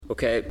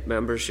Okay,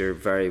 members, you're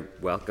very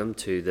welcome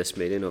to this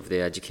meeting of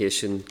the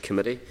Education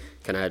Committee.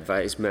 Can I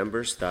advise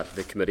members that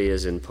the committee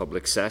is in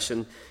public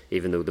session,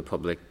 even though the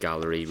public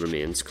gallery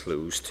remains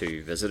closed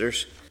to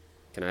visitors?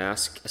 Can I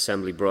ask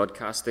Assembly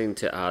Broadcasting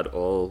to add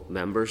all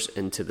members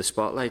into the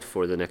spotlight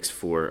for the next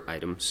 4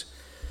 items?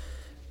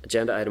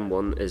 Agenda item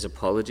 1 is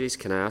apologies.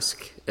 Can I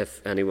ask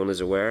if anyone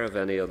is aware of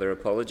any other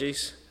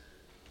apologies?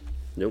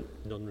 No?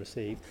 None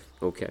received.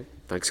 Okay,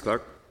 thanks,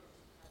 Clerk.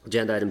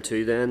 Agenda item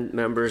 2 then,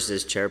 members,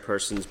 is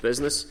Chairperson's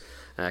business.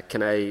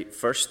 Can I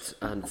first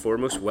and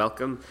foremost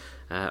welcome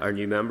our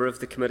new member of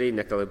the committee,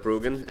 Nicola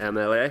Brogan,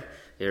 MLA.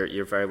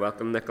 You're very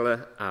welcome,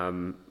 Nicola.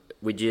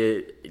 Would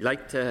you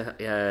like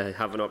to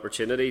have an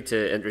opportunity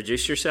to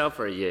introduce yourself,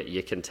 or are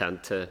you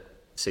content to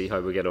see how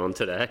we get on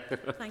today?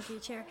 Thank you,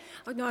 Chair.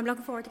 No, I'm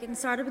looking forward to getting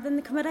started within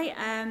the committee.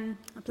 I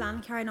plan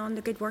on carrying on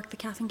the good work that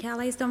Catherine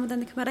Kelly has done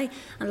within the committee,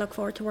 and look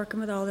forward to working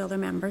with all the other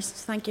members.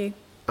 Thank you.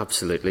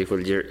 Absolutely. Well,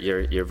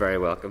 you're very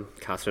welcome.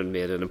 Catherine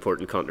made an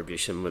important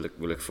contribution. We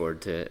look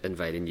forward to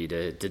inviting you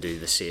to do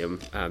the same.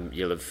 I'm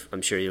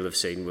sure you'll have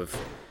seen we've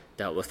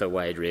dealt with a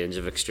wide range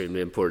of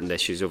extremely important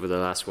issues over the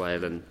last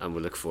while, and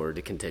we look forward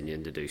to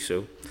continuing to do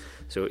so.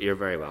 So you're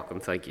very welcome.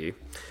 Thank you.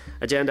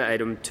 Agenda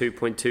item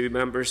 2.2,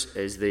 members,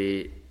 is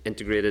the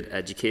integrated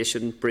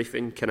education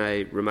briefing. Can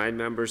I remind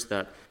members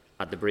that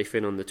at the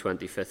briefing on the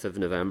 25th of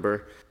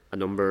November, a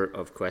number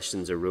of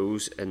questions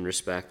arose in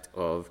respect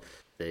of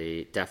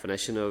the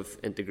definition of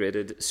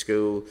integrated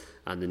school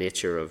and the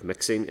nature of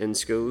mixing in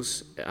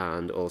schools,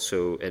 and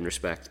also in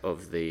respect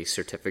of the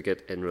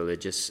certificate in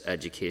religious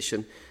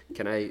education.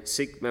 Can I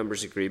seek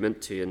members'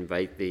 agreement to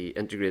invite the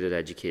Integrated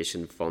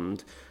Education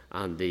Fund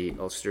and the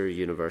Ulster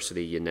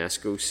University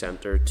UNESCO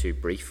Centre to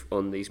brief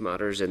on these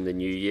matters in the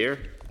new year?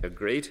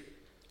 Agreed?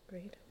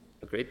 Agreed.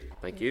 Agreed.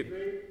 Thank you.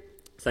 Agreed.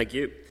 Thank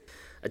you.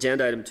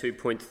 Agenda item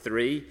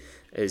 2.3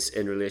 is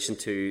in relation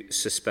to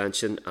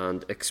suspension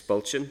and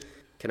expulsion.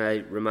 Can I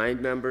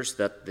remind members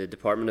that the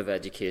Department of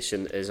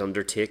Education is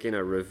undertaking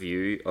a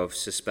review of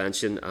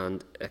suspension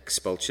and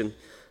expulsion,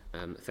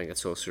 I think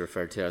it's also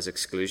referred to as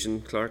exclusion,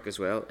 Clerk, as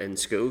well, in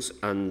schools,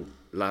 and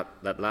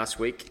that last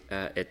week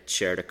it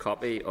shared a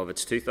copy of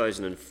its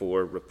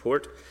 2004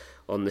 report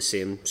on the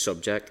same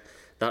subject.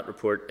 That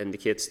report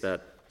indicates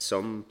that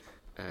some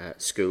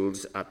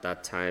schools at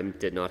that time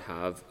did not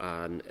have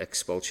an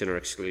expulsion or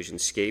exclusion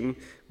scheme,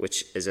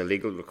 which is a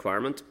legal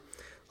requirement.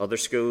 Other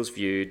schools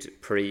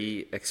viewed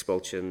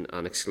pre-expulsion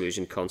and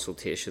exclusion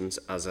consultations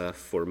as a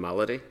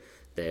formality.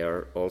 They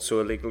are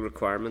also a legal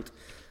requirement.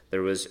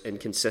 There was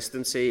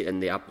inconsistency in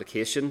the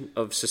application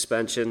of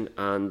suspension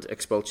and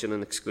expulsion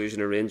and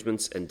exclusion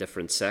arrangements in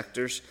different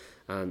sectors,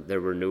 and there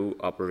were no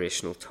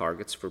operational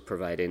targets for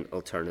providing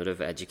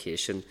alternative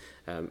education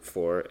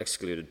for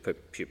excluded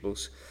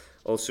pupils.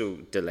 Also,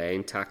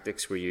 delaying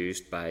tactics were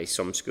used by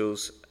some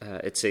schools,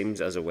 it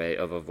seems, as a way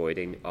of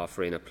avoiding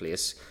offering a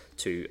place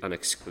to an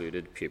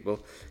excluded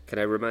pupil. Can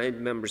I remind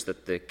members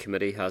that the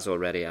committee has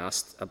already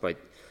asked about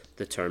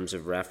the terms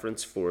of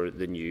reference for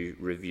the new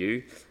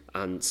review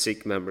and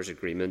seek members'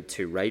 agreement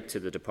to write to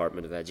the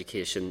Department of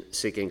Education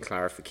seeking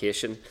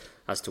clarification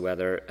as to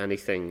whether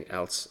anything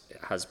else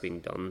has been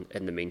done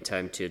in the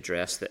meantime to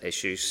address the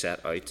issues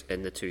set out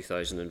in the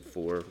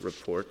 2004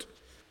 report.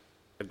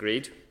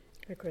 Agreed?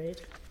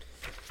 Agreed.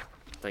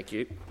 Thank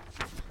you.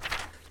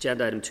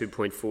 Agenda item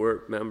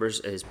 2.4, members,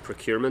 is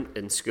procurement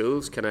in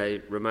schools. Can I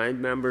remind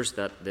members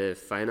that the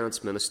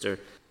Finance Minister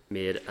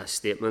made a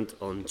statement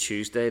on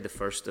Tuesday, the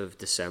 1st of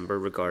December,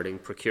 regarding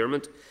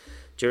procurement.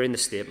 During the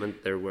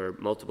statement, there were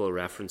multiple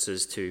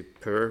references to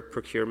poor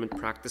procurement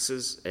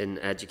practices in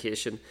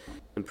education,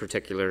 in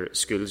particular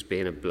schools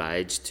being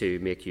obliged to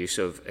make use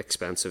of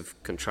expensive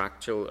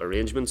contractual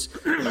arrangements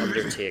to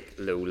undertake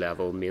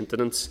low-level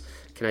maintenance.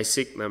 Can I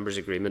seek members'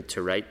 agreement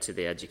to write to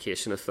the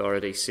Education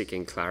Authority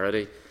seeking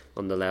clarity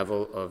on the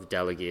level of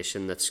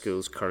delegation that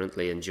schools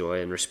currently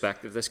enjoy in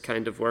respect of this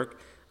kind of work,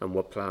 and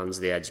what plans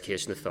the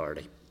Education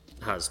Authority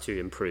has to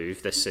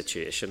improve this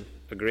situation?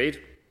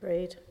 Agreed?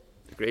 Agreed.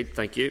 Agreed.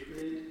 Thank you.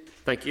 Agreed.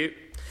 Thank you.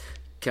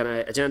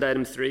 Agenda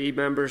item 3,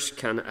 members,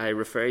 can I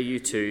refer you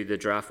to the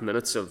draft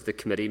minutes of the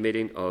committee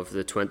meeting of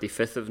the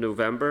 25th of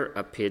November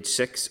at page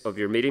 6 of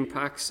your meeting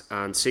packs,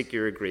 and seek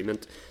your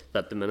agreement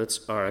that the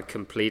minutes are a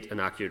complete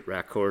and accurate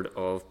record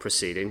of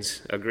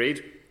proceedings?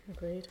 Agreed?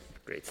 Agreed.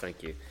 Agreed.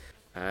 Thank you.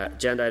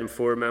 Agenda item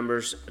 4,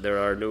 members, there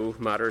are no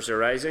matters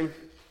arising.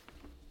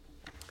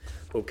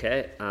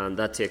 Okay, and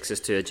that takes us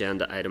to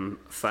agenda item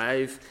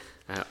 5,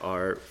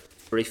 our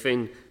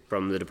briefing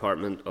from the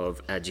Department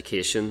of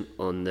Education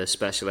on the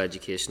Special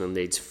Educational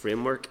Needs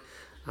Framework,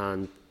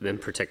 and in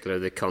particular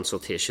the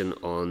consultation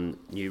on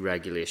new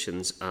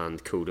regulations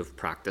and code of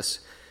practice.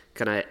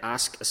 Can I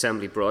ask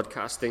Assembly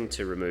Broadcasting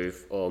to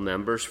remove all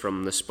members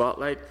from the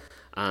spotlight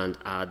and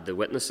add the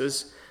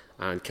witnesses?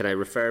 And can I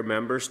refer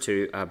members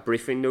to a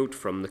briefing note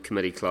from the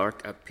committee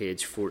clerk at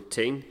page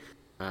 14,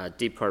 a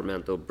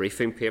departmental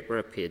briefing paper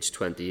at page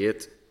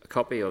 28,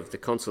 copy of the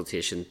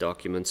consultation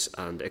documents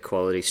and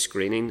equality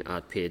screening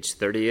at page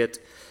 38,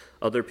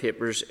 Other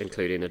papers,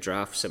 including a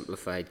draft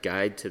simplified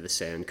guide to the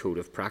SEN Code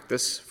of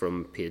Practice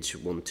from page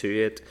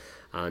 128,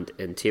 and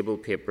in table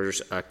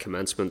papers a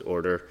commencement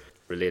order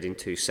relating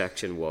to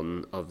Section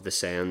 1 of the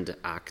SEND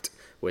Act,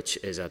 which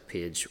is at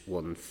page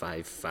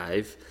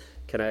 155.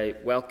 Can I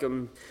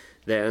welcome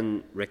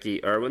then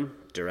Ricky Irwin,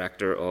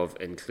 Director of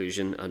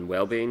Inclusion and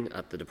Wellbeing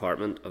at the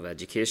Department of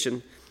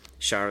Education,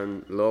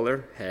 Sharon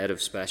Lawler, Head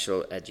of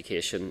Special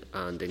Education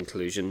and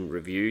Inclusion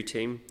Review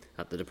Team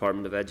at the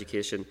Department of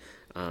Education,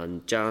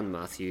 and Jan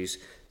Matthews,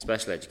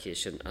 Special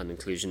Education and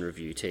Inclusion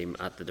Review Team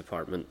at the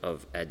Department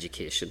of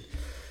Education.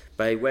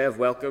 By way of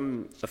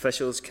welcome,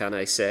 officials, can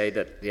I say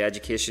that the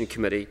Education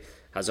Committee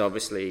has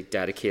obviously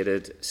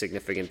dedicated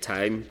significant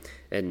time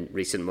in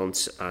recent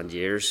months and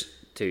years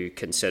to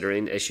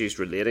considering issues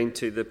relating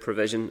to the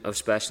provision of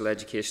special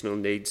educational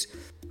needs.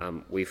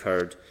 We've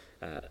heard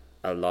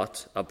a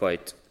lot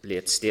about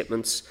late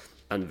statements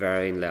and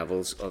varying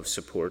levels of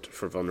support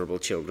for vulnerable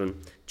children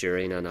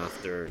during and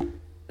after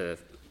the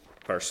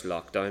first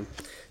lockdown.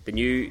 The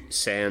new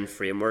SEN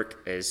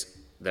framework is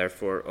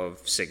therefore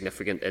of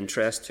significant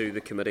interest to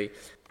the committee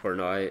for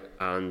now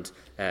and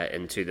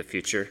into the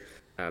future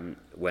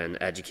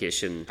when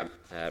education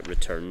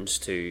returns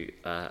to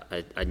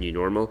a new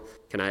normal.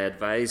 Can I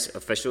advise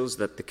officials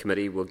that the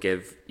committee will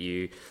give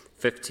you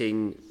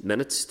 15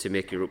 minutes to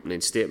make your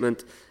opening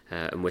statement,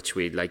 in which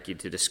we'd like you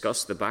to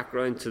discuss the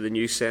background to the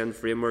new SEN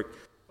framework,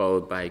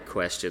 followed by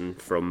question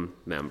from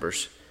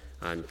members.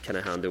 And can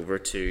I hand over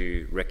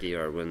to Ricky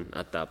Irwin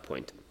at that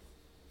point?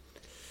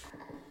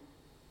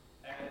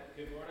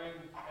 Good morning,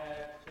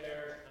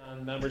 Chair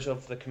and members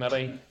of the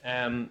committee,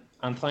 and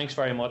thanks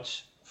very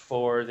much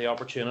for the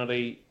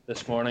opportunity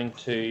this morning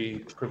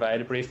to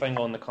provide a briefing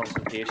on the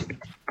consultation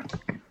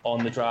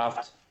on the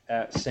draft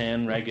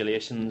SEN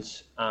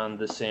regulations and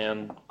the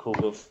SEN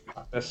Code of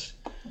Practice.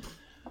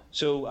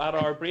 So at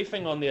our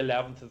briefing on the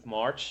 11th of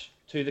March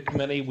to the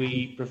committee,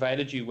 we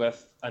provided you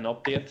with an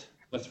update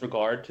with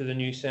regard to the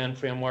new SEN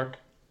framework,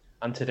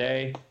 and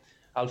today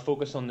I'll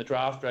focus on the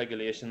draft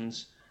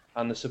regulations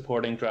and the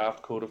supporting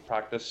draft Code of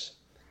Practice,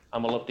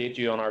 and we'll update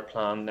you on our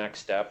planned next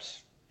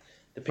steps.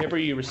 The paper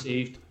you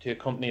received to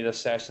accompany this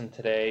session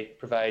today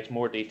provides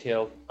more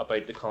detail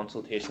about the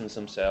consultations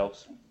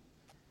themselves.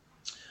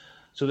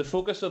 So the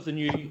focus of the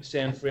new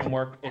SEN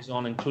framework is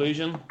on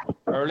inclusion,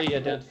 early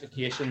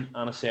identification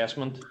and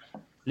assessment,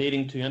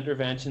 leading to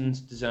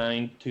interventions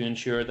designed to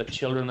ensure that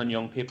children and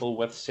young people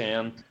with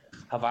SEN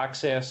have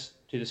access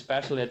to the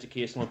special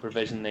educational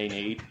provision they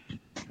need,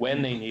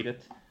 when they need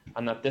it,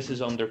 and that this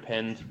is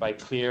underpinned by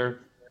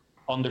clear,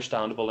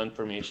 understandable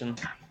information.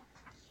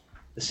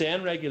 The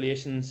SEN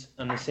regulations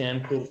and the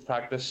SEN Code of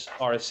Practice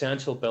are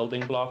essential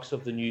building blocks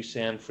of the new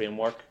SEN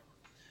framework.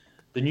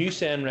 The new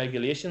SEN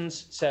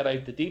regulations set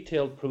out the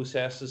detailed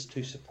processes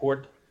to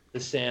support the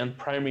SEN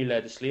primary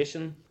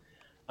legislation,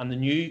 and the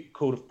new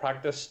Code of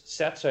Practice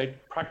sets out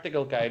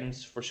practical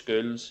guidance for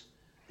schools,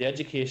 the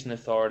Education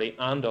Authority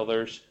and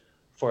others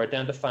for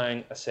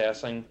identifying,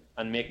 assessing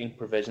and making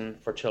provision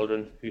for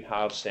children who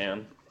have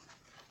SEN.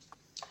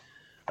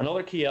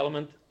 Another key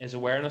element is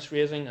awareness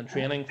raising and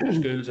training for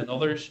schools and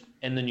others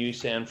in the new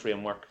SEN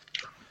framework.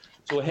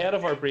 So ahead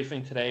of our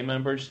briefing today,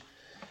 members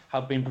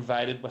have been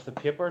provided with a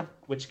paper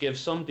which gives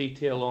some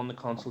detail on the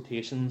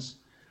consultations,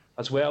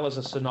 as well as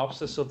a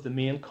synopsis of the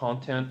main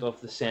content of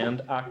the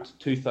SEND Act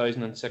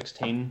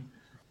 2016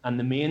 and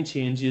the main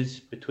changes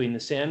between the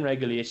SEN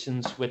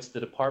regulations which the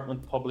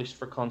Department published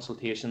for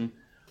consultation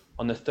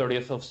on the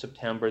 30th of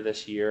September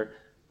this year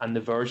and the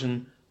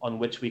version on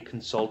which we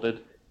consulted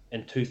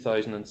in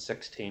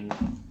 2016.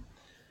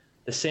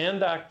 The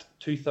SEND Act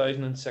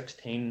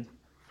 2016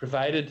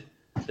 provided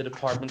the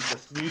Department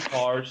with new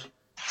powers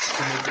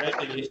to make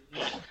regulations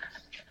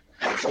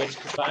which,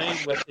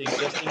 combined with the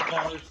existing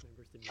powers,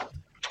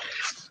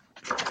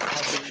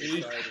 have been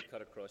used. Sorry to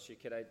cut across you.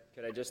 Could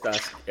I just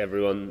ask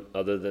everyone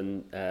other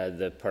than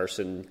the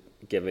person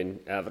giving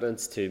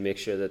evidence to make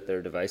sure that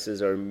their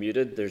devices are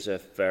muted? There's a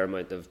fair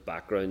amount of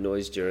background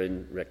noise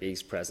during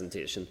Ricky's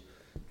presentation.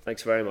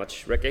 Thanks very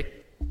much, Ricky.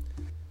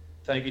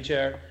 Thank you,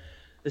 Chair.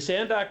 The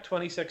SEND Act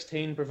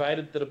 2016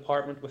 provided the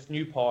Department with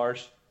new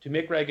powers to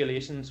make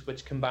regulations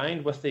which,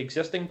 combined with the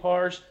existing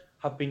powers,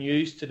 have been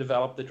used to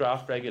develop the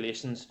draft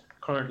regulations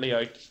currently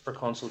out for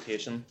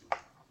consultation.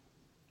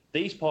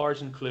 These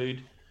powers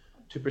include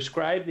to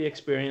prescribe the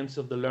experience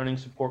of the Learning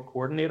Support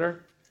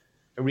Coordinator,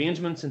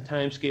 arrangements and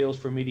timescales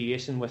for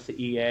mediation with the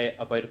EA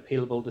about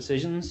appealable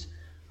decisions,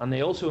 and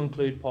they also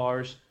include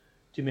powers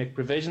to make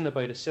provision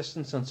about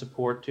assistance and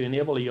support to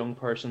enable a young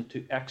person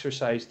to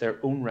exercise their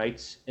own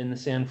rights in the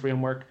SEN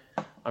framework,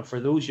 and for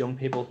those young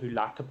people who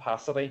lack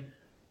capacity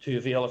to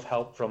avail of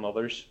help from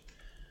others.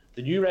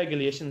 The new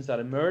regulations that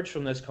emerge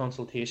from this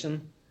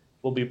consultation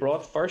will be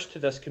brought first to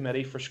this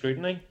committee for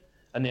scrutiny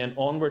and then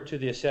onward to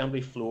the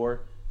Assembly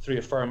floor through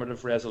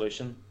affirmative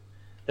resolution.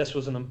 This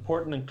was an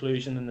important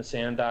inclusion in the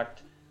SEND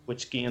Act,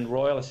 which gained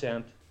royal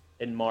assent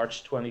in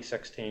March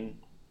 2016.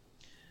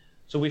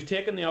 So we've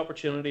taken the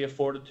opportunity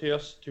afforded to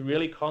us to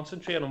really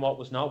concentrate on what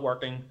was not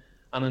working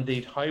and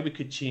indeed how we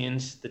could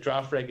change the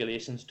draft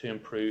regulations to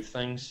improve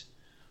things.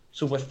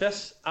 So with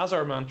this as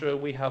our mantra,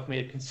 we have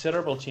made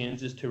considerable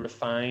changes to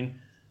refine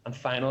and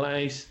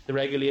finalise the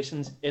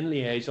regulations in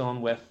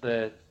liaison with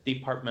the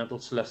Departmental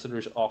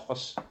Solicitor's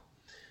Office.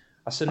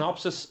 A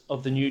synopsis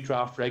of the new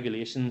draft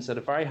regulations at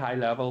a very high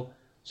level,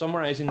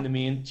 summarising the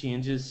main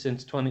changes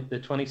since the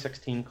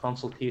 2016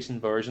 consultation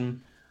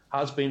version,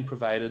 has been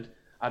provided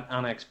at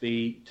Annex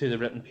B to the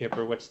written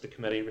paper which the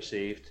committee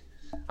received.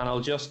 And I'll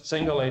just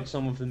single out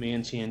some of the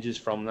main changes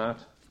from that.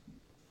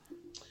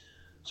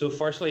 So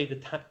firstly,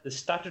 the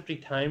statutory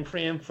time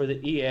frame for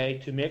the EA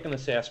to make an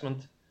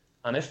assessment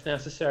and, if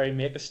necessary,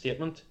 make a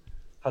statement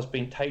has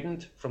been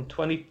tightened from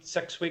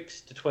 26 weeks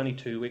to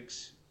 22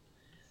 weeks.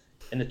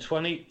 In the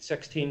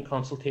 2016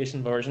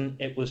 consultation version,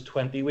 it was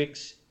 20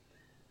 weeks,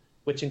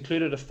 which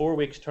included a 4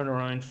 weeks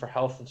turnaround for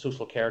health and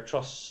social care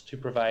trusts to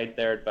provide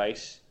their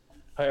advice.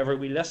 However,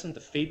 we listened to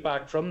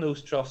feedback from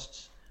those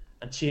trusts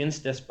and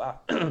changed this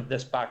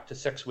back to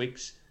 6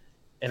 weeks,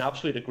 in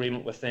absolute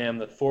agreement with them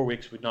that 4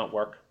 weeks would not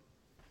work.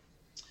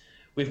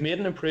 We've made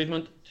an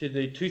improvement to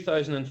the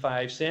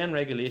 2005 SEN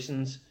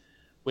regulations,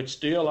 which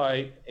do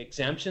allow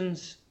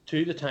exemptions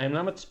to the time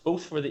limits,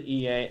 both for the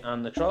EA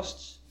and the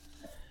trusts.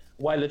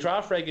 While the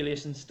draft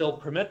regulations still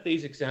permit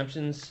these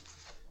exemptions,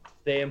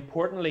 they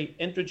importantly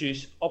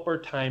introduce upper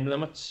time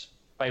limits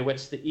by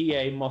which the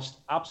EA must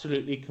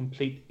absolutely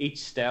complete each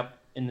step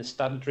in the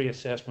statutory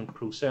assessment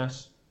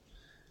process.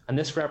 And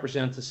this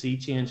represents a sea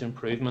change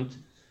improvement,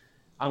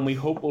 and we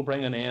hope will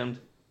bring an end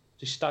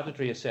to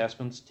statutory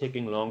assessments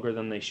taking longer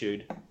than they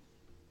should.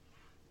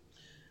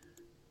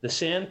 The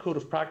SEND Code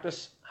of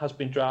Practice has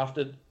been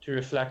drafted to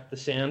reflect the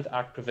SEND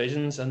Act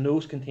provisions and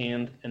those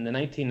contained in the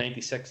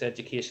 1996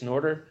 Education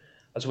Order,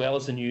 as well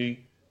as the new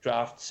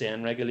draft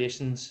SEND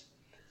regulations.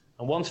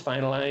 And once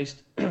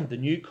finalised, the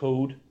new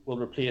code will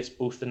replace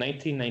both the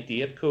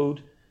 1998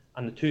 Code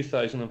and the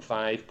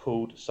 2005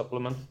 Code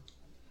supplement.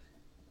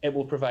 It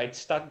will provide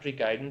statutory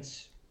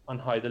guidance on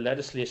how the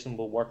legislation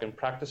will work in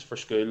practice for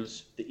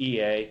schools, the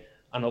EA,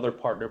 and other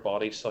partner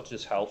bodies such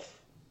as health.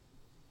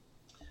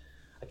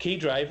 A key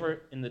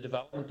driver in the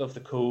development of the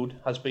Code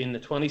has been the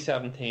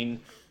 2017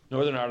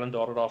 Northern Ireland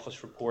Audit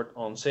Office report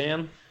on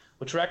SEN,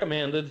 which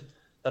recommended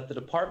that the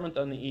Department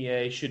and the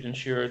EA should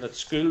ensure that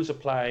schools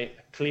apply a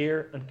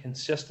clear and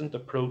consistent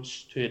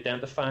approach to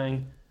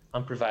identifying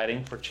and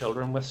providing for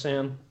children with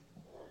SEN.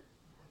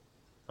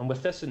 And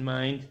with this in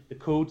mind, the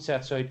Code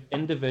sets out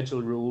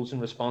individual roles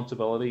and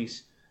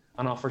responsibilities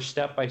and offers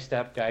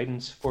step-by-step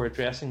guidance for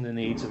addressing the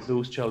needs of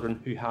those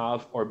children who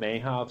have or may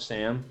have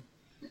SEN.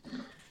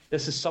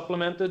 This is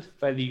supplemented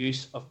by the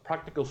use of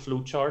practical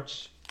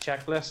flowcharts,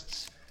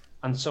 checklists,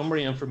 and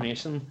summary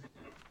information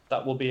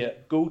that will be a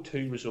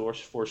go-to resource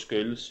for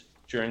schools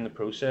during the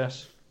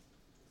process.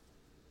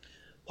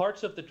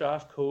 Parts of the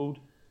draft code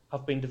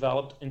have been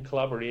developed in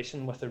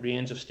collaboration with a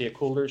range of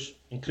stakeholders,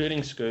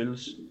 including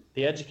schools,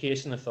 the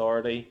Education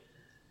Authority,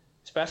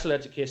 Special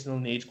Educational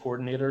Needs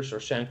Coordinators or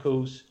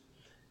SENCOs,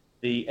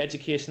 the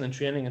Education and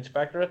Training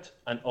Inspectorate,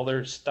 and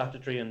other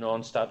statutory and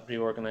non-statutory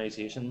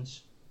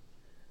organisations.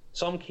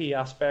 Some key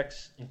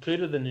aspects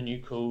included in the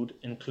new code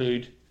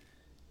include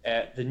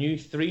the new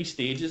 3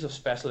 stages of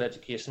special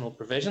educational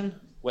provision,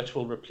 which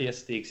will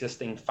replace the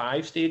existing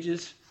 5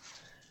 stages.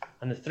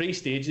 And the 3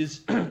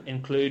 stages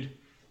include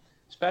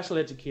special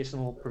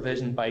educational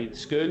provision by the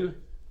school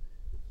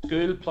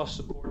plus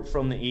support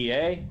from the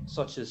EA,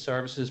 such as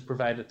services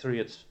provided through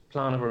its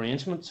plan of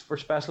arrangements for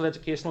special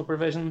educational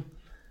provision,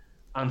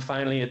 and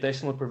finally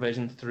additional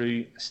provision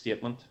through a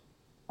statement.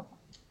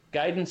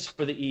 Guidance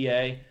for the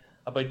EA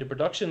about the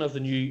production of the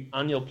new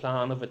annual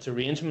plan of its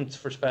arrangements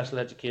for special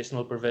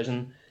educational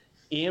provision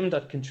aimed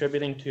at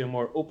contributing to a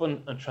more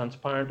open and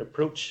transparent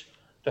approach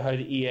to how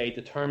the EA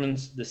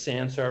determines the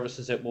SEN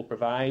services it will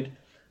provide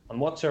and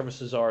what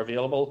services are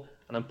available,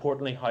 and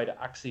importantly how to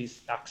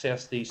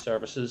access these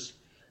services.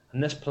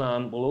 And this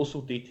plan will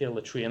also detail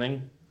the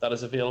training that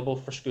is available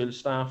for school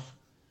staff.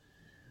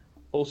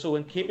 Also,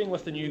 in keeping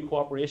with the new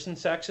cooperation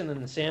section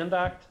in the SEND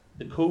Act,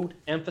 the Code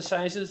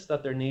emphasises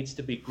that there needs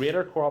to be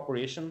greater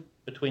cooperation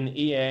between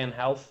the EA and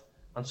health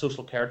and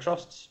social care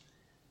trusts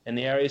in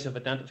the areas of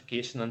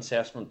identification and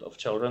assessment of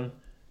children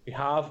who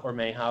have or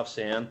may have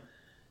SEN,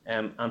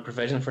 and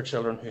provision for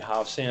children who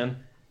have SEN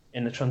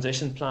in the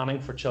transition planning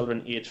for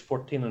children aged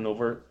 14 and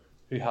over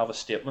who have a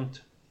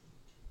statement.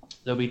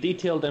 There will be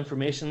detailed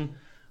information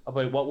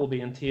about what will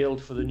be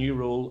entailed for the new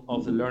role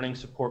of the Learning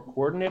Support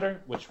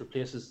Coordinator, which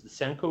replaces the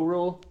SENCO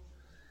role.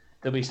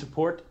 There will be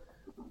support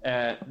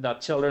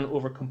that children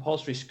over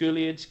compulsory school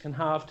age can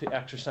have to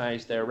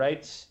exercise their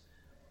rights,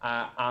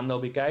 and there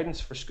will be guidance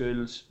for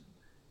schools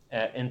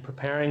in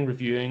preparing,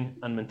 reviewing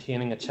and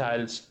maintaining a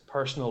child's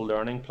personal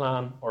learning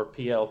plan, or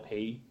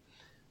PLP,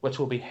 which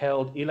will be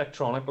held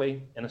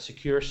electronically in a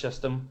secure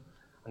system,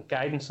 and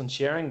guidance on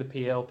sharing the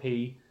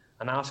PLP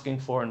and asking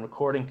for and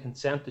recording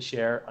consent to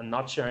share and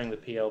not sharing the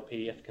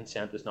PLP if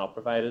consent is not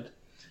provided.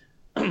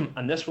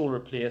 And this will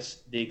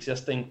replace the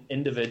existing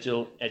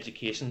individual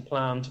education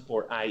plans,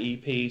 or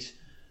IEPs,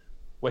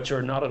 which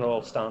are not at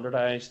all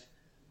standardised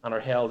and are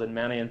held in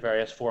many and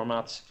various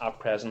formats at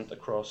present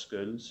across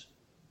schools.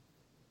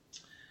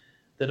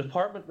 The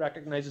Department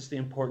recognises the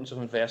importance of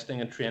investing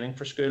in training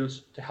for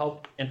schools to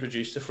help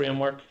introduce the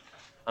framework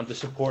and to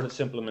support its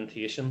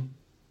implementation.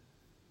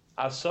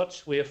 As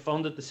such, we have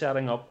funded the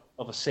setting up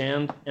of a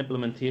SEND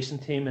implementation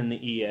team in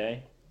the EA,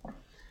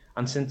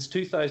 and since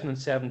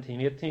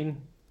 2017-18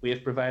 we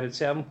have provided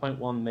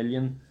 £7.1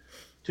 million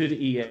to the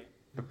EA to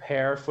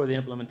prepare for the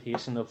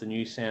implementation of the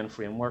new SEND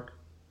framework.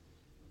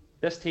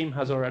 This team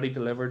has already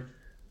delivered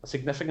a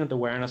significant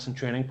awareness and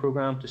training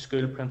programme to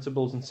school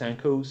principals and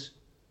SENCOs,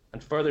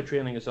 and further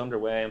training is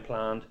underway and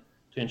planned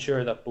to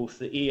ensure that both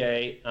the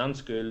EA and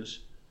schools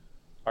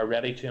are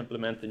ready to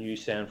implement the new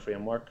SEND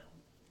framework.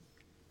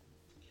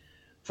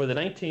 For the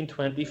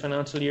 19-20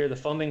 financial year, the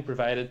funding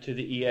provided to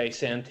the EA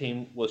SEND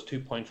team was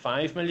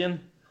 £2.5 million,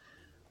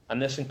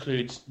 and this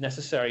includes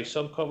necessary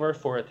subcover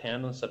for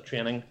attendance at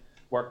training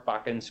work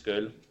back in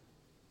school.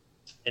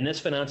 In this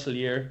financial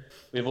year,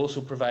 we have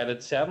also provided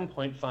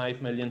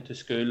 £7.5 million to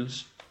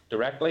schools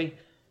directly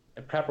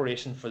in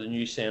preparation for the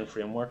new SEND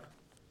framework.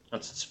 And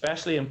it's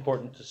especially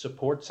important to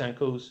support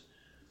SENCOs,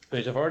 who,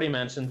 as I've already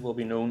mentioned, will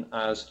be known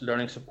as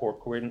learning support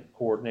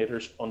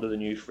coordinators under the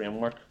new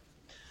framework.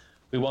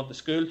 We want the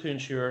school to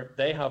ensure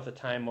they have the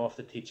time off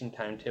the teaching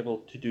timetable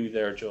to do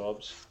their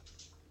jobs.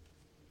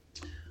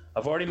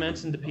 I've already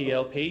mentioned the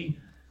PLP,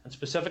 and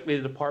specifically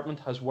the department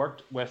has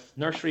worked with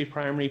nursery,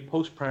 primary,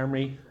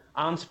 post-primary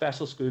and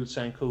special school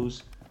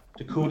SENCOs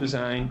to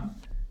co-design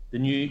the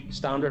new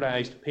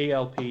standardised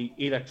PLP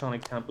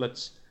electronic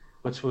templates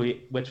which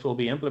will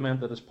be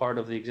implemented as part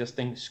of the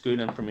existing School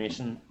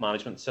Information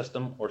Management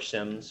System, or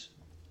SIMS.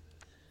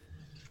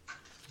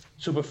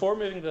 So before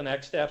moving to the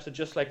next steps, I'd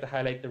just like to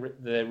highlight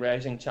the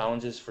rising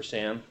challenges for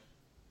SEN,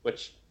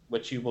 which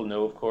you will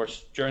know, of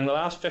course. During the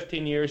last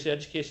 15 years, the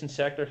education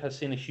sector has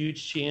seen a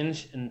huge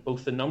change in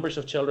both the numbers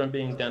of children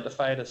being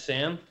identified as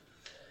SEN,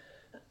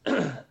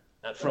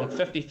 from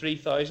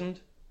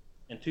 53,000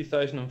 in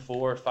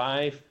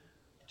 2004-05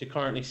 to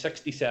currently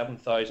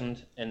 67,000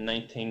 in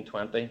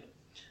 1920.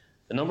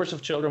 The numbers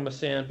of children with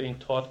SEN being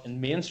taught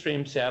in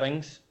mainstream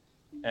settings,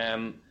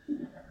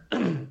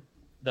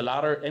 the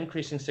latter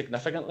increasing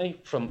significantly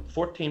from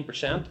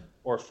 14%,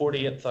 or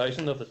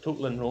 48,000 of the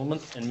total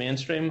enrolment in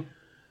mainstream,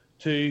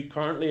 to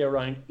currently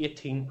around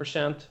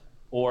 18%,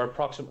 or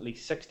approximately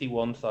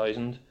 61,000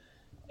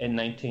 in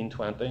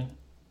 1920.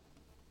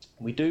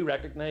 We do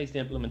recognise the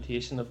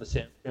implementation of the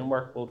SEN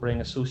framework will bring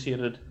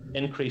associated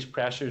increased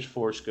pressures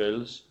for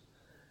schools,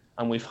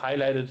 and we've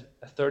highlighted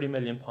a £30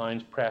 million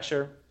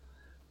pressure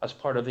as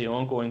part of the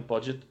ongoing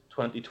Budget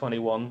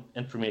 2021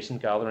 information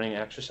gathering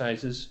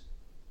exercises.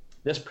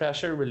 This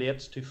pressure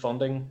relates to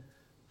funding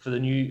for the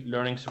new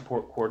learning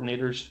support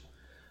coordinators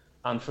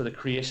and for the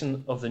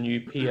creation of the new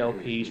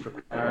PLPs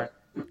required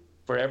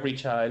for every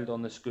child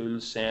on the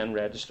school's SEN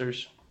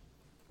registers.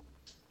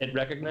 It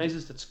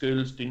recognises that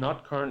schools do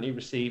not currently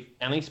receive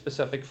any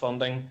specific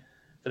funding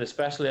for the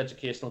special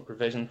educational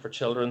provision for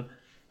children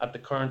at the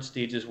current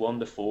stages 1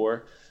 to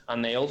 4,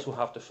 and they also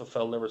have to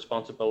fulfil their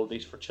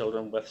responsibilities for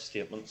children with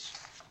statements.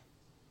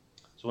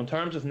 So in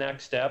terms of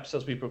next steps,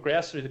 as we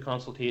progress through the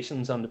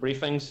consultations and the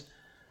briefings,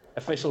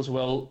 officials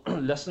will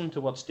listen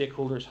to what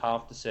stakeholders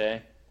have to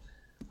say,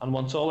 and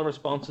once all the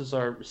responses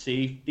are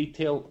received,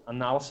 detailed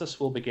analysis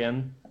will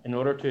begin in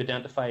order to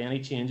identify any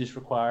changes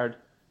required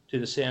to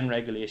the SEN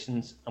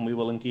regulations, and we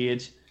will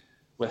engage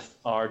with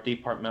our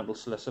departmental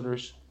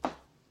solicitors.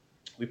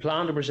 We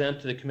plan to present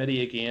to the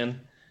committee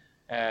again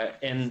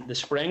in the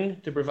spring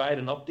to provide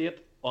an update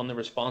on the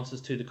responses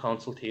to the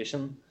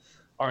consultation,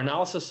 our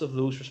analysis of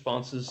those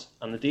responses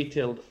and the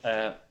detail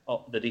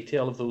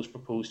of those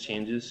proposed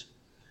changes.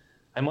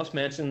 I must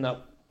mention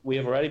that we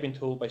have already been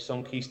told by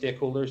some key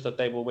stakeholders that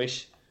they will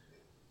wish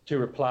to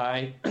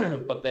reply,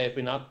 but they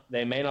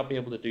may not be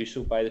able to do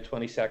so by the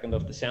 22nd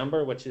of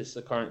December, which is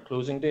the current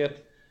closing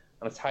date,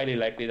 and it's highly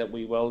likely that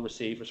we will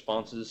receive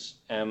responses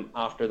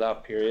after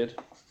that period.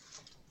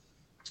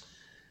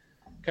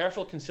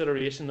 Careful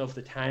consideration of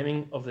the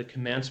timing of the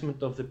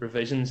commencement of the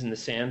provisions in the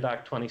SEND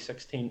Act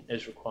 2016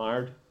 is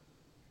required.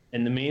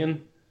 In the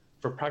main,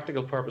 for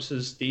practical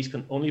purposes, these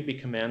can only be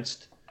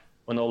commenced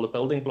when all the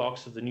building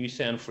blocks of the new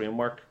SEN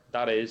framework,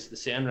 that is, the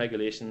SEN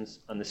regulations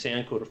and the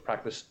SEN Code of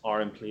Practice,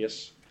 are in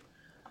place.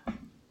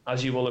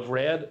 As you will have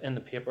read in the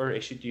paper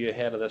issued to you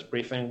ahead of this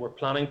briefing, we're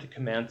planning to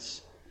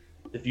commence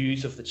the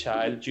views of the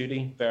child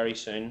duty very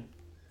soon.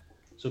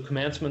 So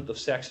commencement of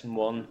Section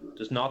 1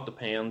 does not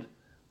depend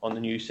on the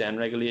new SEN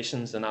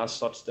regulations, and as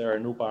such there are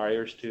no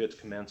barriers to its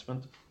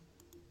commencement.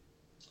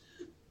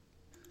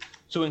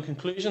 So in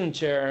conclusion,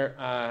 Chair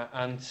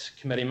and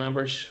committee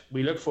members,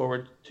 we look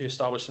forward to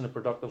establishing a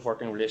productive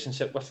working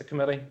relationship with the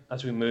committee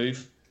as we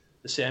move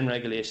the SEN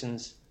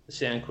regulations, the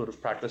SEN Code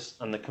of Practice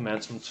and the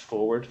commencements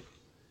forward.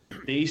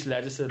 These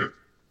legislative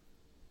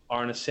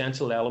are an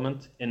essential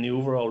element in the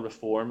overall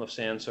reform of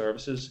SEN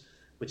services,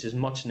 which is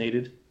much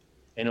needed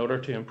in order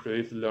to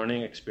improve the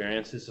learning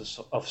experiences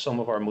of some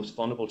of our most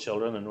vulnerable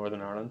children in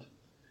Northern Ireland.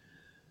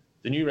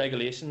 The new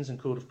regulations and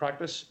Code of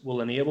Practice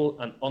will enable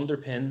and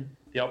underpin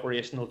the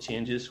operational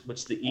changes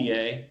which the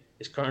EA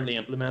is currently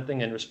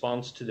implementing in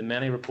response to the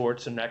many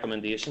reports and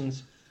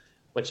recommendations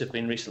which have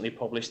been recently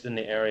published in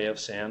the area of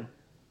SEN.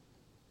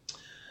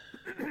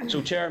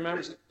 So, Chair,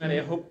 members of the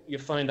committee, I hope you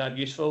find that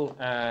useful,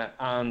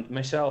 and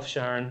myself,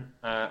 Sharon,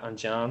 and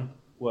Jan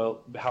will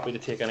be happy to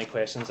take any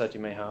questions that you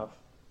may have.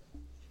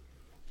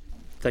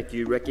 Thank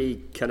you,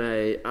 Ricky. Can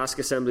I ask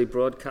Assembly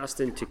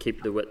Broadcasting to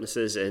keep the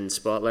witnesses in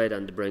spotlight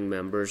and to bring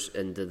members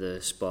into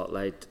the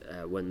spotlight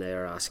when they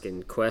are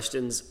asking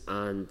questions,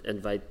 and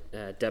invite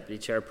Deputy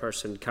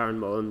Chairperson Karen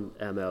Mullen,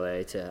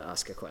 MLA, to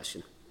ask a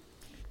question.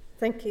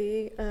 Thank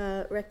you,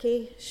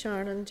 Ricky,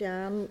 Sharon and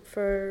Jan,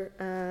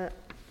 for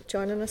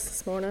joining us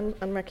this morning,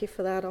 and Ricky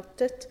for that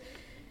update.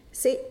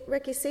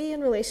 Ricky, in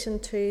relation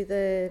to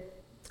the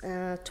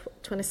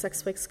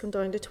 26 weeks come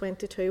down to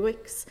 22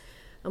 weeks,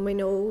 and we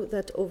know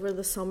that over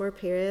the summer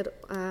period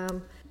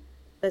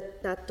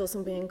that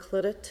doesn't be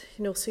included,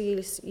 so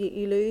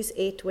you lose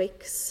 8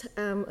 weeks.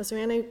 Is there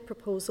any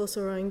proposals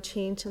around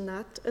changing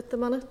that at the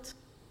minute?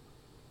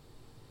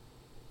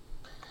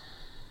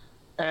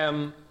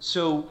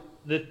 So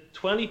the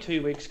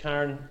 22 weeks,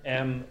 Karen,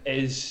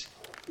 is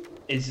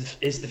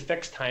the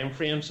fixed time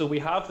frame. So we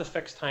have the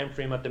fixed time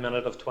frame at the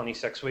minute of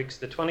 26 weeks.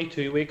 The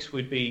 22 weeks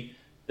would be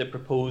the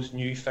proposed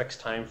new fixed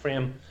time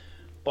frame.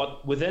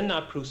 But within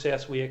that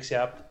process, we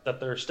accept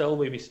that there still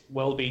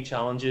will be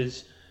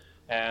challenges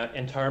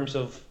in terms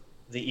of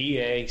the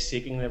EA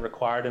seeking the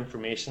required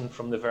information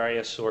from the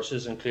various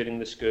sources, including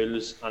the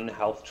schools and the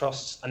health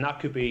trusts, and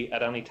that could be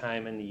at any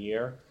time in the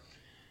year.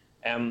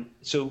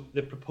 So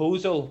the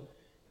proposal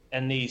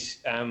in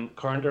these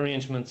current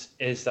arrangements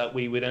is that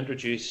we would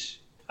introduce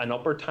an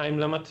upper time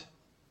limit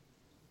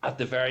at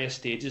the various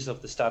stages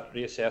of the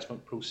statutory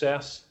assessment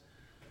process,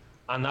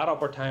 and that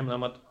upper time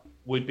limit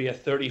would be a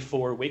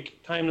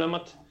 34-week time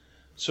limit.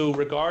 So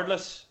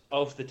regardless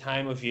of the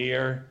time of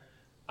year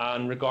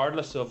and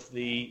regardless of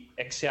the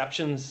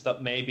exceptions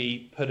that may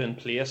be put in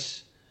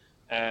place,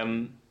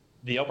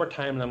 the upper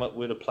time limit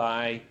would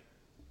apply,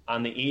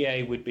 and the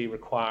EA would be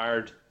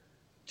required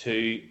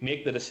to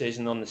make the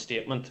decision on the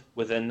statement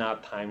within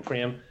that time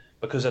frame,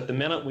 because at the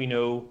minute we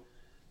know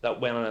that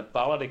when a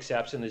valid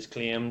exception is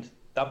claimed,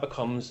 that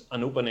becomes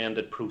an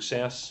open-ended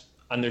process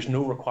and there's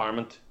no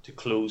requirement to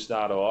close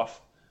that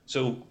off.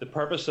 So the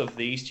purpose of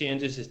these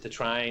changes is to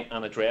try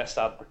and address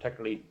that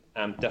particularly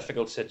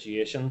difficult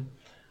situation.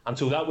 And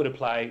so that would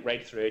apply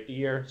right throughout the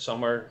year,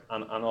 summer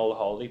and all the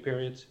holiday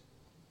periods.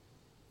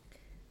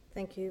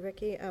 Thank you,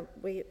 Ricky.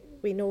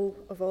 We know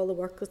of all the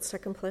work that's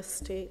taken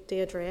place to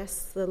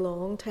address the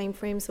long time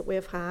frames that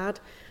we've had,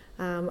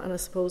 and I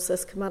suppose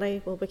this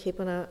committee will be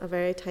keeping a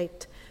very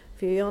tight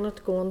view on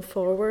it going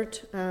forward.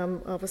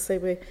 Obviously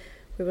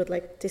we would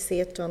like to see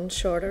it done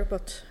shorter,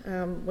 but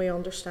we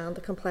understand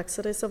the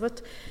complexities of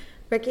it.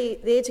 Ricky,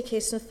 the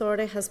Education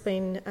Authority has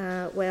been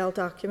well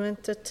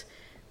documented,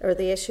 or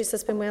the issues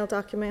has been well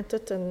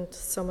documented, and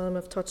some of them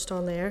have touched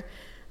on there,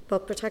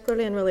 but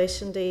particularly in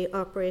relation to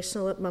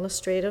operational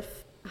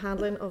administrative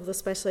handling of the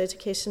special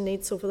education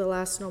needs over the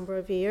last number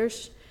of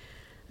years.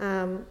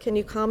 Can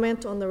you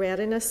comment on the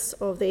readiness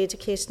of the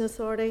Education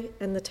Authority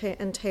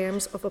in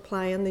terms of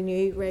applying the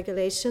new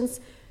regulations?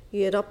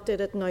 You had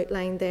updated and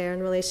outlined there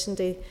in relation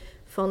to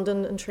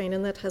funding and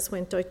training that has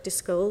went out to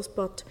schools,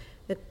 but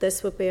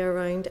this would be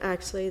around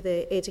actually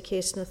the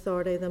Education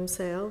Authority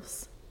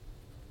themselves.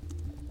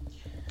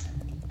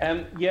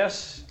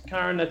 Yes,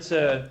 Karen, it's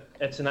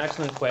an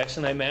excellent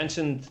question. I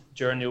mentioned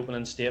during the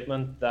opening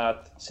statement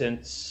that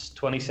since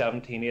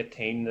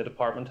 2017-18, the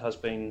Department has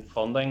been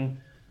funding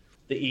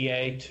the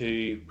EA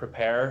to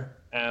prepare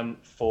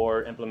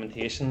for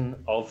implementation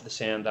of the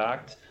SEND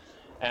Act.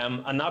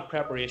 And that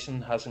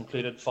preparation has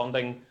included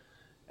funding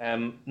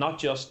not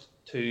just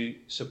to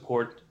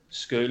support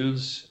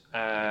schools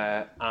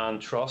and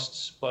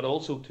trusts, but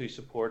also to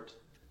support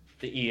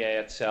the EA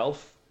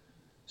itself.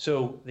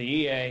 So the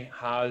EA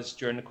has,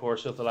 during the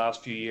course of the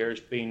last few years,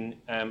 been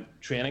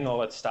training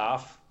all its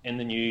staff in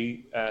the new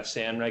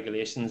SEN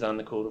regulations and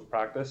the Code of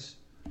Practice.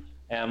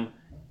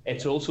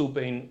 It's also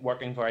been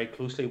working very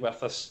closely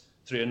with us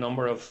through a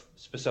number of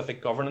specific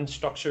governance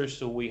structures.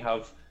 So we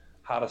have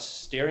had a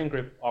steering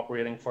group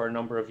operating for a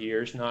number of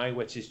years now,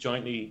 which is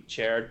jointly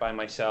chaired by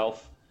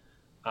myself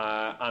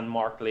and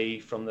Mark Lee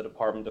from the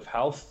Department of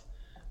Health.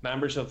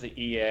 Members of the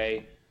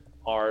EA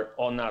are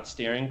on that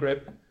steering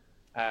group,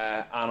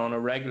 and on a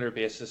regular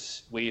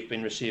basis we've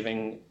been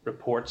receiving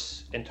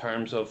reports in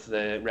terms of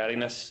the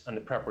readiness and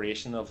the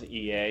preparation of the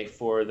EA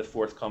for the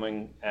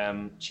forthcoming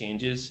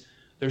changes.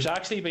 There's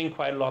actually been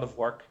quite a lot of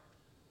work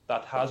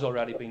that has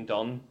already been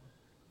done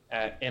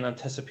in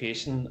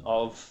anticipation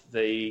of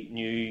the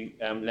new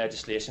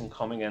legislation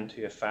coming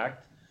into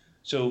effect.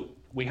 So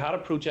we had a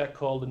project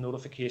called the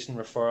Notification,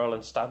 Referral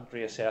and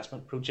Statutory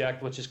Assessment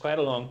Project, which is quite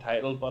a long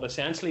title, but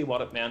essentially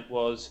what it meant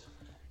was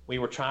we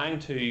were trying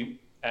to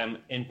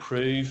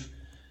improve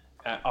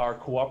our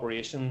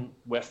cooperation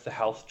with the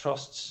health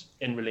trusts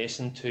in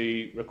relation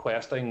to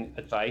requesting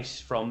advice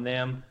from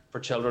them for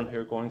children who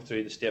are going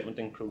through the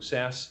statementing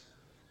process.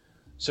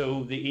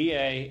 So the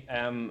EA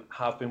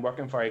have been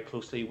working very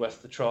closely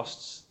with the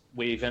trusts.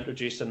 We've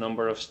introduced a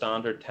number of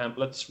standard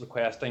templates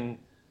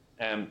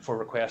for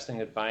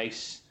requesting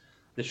advice.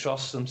 The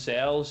trusts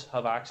themselves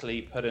have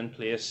actually put in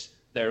place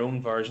their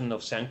own version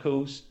of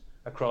Senkos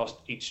across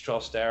each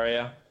trust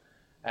area.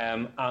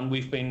 And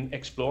we've been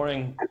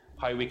exploring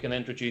how we can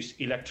introduce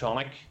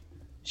electronic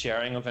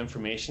sharing of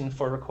information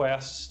for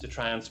requests to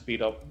try and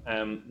speed up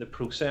the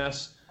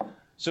process.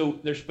 So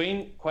there's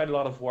been quite a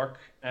lot of work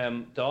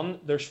done.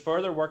 There's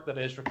further work that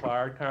is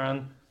required,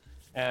 Karen,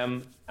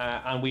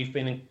 and we've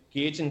been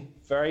engaging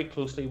very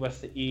closely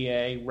with the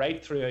EA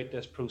right throughout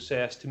this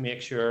process to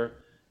make sure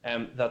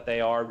that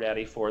they are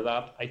ready for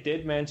that. I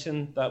did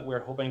mention that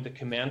we're hoping to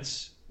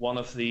commence one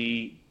of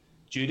the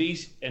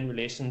duties in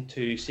relation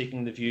to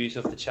seeking the views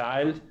of the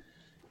child.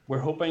 We're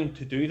hoping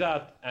to do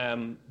that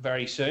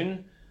very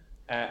soon.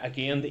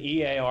 Again, the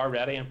EA are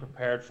ready and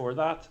prepared for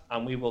that,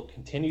 and we will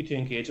continue to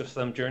engage with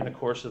them during the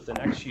course of the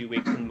next few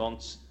weeks and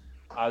months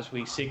as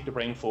we seek to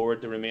bring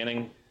forward the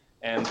remaining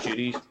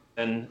duties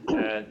in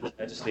the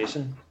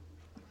legislation.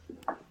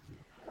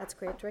 That's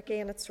great, Ricky,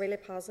 and it's really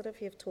positive.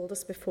 You've told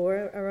us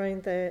before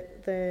around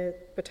the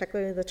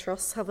particularly the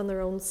trusts having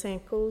their own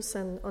Senkos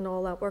and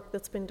all that work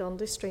that's been done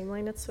to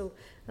streamline it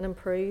and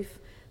improve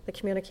the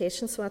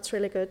communication. So that's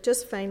really good.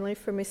 Just finally,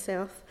 for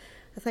myself,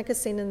 I think I've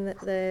seen in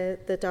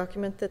the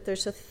document that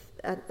there's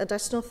an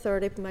additional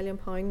 £30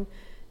 million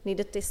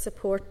needed to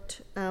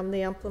support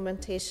the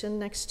implementation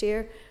next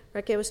year.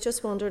 Ricky, I was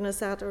just wondering, has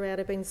that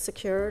already been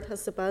secured?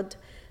 Has the bid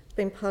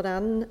been put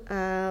in?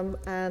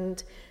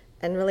 And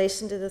in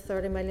relation to the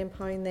 £30 million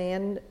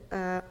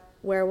then,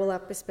 where will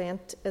that be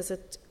spent? Is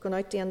it going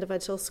out to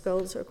individual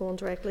schools or going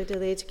directly to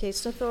the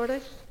Education Authority?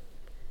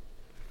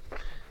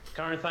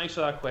 Karen, thanks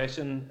for that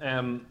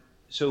question.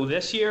 So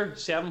this year,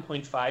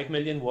 7.5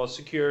 million was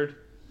secured,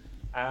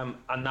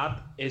 and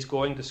that is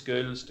going to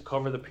schools to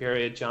cover the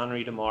period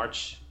January to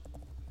March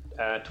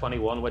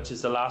 21, which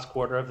is the last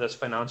quarter of this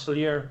financial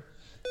year.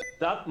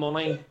 That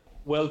money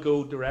will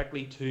go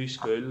directly to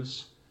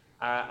schools,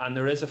 and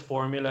there is a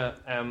formula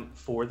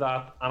for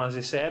that. And as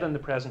I said in the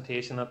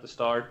presentation at the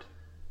start,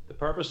 the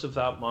purpose of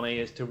that money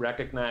is to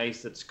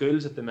recognise that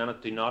schools at the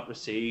minute do not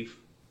receive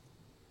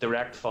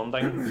direct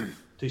funding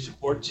to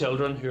support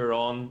children who are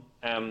on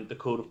the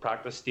code of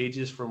practice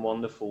stages from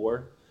 1 to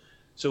 4.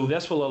 So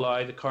this will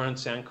allow the current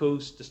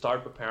Senkos to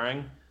start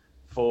preparing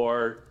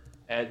for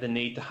the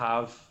need to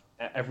have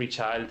every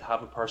child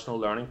have a personal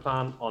learning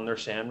plan on their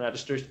SEN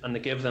registers and to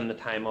give them the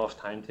time off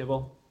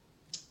timetable.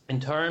 In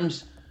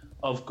terms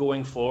of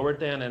going forward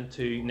then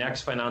into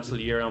next financial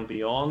year and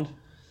beyond,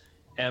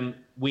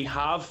 we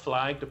have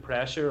flagged a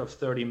pressure of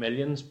 30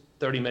 million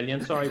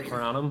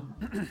per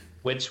annum,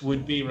 which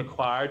would be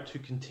required to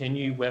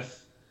continue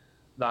with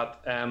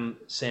that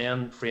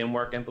SEN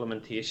framework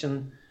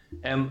implementation.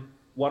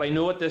 What I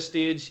know at this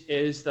stage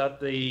is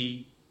that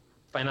the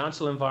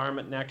financial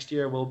environment next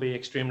year will be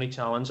extremely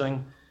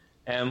challenging.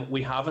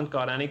 We haven't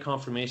got any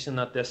confirmation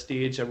at this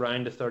stage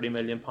around the £30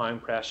 million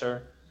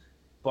pressure,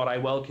 but I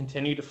will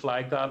continue to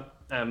flag that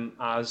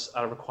as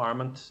a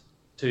requirement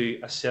to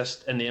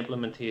assist in the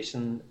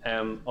implementation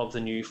of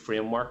the new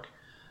framework.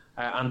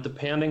 And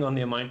depending on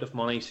the amount of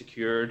money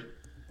secured,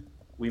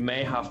 we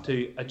may have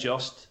to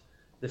adjust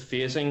the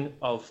phasing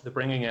of the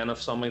bringing in of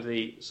some of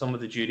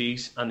the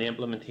duties and the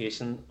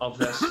implementation of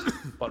this.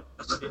 But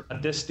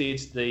at this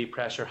stage, the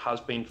pressure has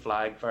been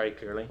flagged very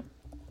clearly.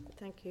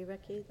 Thank you,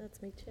 Ricky.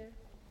 That's me, Chair.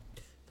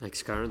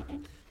 Thanks, Karen.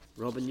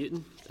 Robin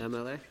Newton,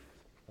 MLA.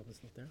 Robin's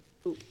not there.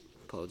 Oh,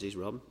 apologies,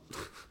 Robin.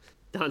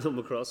 Daniel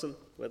McCrossan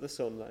with us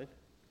online.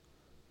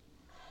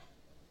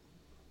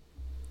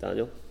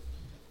 Daniel.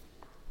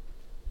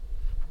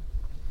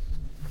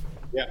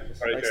 Yeah,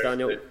 sorry, Thanks,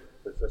 Daniel.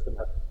 The system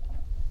had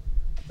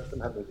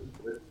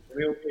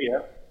okay, yeah.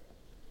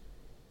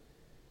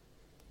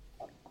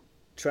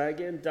 Try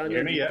again,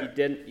 Daniel. Me, yeah?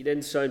 You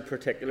didn't sound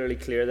particularly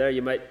clear there.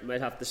 You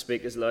might have to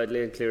speak as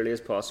loudly and clearly as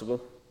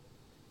possible.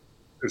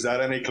 Is that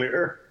any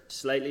clearer?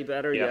 Slightly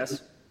better, Yeah.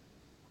 yes.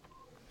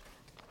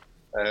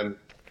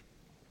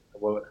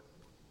 Well,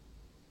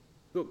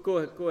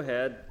 Go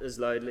ahead as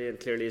loudly and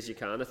clearly as you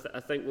can. I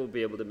think we'll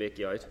be able to make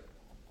you out.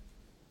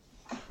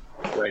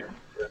 right.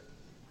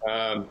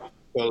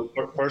 Well,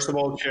 first of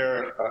all,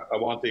 Chair, I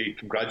want to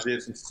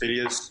congratulate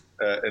Cecilia's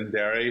in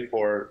Derry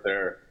for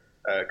their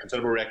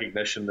considerable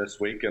recognition this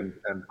week and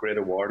great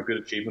award, good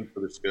achievement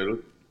for the school.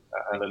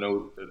 And I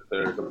know that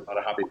there's a lot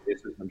of happy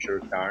faces, and I'm sure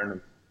Karen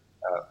and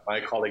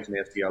my colleagues in the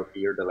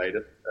SDLP are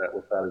delighted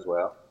with that as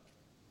well.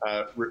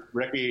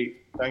 Ricky,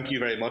 thank you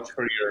very much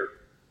for your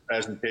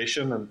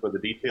presentation and for the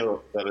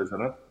detail that is in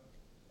it.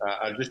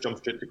 I'll just jump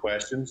straight to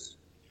questions.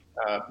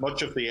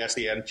 Much of the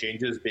SEN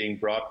changes being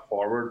brought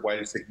forward,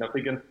 while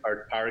significant,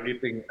 are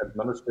targeting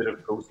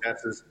administrative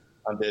processes,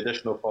 and the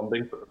additional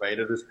funding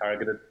provided is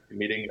targeted to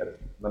meeting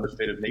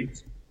administrative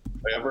needs.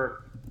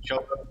 However,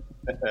 children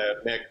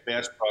make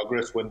best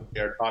progress when they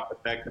are taught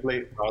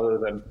effectively rather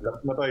than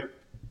written about.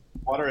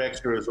 What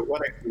extra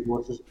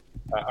resources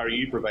are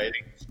you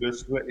providing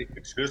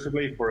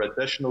exclusively for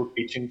additional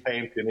teaching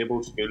time to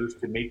enable schools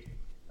to meet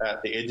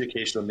the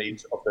educational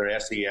needs of their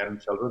SEN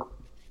children?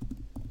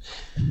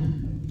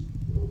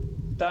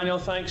 Daniel,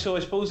 thanks. So I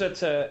suppose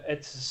it's a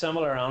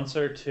similar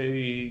answer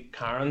to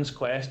Karen's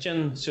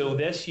question. So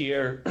this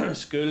year,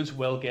 schools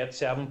will get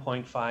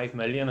 7.5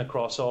 million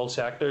across all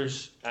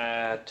sectors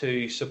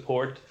to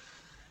support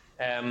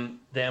them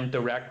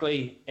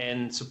directly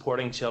in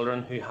supporting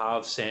children who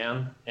have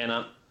SEN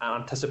in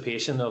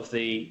anticipation of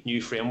the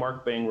new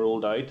framework being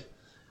rolled out.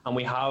 And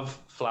we have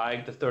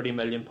flagged the £30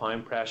 million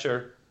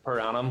pressure per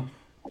annum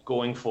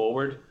going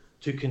forward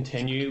to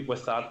continue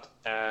with that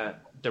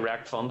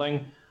direct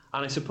funding.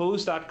 And I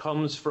suppose that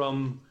comes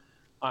from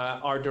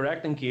our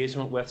direct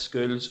engagement with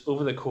schools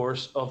over the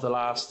course of the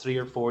last 3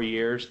 or 4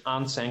 years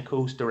and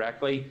SENCOs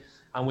directly.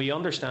 And we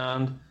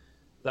understand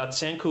that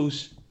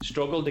SENCOs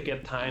struggle to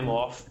get time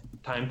off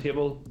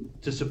timetable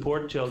to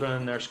support children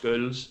in their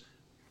schools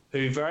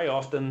who very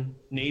often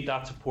need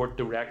that support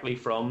directly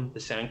from the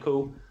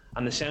SENCO.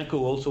 And the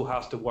SENCO also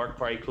has to work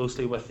very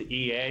closely with the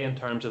EA in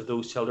terms of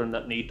those children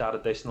that need that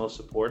additional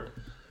support.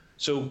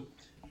 So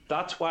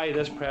that's why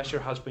this pressure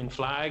has been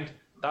flagged.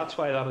 That's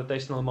why that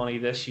additional money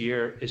this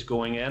year is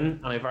going in,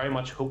 and I very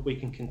much hope we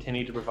can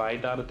continue to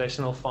provide that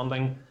additional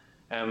funding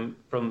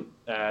from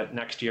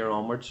next year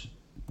onwards.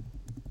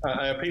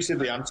 I appreciate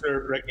the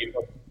answer, Ricky,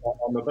 but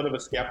I'm a bit of a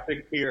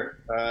sceptic here.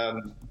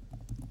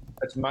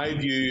 It's my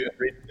view,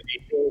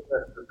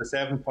 that the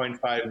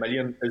 7.5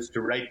 million is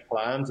to write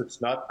plans.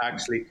 It's not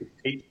actually to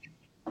teach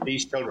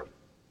these children.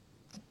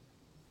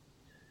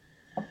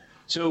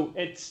 So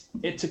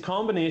it's a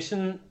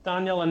combination,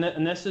 Daniel,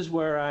 and this is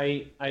where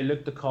I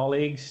look to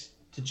colleagues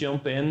to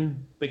jump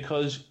in,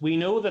 because we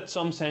know that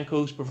some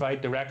SENCOs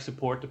provide direct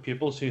support to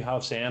pupils who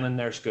have SEN in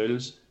their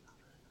schools,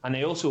 and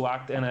they also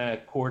act in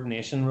a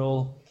coordination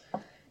role.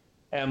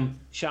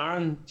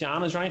 Sharon,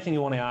 Jan, is there anything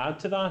you want to add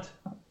to that?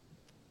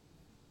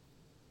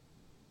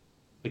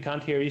 We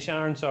can't hear you,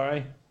 Sharon,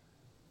 sorry.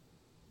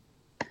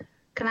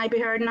 Can I be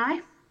heard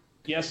now?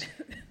 Yes.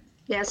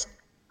 Yes.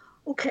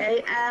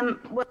 Okay.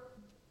 Well,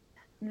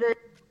 the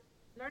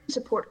learning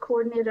support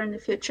coordinator in the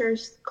future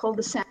is called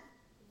the SEN,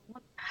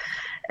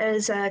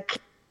 is a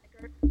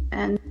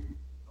and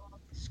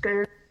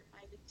school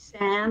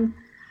SEN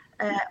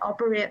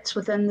operates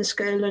within the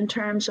school in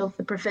terms of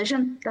the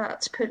provision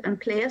that's put in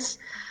place.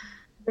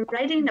 The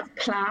writing of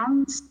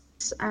plans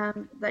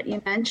that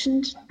you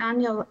mentioned,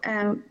 Daniel,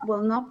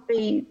 will not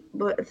be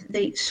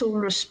the sole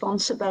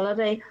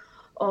responsibility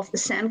of the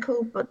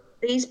SENCO, but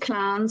these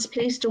plans,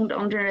 please don't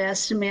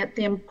underestimate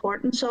the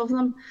importance of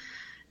them.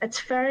 It's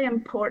very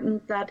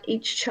important that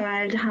each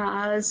child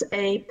has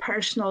a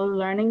personal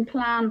learning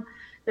plan.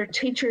 Their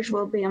teachers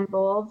will be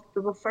involved.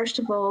 They will first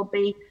of all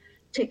be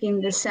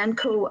taking the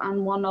SENCO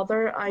and one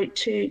other out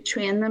to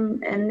train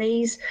them in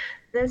these.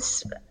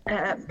 This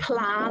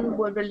plan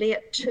will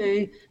relate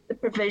to the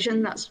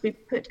provision that's been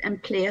put in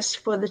place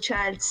for the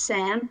child's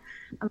SEN.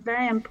 And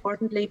very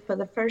importantly, for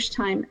the first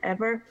time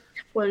ever,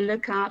 we'll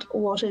look at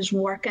what is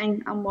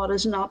working and what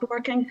is not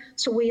working.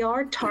 So we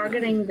are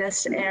targeting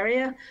this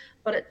area,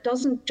 but it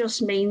doesn't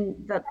just mean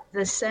that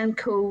the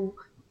SENCO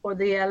or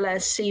the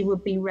LSC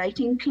would be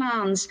writing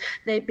plans.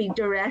 They'd be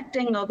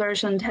directing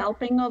others and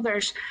helping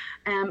others.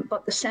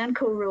 But the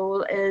SENCO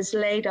role is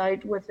laid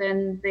out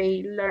within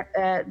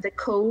the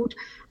code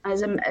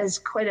as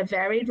quite a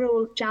varied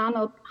role. Jan,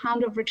 I'll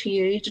hand over to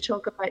you to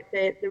talk about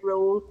the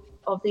role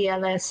of the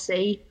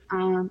LSC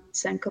and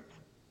SENCO.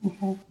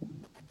 Okay.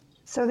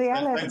 So the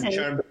LSC... Thank you,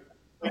 Sharon.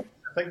 I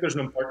think there's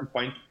an important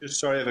point. Just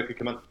sorry if I could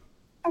come in.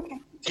 Okay.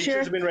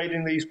 Teachers have been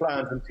writing these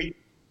plans, and teachers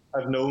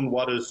have known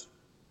what is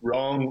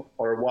wrong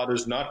or what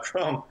is not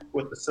wrong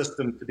with the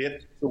system to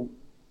date. So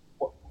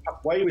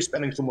why are we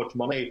spending so much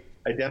money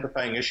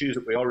identifying issues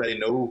that we already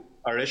know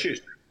are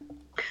issues?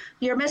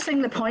 You're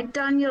missing the point,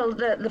 Daniel.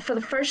 For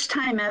the first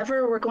time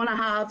ever, we're going to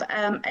have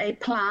a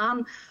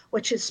plan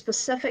which is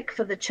specific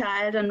for the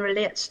child and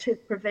relates to the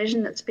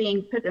provision that's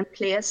being put in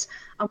place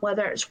and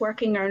whether it's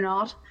working or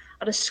not.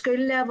 At a school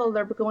level,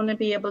 they're going to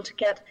be able to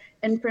get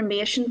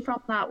information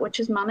from that, which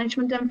is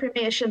management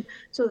information,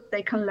 so that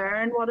they can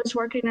learn what is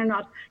working or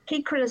not.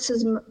 Key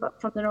criticism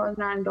from the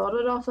Northern Ireland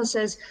Audit Office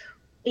is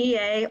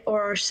EA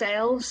or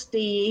ourselves,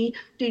 DE,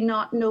 do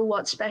not know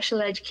what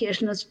special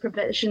education as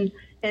provision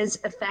is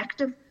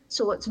effective.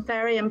 So it's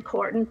very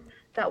important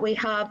that we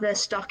have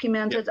this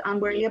documented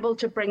and we're able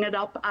to bring it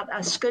up at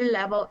a school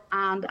level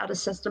and at a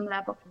system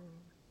level.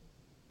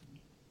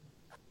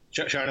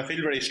 Sharon, I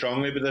feel very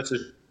strongly about this,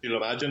 as you'll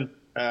imagine,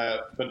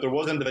 but there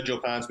was individual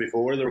plans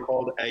before. They were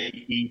called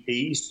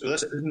IEPs, so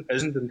this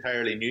isn't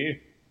entirely new.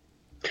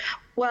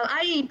 Well,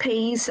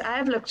 IEPs,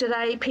 I've looked at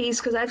IEPs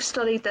because I've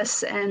studied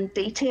this in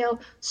detail,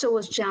 so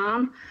has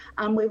Jan,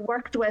 and we've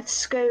worked with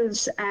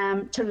schools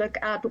to look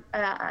at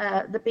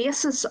the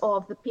basis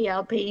of the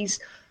PLPs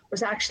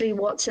was actually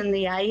what's in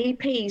the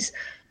IEPs,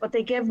 but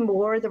they give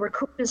more. They were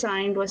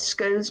co-designed with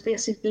schools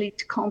basically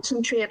to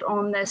concentrate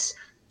on this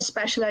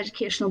special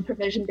educational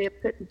provision being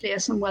put in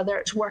place and whether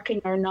it's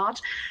working or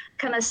not.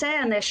 Can I say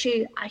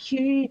a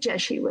huge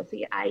issue with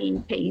the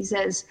IEPs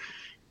is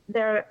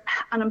they're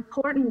an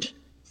important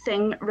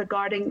thing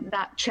regarding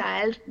that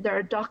child. They're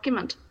a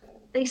document.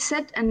 They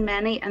sit in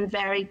many and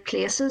varied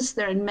places.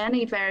 They're in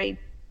many varied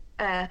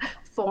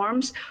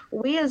forms.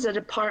 We as a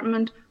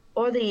department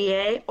or the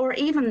EA or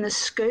even the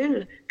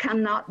school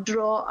cannot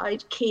draw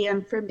out key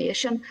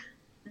information.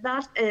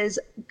 That is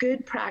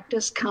good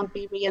practice, can't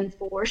be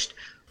reinforced.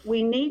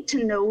 We need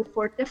to know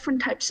for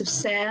different types of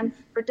SEN,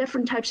 for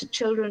different types of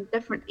children,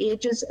 different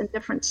ages and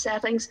different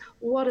settings,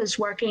 what is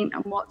working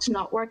and what's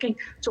not working.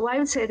 So I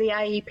would say the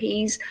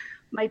IEPs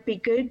might be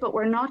good, but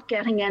we're not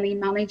getting any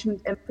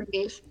management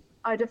information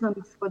out of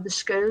them for the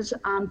schools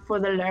and for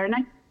the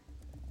learning.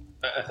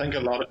 I think a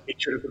lot of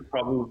teachers would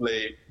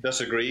probably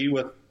disagree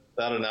with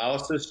that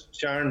analysis,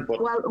 Sharon.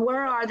 But well,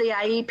 where are the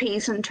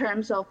IEPs in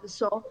terms of the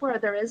software?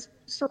 There is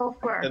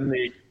software.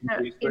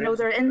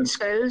 They're in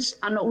schools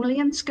and only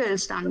in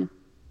schools, Daniel.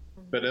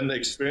 But in the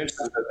experience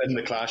in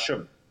the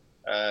classroom,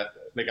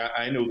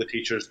 I know the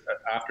teachers,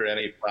 after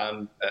any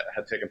plan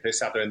had taken place,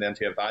 sat down then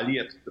to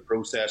evaluate the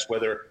process,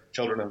 whether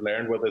children have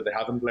learned, whether they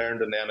haven't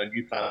learned, and then a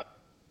new plan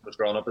was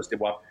drawn up as to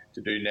what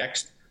to do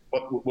next.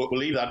 But we'll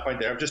leave that point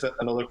there. Just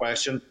another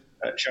question,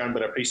 Sharon,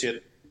 but I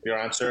appreciate your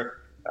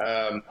answer.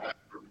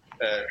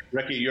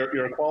 Ricky,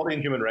 your Equality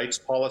and Human Rights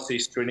policy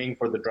screening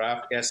for the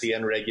draft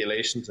SEN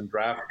regulations and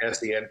draft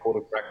SEN Code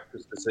of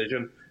Practice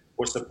decision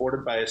was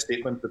supported by a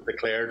statement that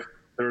declared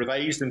the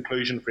revised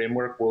inclusion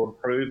framework will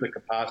improve the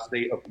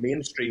capacity of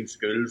mainstream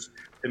schools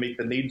to meet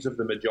the needs of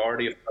the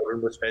majority of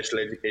children with special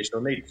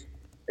educational needs.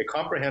 A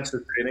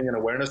comprehensive training and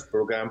awareness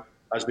programme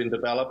has been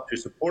developed to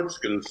support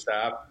school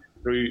staff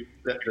through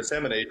the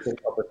dissemination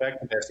of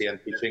effective SEN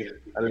teaching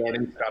and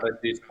learning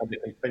strategies and the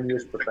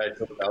continuous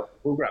professional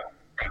development programme.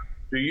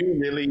 Do you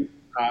really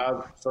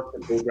have such a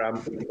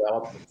programme to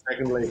develop? And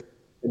secondly,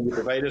 can you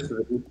provide us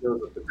with the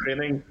details of the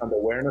training and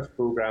awareness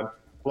programme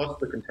plus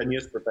the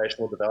continuous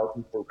professional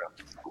development programme?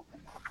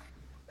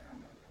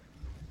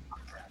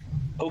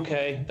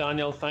 Okay,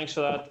 Daniel, thanks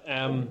for that.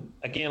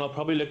 Again, I'll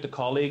probably look to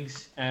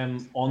colleagues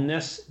on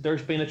this.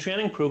 There's been a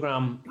training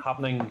programme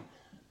happening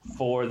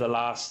for the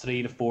last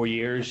 3 to 4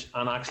 years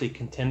and actually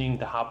continuing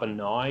to happen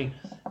now.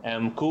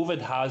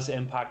 COVID has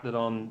impacted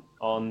on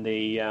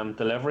the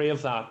delivery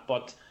of that,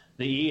 but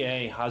the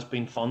EA has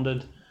been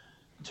funded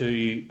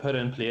to put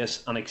in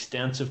place an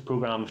extensive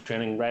programme of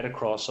training right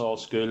across all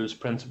schools,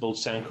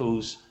 principals,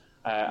 SENCOs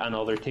and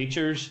other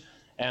teachers.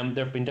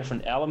 There have been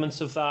different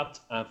elements of that,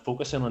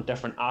 focusing on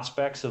different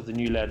aspects of the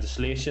new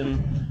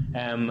legislation,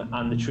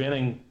 and the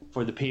training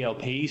for the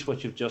PLPs,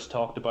 which you've just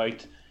talked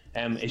about,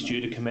 is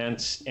due to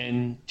commence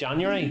in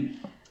January.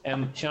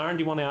 Sharon,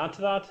 do you want to add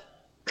to that?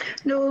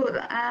 No,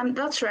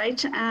 that's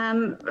right.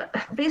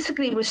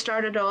 Basically, we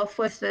started off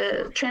with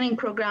the training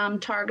programme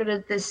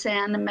targeted the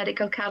SEN and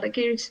medical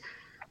categories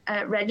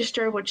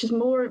register, which is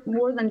more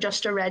than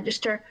just a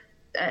register,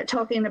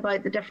 talking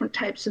about the different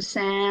types of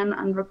SEN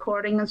and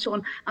recording and so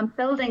on. And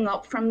building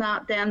up from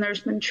that, then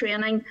there's been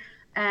training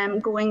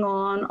going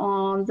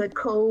on the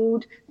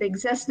code, the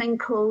existing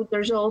code.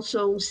 There's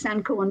also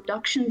SENCO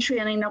induction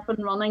training up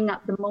and running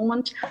at the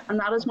moment, and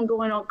that has been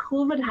going on.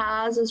 COVID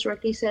has, as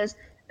Ricky says,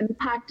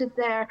 impacted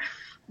there.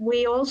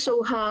 We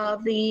also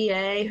have the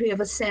EA who have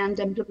a SEND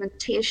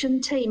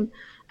implementation team,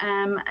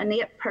 an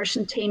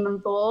 8-person team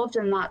involved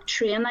in that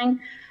training.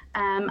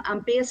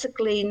 And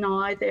basically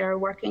now they're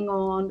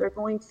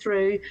going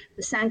through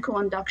the SENCO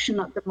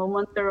induction at the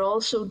moment. They're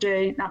also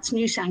doing, that's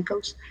new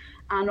SENCOs,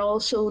 and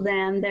also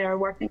then they're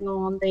working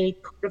on the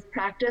code of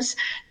practice.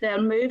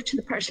 They'll move to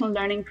the personal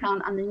learning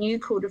plan and the new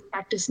code of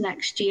practice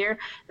next year.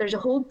 There's a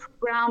whole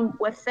programme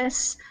with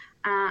this,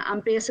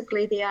 and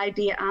basically the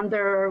idea, and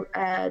there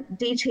are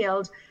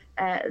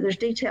there's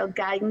detailed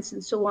guidance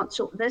and so on.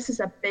 So this is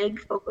a big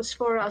focus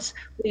for us.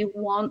 We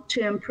want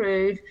to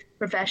improve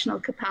professional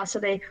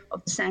capacity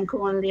of the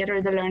SENCO and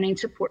later the learning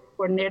support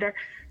coordinator.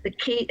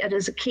 It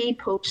is a key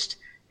post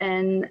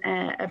in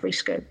every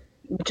school,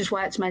 which is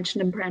why it's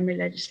mentioned in primary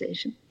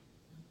legislation.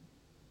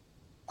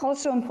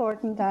 Also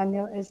important,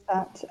 Daniel, is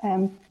that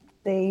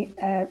the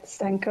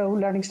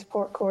SENCO Learning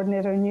Support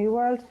Coordinator New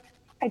World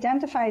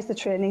identifies the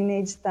training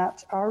needs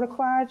that are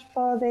required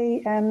for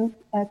the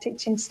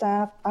teaching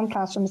staff and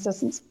classroom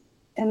assistants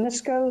in the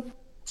school.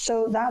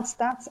 So that's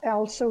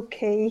also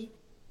key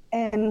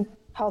in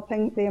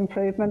helping the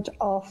improvement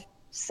of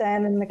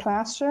SEN in the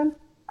classroom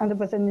and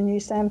within the new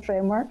SEN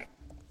framework.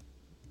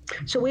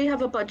 So we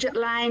have a budget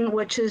line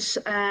which is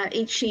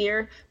each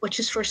year, which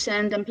is for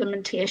SEND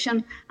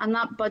implementation, and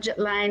that budget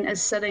line is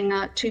sitting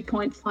at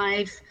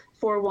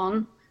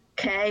 2.541.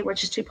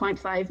 Which is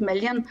 2.5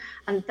 million,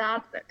 and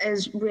that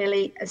is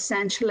really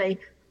essentially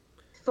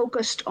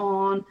focused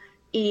on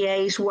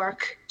EA's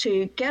work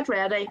to get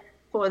ready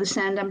for the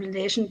SEND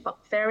implementation, but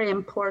very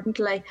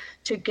importantly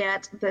to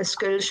get the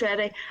schools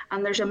ready.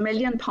 And there's £1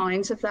 million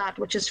of that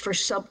which is for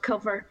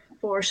subcover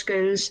for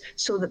schools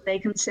so that they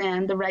can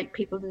send the right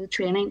people to the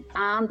training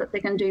and that they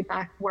can do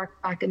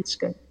work back in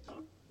school.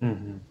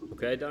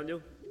 Okay,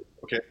 Daniel.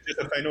 Okay, just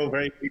a final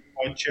very brief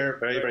point, Chair.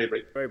 Very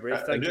brief. Very brief,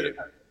 thank you.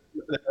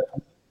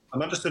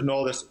 I'm interested in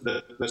all this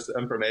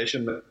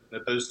information.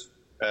 That there's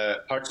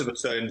parts of it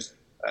sounds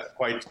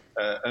quite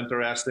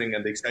interesting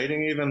and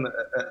exciting, even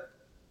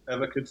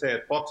if I could say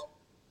it. But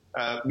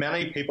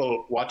many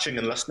people watching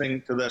and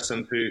listening to this,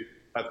 and who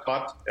have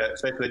taught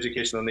special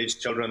educational needs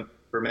children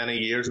for many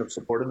years and have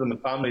supported them,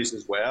 and families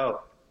as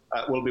well,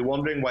 will be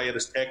wondering why it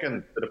has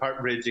taken the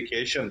Department of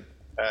Education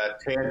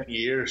 10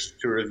 years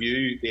to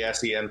review the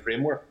SEN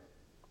framework.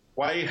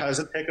 Why has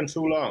it taken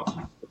so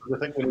long? Because I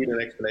think we need an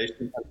explanation.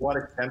 And to what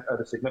extent are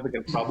the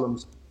significant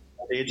problems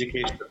of the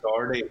Education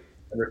Authority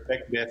in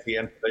respect to the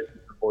SEN provision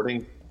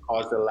reporting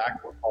caused a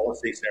lack of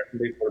policy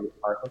certainty for the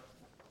department?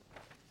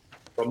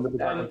 From the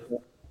department.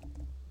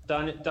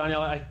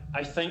 Daniel,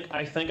 I think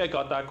I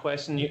got that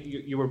question.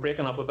 You were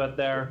breaking up a bit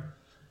there.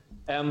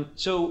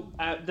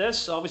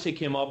 This obviously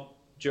came up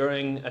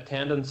during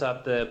attendance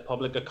at the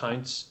Public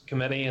Accounts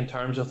Committee in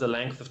terms of the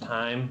length of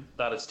time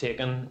that it's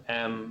taken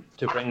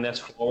to bring this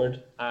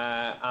forward.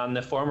 And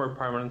the former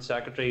Permanent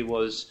Secretary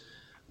was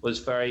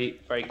very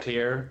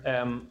clear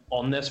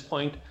on this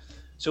point.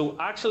 So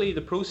actually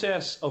the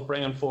process of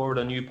bringing forward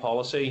a new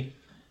policy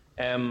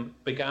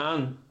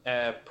began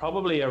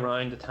probably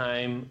around the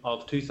time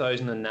of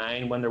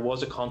 2009, when there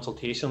was a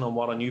consultation on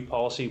what a new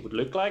policy would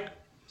look like.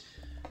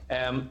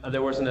 And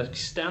there was an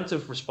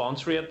extensive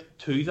response rate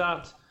to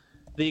that.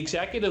 The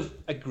executive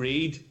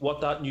agreed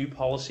what that new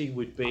policy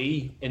would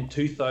be in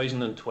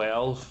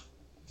 2012,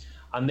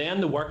 and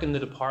then the work in the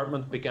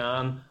department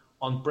began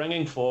on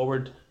bringing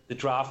forward the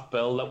draft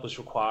bill that was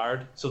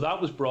required. So that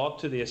was brought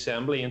to the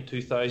Assembly in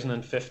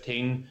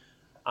 2015,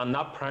 and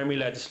that primary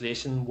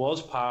legislation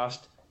was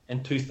passed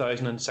in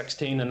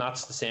 2016, and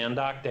that's the SEND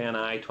Act,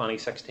 NI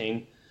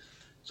 2016.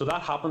 So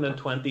that happened in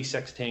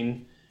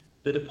 2016.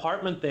 The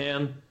department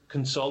then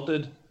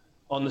consulted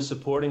on the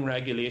supporting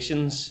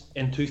regulations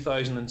in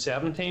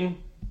 2017.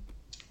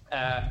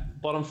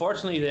 But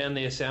unfortunately then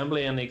the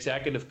Assembly and the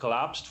Executive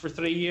collapsed for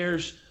 3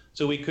 years,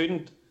 so we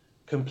couldn't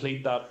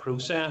complete that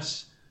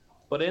process.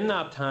 But in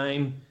that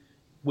time,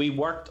 we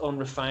worked on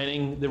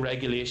refining the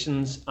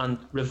regulations and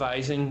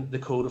revising the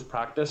Code of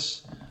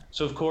Practice.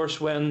 So of course,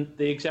 when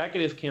the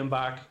Executive came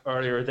back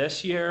earlier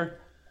this year,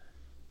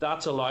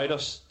 that's allowed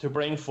us to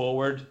bring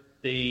forward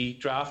the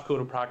draft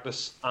Code of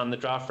Practice and the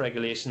draft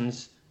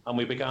regulations, and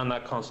we began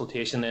that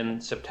consultation in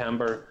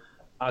September,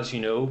 as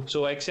you know.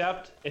 So I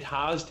accept it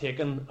has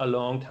taken a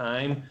long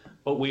time,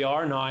 but we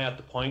are now at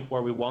the point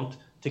where we want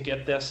to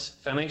get this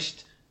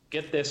finished,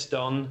 get this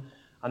done,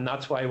 and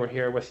that's why we're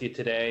here with you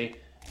today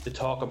to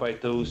talk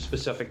about those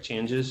specific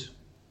changes.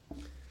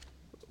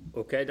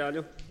 Okay,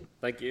 Daniel.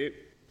 Thank you.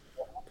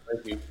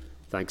 Thank you.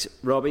 Thanks.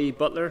 Robbie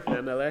Butler,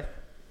 MLA.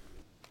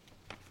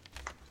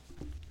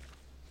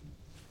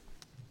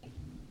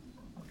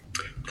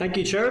 Thank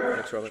you, Chair.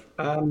 Thanks,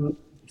 Robert.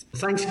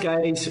 Thanks,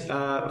 guys,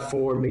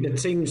 for meeting.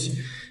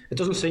 It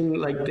doesn't seem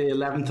like the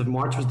 11th of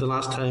March was the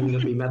last time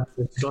that we met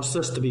to discuss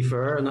this, to be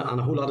fair, and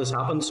a whole lot has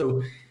happened.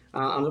 So,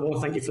 and I want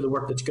to thank you for the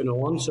work that's going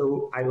on.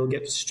 So I will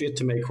get straight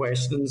to my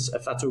questions,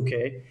 if that's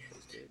okay.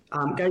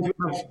 Guys, we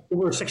have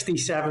over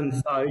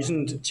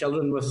 67,000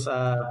 children with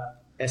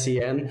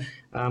SEN.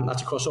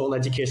 That's across all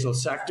educational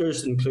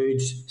sectors. It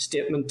includes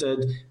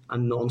statemented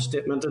and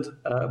non-statemented.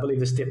 I believe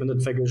the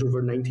statemented figure is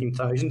over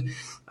 19,000.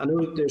 I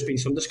know there's been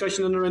some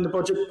discussion in around the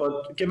budget,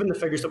 but given the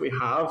figures that we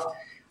have,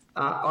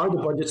 are the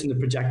budgets and the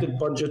projected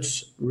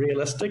budgets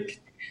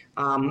realistic?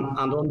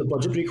 And on the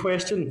budgetary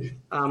question,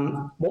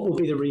 what will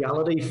be the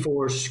reality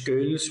for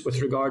schools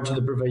with regard to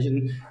the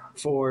provision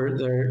for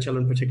their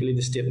children, particularly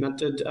the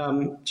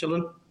statemented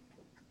children?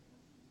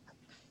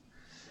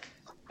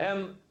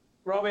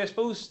 Robbie, I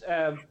suppose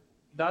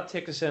that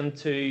takes us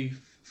into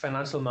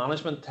financial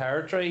management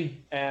territory.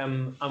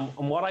 And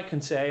what I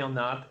can say on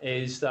that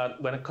is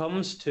that when it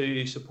comes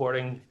to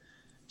supporting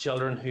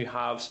children who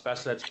have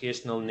special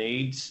educational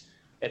needs,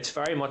 it's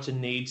very much a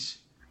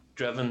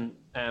needs-driven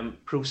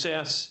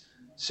process.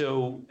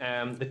 So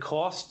the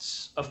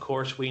costs, of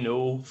course, we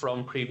know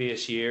from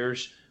previous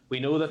years. We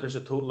know that there's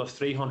a total of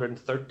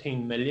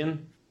 313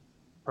 million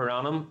per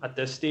annum at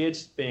this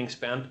stage being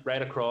spent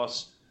right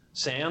across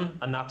SEN,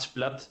 and that's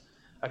split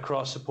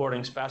across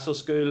supporting special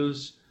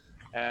schools,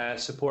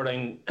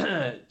 supporting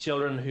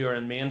children who are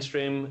in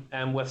mainstream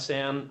with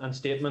SEN and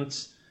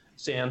statements,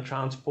 SEN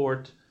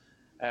transport,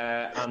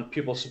 and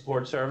pupil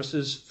support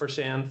services for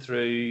SEN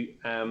through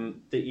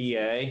the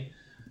EA.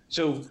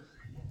 So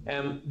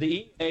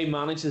the EA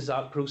manages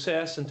that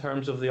process in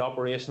terms of the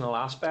operational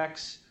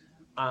aspects,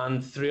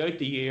 and throughout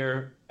the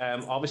year,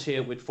 obviously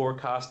it would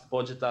forecast the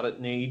budget that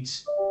it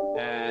needs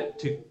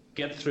to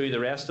get through the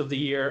rest of the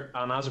year,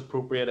 and as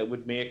appropriate it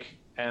would make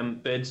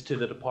bids to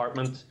the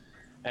department,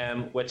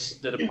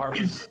 which the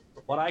department,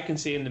 what I can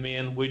see in the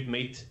main, would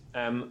meet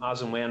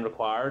as and when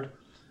required.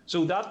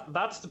 So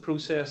that's the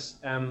process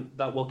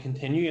that will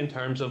continue in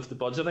terms of the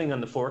budgeting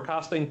and the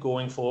forecasting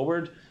going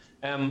forward.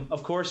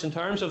 Of course, in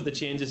terms of the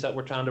changes that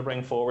we're trying to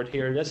bring forward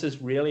here, this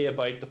is really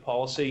about the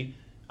policy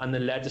and the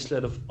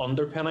legislative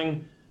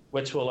underpinning,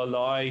 which will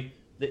allow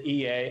the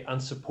EA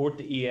and support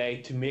the EA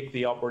to make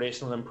the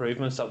operational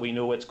improvements that we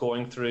know it's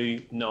going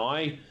through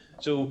now.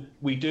 So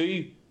we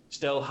do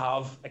still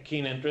have a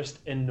keen interest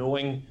in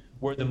knowing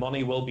where the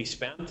money will be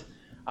spent.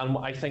 And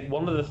I think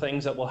one of the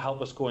things that will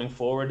help us going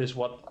forward is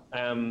what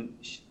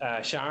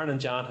Sharon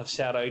and Jan have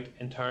set out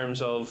in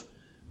terms of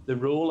the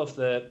role of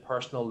the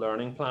personal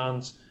learning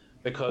plans,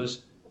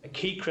 because a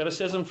key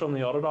criticism from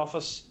the Audit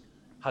Office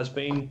has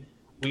been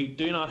we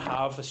do not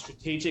have a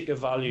strategic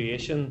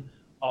evaluation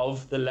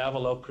of the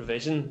level of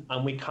provision,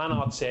 and we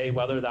cannot say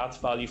whether that's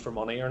value for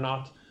money or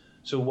not.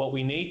 So what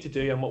we need to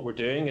do and what we're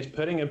doing is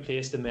putting in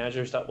place the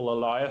measures that will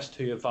allow us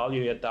to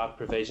evaluate that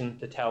provision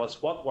to tell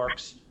us what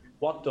works,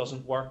 what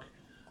doesn't work,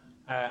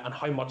 and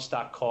how much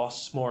that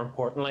costs, more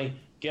importantly,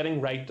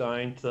 getting right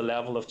down to the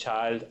level of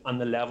child and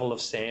the level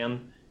of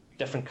SEN,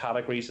 different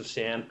categories of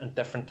SEN and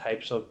different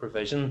types of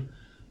provision.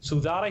 So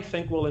that, I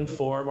think, will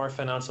inform our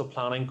financial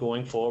planning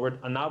going forward,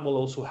 and that will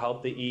also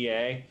help the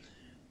EA.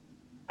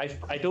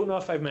 I don't know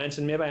if I've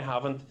mentioned, maybe I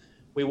haven't,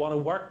 we want to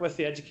work with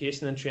the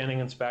Education and Training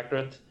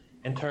Inspectorate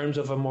in terms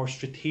of a more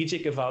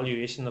strategic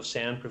evaluation of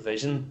SEN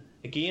provision.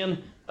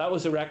 Again, that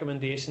was a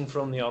recommendation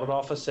from the Audit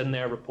Office in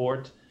their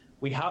report.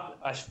 We have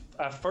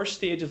a first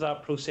stage of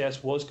that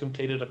process was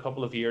completed a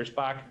couple of years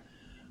back,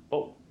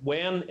 but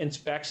when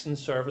inspection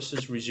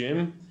services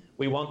resume,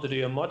 we want to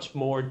do a much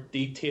more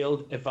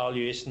detailed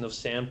evaluation of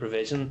SEN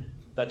provision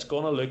that's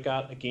going to look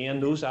at, again,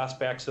 those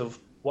aspects of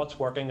what's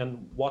working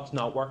and what's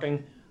not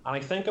working. And I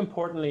think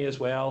importantly as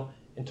well,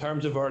 in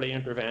terms of early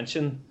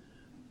intervention,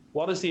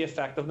 what is the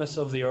effectiveness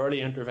of the early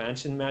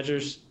intervention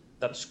measures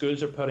that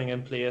schools are putting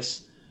in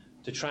place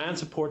to try and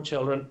support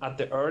children at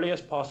the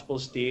earliest possible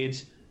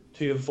stage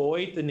to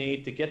avoid the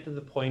need to get to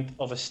the point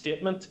of a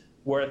statement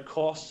where it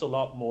costs a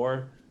lot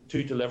more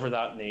to deliver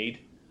that need.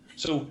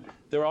 So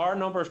there are a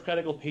number of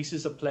critical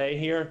pieces at play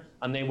here,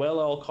 and they will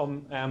all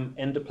come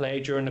into play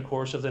during the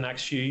course of the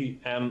next few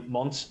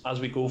months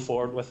as we go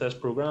forward with this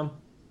programme.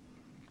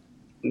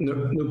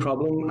 No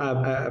problem.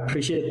 I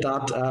appreciate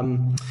that.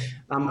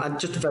 And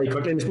just very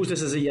quickly, I suppose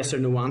this is a yes or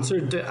no answer.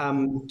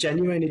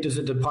 Genuinely, does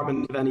the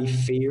department have any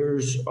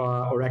fears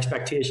or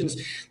expectations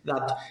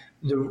that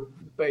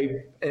by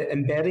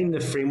embedding the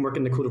framework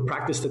in the code of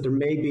practice, that there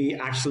may be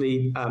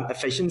actually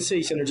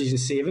efficiency, synergies and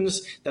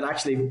savings that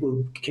actually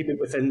will keep it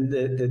within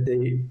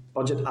the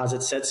budget as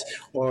it sits?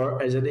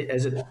 Or is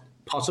it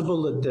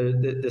possible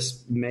that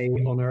this may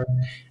unearth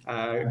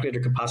greater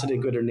capacity,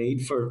 greater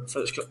need for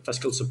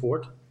fiscal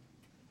support?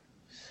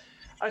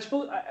 I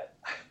suppose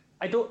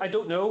I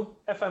don't know,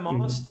 if I'm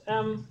honest,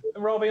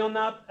 Robbie, on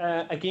that.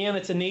 Again,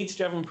 it's a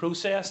needs-driven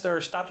process. There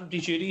are statutory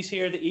duties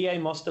here. The EA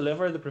must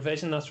deliver the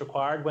provision that's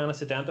required when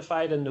it's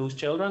identified in those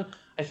children.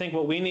 I think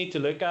what we need to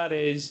look at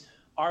is,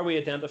 are we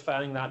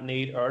identifying that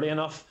need early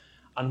enough?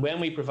 And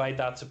when we provide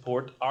that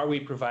support, are we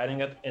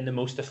providing it in the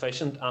most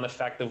efficient and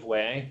effective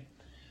way?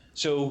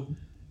 So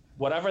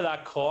whatever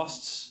that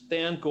costs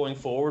then going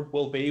forward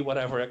will be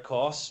whatever it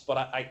costs, but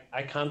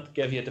I can't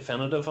give you a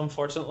definitive,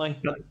 unfortunately.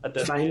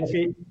 That's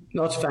fine.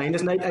 That's fine,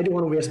 isn't it? I don't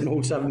want to waste my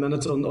whole 7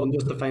 minutes on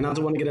just the finance.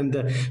 I want to get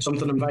into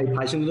something I'm very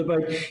passionate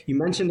about. You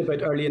mentioned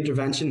about early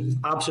intervention.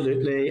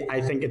 Absolutely. I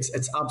think it's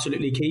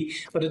absolutely key.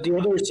 But at the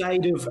other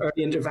side of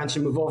early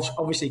intervention, we've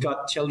obviously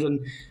got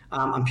children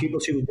and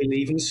pupils who will be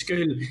leaving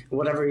school at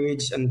whatever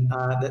age and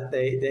that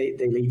they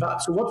leave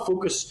at. So what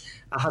focus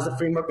has the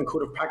framework and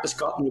code of practice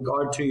got in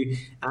regard to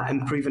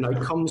improving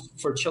outcomes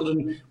for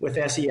children with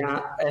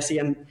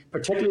SEN,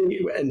 particularly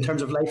in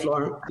terms of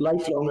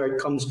lifelong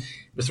outcomes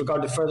with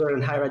regard to further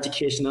and higher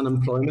education and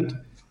employment?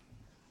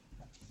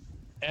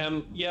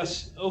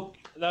 Yes,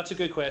 that's a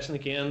good question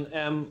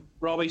again,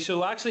 Robbie.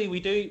 So actually,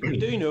 we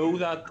do know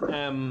that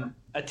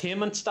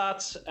attainment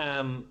stats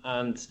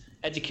and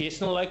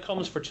educational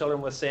outcomes for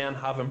children with SEN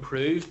have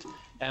improved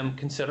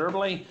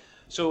considerably.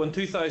 So in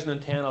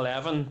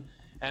 2010-11,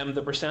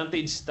 the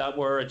percentage that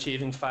were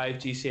achieving 5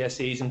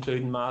 GCSEs,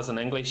 including Maths and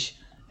English,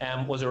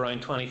 was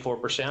around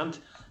 24%.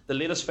 The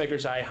latest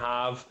figures I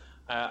have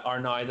are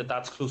now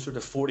that's closer to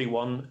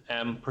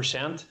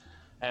 41%.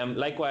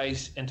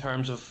 Likewise, in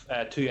terms of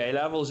 2A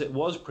levels, it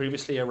was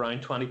previously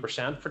around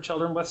 20% for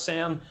children with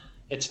SEN.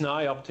 It's now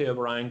up to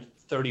around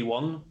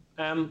 31%.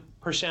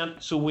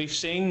 So we've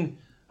seen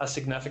a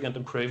significant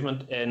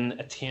improvement in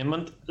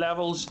attainment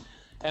levels.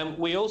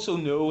 We also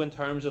know in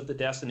terms of the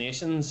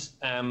destinations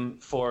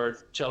for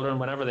children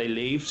whenever they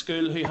leave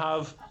school who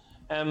have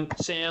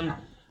SEN,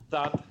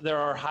 that there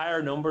are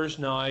higher numbers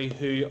now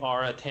who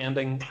are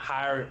attending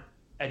higher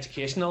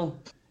educational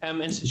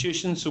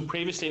institutions. So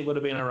previously it would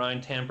have been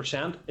around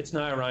 10%. It's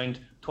now around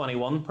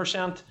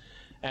 21%.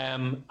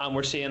 And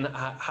we're seeing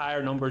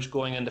higher numbers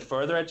going into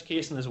further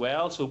education as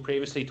well. So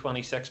previously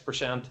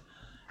 26%,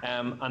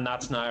 and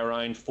that's now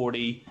around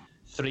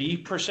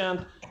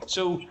 43%.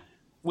 So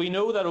we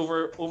know that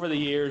over the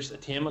years,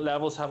 attainment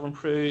levels have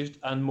improved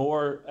and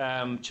more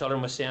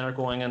children with SEN are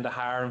going into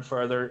higher and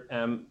further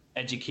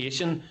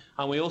education.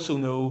 And we also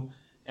know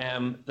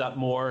that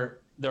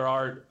there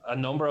are a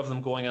number of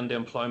them going into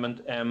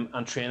employment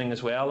and training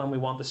as well, and we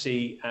want to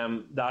see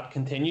that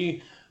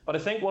continue. But I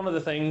think one of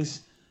the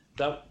things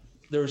that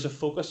there's a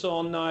focus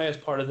on now as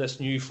part of this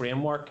new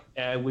framework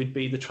would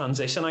be the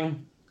transitioning.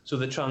 So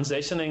the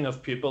transitioning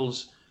of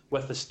pupils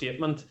with a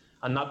statement,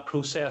 and that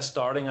process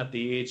starting at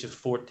the age of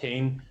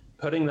 14,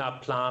 putting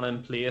that plan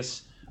in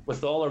place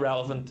with all the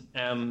relevant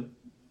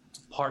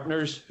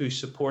partners who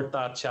support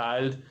that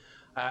child,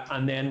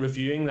 and then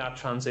reviewing that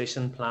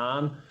transition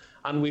plan.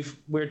 And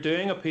we're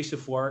doing a piece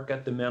of work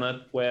at the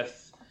minute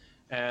with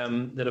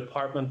the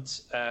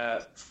Department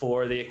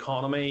for the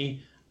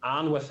Economy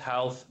and with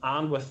Health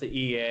and with the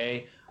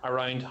EA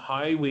around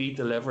how we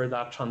deliver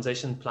that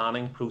transition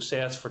planning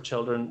process for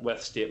children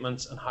with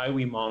statements, and how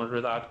we monitor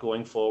that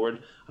going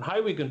forward, and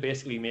how we can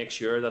basically make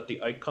sure that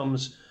the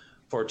outcomes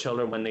for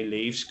children when they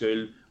leave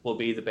school will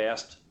be the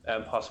best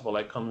possible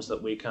outcomes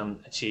that we can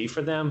achieve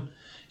for them.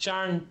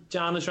 Sharon,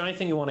 Jan, is there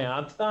anything you want to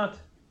add to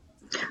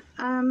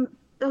that?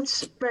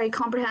 That's very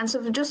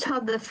comprehensive. We just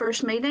had the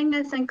first meeting,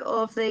 I think,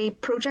 of the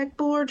project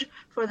board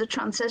for the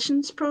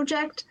transitions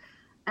project.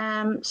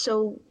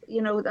 So,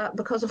 you know, that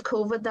because of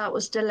COVID, that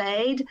was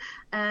delayed.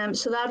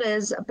 So that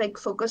is a big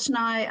focus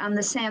now. And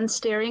the SEND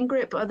steering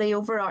group are the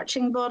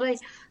overarching body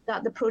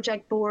that the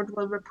project board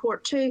will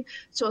report to.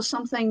 So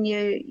something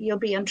you'll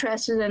be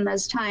interested in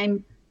as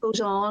time goes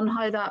on,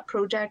 how that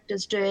project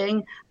is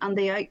doing and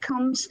the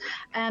outcomes.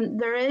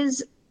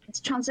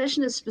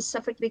 Transition is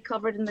specifically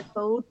covered in the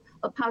code.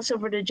 I'll pass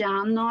over to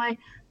Jan now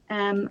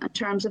in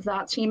terms of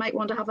that. So you might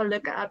want to have a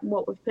look at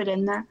what we've put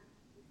in there.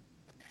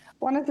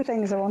 One of the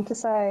things I want to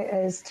say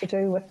is to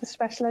do with the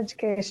special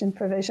education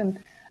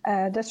provision,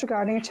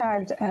 disregarding a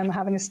child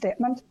having a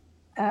statement.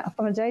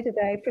 From a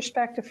day-to-day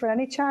perspective for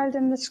any child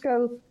in the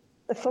school,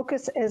 the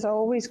focus is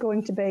always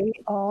going to be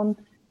on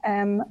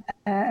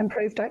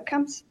improved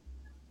outcomes.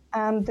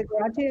 And the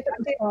graduate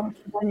on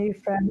the new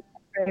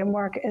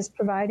framework is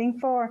providing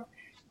for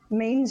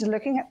means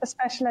looking at the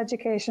special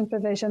education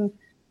provision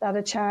that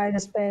a child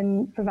has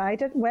been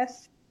provided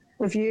with,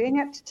 reviewing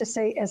it to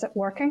see is it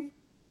working.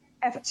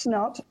 If it's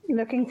not,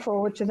 looking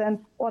forward to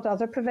then what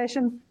other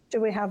provision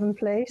do we have in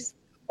place.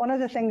 One of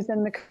the things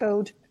in the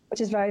code, which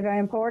is very, very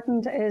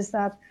important, is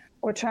that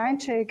we're trying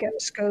to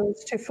get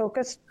schools to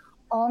focus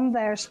on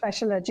their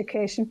special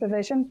education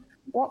provision.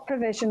 What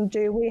provision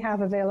do we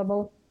have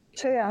available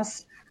to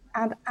us?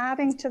 And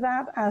adding to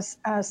that,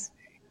 as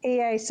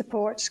EA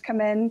supports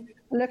come in,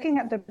 looking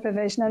at the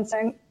provision and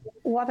saying,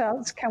 what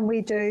else can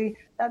we do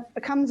that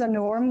becomes a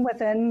norm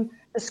within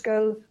the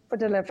school for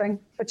delivering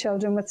for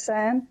children with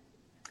SEN?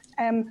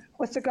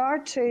 With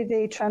regard to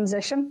the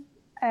transition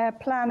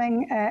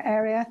planning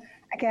area,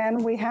 again,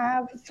 we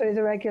have, through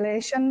the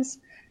regulations,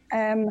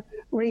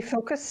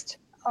 refocused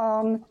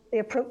on the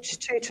approach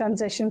to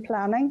transition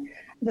planning.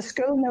 The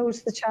school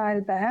knows the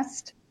child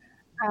best,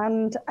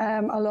 and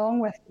along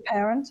with the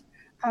parent,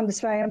 and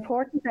it's very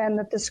important then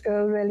that the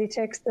school really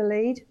takes the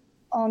lead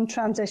on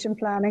transition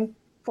planning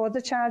for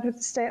the child with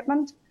the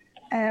statement,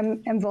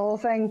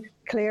 involving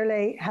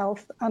clearly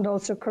health and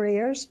also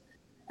careers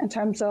in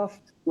terms of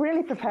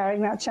really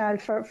preparing that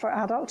child for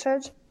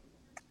adulthood,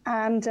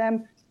 and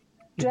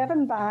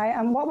driven by,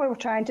 and what we're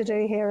trying to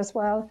do here as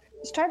well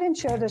is try to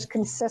ensure there's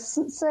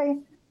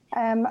consistency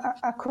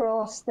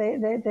across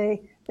the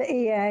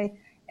EA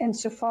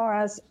insofar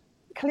as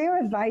clear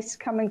advice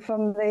coming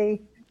from the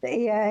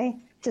EA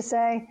to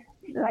say,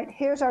 like,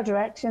 here's our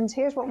directions,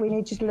 here's what we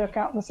need you to look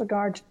at with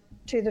regard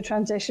to the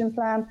transition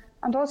plan,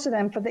 and also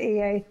then for the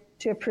EA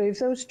to approve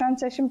those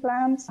transition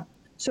plans.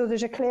 So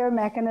there's a clear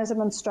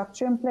mechanism and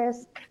structure in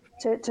place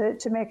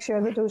to make sure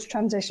that those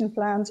transition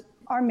plans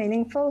are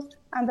meaningful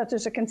and that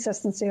there's a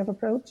consistency of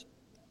approach.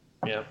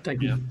 Yeah,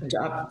 thank you.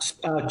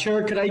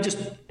 Chair, could I just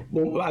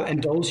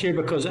indulge here,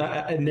 because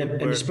in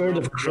the spirit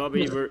of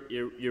Robbie,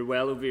 you're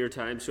well over your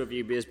time, so if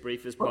you be as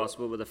brief as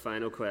possible with a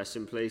final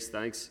question, please.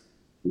 Thanks.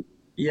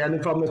 Yeah, no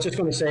problem. I was just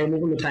going to say I'm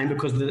over the time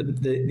because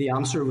the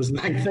answer was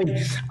lengthy.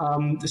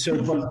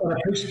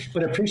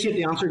 But I appreciate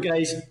the answer,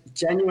 guys.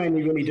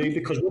 Genuinely, really do,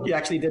 because what you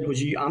actually did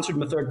was you answered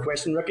my third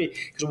question, Ricky,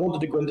 because I wanted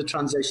to go into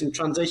transition.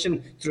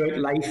 Transition throughout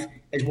life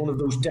is one of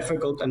those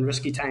difficult and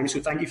risky times.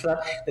 So thank you for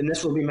that. Then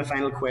this will be my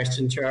final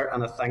question, Chair,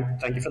 and I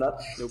thank you for that.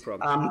 No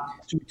problem.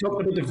 So we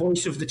talked about the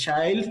voice of the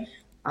child.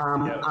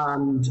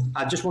 And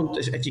I just want,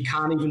 if you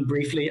can even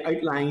briefly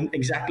outline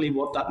exactly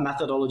what that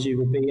methodology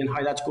will be and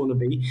how that's going to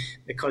be,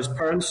 because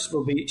parents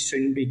will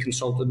soon be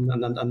consulted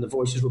and the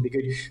voices will be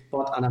good.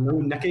 And I know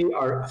Nikki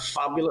are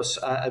fabulous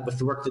with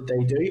the work that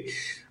they do.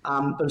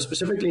 But I'm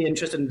specifically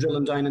interested in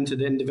drilling down into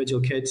the individual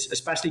kids,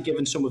 especially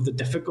given some of the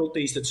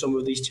difficulties that some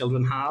of these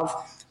children have,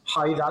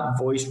 how that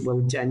voice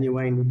will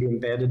genuinely be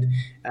embedded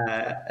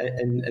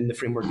in the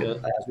framework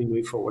as we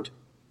move forward.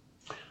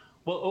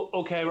 Well,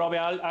 okay, Robbie,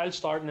 I'll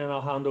start and then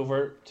I'll hand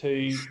over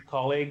to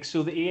colleagues.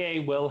 So the EA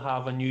will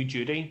have a new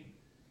duty,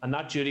 and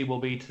that duty will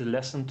be to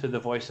listen to the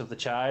voice of the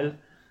child.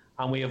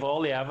 And we have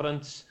all the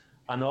evidence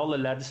and all the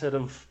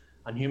legislative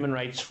and human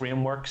rights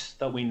frameworks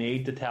that we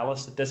need to tell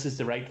us that this is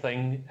the right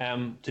thing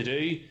to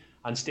do.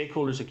 And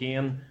stakeholders,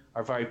 again,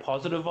 are very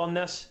positive on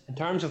this. In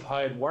terms of how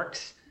it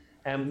works,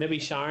 Maybe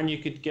Sharon, you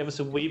could give us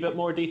a wee bit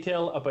more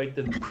detail about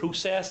the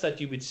process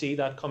that you would see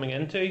that coming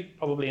into,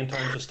 probably in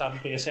terms of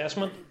statutory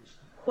assessment.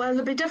 Well,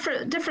 there'll be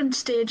different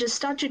stages.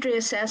 Statutory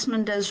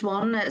assessment is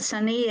one. It's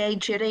an EA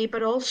duty,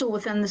 but also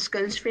within the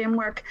schools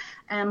framework,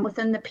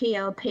 within the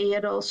PLP,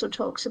 it also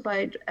talks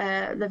about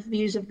the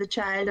views of the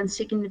child and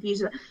seeking the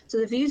views of. So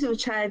the views of the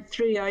child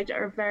throughout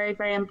are very,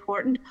 very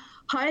important.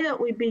 How that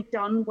would be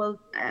done will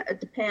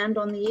depend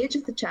on the age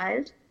of the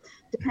child,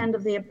 depend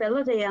on the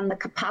ability and the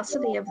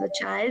capacity of the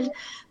child,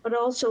 but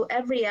also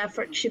every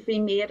effort should be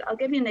made. I'll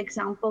give you an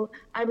example.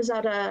 I was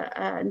at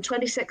in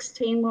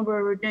 2016 when we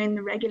were doing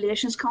the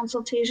regulations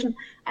consultation,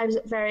 I was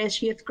at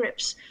various youth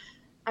groups.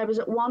 I was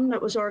at one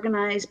that was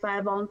organised by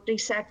a voluntary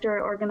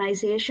sector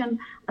organisation,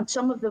 and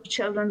some of those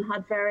children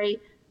had very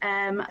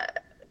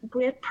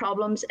great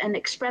problems in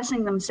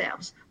expressing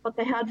themselves, but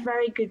they had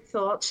very good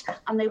thoughts,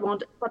 and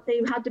but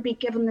they had to be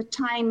given the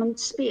time and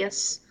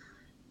space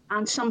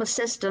and some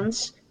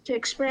assistance to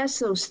express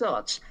those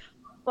thoughts,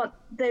 but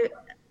they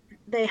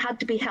had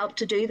to be helped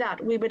to do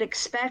that. We would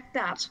expect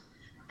that,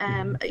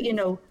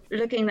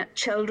 looking at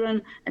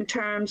children in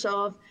terms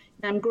of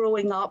them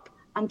growing up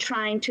and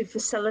trying to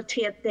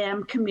facilitate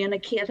them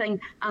communicating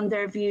and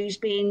their views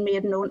being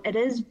made known. It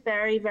is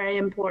very, very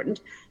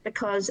important,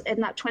 because in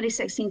that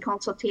 2016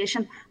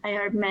 consultation, I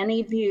heard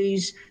many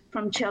views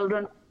from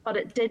children, but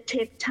it did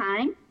take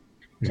time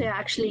to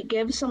actually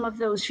give some of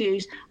those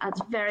views. And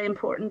it's very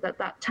important that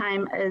that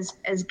time is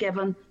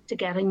given to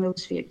getting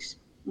those views.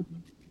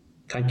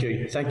 Thank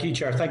you,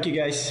 Chair. Thank you,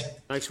 guys.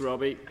 Thanks,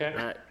 Robbie.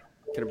 Okay.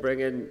 Can I bring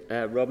in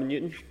Robin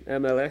Newton,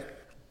 MLA?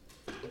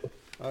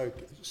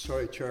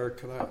 Sorry, Chair.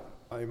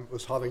 I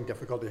was having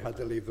difficulty. Had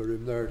to leave the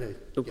room there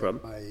to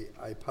get my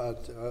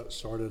iPad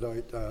sorted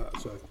out.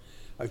 So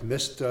I've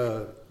missed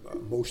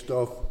most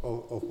of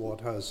what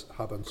has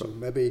happened. So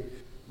maybe,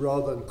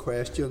 rather than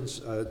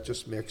questions,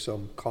 just make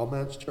some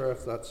comments, Chair,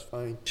 if that's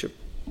fine. Sure.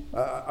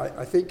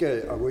 I think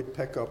I would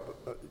pick up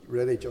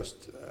really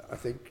just, I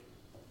think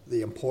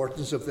the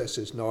importance of this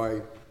is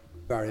now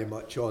very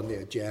much on the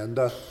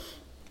agenda.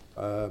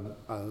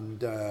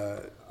 And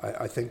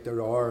I think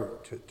there are,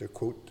 to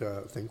quote,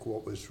 I think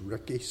what was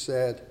Ricky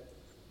said,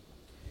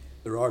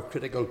 there are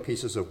critical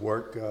pieces of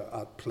work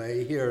at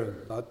play here,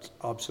 and that's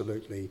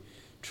absolutely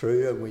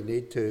true, and we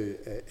need to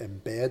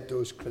embed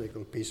those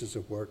critical pieces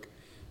of work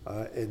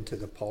into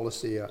the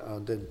policy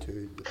and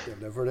into the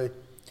delivery.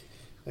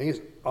 I think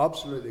it's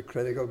absolutely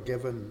critical,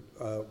 given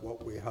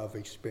what we have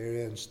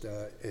experienced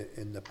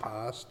in the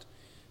past,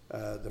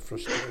 the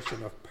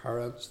frustration of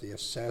parents, the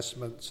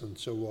assessments and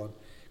so on.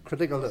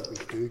 Critical that we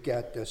do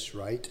get this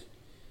right.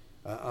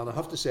 And I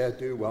have to say I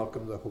do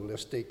welcome the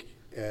holistic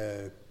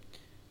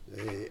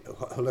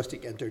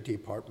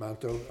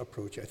interdepartmental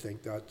approach. I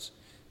think that's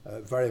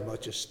very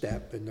much a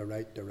step in the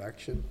right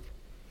direction.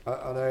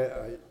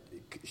 And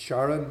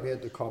Sharon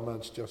made the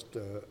comments just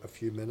a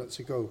few minutes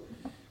ago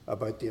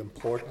about the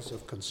importance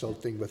of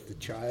consulting with the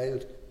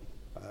child,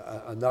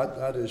 and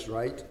that is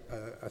right.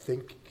 I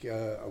think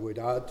I would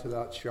add to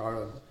that,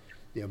 Sharon,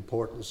 the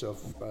importance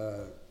of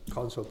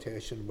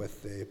consultation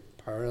with the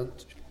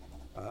parent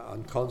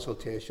and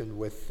consultation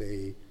with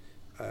the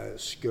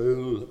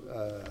school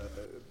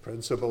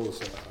principals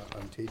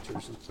and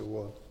teachers and so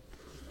on.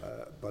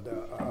 But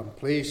I'm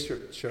pleased,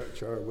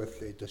 Chair, with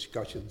the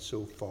discussion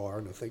so far,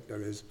 and I think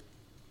there is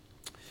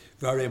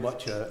very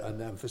much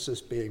an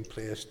emphasis being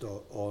placed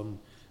on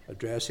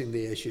addressing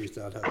the issues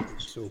that have been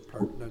so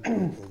pertinent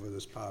over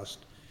this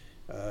past,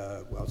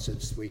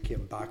 since we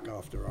came back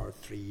after our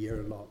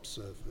 3-year lapse.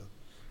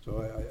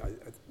 So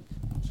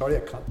sorry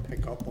I can't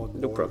pick up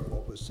on more of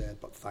what was said,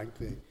 but thank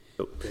the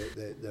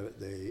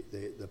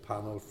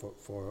panel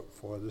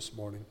for this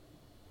morning.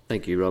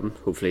 Thank you, Robin.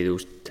 Hopefully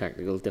those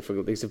technical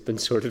difficulties have been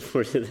sorted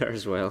for you there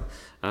as well.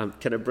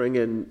 Can I bring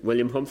in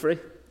William Humphrey?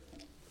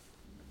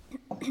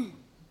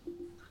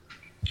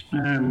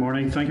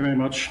 Morning. Thank you very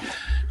much,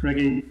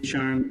 Ricky,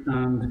 Sharon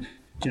and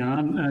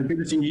Jan. Good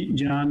to see you,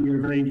 Jan. Your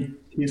very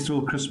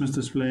tasteful Christmas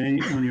display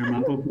on your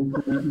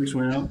mantelpiece as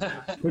well.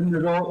 Putting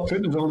it all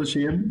to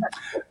shame.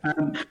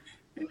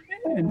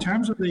 In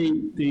terms of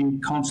the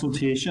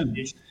consultation,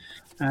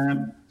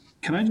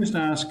 can I just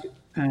ask,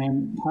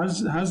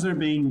 has there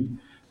been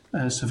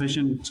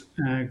sufficient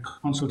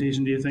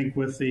consultation, do you think,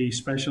 with the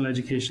special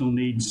educational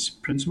needs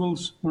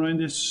principals around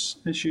this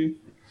issue?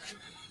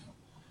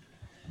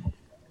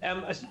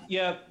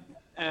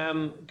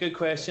 Good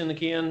question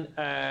again.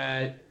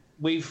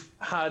 We've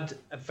had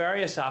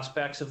various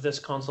aspects of this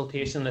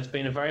consultation. It's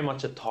been very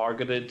much a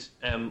targeted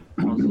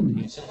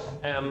consultation,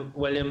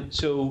 William.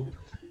 So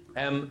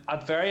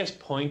at various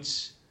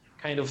points,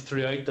 kind of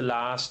throughout the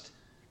last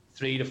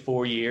 3 to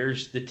 4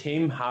 years, the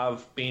team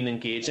have been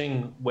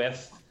engaging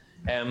with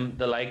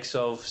the likes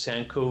of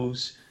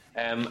SENCOs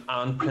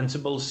and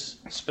principals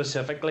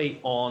specifically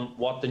on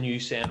what the new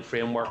SEN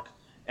framework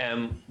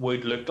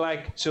would look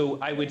like. So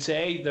I would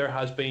say there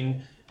has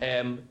been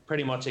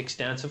pretty much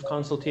extensive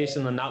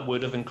consultation, and that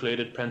would have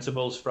included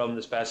principals from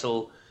the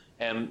special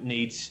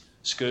needs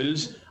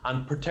schools,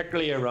 and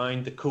particularly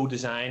around the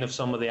co-design of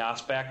some of the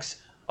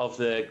aspects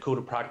the code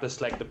of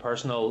practice, like the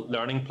personal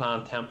learning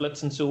plan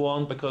templates and so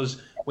on,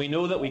 because we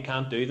know that we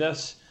can't do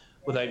this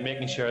without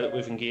making sure that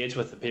we've engaged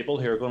with the people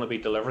who are going to be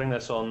delivering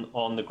this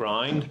on the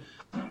ground.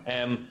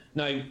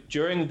 Now,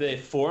 during the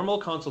formal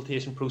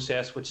consultation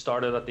process, which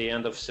started at the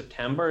end of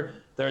September,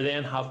 there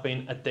then have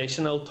been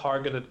additional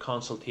targeted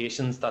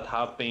consultations that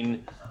have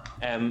been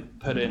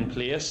put in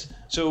place.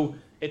 So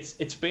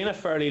it's been a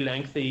fairly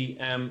lengthy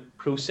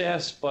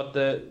process, but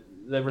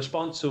the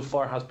response so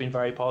far has been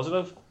very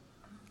positive.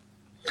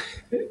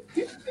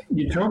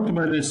 You talked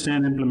about this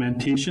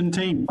implementation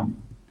team.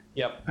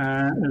 Yep.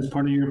 As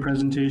part of your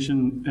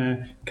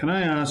presentation, can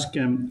I ask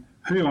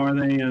who are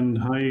they and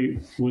how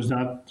was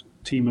that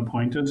team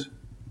appointed?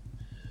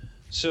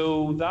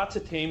 So that's a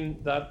team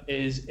that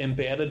is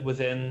embedded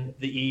within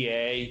the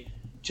EA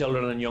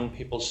Children and Young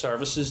People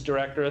Services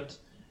Directorate.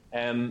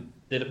 The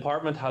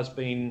department has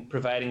been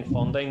providing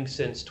funding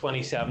since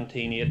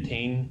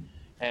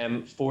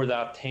 2017-18 for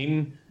that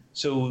team.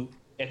 So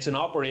it's an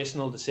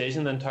operational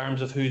decision in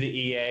terms of who the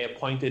EA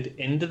appointed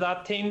into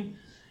that team.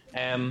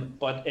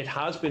 But it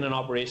has been in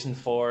operation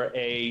for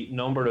a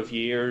number of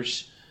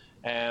years,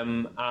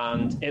 and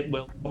it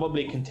will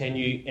probably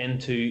continue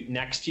into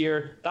next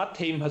year. That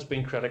team has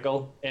been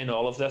critical in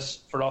all of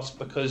this for us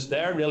because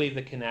they're really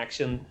the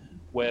connection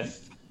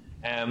with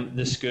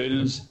the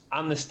schools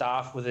and the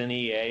staff within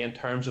EA in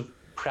terms of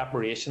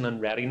preparation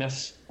and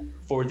readiness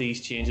for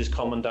these changes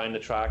coming down the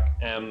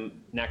track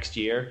next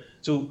year.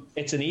 So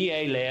it's an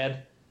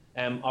EA-led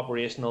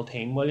operational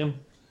team, William.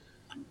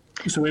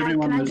 So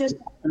everyone is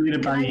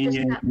leaded by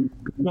EA.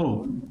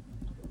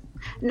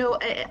 No,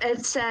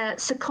 it's a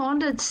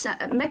seconded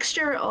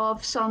mixture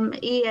of some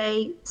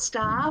EA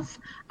staff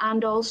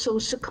and also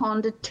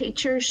seconded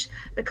teachers,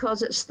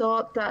 because it's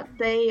thought that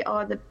they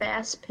are the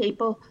best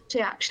people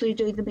to actually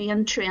do the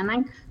main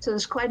training. So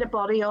there's quite a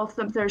body of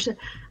them.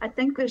 I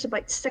think there's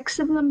about 6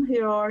 of them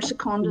who are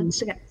seconded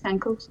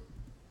Senkos.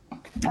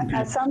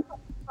 Some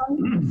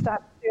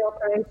statutory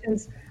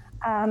operations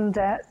and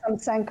some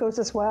Senkos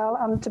as well.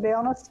 And to be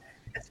honest,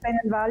 it's been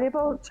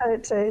invaluable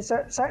to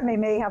certainly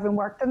me, having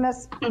worked in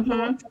this for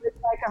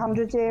like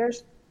 100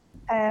 years.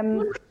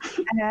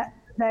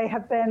 They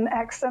have been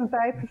excellent,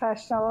 very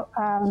professional,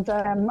 and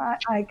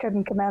I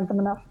couldn't commend them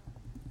enough.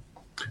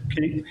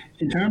 Okay.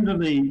 In terms of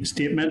the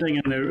statementing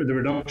and the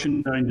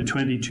reduction down to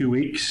 22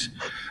 weeks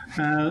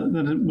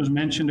that was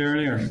mentioned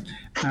earlier,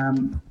 at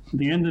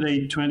the end of the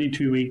day,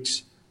 22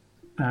 weeks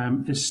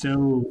is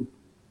still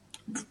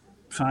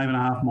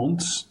 5.5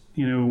 months,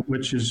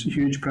 which is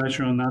huge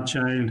pressure on that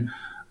child,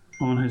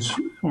 on his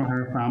or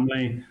her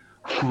family,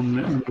 on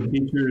the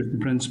teachers, the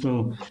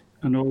principal,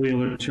 and all the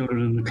other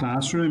children in the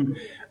classroom.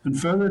 And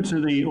further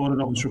to the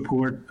Audit Office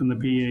report and the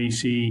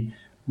PAC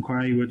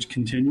inquiry, which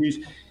continues,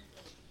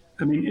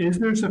 I mean, is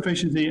there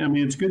sufficiency? I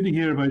mean, it's good to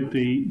hear about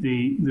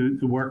the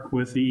work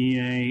with the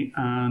EA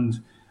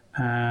and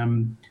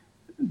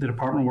the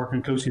department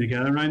working closely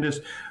together around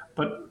this.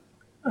 But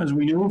as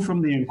we know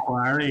from the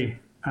inquiry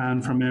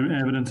and from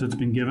evidence that's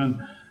been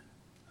given,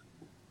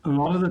 a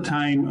lot of the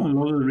time, a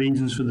lot of the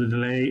reasons for the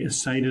delay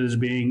is cited as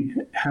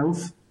being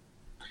health.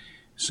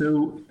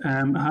 So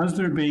has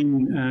there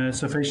been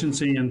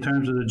sufficiency in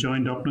terms of the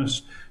joined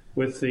upness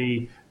with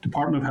the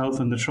Department of Health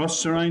and the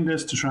trusts around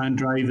this to try and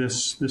drive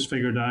this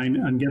figure down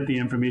and get the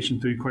information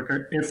through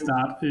quicker, if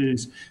that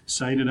is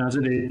cited as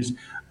it is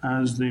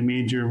as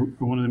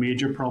one of the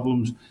major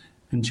problems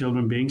in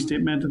children being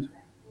statemented?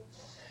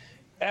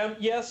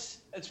 Yes,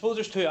 I suppose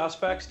there's 2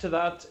 aspects to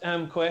that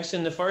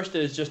question. The first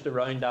is just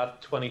around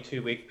that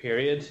 22-week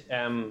period,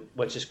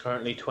 which is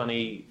currently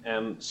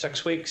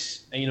 26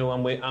 weeks.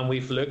 And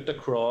we've looked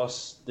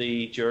across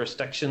the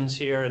jurisdictions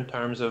here in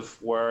terms of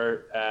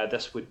where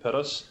this would put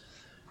us,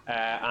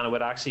 and it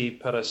would actually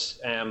put us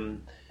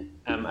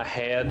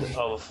ahead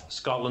of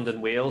Scotland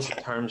and Wales in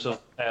terms of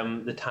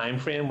the time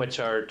frame, which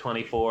are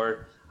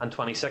 24 and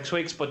 26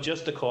 weeks. But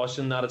just to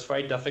caution that it's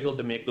very difficult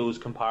to make those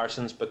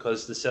comparisons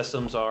because the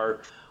systems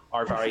are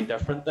very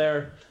different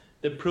there.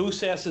 The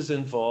processes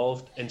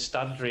involved in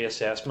statutory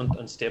assessment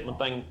and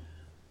statementing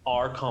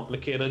are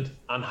complicated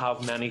and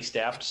have many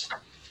steps,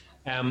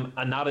 and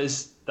that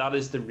is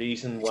the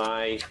reason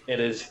why it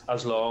is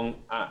as long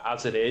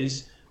as it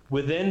is.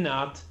 Within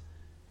that,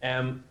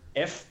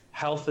 if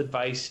health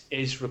advice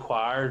is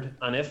required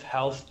and if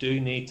health do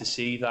need to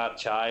see that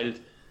child,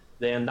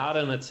 then that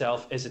in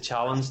itself is a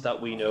challenge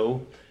that we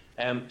know.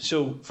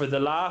 So for the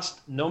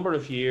last number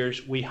of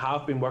years, we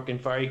have been working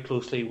very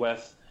closely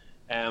with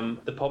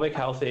the Public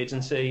Health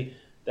Agency,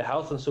 the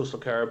Health and Social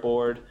Care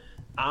Board,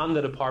 and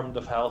the Department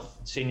of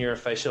Health senior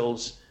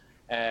officials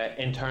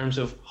in terms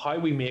of how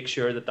we make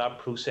sure that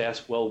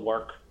process will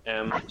work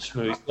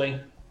smoothly.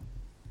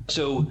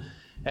 So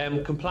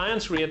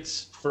compliance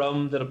rates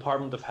from the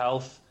Department of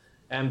Health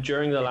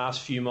during the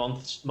last few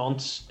months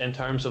in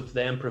terms of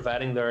them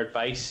providing their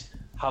advice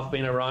have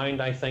been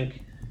around, I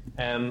think,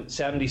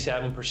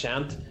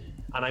 77%.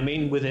 And I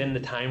mean within the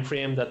time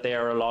frame that they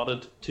are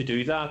allotted to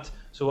do that.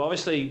 So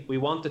obviously we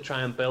want to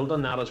try and build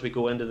on that as we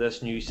go into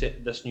this new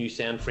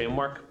SEND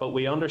framework, but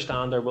we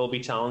understand there will be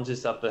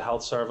challenges that the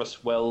health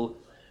service will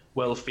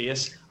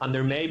face, and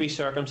there may be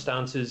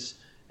circumstances,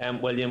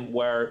 William,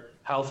 where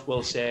health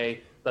will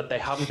say that they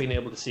haven't been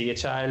able to see a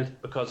child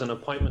because an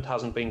appointment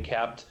hasn't been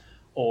kept,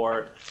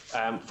 or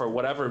for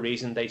whatever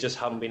reason they just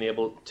haven't been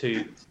able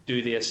to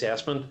do the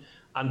assessment.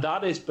 And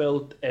that is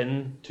built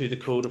into the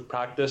code of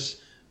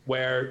practice,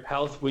 where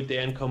health would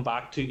then come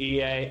back to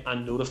EA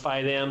and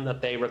notify them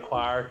that they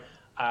require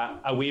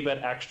a wee bit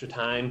extra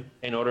time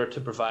in order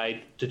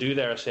to do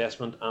their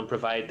assessment and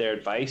provide their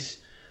advice.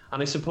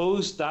 And I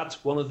suppose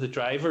that's one of the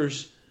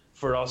drivers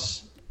for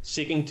us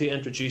seeking to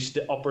introduce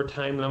the upper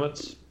time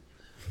limits.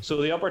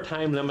 So the upper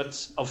time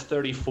limits of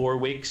 34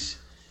 weeks,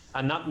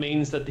 and that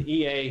means that the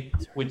EA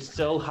would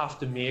still have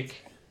to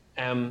make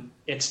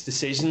its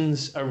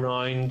decisions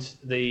around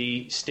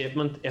the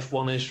statement, if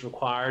one is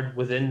required,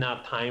 within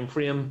that time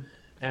frame,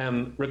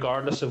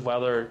 regardless of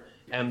whether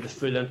the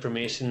full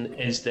information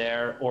is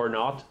there or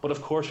not. But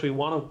of course, we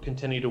want to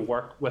continue to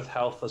work with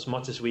health as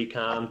much as we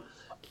can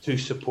to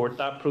support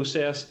that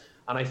process.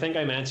 And I think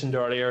I mentioned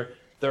earlier,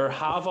 there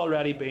have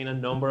already been a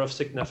number of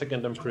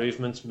significant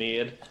improvements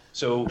made.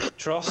 So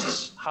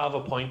trusts have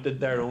appointed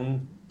their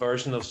own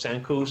version of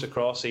SENCOs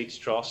across each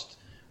trust.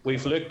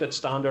 We've looked at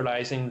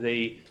standardising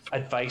the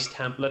advice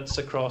templates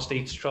across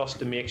each trust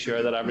to make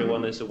sure that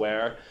everyone is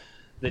aware.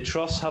 The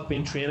trusts have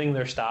been training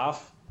their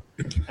staff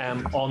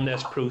on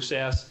this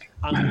process,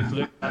 and we've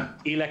looked at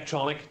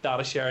electronic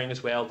data sharing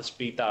as well to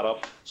speed that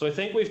up. So I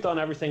think we've done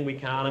everything we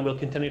can, and we'll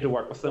continue to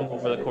work with them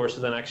over the course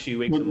of the next few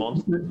weeks and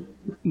months.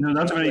 No,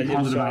 that's a very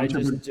positive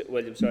answer.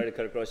 William, sorry to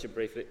cut across you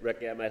briefly.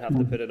 Ricky, I might have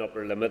to put an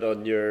upper limit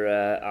on your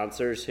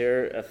answers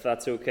here, if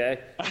that's okay,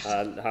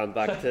 and hand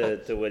back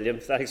to William.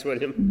 Thanks,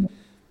 William.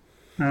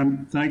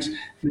 Thanks.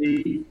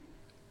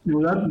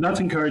 That's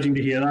encouraging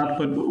to hear that,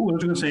 but what I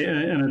was going to say,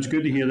 and it's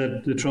good to hear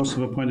that the trusts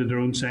have appointed their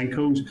own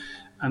SENCOs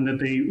and that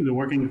the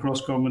working across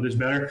government is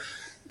better.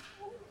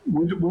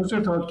 Was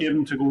there thought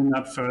given to go in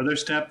that further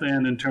step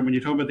then, in terms when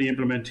you talk about the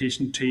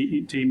implementation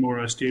team or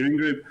a steering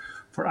group,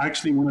 for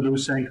actually one of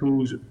those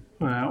SENCOs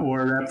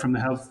or a rep from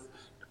the health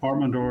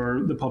department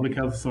or the public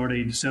health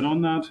authority to sit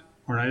on that,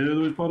 or either of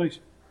those bodies?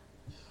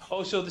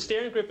 Oh, so the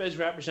steering group is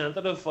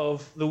representative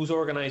of those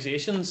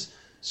organisations.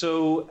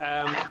 So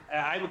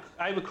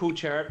I would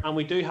co-chair it, and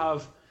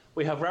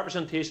we have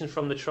representation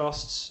from the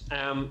trusts,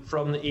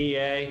 from the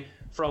EA,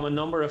 from a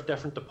number of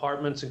different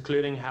departments,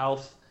 including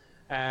health,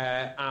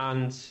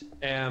 and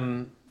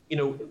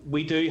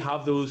we do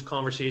have those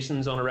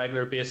conversations on a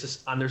regular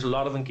basis, and there's a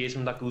lot of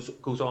engagement that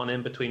goes on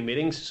in between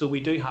meetings. So we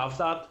do have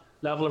that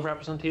level of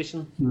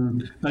representation.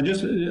 I'll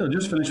just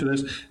finish with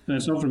this. And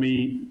it's not for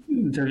me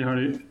to tell you how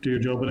to do your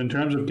job, but in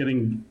terms of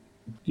getting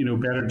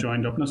better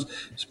joined upness,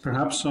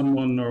 perhaps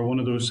someone or one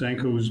of those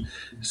SENCOs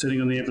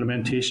sitting on the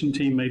implementation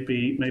team might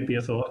be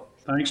a thought.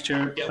 Thanks,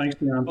 Chair. Yep. Thanks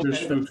for the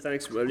answers. Okay.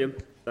 Thanks, William.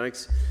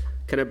 Thanks.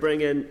 Can I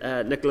bring in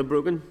Nicola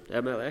Brogan,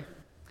 MLA?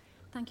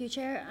 Thank you,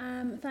 Chair.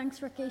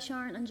 Thanks, Ricky,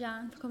 Sharon and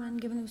Jan for coming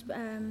and giving those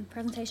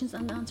presentations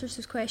and answers to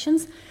those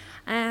questions.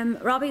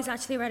 Robbie has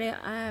actually already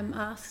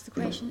asked the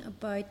question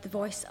about the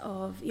voice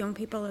of young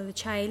people or the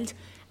child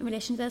in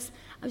relation to this.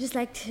 I would just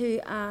like to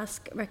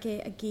ask Ricky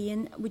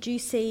again, would you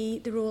see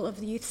the role of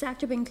the youth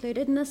sector being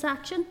included in this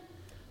action?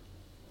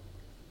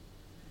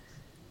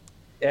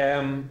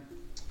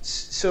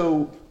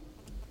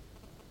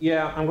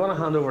 Yeah, I'm going to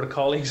hand over to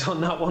colleagues on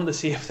that one to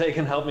see if they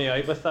can help me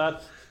out with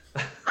that.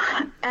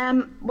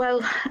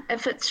 Well,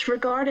 if it's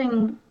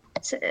regarding,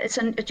 it's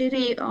a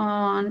duty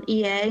on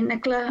EA,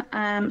 Nicola.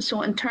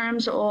 So in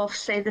terms of,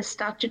 say, the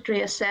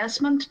statutory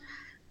assessment,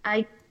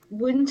 I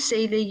wouldn't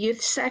see the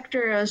youth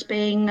sector as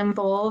being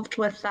involved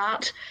with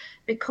that,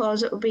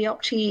 because it would be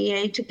up to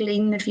EA to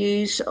glean the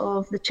views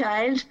of the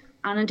child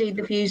and indeed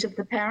the views of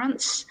the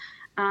parents.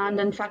 And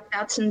in fact,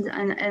 that's in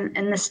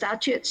the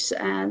statutes,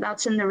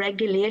 that's in the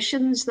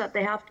regulations that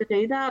they have to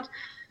do that.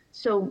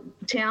 So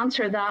to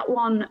answer that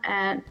one,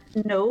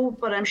 no,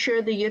 but I'm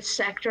sure the youth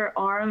sector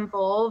are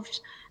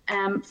involved.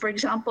 For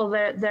example,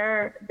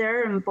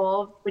 they're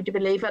involved, would you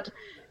believe it,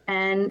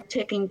 in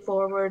taking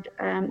forward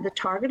the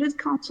targeted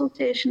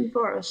consultation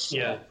for us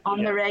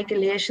on the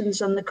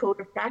regulations and the code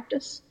of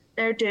practice.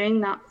 They're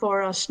doing that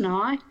for us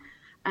now.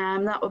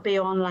 That would be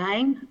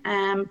online.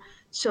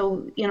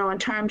 So, in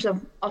terms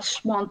of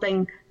us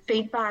wanting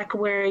feedback,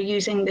 we're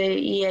using the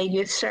EA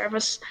Youth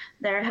Service.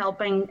 They're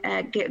helping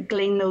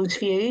glean those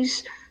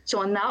views.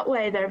 So in that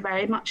way, they're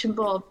very much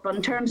involved. But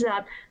in terms of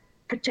that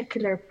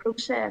particular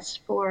process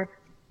for,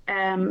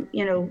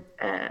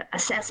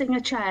 assessing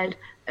a child,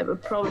 it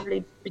would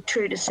probably be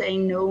true to say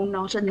no,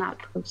 not in that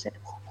process.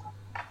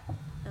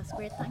 That's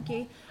great, thank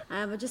you.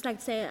 I would just like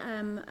to say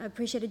I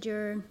appreciated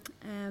your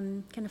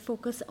kind of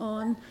focus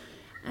on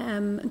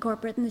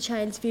incorporating the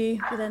child's view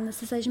within this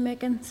decision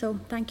making. So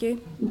thank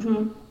you.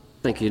 Mm-hmm.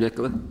 Thank you,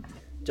 Nicola.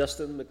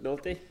 Justin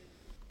McNulty.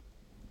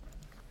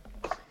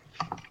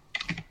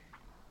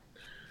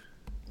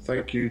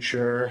 Thank you,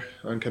 Chair.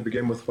 And can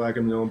begin with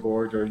welcoming on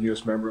board our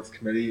newest member of the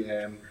committee,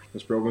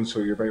 Ms. Brogan. So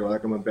you're very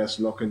welcome and best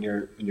of luck in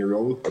your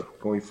role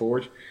going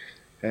forward.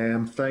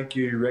 Thank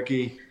you,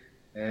 Ricky,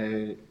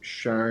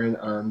 Sharon,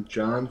 and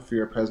John for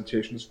your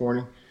presentation this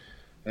morning.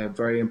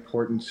 Very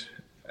important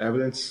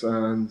evidence,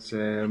 and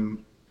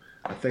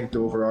I think the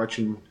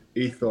overarching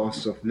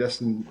ethos of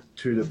listening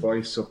to the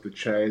voice of the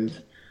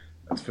child,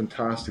 it's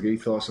fantastic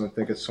ethos, and I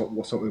think it's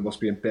something that must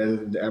be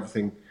embedded into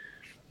everything,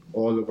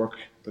 all the work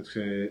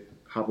that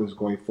happens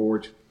going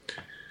forward.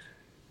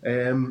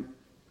 And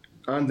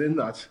in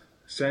that,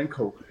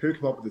 SENCO, who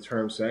came up with the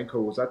term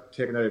SENCO? Was that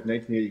taken out of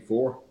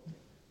 1984?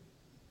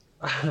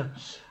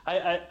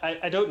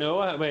 I don't know.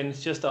 I mean,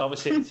 it's just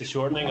obviously it's a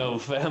shortening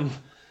of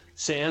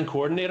SEN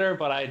coordinator,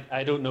 but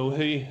I don't know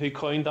who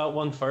coined that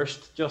one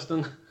first,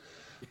 Justin.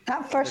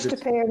 That first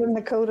appeared in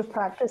the Code of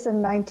Practice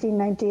in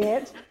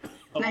 1998.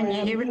 I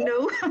knew you would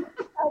know.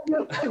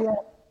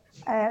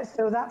 Yeah.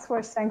 So that's where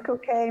SENCO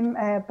came,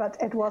 but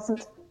it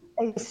wasn't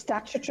a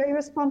statutory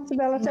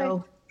responsibility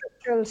for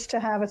schools to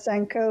have a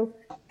SENCO.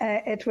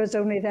 It was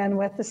only then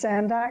with the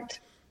SEND Act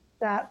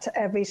that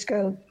every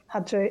school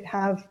had to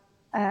have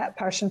a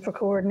person for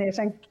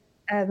coordinating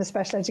the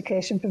special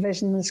education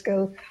provision in the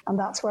school, and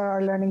that's where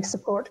our learning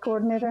support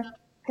coordinator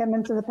came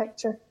into the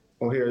picture.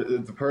 Oh, here,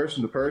 the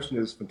person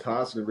is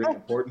fantastic and really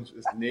important.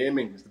 It's the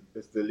naming,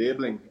 it's the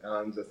labelling,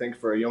 and I think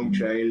for a young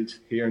child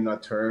hearing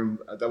that term,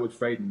 that would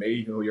frighten me.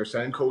 You know, your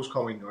SENCO's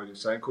coming, or your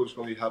SENCO's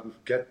going to have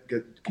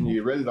can you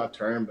get rid of that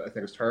term? I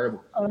think it's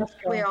terrible.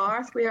 We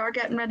are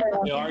getting rid of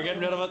it. We are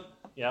getting rid of it,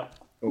 yeah.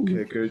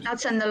 Okay, good.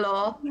 That's in the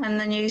law, in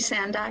the new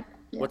SEND Act.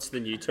 Yeah. What's the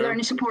new term?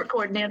 Learning support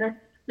coordinator.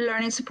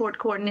 Learning support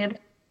coordinator.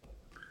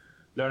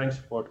 Learning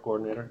support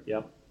coordinator,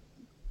 yeah.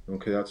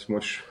 Okay, that's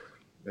much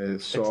softer.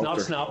 It's not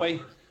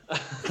snappy.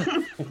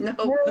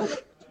 No.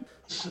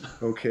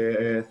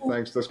 Okay,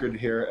 thanks. That's good to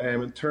hear.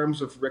 In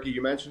terms of, Ricky,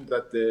 you mentioned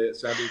that the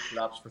Assembly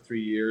collapsed for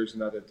 3 years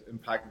and that it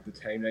impacted the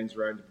timelines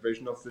around the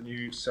provision of the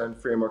new SEND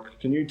framework.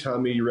 Can you tell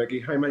me, Ricky,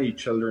 how many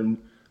children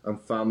and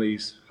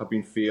families have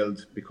been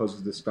failed because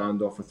of the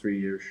standoff for 3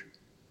 years?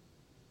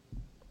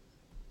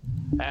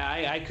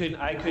 I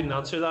couldn't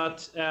answer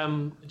that,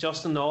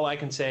 Justin. All I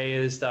can say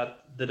is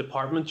that the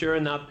department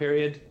during that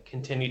period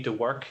continued to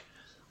work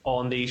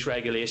on these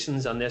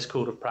regulations and this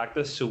code of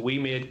practice. So we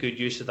made good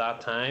use of that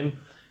time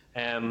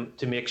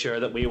to make sure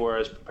that we were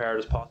as prepared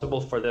as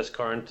possible for this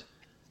current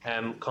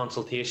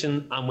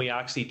consultation. And we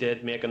actually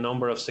did make a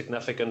number of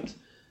significant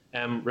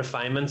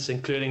refinements,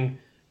 including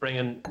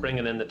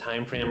bringing in the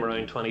time frame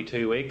around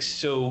 22 weeks.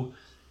 So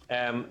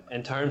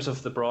in terms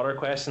of the broader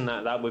question,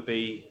 that would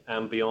be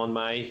beyond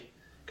my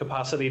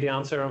capacity to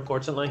answer,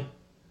 unfortunately.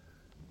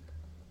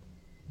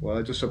 Well,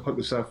 I just put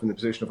myself in the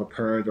position of a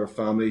parent or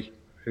family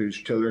whose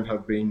children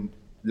have been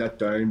let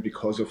down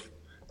because of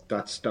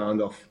that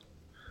standoff.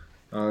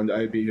 And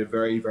I'd be a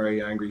very,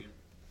 very angry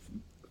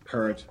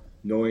parent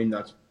knowing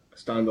that a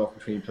standoff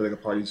between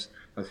political parties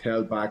has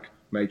held back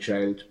my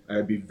child.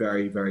 I'd be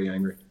very, very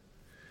angry.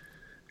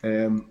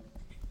 Given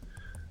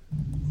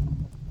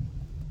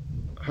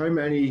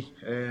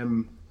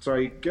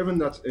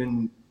that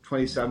in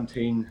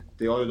 2017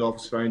 the Audit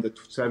Office found that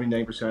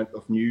 79%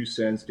 of new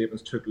SEND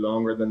statements took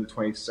longer than the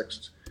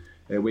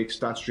 26-week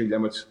statutory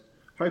limit,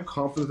 how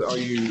confident are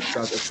you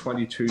that a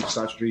 22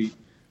 statutory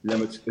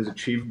limit is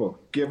achievable,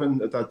 given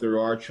that there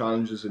are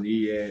challenges in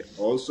EA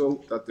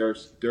also, that they're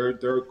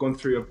going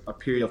through a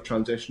period of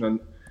transition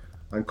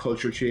and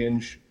culture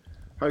change?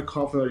 How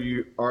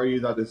confident are you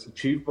that it's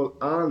achievable,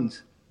 and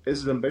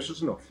is it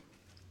ambitious enough?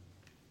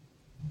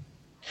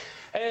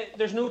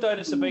 There's no doubt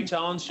it's a big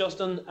challenge,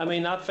 Justin. I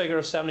mean, that figure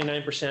of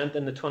 79%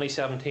 in the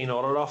 2017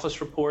 Audit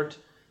Office report,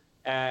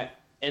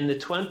 in the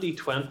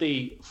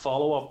 2020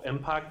 follow-up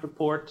impact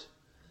report,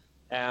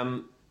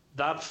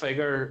 that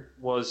figure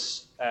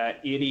was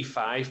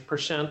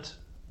 85%,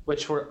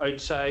 which were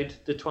outside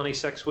the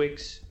 26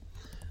 weeks.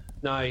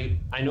 Now,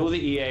 I know the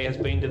EA has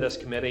been to this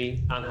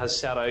committee and has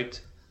set out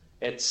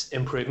its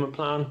improvement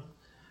plan.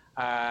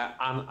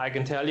 And I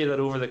can tell you that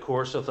over the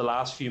course of the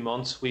last few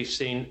months, we've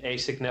seen a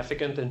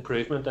significant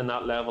improvement in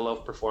that level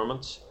of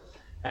performance.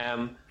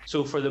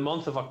 So for the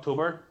month of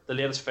October, the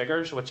latest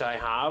figures, which I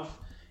have,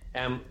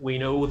 we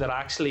know that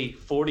actually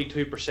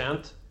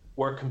 42%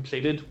 were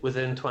completed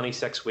within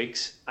 26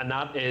 weeks, and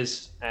that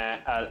is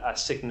a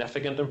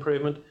significant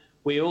improvement.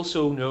 We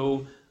also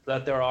know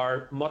that there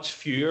are much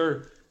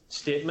fewer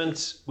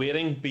statements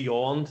waiting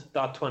beyond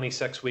that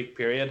 26-week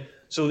period.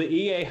 So the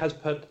EA has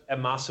put a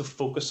massive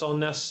focus on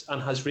this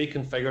and has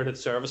reconfigured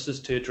its services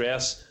to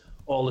address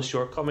all the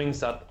shortcomings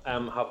that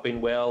have been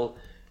well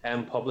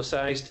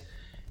publicised.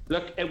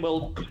 Look, it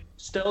will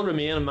still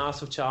remain a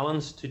massive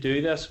challenge to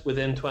do this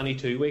within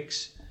 22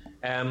 weeks.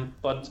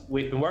 But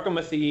we've been working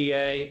with the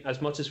EA as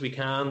much as we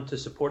can to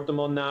support them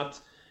on that.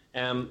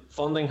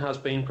 Funding has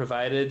been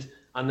provided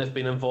and they've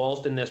been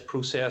involved in this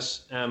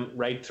process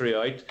right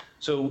throughout.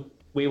 So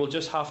we will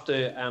just have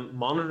to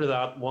monitor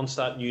that once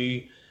that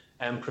new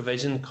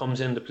provision comes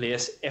into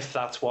place, if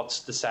that's what's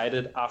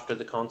decided after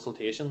the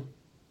consultation.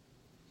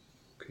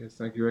 Okay,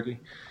 thank you, Ricky.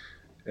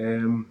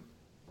 In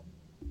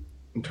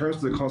terms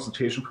of the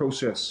consultation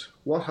process,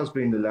 what has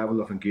been the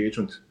level of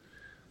engagement?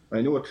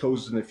 I know it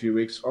closes in a few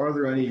weeks. Are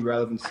there any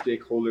relevant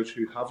stakeholders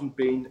who haven't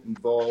been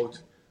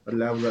involved at a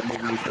level that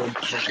maybe we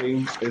should have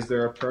been? Is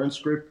there a parents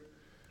group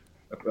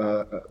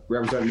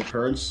representing the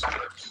parents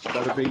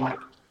that have been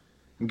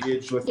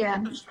engaged with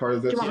as part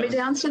of this? Do you want me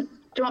to answer? Do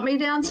you want me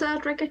to answer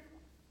that, Ricky?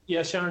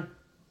 Yes, Sharon.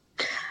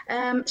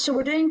 So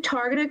we're doing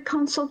targeted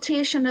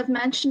consultation. I've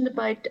mentioned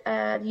about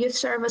youth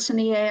service and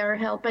EA are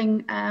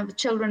helping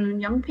children and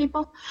young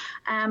people.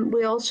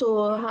 We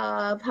also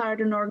have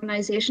hired an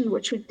organisation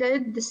which we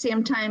did the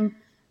same time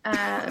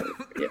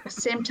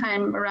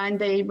around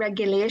the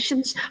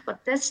regulations,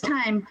 but this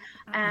time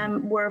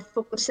we're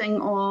focusing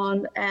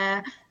on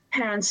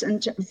parents'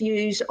 and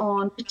views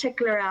on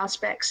particular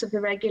aspects of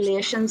the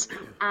regulations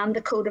and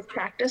the code of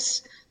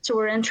practice. So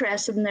we're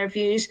interested in their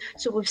views.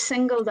 So we've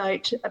singled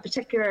out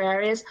particular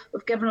areas.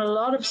 We've given a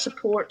lot of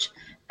support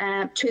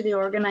to the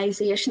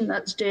organisation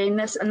that's doing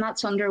this, and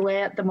that's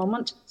underway at the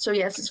moment. So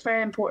yes, it's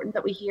very important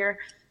that we hear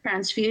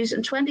parents' views.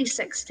 In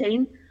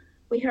 2016,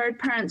 we heard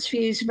parents'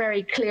 views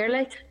very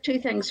clearly. Two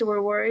things that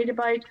we're worried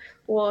about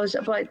was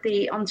about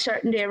the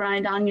uncertainty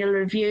around annual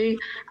review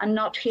and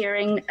not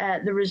hearing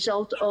the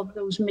result of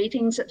those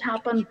meetings that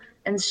happen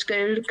in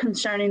school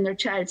concerning their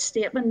child's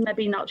statement,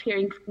 maybe not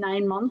hearing for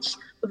 9 months.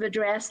 We've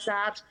addressed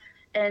that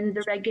in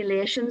the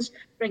regulations,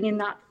 bringing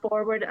that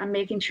forward and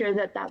making sure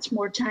that that's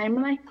more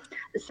timely.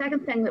 The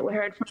second thing that we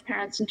heard from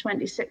parents in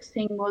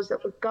 2016 was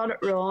that we've got it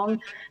wrong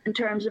in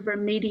terms of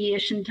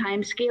remediation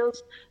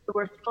timescales, that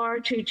were far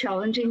too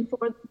challenging for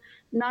them.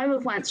 Now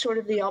we've went sort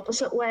of the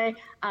opposite way,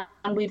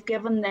 and we've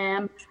given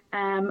them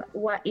a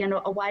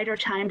wider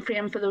time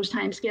frame for those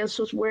timescales.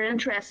 So we're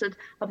interested,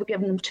 have we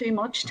given them too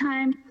much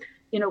time?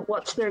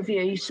 What's their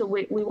view? So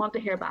we want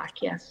to hear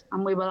back, yes,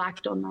 and we will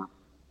act on that.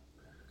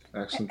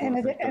 Excellent. In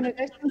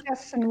addition,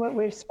 Justin, what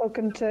we've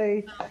spoken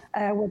to,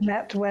 we've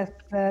met with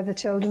the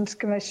Children's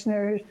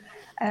Commissioner,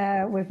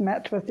 we've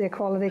met with the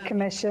Equality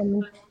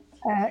Commission,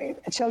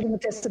 Children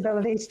with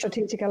Disabilities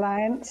Strategic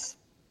Alliance,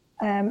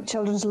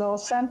 Children's Law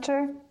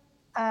Centre,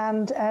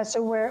 and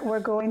so we're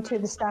going to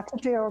the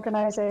statutory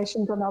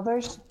organisations and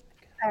others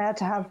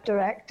to have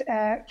direct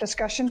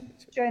discussion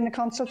during the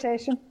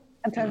consultation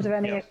in terms of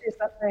any issues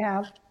that they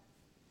have.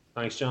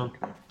 Thanks, John.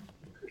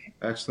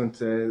 Excellent.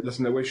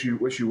 Listen, I wish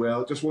you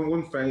well. Just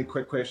one final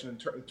quick question.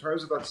 In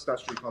terms of that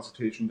statutory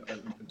consultation,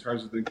 and in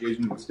terms of the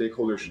engagement with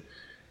stakeholders,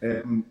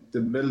 the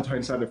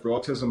Middletown Centre for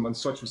Autism and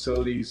such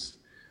facilities,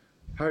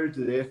 how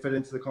do they fit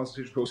into the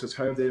consultation process?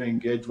 How have they been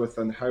engaged with,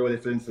 and how will they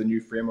fit into the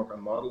new framework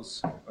and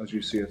models as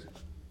you see it?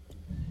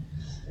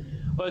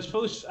 Well, I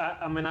suppose,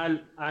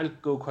 I'll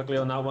go quickly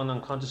on that one.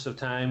 I'm conscious of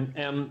time.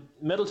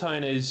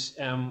 Middletown is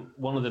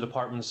one of the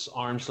department's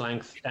arm's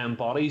length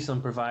bodies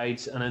and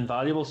provides an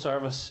invaluable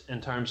service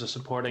in terms of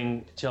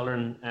supporting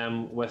children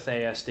with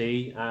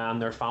ASD and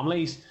their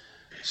families.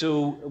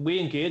 So we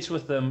engage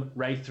with them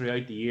right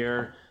throughout the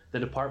year. The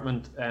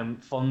department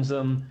funds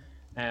them.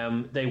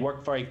 They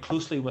work very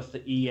closely with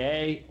the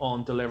EA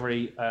on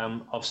delivery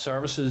of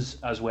services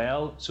as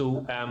well.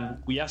 So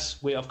we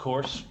of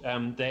course,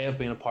 they have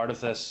been a part of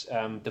this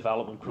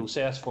development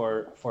process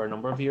for a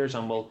number of years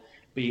and will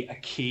be a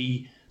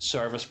key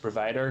service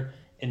provider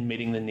in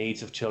meeting the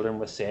needs of children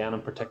with SEN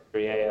and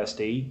particularly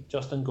ASD,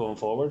 Justin, going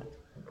forward.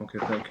 Okay,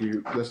 thank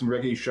you. Listen,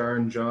 Ricky,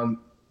 Sharon, John,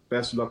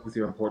 best of luck with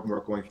your important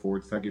work going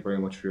forward. Thank you very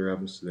much for your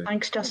evidence today.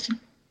 Thanks, Justin.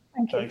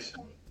 Thank you. Thanks.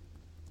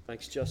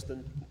 Thanks,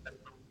 Justin.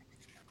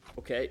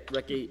 Okay,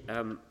 Ricky,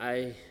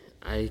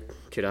 I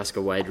could ask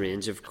a wide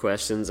range of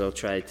questions. I'll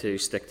try to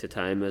stick to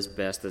time as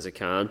best as I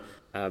can.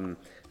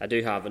 I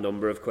do have a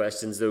number of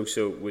questions though,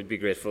 so we'd be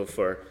grateful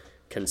for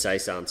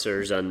concise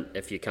answers, and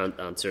if you can't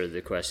answer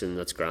the question,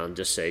 that's grand,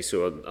 just say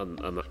so.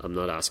 I'm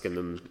not asking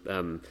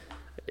them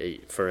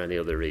for any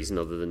other reason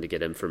other than to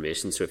get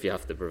information, so if you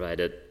have to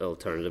provide it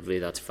alternatively,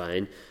 that's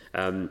fine.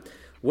 How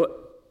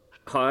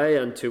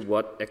and to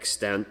what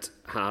extent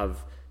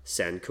have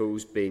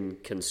SENCO's been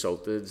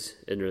consulted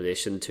in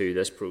relation to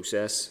this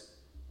process?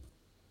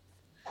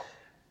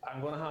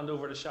 I'm going to hand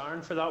over to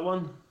Sharon for that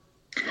one.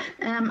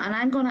 And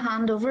I'm going to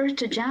hand over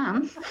to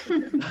Jan.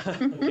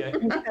 Okay.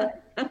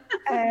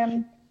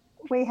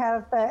 We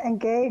have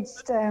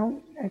engaged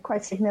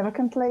quite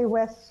significantly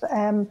with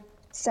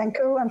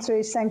SENCO and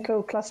through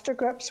SENCO cluster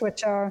groups,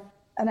 which are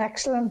an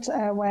excellent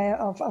way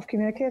of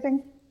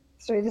communicating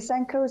through the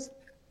SENCOs,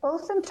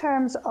 both in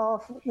terms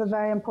of the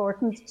very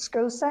important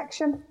school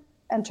section,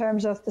 in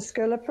terms of the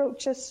school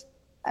approaches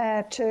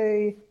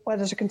to whether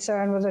there's a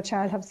concern whether a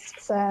child has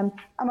SEN,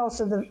 and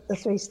also the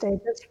 3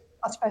 stages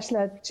of special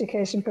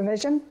education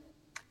provision.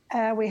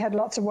 We had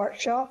lots of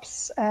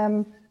workshops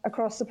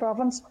across the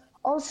province.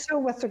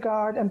 Also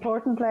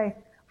importantly,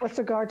 with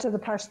regard to the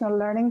personal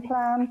learning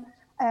plan,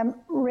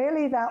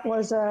 really that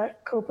was a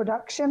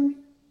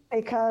co-production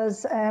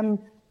because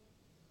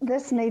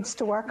this needs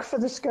to work for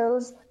the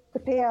schools. The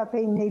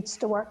PLP needs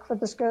to work for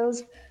the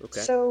schools.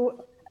 Okay.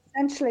 So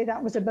essentially,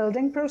 that was a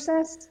building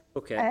process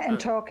in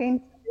talking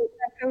to the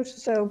SENCOs.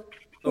 So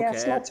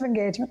Yes, lots of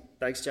engagement.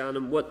 Thanks, Jan.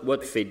 And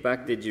what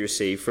feedback did you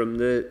receive from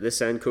the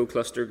SENCO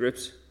cluster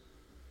groups?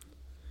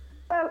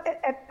 Well,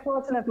 it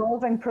was an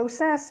evolving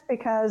process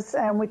because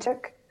we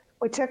took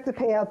the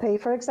PLP,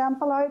 for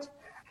example, out,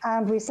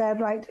 and we said,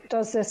 right,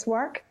 does this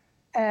work?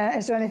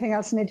 Is there anything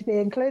else need to be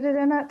included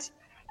in it?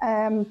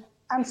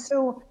 And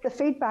so the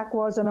feedback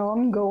was an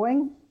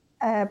ongoing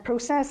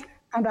process,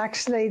 and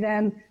actually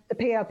then the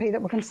PLP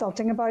that we're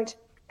consulting about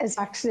is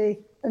actually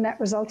the net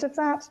result of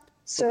that.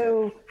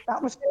 So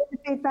that was the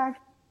feedback.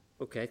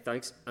 Okay,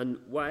 thanks. And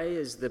why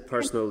is the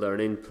personal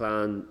learning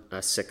plan a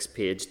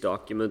 6-page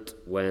document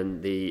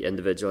when the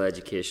individual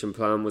education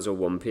plan was a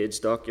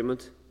 1-page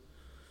document?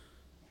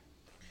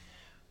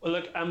 Well,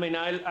 look, I mean,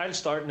 I'll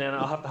start and then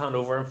I'll have to hand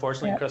over,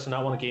 unfortunately, Chris, on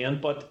that one again.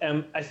 But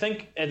I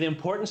think the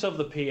importance of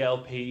the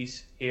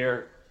PLPs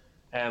here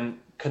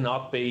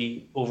cannot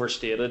be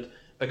overstated,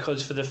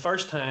 because for the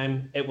first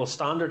time, it will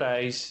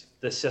standardise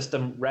the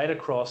system right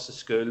across the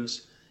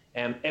schools.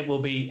 It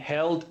will be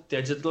held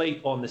digitally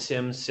on the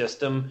same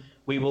system.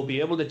 We will be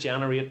able to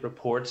generate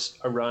reports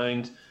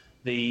around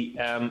the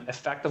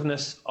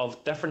effectiveness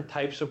of different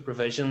types of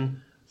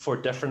provision for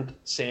different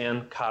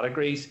SEN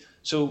categories.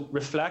 So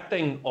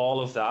reflecting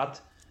all of that,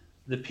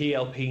 the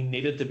PLP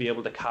needed to be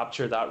able to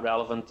capture that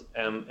relevant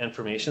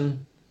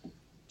information.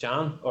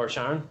 Jan or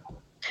Sharon?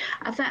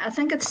 I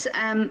think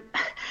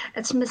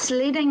it's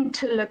misleading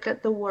to look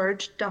at the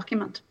Word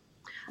document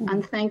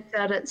and think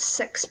that it's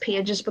 6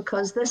 pages,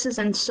 because this is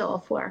in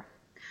software.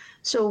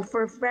 So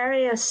for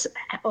various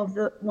of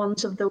the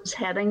ones of those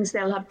headings,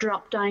 they'll have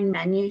drop-down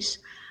menus,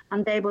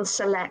 and they will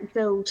select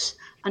those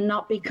and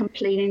not be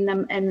completing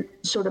them in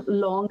sort of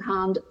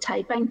longhand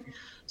typing.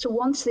 So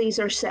once these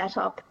are set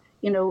up,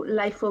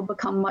 life will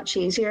become much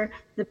easier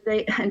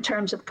in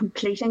terms of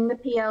completing the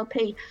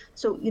PLP.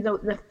 So,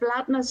 the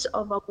flatness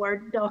of a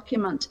Word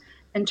document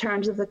in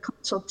terms of the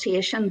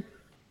consultation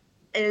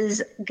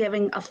is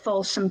giving a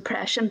false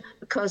impression,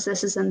 because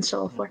this is in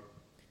software.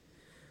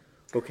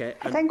 Okay.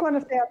 I think one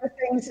of the other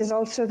things is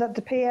also that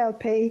the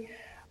PLP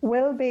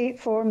will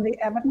form the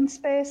evidence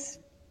base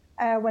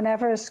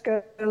whenever a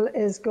school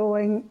is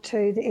going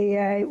to the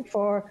EA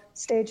for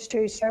stage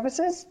 2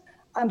 services,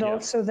 and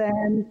also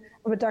then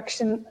a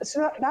reduction.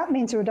 So that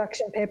means a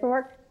reduction in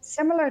paperwork,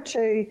 similar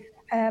to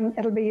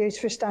it'll be used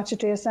for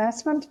statutory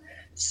assessment.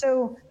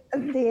 So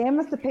the aim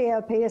of the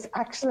PLP is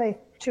actually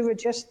to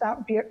reduce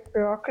that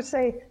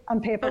bureaucracy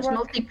and paperwork. It's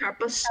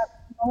multi-purpose.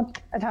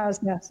 It has,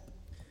 yes.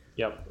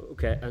 Yep.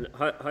 Okay, and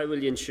how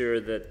will you ensure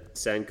that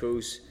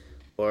SENCOs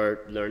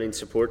or learning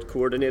support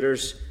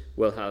coordinators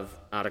will have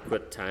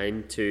adequate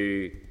time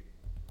to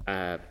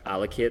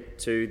allocate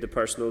to the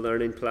personal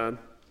learning plan?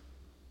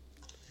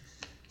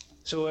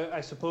 So I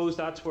suppose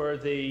that's where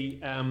the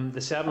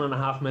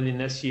 $7.5 million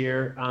this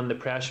year and the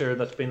pressure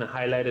that's been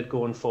highlighted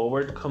going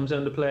forward comes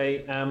into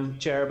play,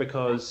 Chair,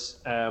 because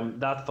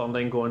that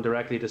funding going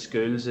directly to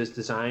schools is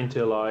designed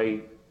to allow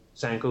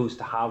SENCOs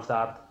to have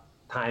that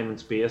time and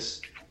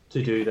space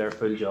to do their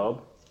full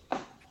job.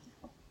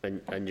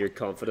 And you're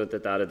confident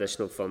that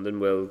additional funding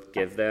will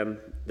give them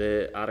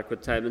the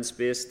adequate time and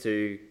space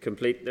to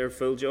complete their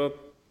full job?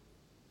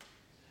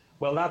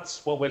 Well,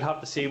 that's what we'll have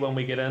to see when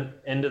we get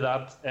into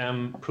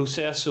that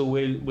process. So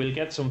we'll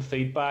get some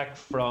feedback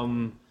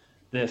from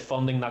the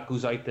funding that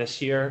goes out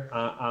this year,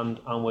 and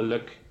we'll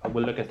look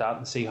at that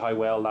and see how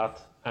well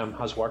that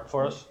has worked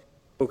for us.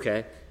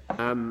 Okay.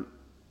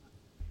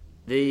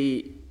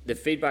 The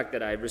feedback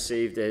that I've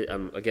received,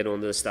 I'll get on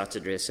to the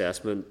statutory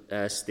assessment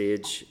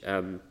stage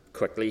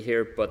quickly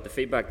here, but the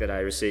feedback that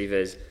I receive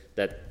is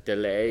that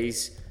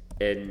delays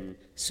in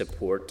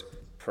support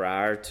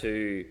prior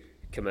to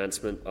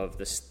commencement of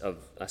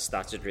a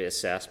statutory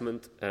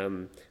assessment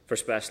for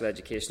special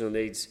educational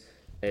needs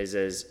is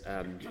as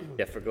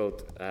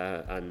difficult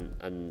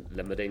and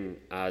limiting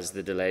as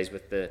the delays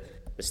with the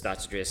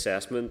statutory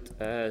assessment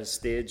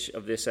stage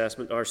of the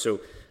assessment are.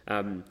 So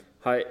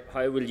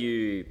how will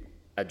you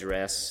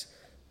address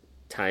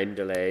time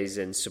delays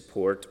in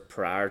support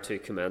prior to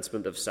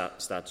commencement of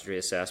statutory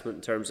assessment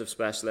in terms of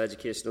special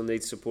educational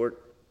needs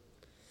support?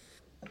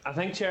 I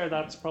think, Chair,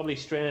 that's probably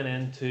straying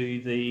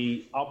into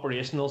the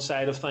operational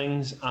side of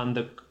things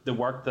and the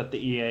work that the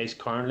EA is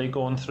currently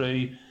going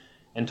through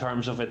in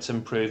terms of its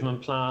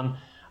improvement plan.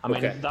 I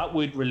mean, that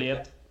would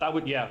relate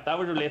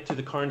to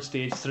the current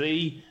stage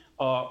 3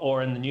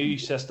 or in the new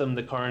system,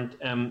 the current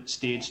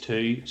stage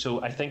 2.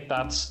 So I think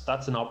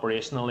that's an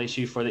operational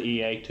issue for the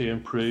EA to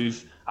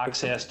improve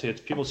access to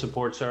its pupil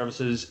support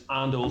services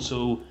and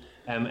also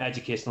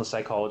educational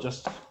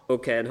psychologists.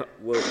 Okay, and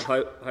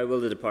how will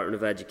the Department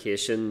of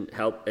Education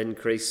help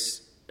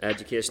increase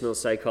educational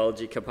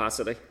psychology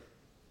capacity?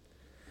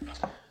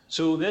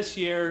 So this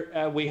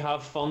year we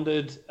have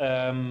funded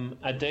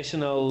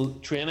additional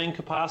training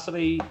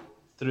capacity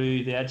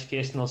through the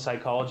educational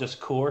psychologist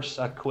course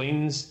at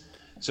Queen's.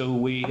 So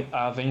we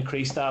have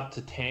increased that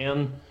to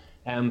 10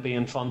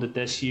 being funded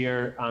this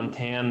year and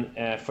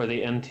 10 for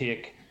the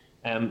intake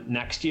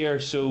next year.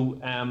 So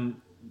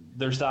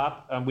there's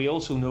that, and we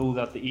also know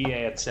that the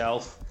EA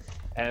itself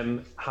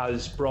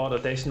has brought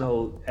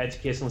additional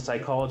educational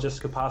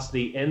psychologist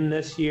capacity in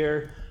this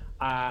year,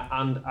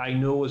 and I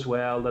know as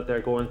well that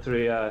they're going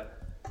through a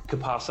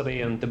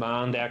capacity and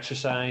demand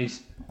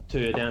exercise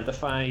to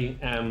identify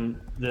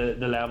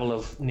the level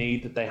of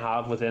need that they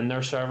have within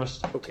their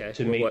service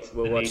to meet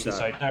the needs that's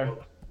out there.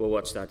 We'll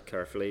watch that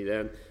carefully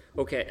then.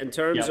 Okay, in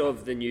terms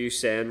of the new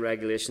SEN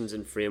regulations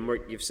and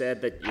framework, you've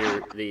said that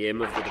the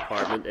aim of the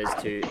department is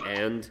to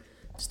end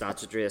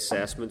statutory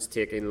assessments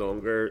taking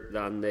longer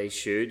than they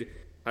should.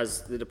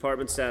 Has the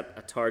department set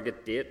a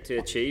target date to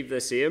achieve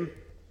this aim?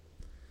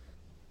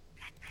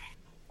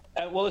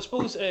 Well, I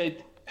suppose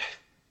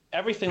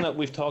everything that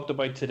we've talked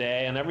about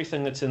today and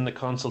everything that's in the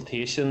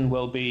consultation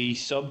will be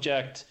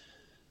subject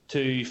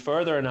to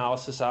further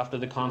analysis after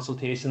the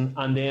consultation,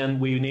 and then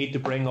we need to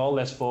bring all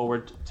this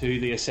forward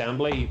to the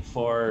Assembly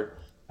for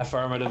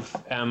affirmative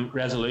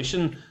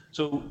resolution.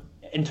 So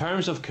in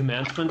terms of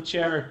commencement,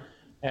 Chair,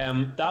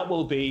 that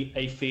will be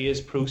a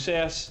phased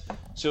process.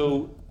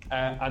 So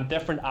and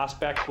different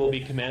aspects will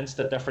be commenced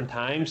at different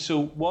times.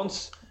 So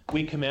once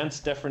we commence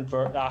different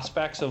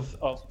aspects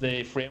of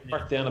the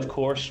framework, then of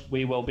course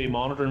we will be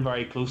monitoring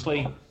very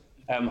closely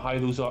how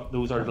those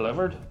are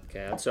delivered.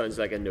 Okay, that sounds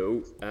like a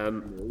no.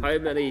 How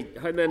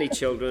many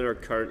children are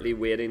currently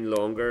waiting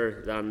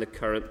longer than the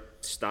current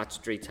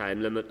statutory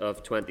time limit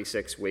of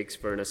 26 weeks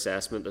for an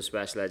assessment of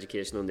special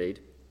educational need?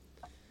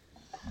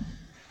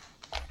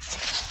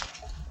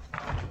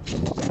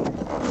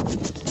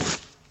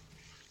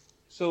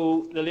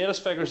 So the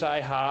latest figures I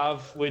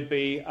have would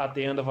be at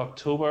the end of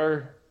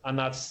October, and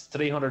that's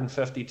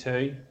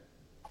 352.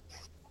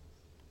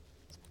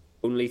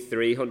 Only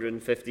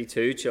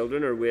 352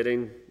 children are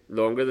waiting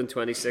longer than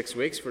 26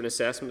 weeks for an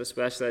assessment of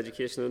special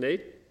educational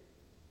need?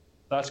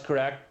 That's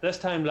correct. This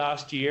time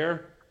last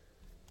year,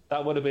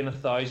 that would have been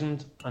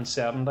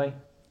 1,070.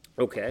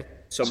 Okay,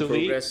 some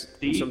progress,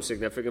 some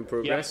significant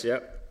progress, yeah.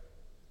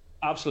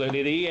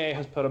 Absolutely. The EA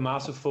has put a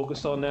massive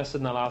focus on this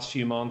in the last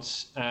few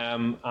months,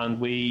 and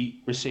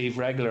we receive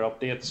regular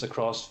updates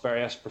across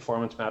various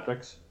performance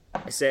metrics.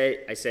 I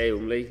say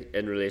only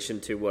in relation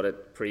to what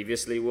it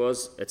previously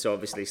was. It's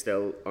obviously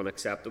still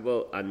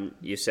unacceptable, and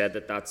you said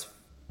that that's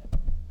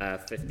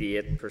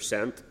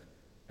 58%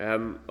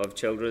 of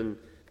children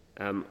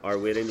are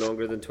waiting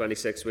longer than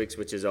 26 weeks,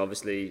 which is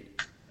obviously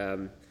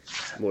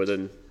more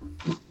than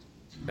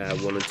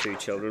 1 in 2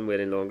 children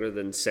waiting longer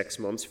than 6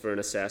 months for an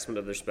assessment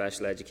of their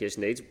special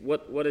education needs.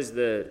 What is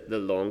the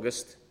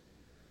longest?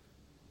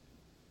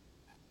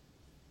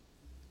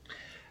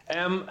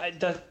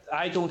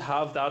 I don't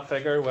have that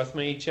figure with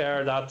me,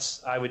 Chair.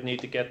 I would need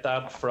to get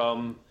that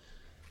from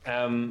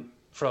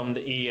the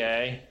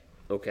EA.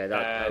 Okay,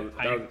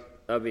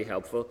 that'd be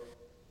helpful.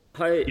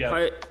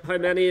 How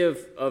many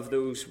of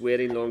those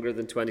waiting longer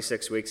than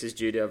 26 weeks is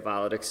due to a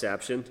valid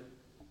exception?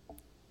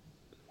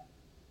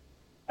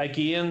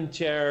 Again,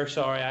 Chair,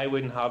 sorry, I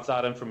wouldn't have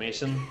that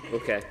information.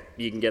 Okay,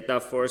 you can get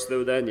that for us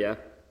though then, yeah?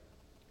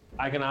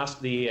 I can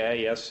ask the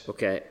EA, yes.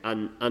 Okay,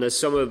 and as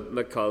some of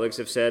my colleagues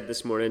have said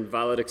this morning,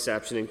 valid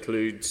exception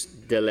includes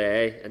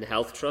delay in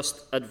health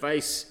trust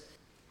advice.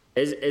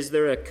 Is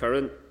there a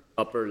current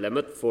upper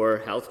limit for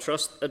health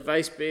trust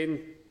advice being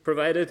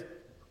provided?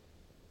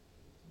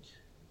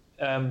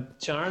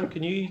 Sharon,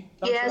 can you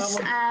Yes,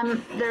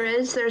 there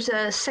is. There's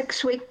a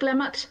 6-week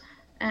limit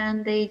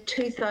in the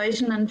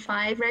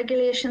 2005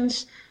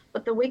 regulations,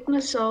 but the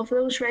weakness of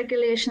those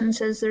regulations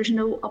is there's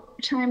no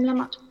upper time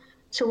limit.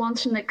 So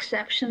once an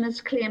exception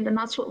is claimed, and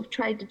that's what we've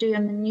tried to do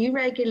in the new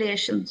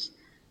regulations,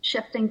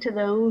 shifting to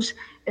those,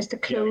 is to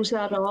close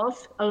that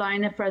off,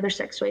 allowing a further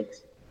 6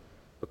 weeks.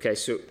 Okay,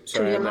 so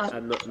sorry,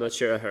 I'm not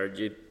sure I heard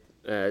you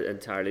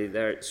entirely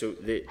there. So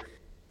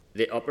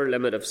the upper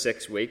limit of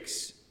 6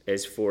 weeks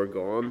is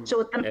foregone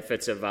if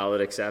it's a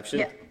valid exception?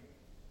 Yeah.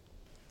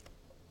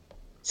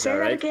 Say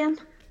that again?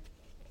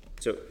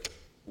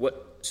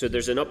 So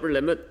there's an upper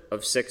limit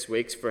of 6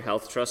 weeks for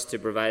health trusts to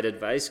provide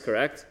advice,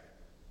 correct?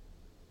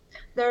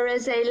 There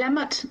is a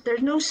limit.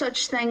 There's no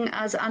such thing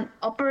as an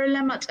upper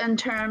limit in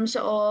terms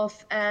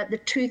of the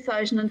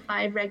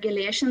 2005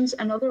 regulations.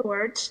 In other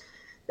words,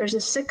 there's a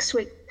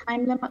 6-week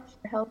time limit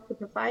for health to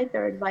provide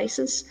their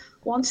advices.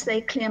 Once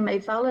they claim a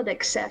valid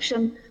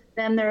exception,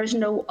 then there is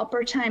no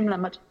upper time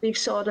limit. We've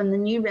sought in the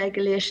new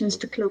regulations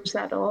to close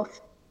that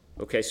off.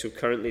 Okay, so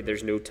currently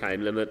there's no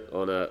time limit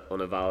on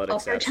a valid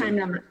exception. Upper time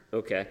limit.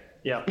 Okay.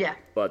 Yeah.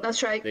 But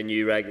that's right. The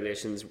new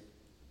regulations,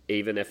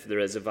 even if there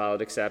is a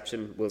valid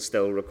exception, will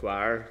still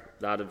require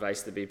that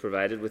advice to be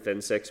provided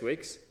within 6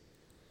 weeks?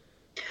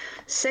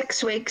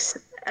 6 weeks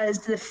is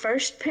the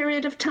first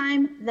period of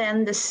time.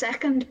 Then the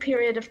second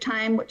period of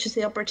time, which is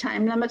the upper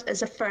time limit,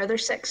 is a further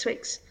 6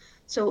 weeks.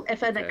 So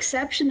if an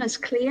exception is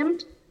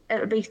claimed,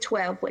 it'll be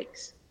 12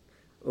 weeks.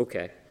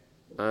 Okay.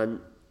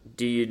 And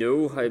do you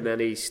know how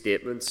many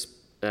statements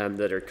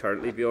that are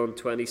currently beyond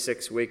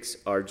 26 weeks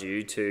are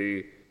due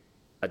to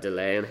a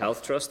delay in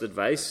health trust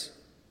advice?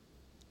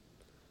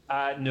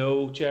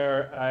 No,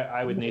 Chair.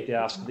 I would need to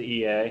ask the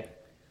EA.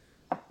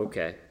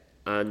 Okay.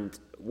 And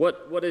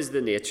what is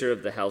the nature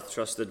of the health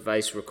trust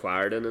advice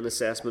required in an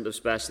assessment of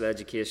special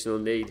educational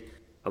need,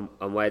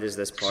 and why does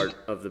this part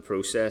of the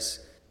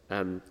process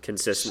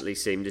consistently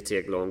seem to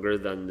take longer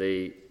than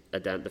the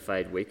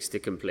identified weeks to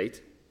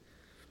complete?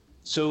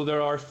 So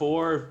there are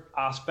 4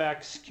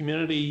 aspects: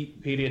 community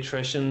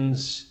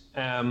paediatricians,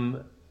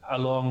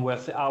 along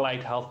with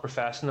allied health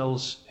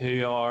professionals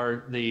who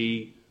are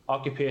the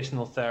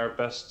occupational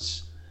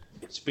therapists,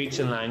 speech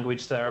and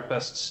language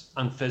therapists,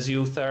 and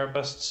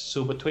physiotherapists.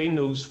 So between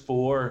those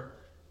 4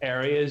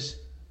 areas,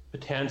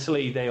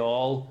 potentially they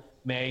all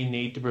may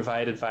need to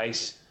provide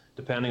advice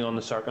depending on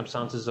the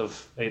circumstances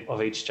of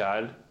each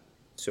child.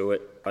 So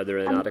are there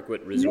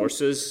inadequate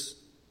resources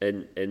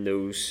in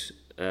those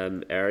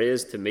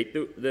areas to meet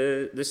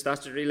the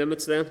statutory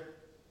limits then?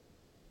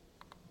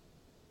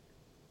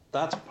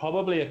 That's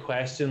probably a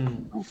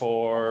question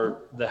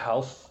for the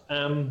health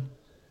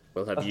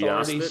well, have authorities, you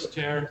asked it?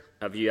 Chair.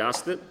 Have you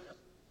asked it?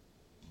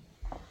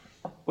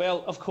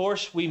 Well, of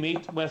course, we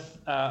meet with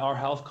our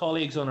health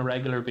colleagues on a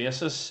regular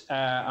basis,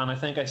 and I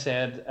think I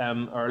said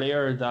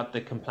earlier that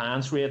the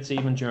compliance rates,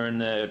 even during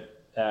the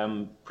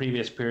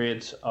previous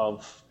periods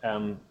of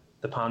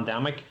the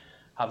pandemic,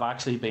 have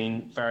actually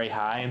been very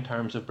high in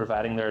terms of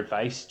providing their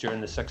advice during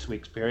the 6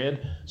 weeks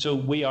period. So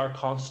we are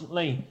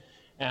constantly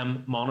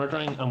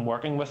monitoring and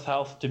working with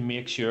health to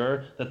make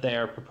sure that they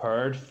are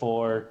prepared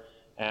for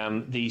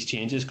these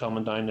changes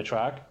coming down the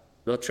track.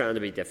 Not trying to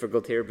be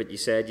difficult here, but you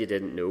said you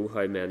didn't know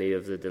how many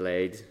of the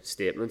delayed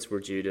statements were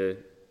due to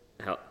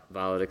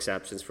valid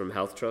exceptions from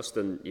Health Trust,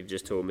 and you've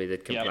just told me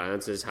that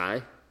compliance is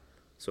high.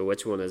 So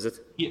which one is it?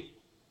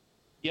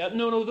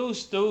 No,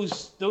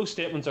 those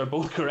statements are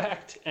both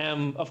correct.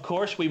 Of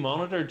course, we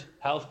monitored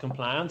health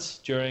compliance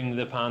during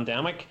the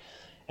pandemic,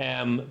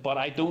 but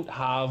I don't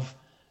have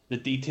the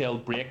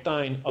detailed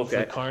breakdown of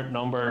the current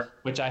number,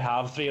 which I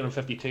have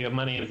 352. Of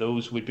many of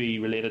those would be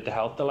related to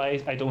health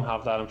delays. I don't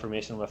have that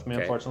information with me,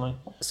 unfortunately.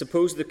 I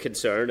suppose the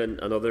concern,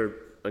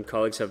 and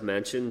colleagues have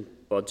mentioned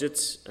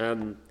budgets.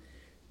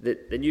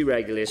 The new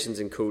regulations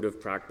and code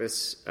of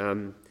practice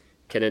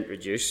can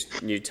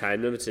introduce new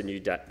time limits and new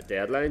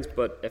deadlines,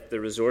 but if the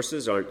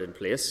resources aren't in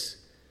place,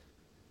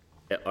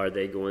 are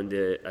they going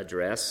to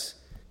address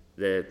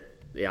the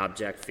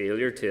abject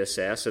failure to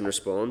assess and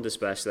respond to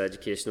special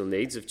educational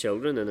needs of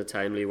children in a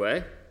timely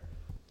way?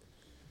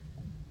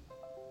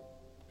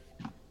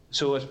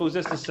 So I suppose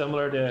this is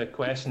similar to a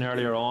question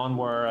earlier on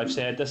where I've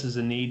said this is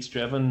a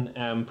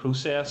needs-driven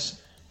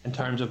process in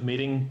terms of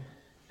meeting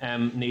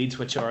needs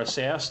which are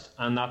assessed,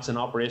 and that's an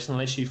operational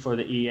issue for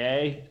the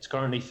EA. It's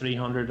currently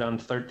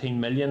 313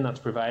 million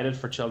that's provided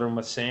for children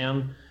with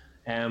SEN,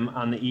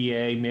 and the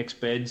EA makes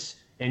bids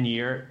in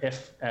year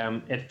if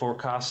it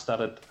forecasts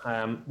that it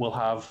will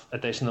have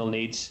additional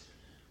needs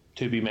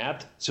to be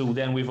met. So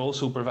then we've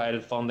also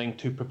provided funding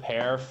to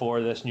prepare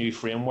for this new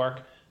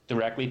framework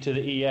directly to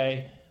the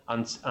EA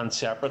and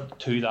separate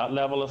to that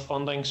level of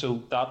funding.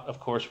 So that, of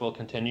course, will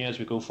continue as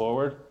we go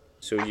forward.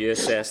 So you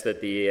assess that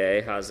the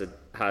EA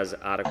has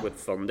adequate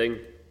funding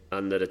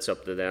and that it's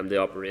up to them to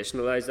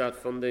operationalise that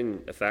funding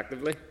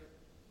effectively?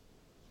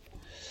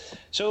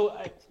 So,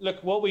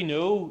 look, what we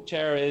know,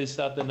 Chair, is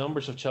that the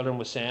numbers of children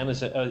with SEN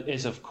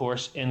is of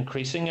course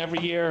increasing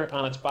every year,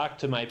 and it's back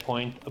to my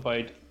point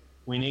about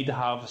we need to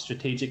have a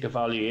strategic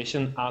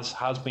evaluation, as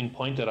has been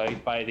pointed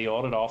out by the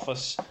Audit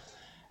Office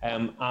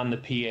and the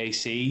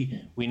PAC.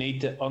 We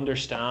need to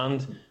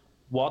understand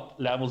what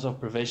levels of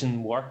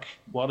provision work,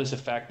 what is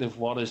effective,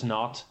 what is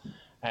not,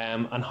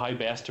 and how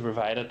best to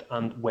provide it,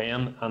 and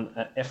when, and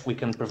if we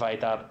can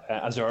provide that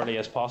as early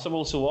as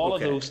possible. So all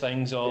of those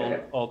things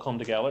all come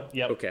together.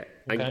 Yep. Okay.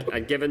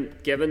 And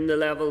given the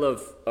level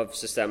of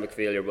systemic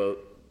failure,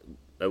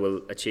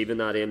 will achieving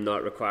that aim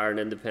not require an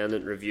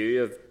independent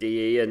review of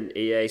DE and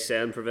EA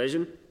SEN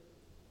provision?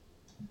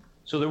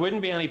 So there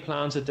wouldn't be any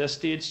plans at this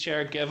stage,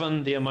 Chair,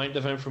 given the amount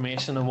of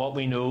information and what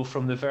we know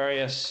from the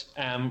various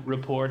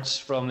reports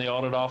from the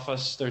Audit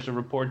Office. There's a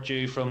report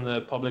due from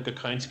the Public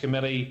Accounts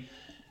Committee.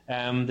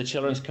 The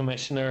Children's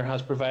Commissioner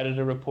has provided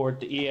a report.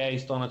 The EA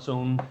has done its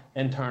own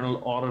internal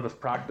audit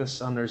of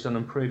practice, and there's an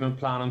improvement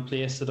plan in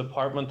place. The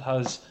department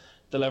has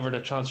delivered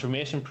a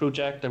transformation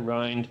project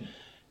around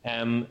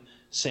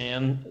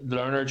SEN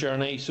learner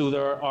journey. So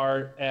there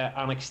are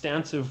an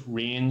extensive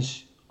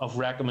range of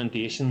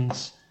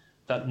recommendations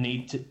that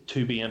need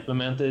to be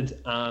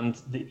implemented, and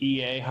the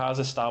EA has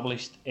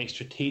established a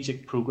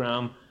strategic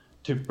programme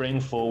to bring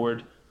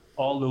forward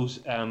all those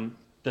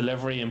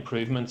delivery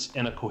improvements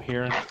in a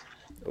coherent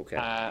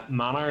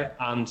manner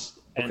and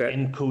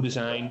in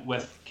co-design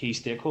with key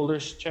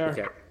stakeholders, Chair.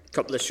 Okay. A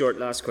couple of short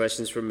last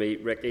questions from me,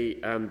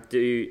 Ricky.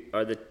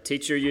 Are the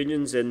teacher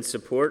unions in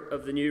support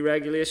of the new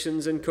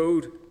regulations and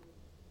code?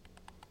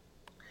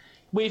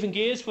 We've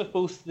engaged with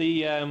both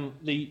the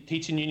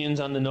teaching unions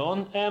and the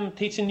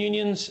non-teaching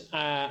unions,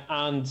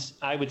 and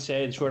I would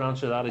say the short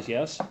answer to that is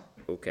yes.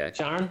 Okay.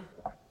 Sharon?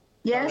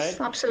 Yes,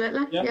 right?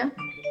 Absolutely. Yeah.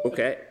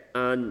 Okay.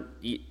 And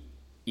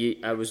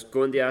I was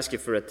going to ask you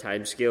for a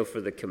timescale for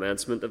the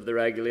commencement of the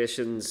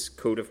regulations,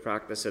 code of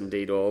practice,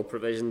 indeed all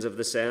provisions of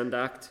the SEND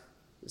Act.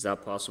 Is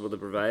that possible to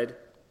provide?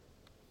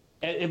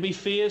 It'll be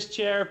phased,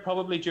 Chair,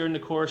 probably during the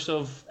course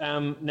of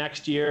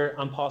next year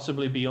and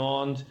possibly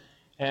beyond.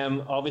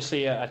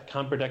 Obviously, I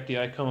can't predict the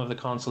outcome of the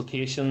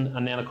consultation,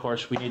 and then, of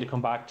course, we need to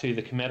come back to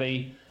the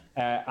committee,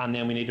 and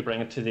then we need to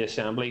bring it to the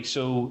Assembly.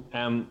 So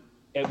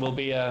it will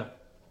be a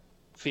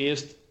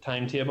phased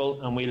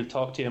timetable, and we'll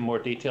talk to you in more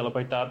detail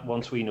about that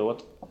once we know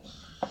it.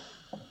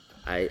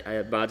 I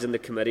imagine the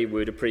committee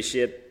would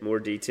appreciate more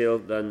detail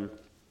than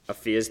a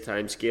phased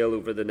timescale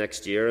over the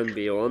next year and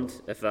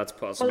beyond, if that's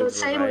possible. Well,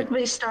 say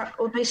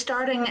we'll be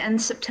starting in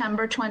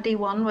September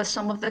 21 with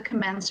some of the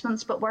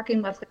commencements, but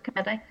working with the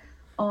committee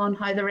on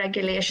how the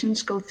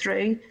regulations go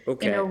through.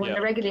 Okay. You know, when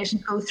the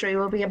regulations go through,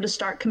 we'll be able to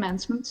start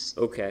commencements.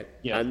 Okay.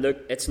 Yeah. And look,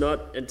 it's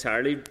not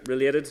entirely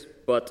related,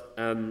 but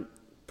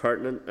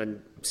pertinent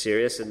and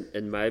serious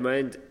in my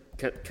mind.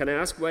 Can I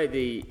ask why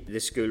the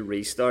School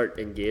Restart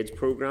Engage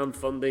programme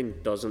funding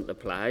doesn't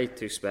apply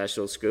to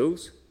special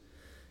schools?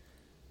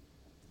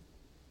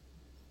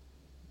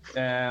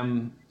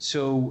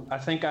 So I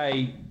think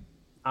I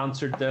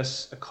answered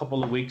this a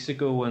couple of weeks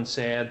ago and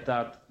said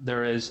that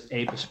there is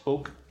a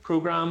bespoke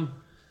programme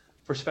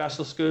for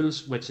special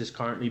schools which is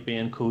currently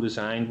being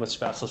co-designed with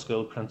special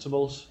school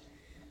principals.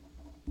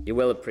 You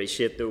will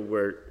appreciate, though,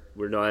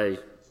 we're now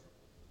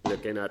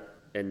looking at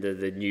into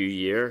the new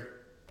year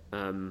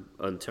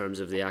in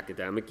terms of the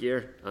academic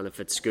year, and if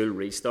it's school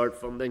restart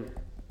funding,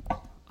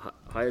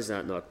 how is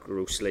that not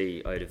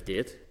grossly out of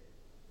date?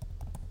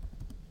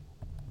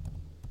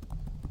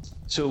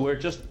 So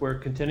we're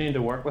continuing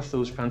to work with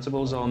those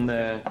principals on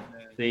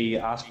the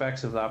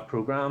aspects of that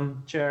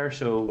programme, Chair.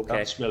 So okay.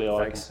 That's really all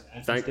I can say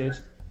at this stage.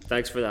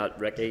 Thanks for that,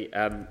 Ricky.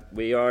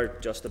 We are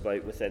just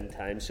about within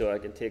time, so I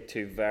can take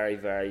two very,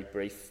 very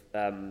brief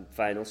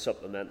final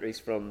supplementaries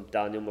from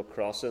Daniel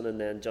McCrossan and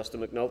then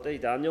Justin McNulty.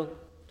 Daniel?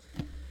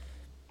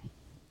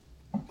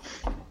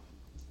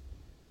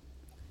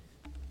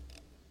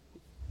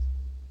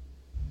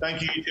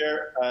 Thank you,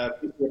 Chair.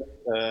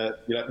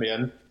 You let me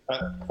in.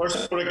 First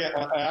of all,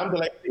 I am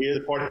delighted to hear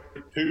that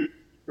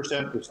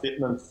 42% of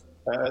statements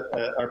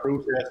are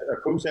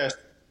processed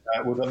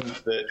within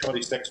the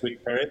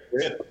 26-week period.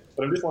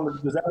 But I'm just wondering,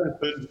 does that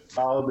include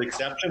valid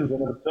exceptions?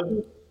 And if it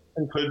doesn't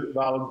include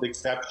valid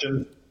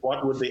exceptions,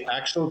 what would the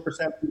actual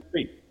percentage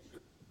be?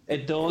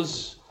 It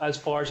does, as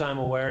far as I'm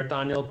aware,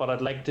 Daniel, but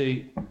I'd like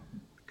to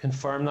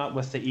confirm that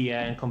with the EA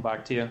and come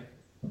back to you.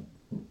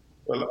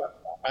 Well,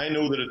 I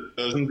know that it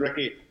doesn't,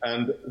 Ricky,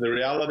 and the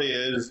reality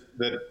is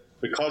that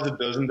because it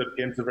doesn't, it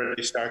paints a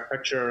very stark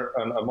picture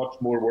and a much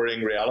more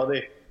worrying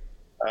reality.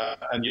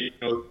 And you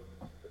know,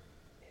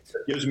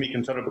 it gives me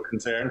considerable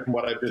concern from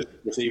what I've just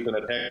received in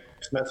a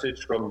text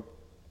message from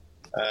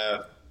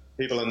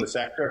people in the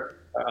sector.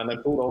 And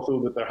I'm told also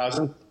that there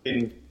hasn't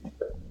been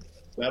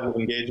level of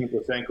engagement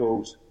with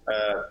Senko's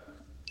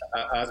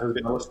as has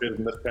been illustrated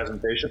in this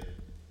presentation.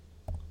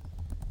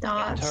 No,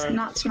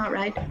 that's not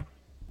right.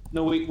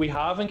 No, we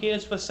have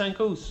engaged with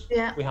Senko's.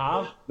 Yeah. We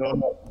have.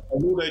 No, I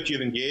know that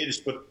you've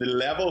engaged, but the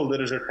level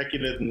that is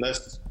articulated in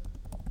this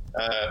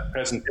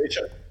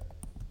presentation,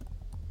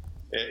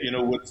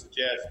 would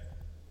suggest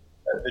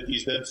that you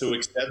did so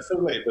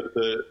extensively. But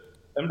the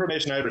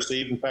information I've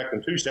received, in fact,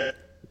 in two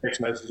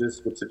text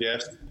messages, would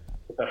suggest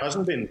that there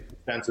hasn't been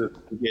extensive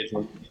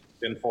engagement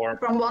in form.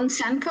 From one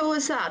Senko,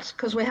 is that?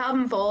 Because we have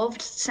involved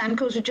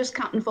Senkos, we just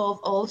can't involve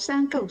all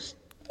Senkos.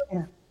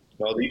 Yeah.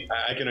 Well,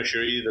 I can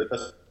assure you that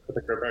this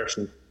particular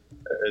person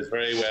is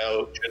very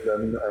well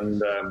tuned in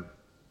and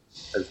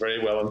is very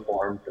well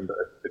informed. And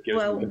it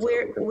gives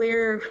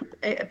we're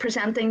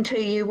presenting to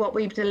you what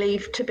we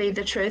believe to be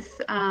the truth,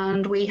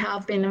 and we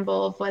have been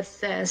involved with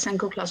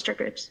Senko cluster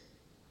groups.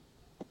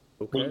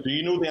 Okay. Well, do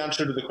you know the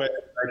answer to the question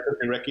I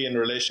took, Ricky, in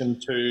relation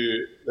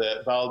to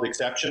the valid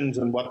exceptions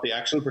and what the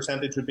actual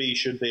percentage would be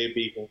should they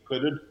be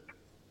included?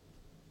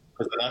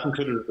 Because they're not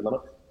included at the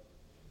minute.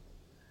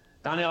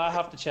 Daniel, I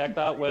have to check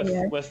that with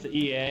the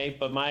EA,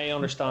 but my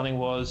understanding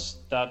was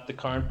that the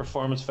current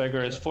performance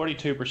figure is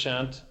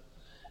 42%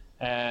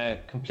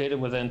 completed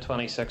within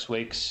 26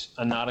 weeks,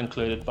 and that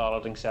included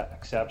valid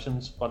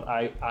exceptions. But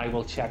I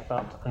will check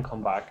that and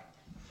come back.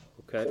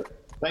 Okay.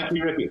 Thank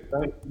you, Ricky.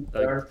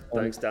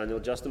 Thanks, Daniel.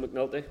 Justin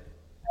McNulty?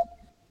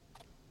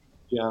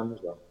 Jan as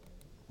well.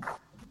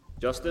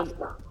 Justin?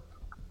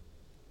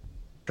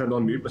 Trying to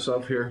unmute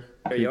myself here.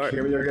 There you are. Can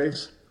you hear me there,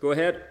 guys? Go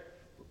ahead.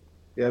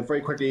 Yeah,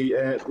 very quickly,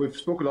 we've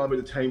spoken a lot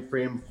about the time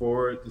frame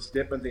for the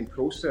statementing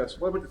process.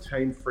 What about the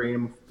time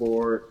frame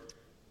for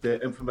the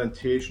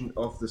implementation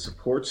of the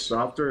supports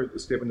after the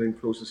statementing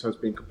process has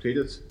been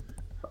completed?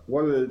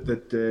 What are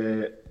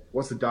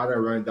what's the data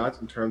around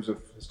that in terms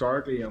of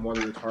historically, and what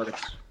are the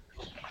targets?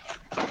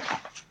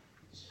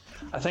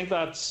 I think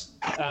that's,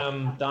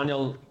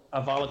 Daniel,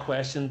 a valid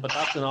question, but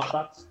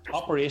that's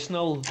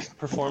operational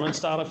performance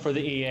data for the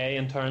EA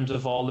in terms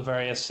of all the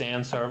various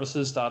SEN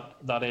services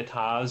that it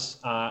has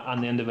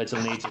and the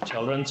individual needs of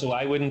children. So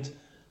I wouldn't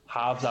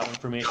have that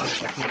information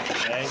with me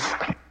today.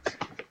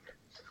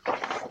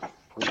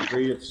 I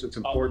agree, it's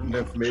important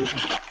information.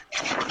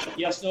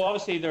 Yes, no,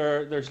 obviously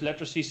there's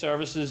literacy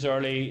services,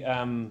 early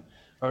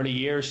early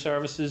years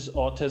services,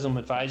 autism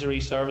advisory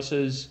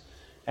services.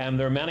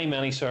 There are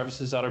many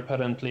services that are put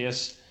in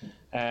place,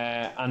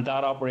 and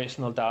that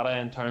operational data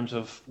in terms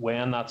of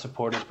when that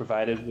support is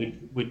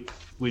provided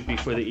would be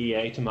for the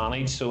EA to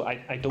manage. So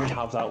I don't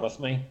have that with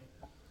me.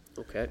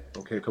 Okay.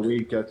 Okay. Could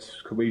we get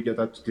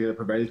that data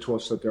provided to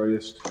us at the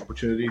earliest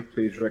opportunity,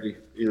 please, Ricky,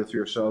 either through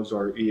yourselves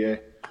or EA?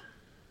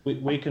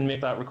 We can make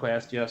that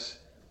request. Yes.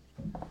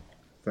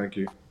 Thank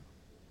you.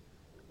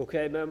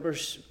 Okay,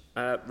 members.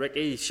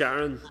 Ricky,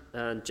 Sharon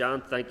and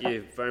John, thank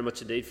you very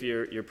much indeed for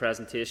your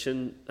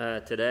presentation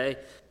today.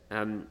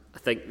 I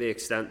think the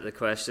extent of the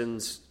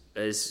questions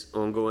is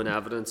ongoing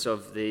evidence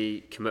of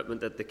the commitment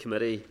that the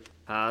committee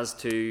has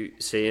to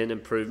seeing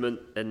improvement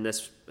in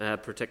this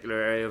particular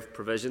area of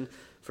provision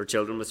for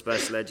children with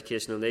special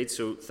educational needs.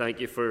 So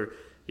thank you for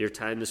your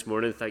time this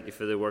morning. Thank you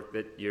for the work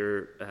that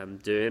you're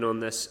doing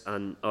on this,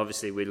 and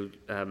obviously we'll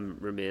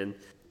remain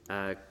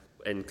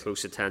in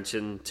close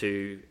attention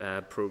to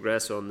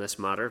progress on this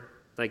matter.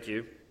 Thank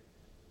you.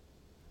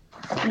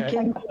 Thank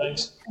you.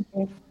 Thanks.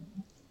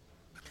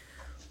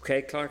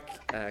 Okay, Clerk,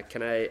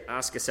 can I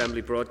ask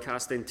Assembly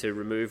Broadcasting to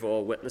remove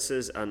all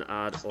witnesses and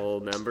add all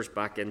members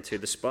back into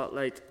the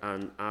spotlight,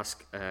 and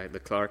ask the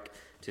Clerk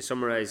to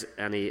summarise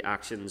any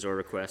actions or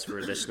requests for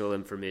additional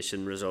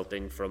information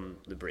resulting from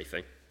the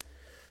briefing?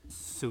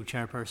 So,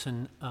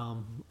 Chairperson,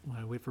 while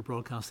I wait for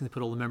broadcasting to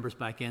put all the members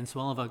back in, so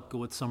I'll have a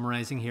go at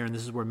summarising here, and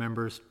this is where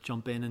members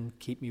jump in and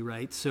keep me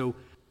right. So,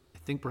 I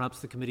think perhaps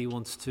the committee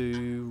wants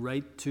to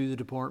write to the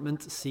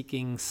department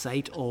seeking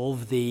sight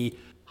of the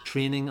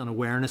training and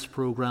awareness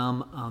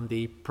programme and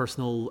the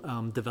personal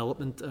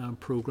development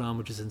programme,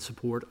 which is in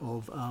support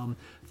of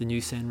the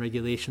new SEN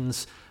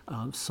regulations,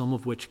 some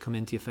of which come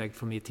into effect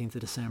from 18th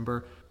of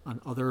December,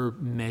 and other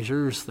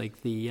measures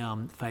like the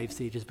 5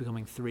 stages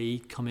becoming 3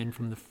 come in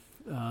from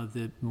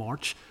the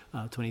March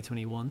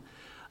 2021.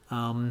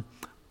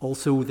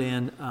 Also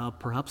then,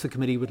 perhaps the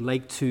committee would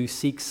like to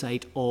seek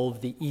sight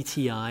of the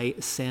ETI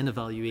SEN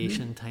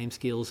evaluation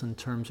timescales and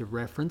terms of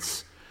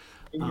reference.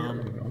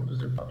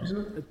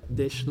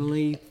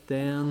 Additionally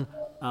then,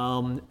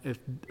 if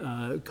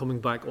coming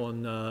back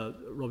on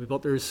Robbie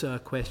Butler's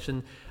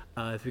question,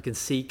 if we can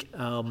seek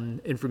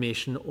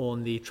information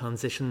on the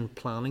transition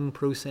planning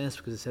process,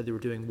 because they said they were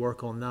doing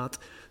work on that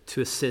to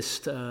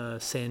assist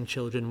SEN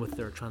children with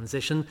their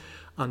transition.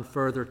 And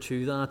further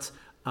to that,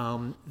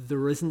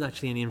 there isn't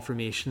actually any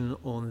information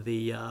on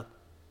the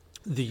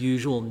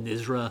usual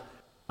NISRA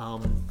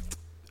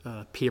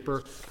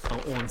paper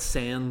on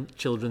SEN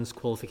children's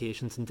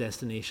qualifications and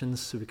destinations,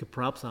 so we could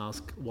perhaps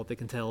ask what they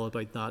can tell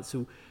about that.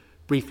 So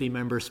briefly,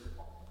 members,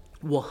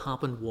 what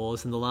happened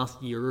was in the last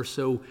year or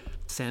so,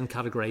 SEN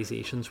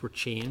categorisations were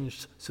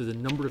changed, so the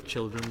number of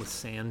children with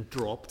SEN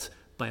dropped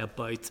by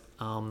about,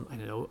 I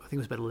think it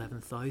was about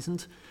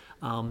 11,000,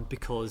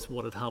 because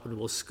what had happened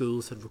was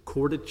schools had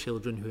recorded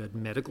children who had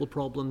medical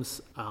problems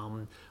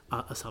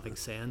as having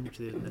SEN, which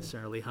they didn't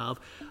necessarily have.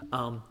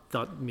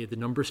 That made the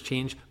numbers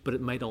change, but it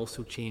might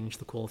also change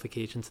the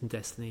qualifications and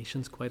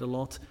destinations quite a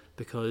lot,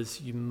 because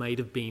you might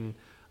have been,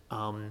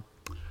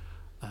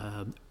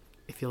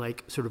 if you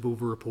like, sort of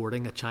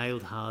over-reporting. A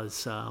child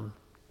has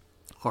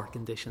heart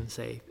condition,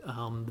 say,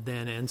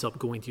 then ends up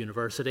going to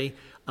university.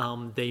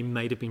 They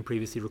might have been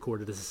previously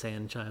recorded as a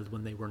SEN child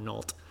when they were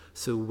not.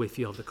 So if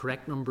you have the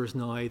correct numbers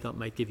now, that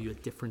might give you a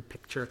different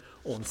picture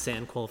on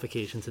SEN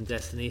qualifications and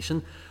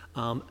destination.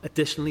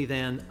 Additionally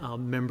then,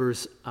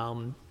 members,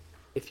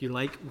 if you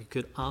like, we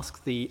could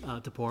ask the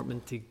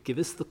department to give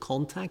us the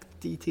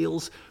contact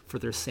details for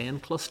their SEN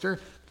cluster.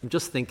 I'm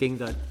just thinking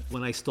that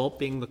when I stop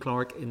being the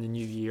clerk in the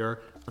new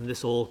year and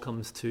this all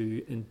comes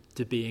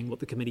into being, what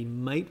the committee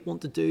might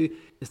want to do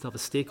is to have a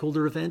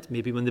stakeholder event,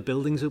 maybe when the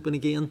building's open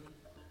again,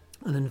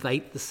 and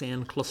invite the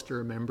SEN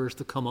cluster members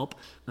to come up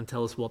and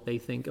tell us what they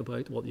think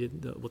about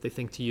what they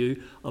think to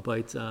you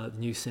about the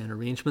new SEN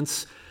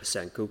arrangements.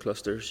 SENCO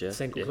clusters, yeah.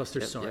 SENCO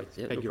clusters, sorry.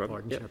 Beg your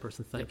pardon, Yep.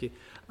 Chairperson, thank you.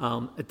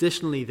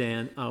 Additionally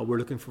then, we're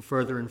looking for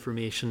further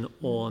information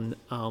on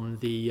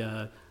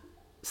the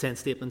SEN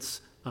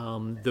statements,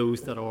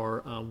 those that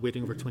are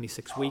waiting for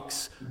 26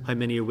 weeks, how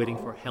many are waiting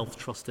for health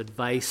trust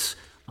advice,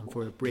 and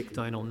for a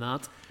breakdown on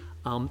that.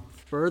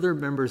 Further,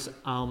 members,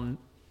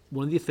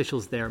 one of the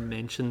officials there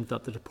mentioned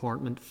that the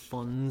department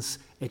funds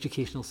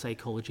educational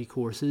psychology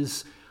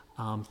courses,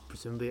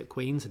 presumably at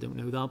Queen's. I don't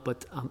know that,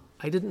 but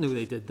I didn't know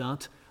they did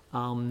that.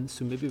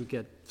 So maybe we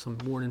get some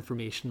more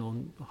information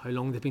on how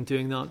long they've been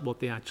doing that, what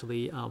they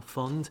actually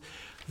fund.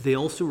 They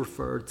also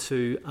referred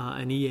to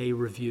an EA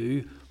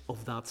review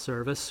of that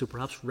service, so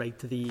perhaps write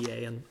to the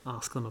EA and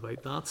ask them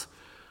about that.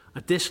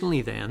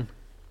 Additionally then,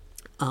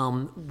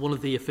 one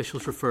of the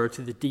officials referred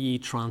to the DE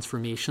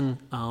transformation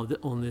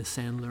on the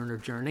SEN learner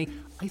journey.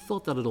 I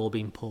thought that had all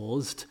been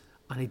paused,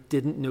 and I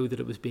didn't know that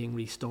it was being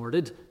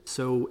restarted.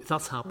 So if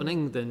that's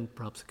happening, then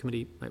perhaps the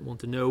committee might want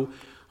to know.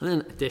 And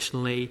then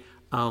additionally,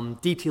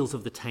 details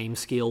of the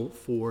timescale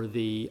for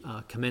the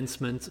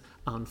commencement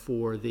and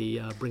for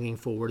the bringing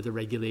forward the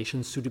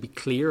regulations. So to be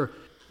clear,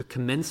 the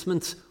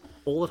commencement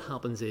all that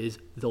happens is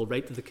they'll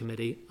write to the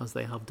committee, as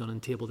they have done in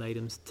tabled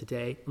items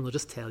today, and they'll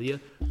just tell you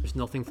there's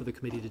nothing for the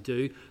committee to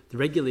do. The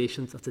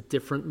regulations, that's a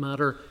different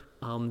matter.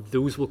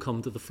 Those will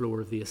come to the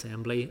floor of the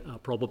Assembly,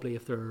 probably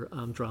if they're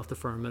draft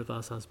affirmative,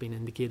 as has been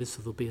indicated,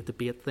 so there'll be a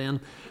debate then.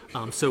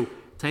 So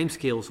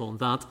timescales on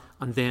that.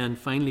 And then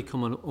finally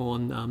coming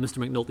on Mr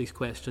McNulty's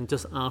question,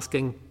 just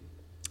asking,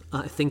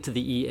 I think, to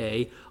the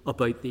EA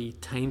about the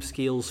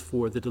timescales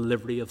for the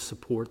delivery of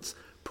supports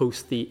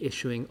post the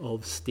issuing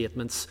of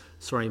statements.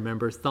 Sorry,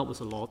 members, that was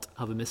a lot.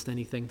 Have I missed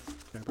anything,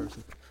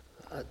 Chairperson?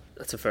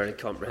 That's a fairly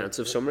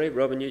comprehensive summary.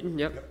 Robin Newton,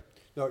 yep.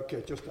 No,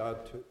 okay, just add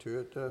to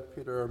it,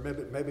 Peter. Or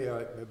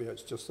maybe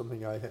it's just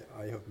something I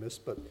have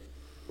missed. But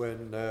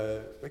when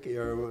Ricky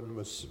Irwin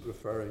was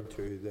referring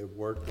to the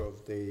work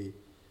of the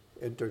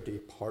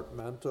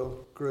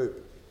interdepartmental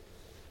group,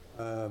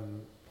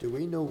 do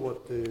we know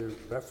what the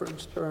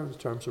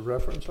terms of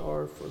reference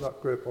are for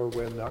that group, or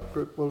when that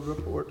group will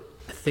report?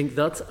 I think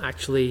that's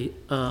actually,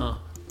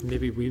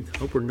 maybe we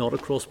hope we're not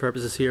at cross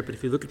purposes here, but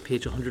if you look at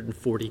page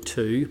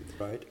 142,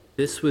 right.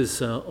 This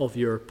was of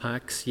your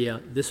packs. Yeah,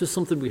 this was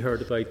something we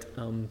heard about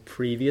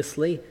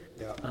previously.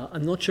 Yeah.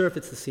 I'm not sure if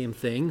it's the same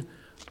thing.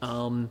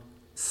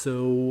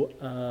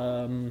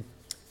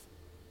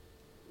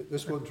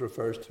 This one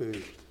refers to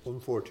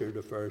 142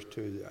 refers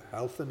to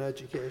health and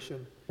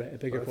education. Right, I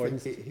beg your pardon.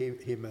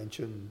 He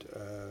mentioned.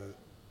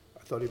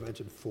 I thought he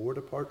mentioned 4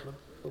 departments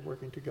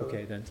working together.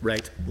 Okay then.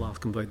 Right, we'll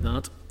ask him about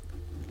that.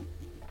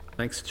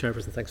 Thanks,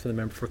 Chairperson. Thanks for the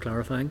member for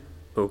clarifying.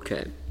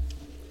 Okay.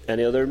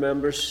 Any other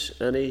members?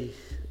 Any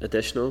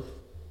additional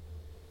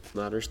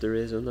matters to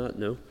raise on that?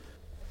 No.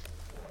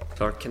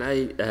 Clark, can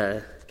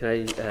I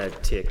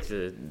take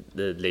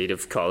the lead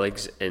of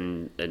colleagues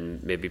in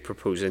maybe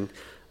proposing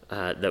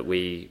that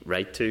we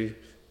write to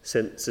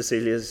St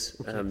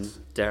Cecilia's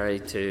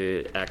Derry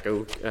to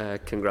echo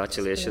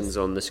congratulations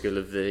on the School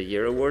of the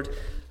Year award.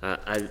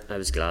 I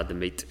was glad to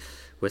meet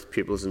with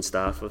pupils and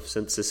staff of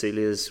St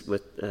Cecilia's,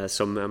 with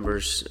some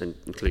members,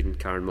 including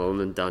Karen Mullen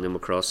and Daniel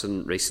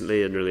McCrossan,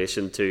 recently in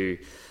relation to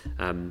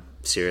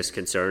serious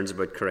concerns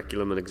about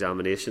curriculum and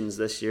examinations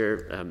this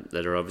year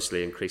that are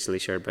obviously increasingly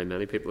shared by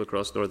many people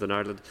across Northern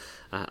Ireland,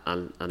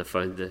 and I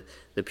found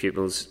the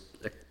pupils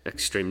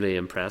extremely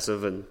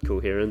impressive and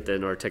coherent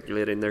in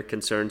articulating their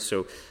concerns,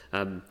 so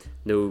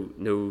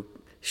no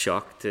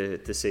shock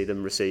to see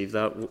them receive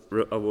that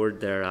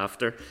award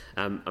thereafter,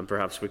 and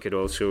perhaps we could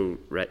also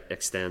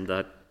extend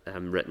that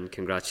written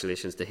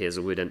congratulations to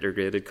Hazelwood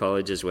Integrated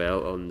College as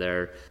well on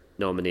their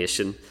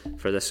nomination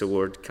for this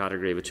award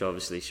category, which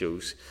obviously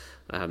shows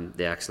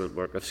the excellent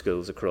work of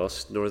schools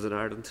across Northern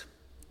Ireland.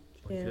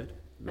 Yeah,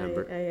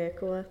 I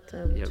echo it.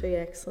 Yep. 2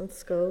 excellent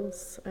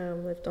schools.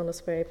 They've done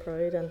us very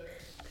proud, and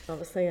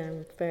obviously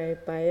I'm very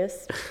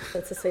biased.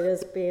 St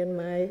Cecilia's being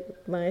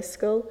my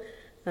school.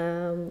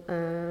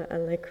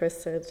 And like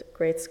Chris said,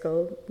 great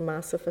school,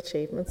 massive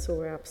achievement, so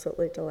we're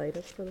absolutely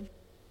delighted for them.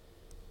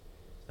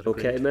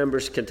 Okay,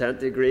 members content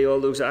to agree all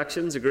those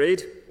actions?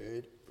 Agreed?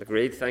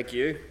 Agreed, thank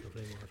you.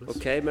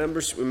 Okay,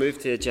 members, we move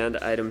to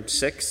agenda item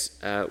 6,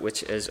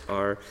 which is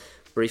our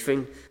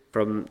briefing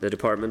from the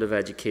Department of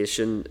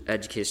Education,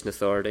 Education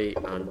Authority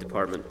and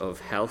Department of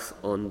Health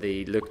on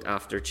the Looked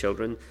After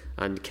Children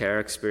and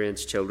Care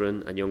Experienced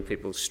Children and Young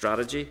People's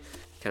Strategy.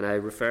 Can I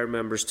refer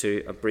members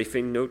to a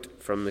briefing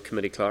note from the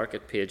committee clerk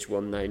at page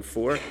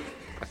 194,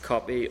 a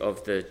copy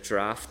of the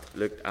draft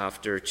Looked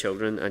After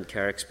Children and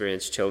Care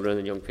Experienced Children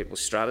and Young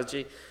People's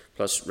Strategy,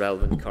 plus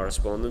relevant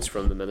correspondence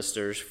from the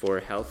Ministers for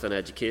Health and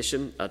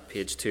Education at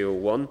page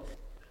 201,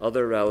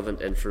 other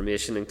relevant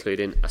information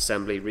including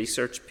Assembly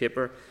research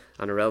paper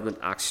and a relevant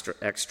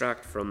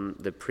extract from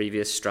the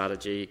previous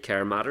strategy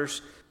Care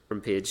Matters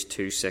from page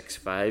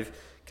 265.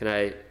 Can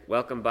I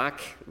welcome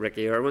back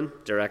Ricky Irwin,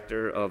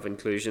 Director of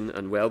Inclusion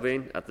and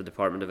Wellbeing at the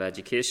Department of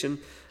Education,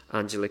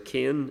 Angela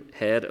Kane,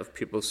 Head of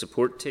Pupil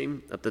Support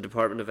Team at the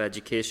Department of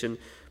Education,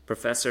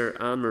 Professor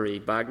Anne-Marie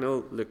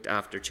Bagnall, Looked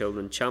After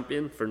Children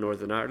Champion for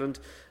Northern Ireland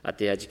at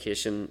the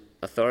Education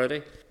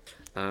Authority.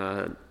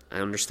 I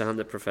understand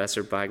that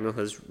Professor Bagnall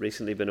has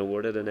recently been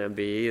awarded an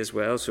MBE as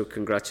well, so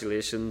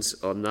congratulations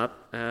on that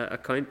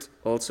account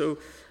also.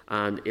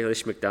 And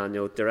Ailish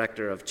McDaniel,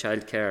 Director of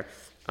Childcare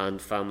and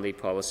Family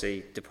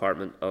Policy,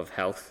 Department of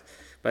Health.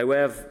 By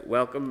way of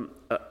welcome,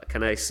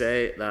 can I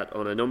say that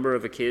on a number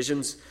of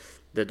occasions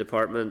the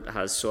Department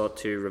has sought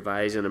to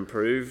revise and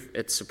improve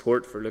its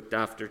support for looked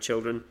after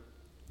children,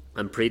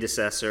 and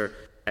predecessor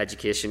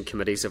education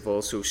committees have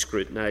also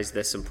scrutinised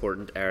this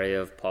important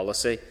area of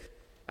policy.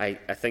 I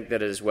think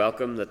that it is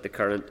welcome that the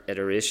current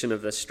iteration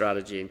of this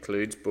strategy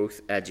includes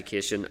both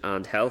education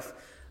and health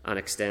and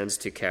extends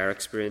to care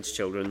experienced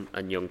children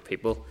and young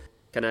people.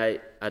 Can I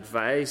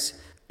advise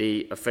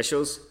the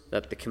officials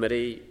that the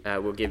committee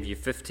will give you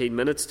 15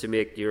 minutes to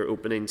make your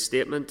opening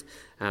statement,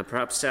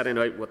 perhaps setting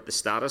out what the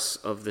status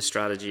of the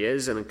strategy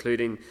is and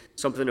including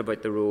something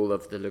about the role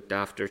of the Looked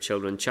After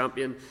Children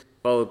Champion,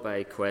 followed by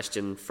a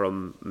question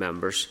from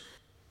members.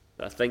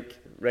 I think,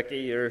 Ricky,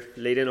 you're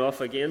leading off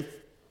again.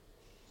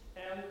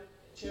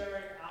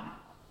 Chair,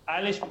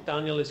 Eilish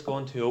McDaniel is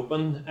going to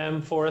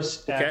open for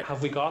us. Okay.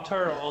 Have we got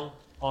her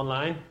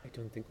online? I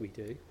don't think we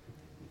do. Do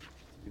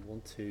we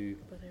want to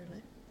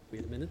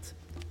wait a minute?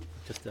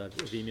 Just I've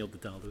emailed the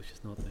Daldo,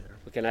 she's not there.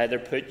 We can either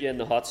put you in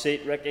the hot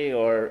seat, Ricky,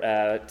 or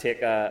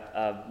take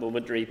a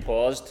momentary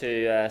pause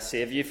to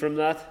save you from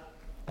that.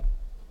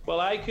 Well,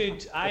 I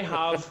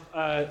have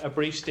a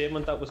brief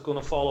statement that was going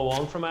to follow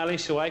on from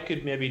Eilish, so I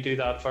could maybe do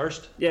that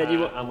first. Yeah,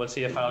 and we'll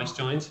see if Eilish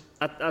joins.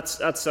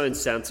 That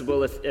sounds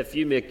sensible. If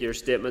you make your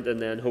statement,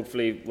 and then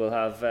hopefully we'll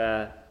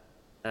have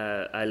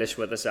Eilish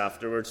with us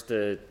afterwards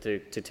to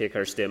take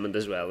her statement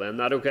as well. Then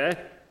that okay?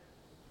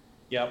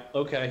 Yeah.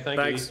 Okay.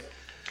 Thanks. You.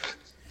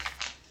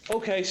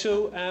 Okay,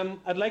 so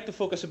I'd like to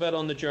focus a bit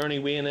on the journey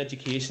we in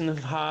education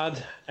have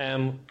had,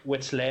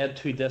 which led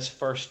to this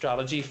first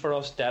strategy for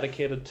us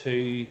dedicated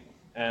to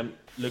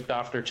looked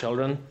after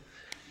children.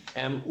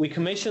 We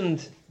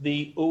commissioned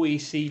the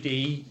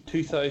OECD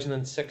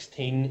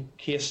 2016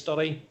 case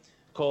study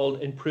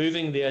called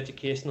Improving the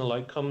Educational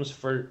Outcomes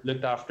for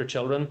Looked After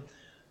Children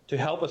to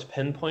help us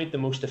pinpoint the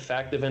most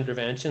effective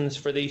interventions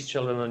for these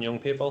children and young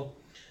people.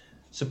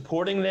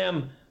 Supporting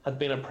them had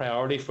been a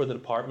priority for the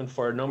department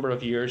for a number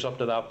of years up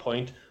to that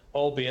point,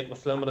 albeit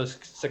with limited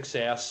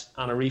success,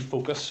 and a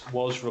refocus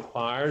was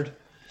required.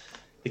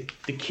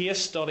 The case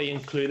study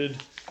included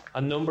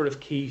a number of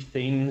key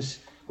themes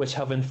which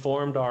have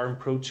informed our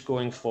approach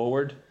going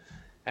forward.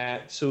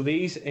 So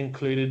these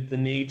included the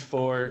need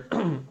for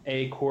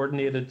a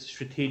coordinated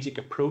strategic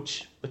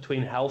approach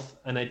between health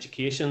and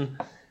education,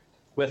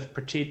 with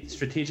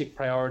strategic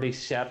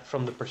priorities set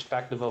from the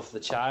perspective of the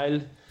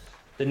child,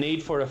 the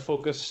need for a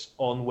focus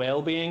on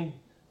well-being,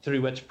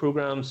 through which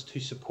programmes to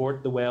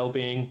support the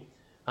well-being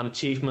and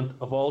achievement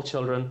of all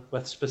children,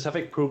 with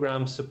specific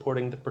programmes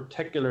supporting the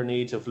particular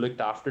needs of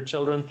looked after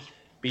children,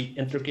 be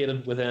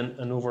integrated within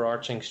an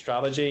overarching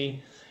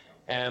strategy.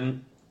 The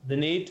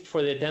need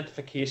for the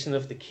identification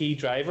of the key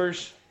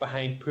drivers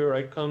behind poor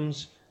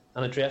outcomes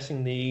and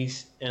addressing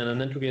these in an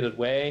integrated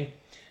way.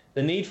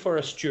 The need for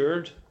a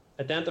steward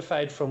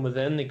identified from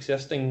within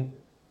existing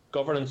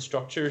governance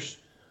structures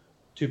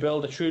to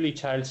build a truly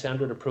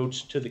child-centred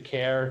approach to the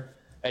care,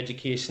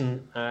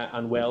 education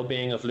and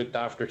well-being of looked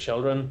after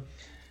children,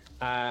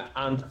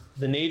 and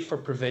the need for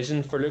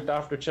provision for looked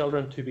after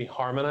children to be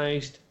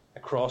harmonised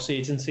across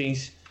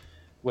agencies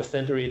with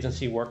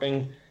interagency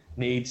working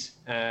needs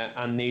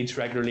and needs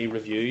regularly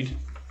reviewed.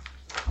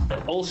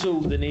 Also,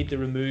 the need to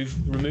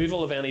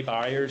removal of any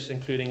barriers,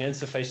 including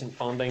insufficient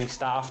funding,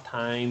 staff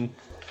time,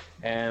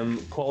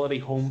 quality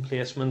home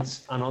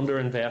placements and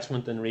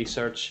underinvestment in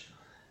research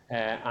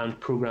and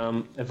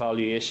programme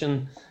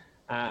evaluation.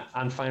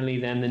 And finally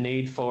then the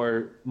need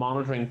for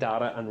monitoring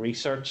data and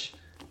research.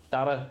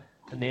 Data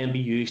can then be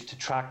used to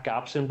track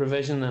gaps in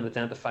provision and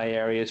identify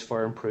areas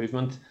for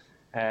improvement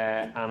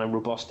and a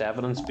robust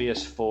evidence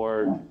base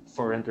for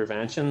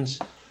interventions.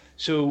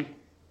 So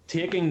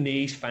taking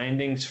these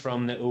findings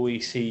from the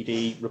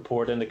OECD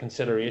report into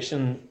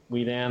consideration,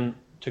 we then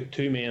took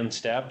two main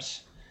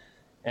steps.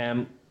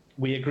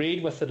 We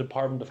agreed with the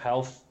Department of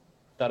Health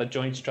that a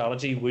joint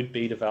strategy would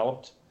be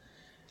developed.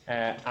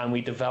 And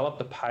we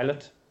developed a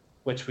pilot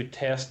which would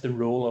test the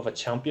role of a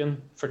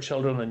champion for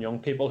children and young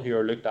people who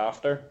are looked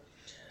after.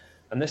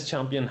 And this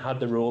champion had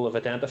the role of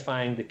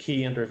identifying the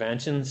key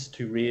interventions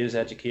to raise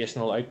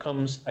educational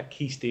outcomes at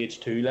key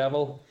stage 2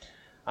 level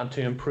and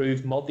to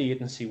improve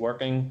multi-agency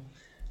working,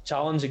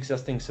 challenge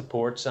existing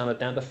supports and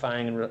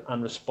identifying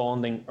and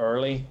responding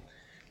early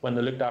when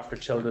the looked after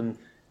children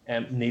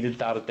needed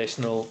that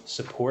additional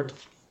support.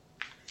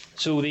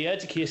 So the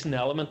education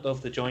element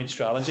of the joint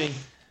strategy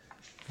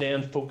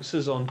then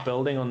focuses on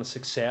building on the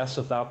success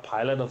of that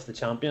pilot of the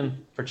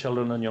champion for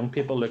children and young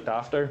people looked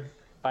after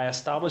by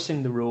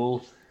establishing the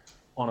role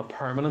on a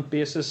permanent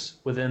basis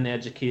within the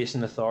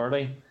Education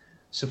Authority,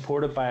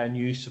 supported by a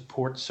new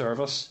support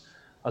service,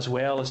 as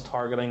well as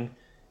targeting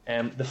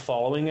the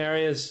following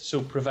areas.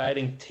 So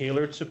providing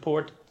tailored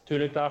support to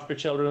looked after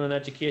children in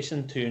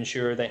education to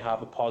ensure they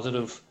have a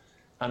positive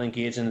and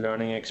engaging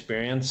learning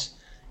experience,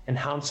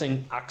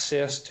 enhancing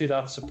access to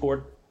that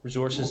support,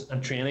 resources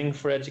and training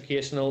for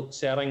educational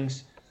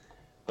settings,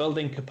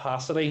 building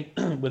capacity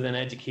within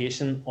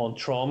education on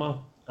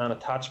trauma and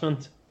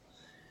attachment,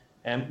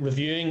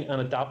 reviewing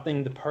and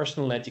adapting the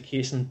personal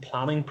education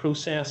planning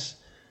process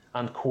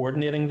and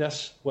coordinating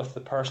this with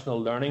the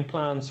personal learning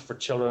plans for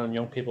children and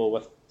young people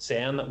with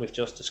SEN that we've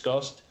just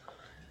discussed,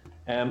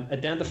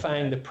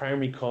 identifying the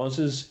primary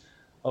causes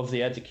of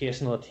the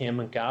educational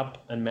attainment gap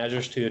and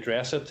measures to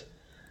address it,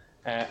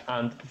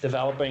 and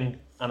developing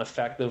an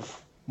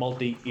effective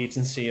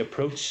multi-agency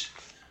approach.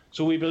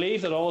 So we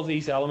believe that all of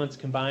these elements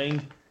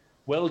combined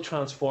will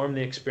transform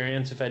the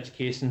experience of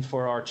education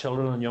for our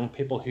children and young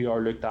people who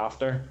are looked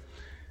after.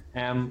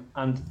 And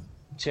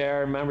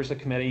Chair, members of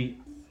the committee,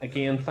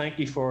 again, thank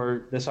you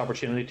for this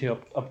opportunity to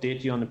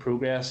update you on the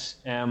progress.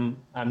 I'm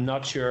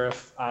not sure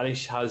if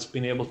Eilish has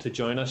been able to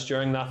join us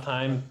during that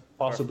time,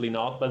 possibly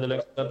not by the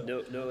looks of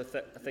it. No,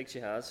 I think she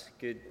has.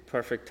 Good,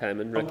 perfect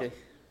timing, Ricky.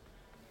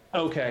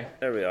 Okay.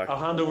 There we are. I'll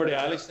hand over to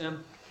Eilish then.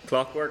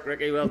 Clockwork,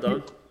 Ricky, well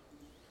done.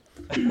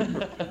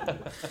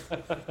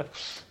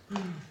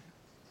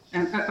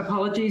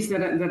 Apologies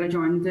that I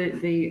joined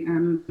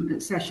the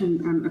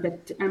session a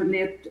bit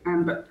late,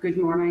 but good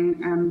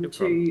morning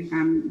to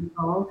you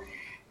all.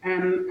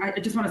 I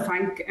just want to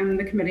thank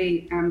the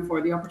committee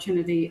for the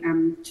opportunity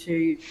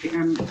to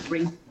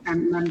brief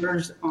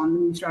members on the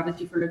new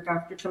strategy for looked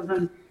after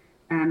children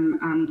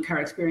and care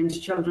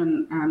experienced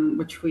children,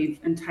 which we've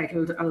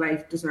entitled A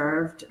Life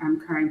Deserved,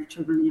 Caring for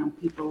Children and Young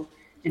People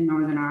in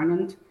Northern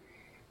Ireland.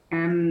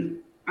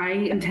 I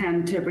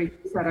intend to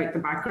briefly set out the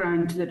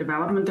background to the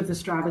development of the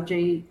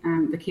strategy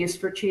and the case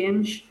for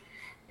change,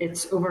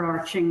 its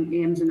overarching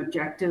aims and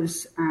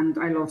objectives, and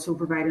I'll also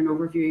provide an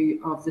overview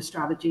of the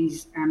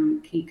strategy's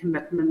key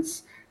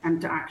commitments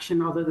to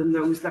action other than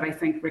those that I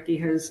think Ricky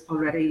has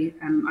already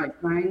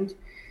outlined.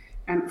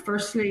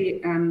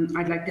 Firstly,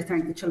 I'd like to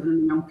thank the children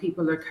and young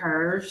people, their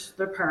carers,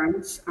 their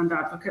parents and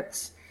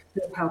advocates who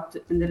have helped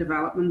in the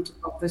development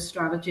of this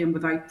strategy, and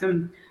without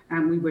them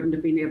we wouldn't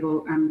have been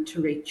able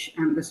to reach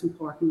this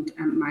important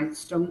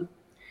milestone.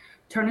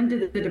 Turning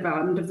to the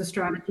development of the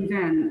strategy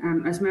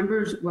then, as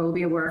members will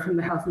be aware from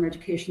the Health and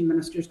Education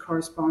Minister's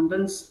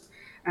correspondence,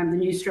 the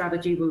new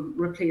strategy will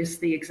replace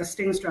the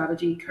existing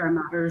strategy, Care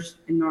Matters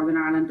in Northern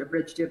Ireland, A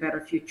Bridge to a Better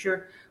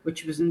Future,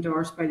 which was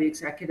endorsed by the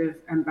Executive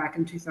back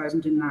in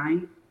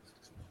 2009.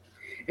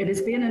 It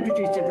is being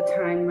introduced at a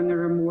time when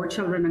there are more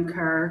children in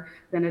care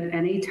than at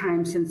any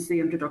time since the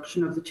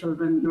introduction of the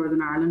Children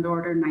Northern Ireland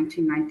Order in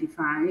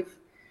 1995.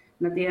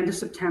 And at the end of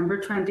September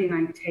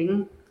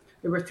 2019,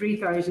 there were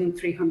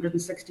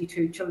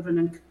 3,362 children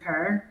in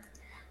care.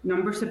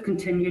 Numbers have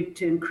continued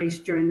to increase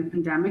during the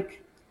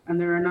pandemic, and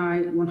there are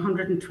now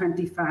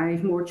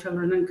 125 more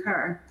children in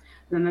care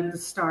than at the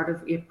start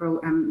of April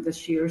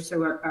this year.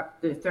 So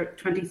at the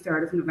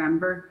 23rd of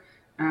November,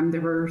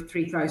 there were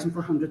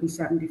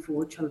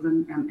 3,474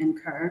 children in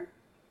care.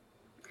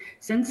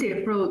 Since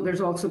April,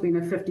 there's also been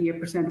a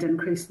 58%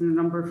 increase in the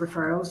number of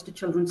referrals to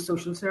children's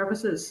social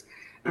services,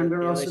 and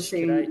we're also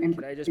seeing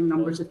increasing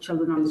numbers of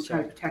children on the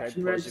Child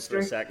Protection Register. For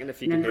a second,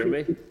 if you can hear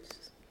me.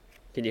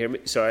 Can you hear me?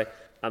 Sorry,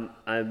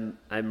 I'm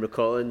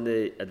recalling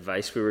the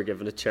advice we were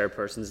given at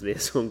Chairperson's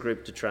Liaison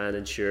Group to try and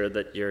ensure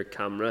that your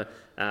camera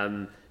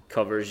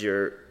covers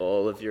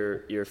all of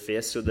your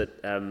face, so that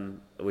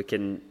we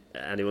can.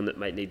 Anyone that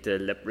might need to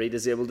lip read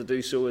is able to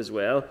do so as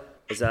well.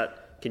 Is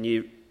that? Can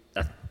you?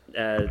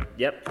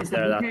 Yep. Is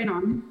that okay now?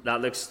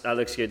 That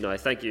looks good now.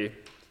 Thank you.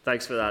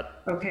 Thanks for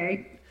that.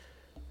 Okay.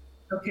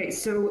 Okay.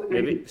 So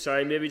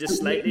maybe just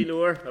slightly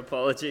lower.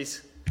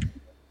 Apologies.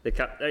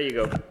 There you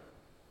go.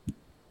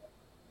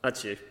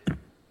 That's you.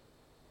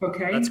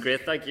 Okay. That's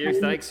great. Thank you.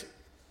 Thanks.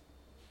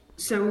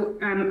 So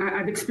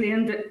I've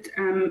explained that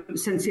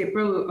since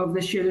April of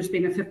this year, there's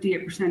been a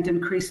 58%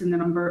 increase in the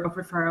number of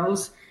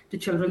referrals to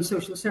children's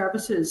social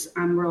services,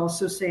 and we're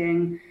also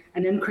seeing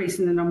an increase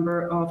in the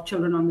number of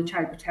children on the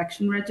Child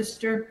Protection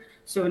Register,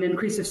 so an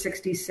increase of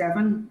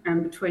 67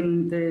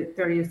 between the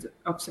 30th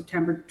of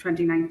September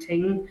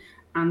 2019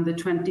 and the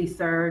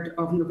 23rd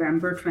of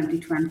November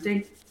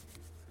 2020.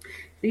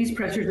 These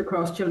pressures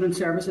across children's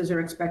services are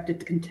expected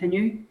to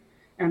continue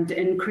and to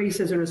increase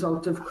as a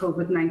result of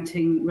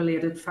COVID-19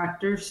 related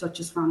factors such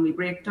as family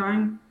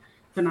breakdown,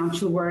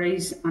 financial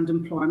worries and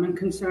employment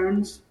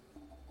concerns.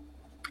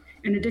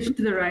 In addition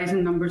to the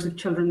rising numbers of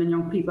children and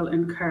young people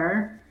in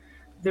care,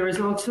 there is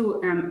also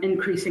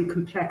increasing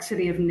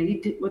complexity of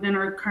need within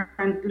our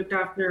current looked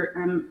after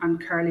and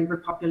care leaver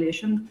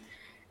population,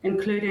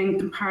 including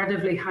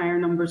comparatively higher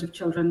numbers of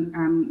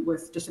children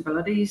with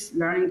disabilities,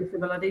 learning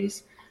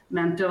disabilities,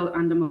 mental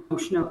and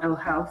emotional ill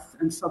health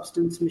and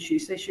substance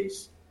misuse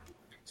issues.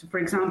 So, for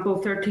example,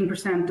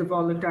 13% of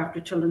all looked after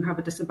children have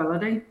a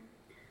disability,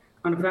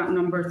 and of that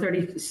number,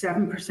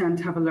 37%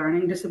 have a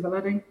learning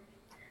disability.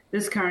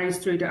 This carries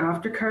through to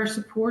aftercare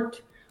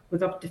support,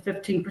 with up to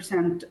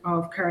 15%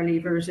 of care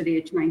leavers at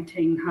age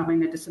 19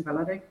 having a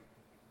disability.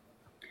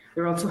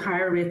 There are also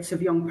higher rates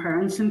of young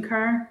parents in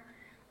care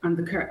and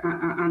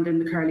in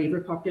the care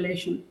leaver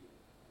population.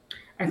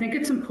 I think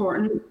it's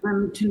important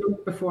to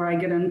note before I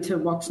get into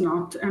what's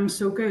not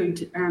so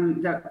good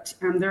that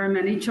there are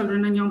many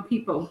children and young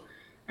people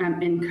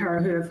in care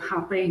who have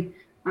happy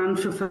and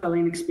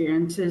fulfilling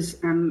experiences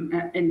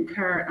in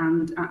care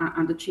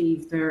and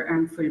achieve their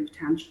full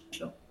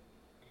potential.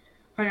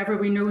 However,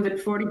 we know that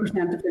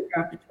 40% of looked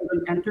after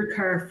children enter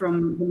care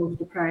from the most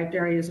deprived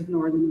areas of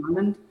Northern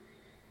Ireland,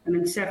 and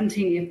in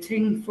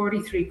 17-18,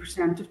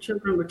 43% of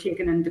children were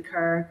taken into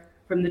care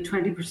from the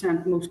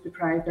 20% most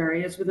deprived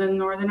areas within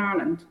Northern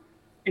Ireland.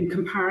 In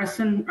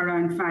comparison,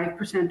 around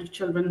 5% of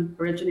children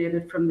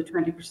originated from the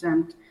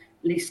 20%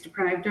 least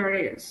deprived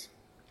areas.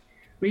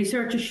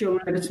 Research has shown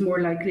that it's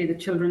more likely that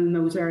children in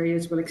those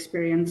areas will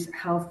experience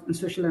health and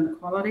social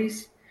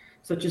inequalities,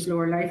 such as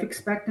lower life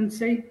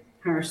expectancy,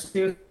 higher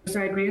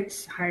suicide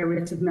rates, higher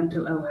rates of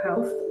mental ill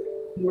health,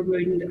 more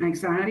mood and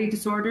anxiety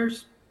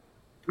disorders,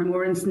 and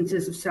more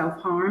instances of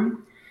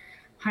self-harm,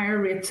 higher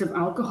rates of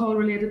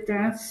alcohol-related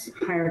deaths,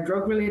 higher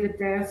drug-related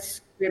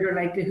deaths, greater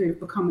likelihood of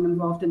becoming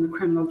involved in the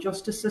criminal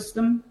justice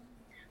system,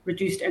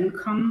 reduced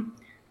income,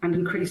 and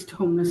increased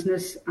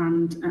homelessness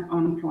and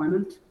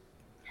unemployment.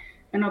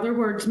 In other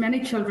words,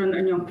 many children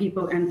and young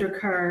people enter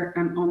care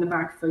on the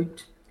back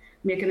foot,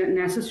 making it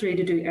necessary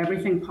to do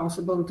everything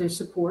possible to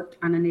support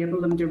and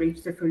enable them to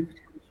reach their full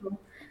potential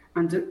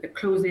and to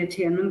close the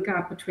attainment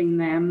gap between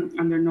them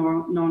and their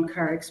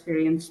non-care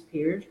experienced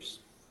peers.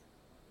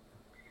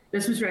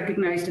 This was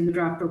recognised in the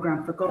draft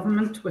programme for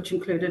government, which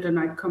included an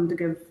outcome to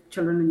give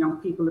children and young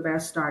people the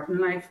best start in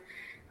life,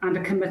 and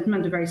a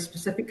commitment, a very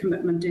specific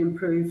commitment, to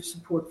improve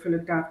support for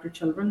looked after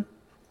children.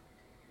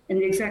 In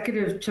the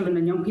Executive Children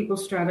and Young People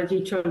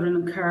Strategy, children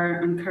in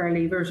care and care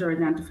leavers are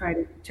identified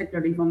as a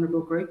particularly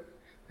vulnerable group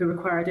who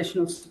require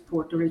additional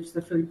support to reach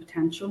their full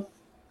potential.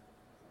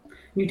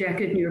 New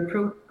Decade New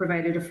Approach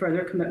provided a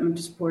further commitment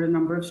to support a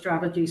number of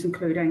strategies,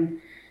 including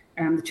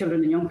the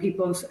Children and Young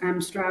People's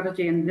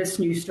strategy, and this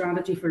new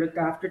strategy for looked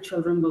after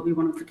children will be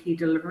one of the key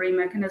delivery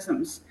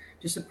mechanisms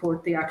to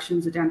support the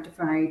actions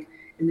identified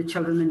in the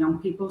Children and Young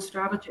People's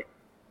strategy.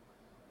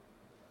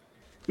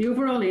 The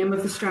overall aim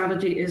of the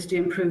strategy is to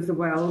improve the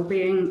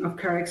well-being of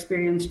care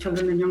experienced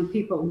children and young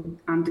people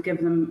and to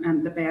give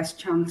them the best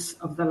chance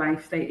of the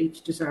life they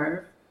each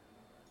deserve.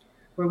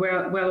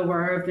 We're well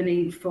aware of the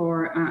need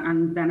for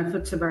and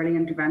benefits of early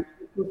intervention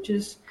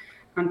approaches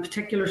and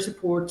particular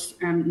supports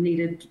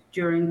needed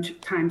during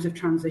times of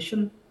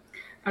transition.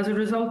 As a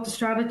result, the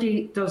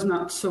strategy does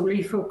not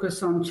solely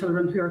focus on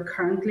children who are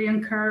currently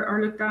in care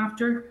or looked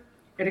after.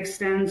 It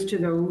extends to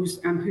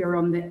those who are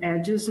on the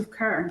edges of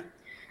care,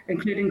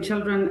 including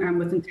children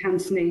with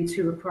intense needs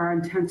who require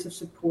intensive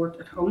support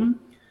at home,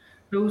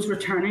 those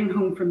returning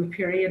home from a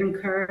period in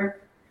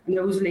care, and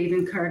those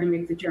leaving care to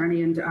make the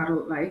journey into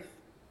adult life.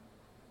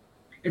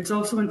 It's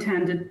also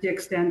intended to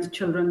extend to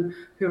children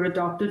who are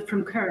adopted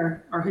from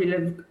care or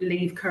who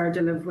leave care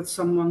to live with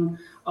someone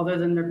other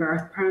than their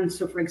birth parents.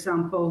 So, for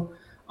example,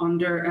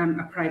 under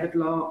a private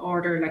law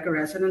order like a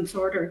residence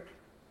order.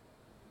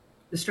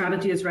 The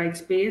strategy is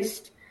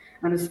rights-based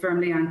and is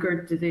firmly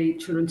anchored to the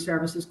Children's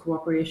Services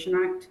Cooperation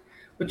Act,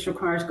 which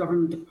requires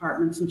government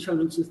departments and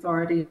children's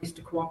authorities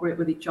to cooperate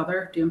with each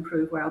other to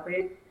improve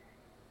well-being.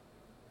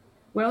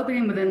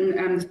 Well-being within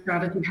the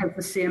strategy has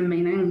the same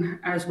meaning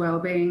as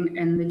well-being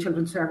in the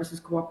Children's Services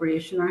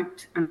Cooperation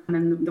Act and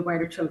in the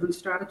wider children's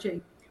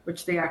strategy,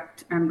 which the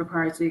Act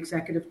requires the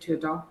Executive to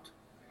adopt.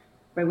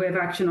 By way of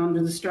action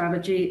under the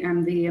strategy,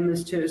 the aim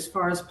is to, as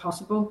far as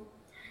possible,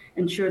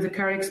 ensure that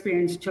care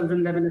experienced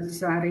children live in a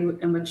society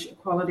in which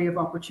equality of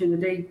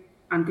opportunity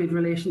and good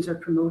relations are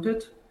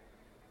promoted,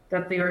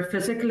 that they are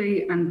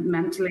physically and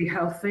mentally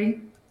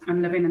healthy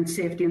and living in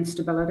safety and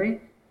stability,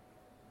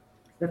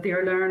 that they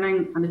are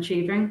learning and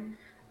achieving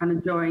and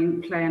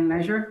enjoying play and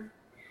leisure,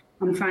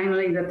 and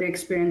finally that they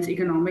experience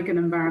economic and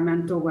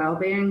environmental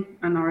well-being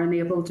and are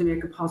enabled to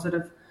make a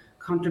positive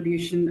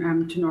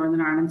contribution to Northern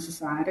Ireland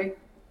society.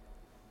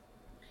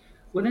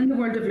 Within the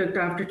world of looked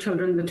after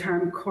children, the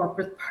term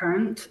corporate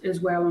parent is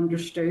well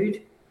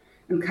understood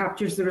and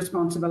captures the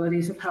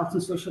responsibilities of health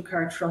and social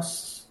care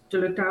trusts to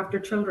look after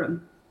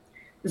children.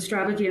 The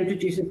strategy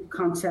introduces the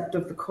concept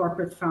of the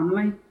corporate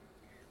family,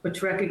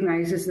 which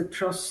recognises that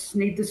trusts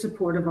need the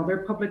support of other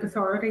public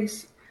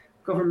authorities,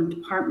 government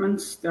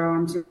departments, their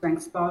arm's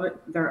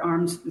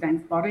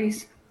length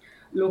bodies,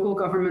 local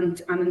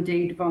government, and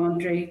indeed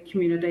voluntary,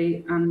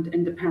 community and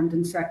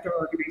independent sector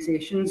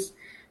organisations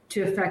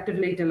to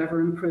effectively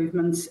deliver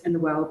improvements in the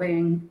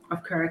well-being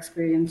of care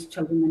experienced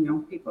children and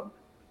young people.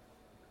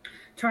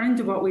 Turning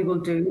to what we will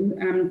do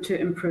to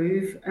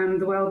improve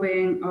the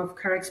well-being of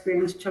care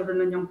experienced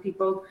children and young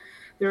people,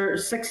 there are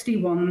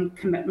 61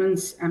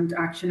 commitments to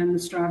action in the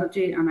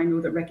strategy, and I know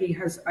that Ricky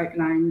has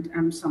outlined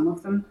some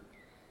of them.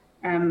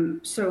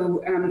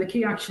 The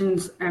key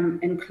actions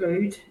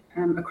include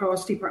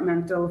across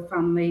departmental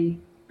family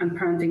and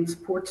parenting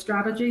support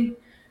strategy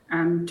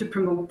to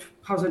promote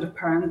positive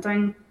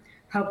parenting,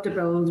 help to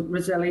build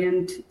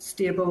resilient,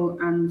 stable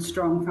and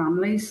strong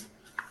families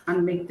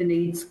and meet the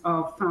needs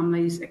of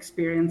families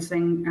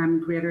experiencing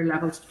greater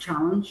levels of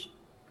challenge.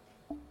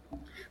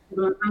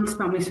 We will enhance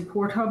family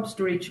support hubs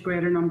to reach a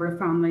greater number of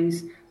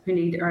families who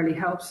need early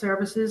help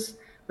services,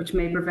 which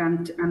may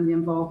prevent the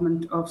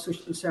involvement of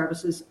social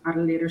services at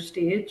a later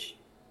stage.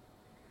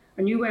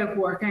 A new way of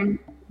working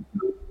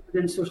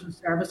within social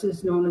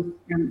services, known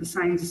as the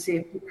Signs of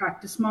Safety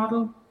practice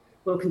model,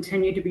 will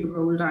continue to be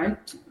rolled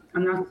out,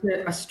 and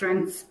that's a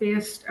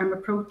strengths-based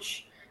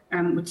approach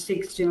which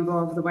seeks to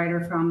involve the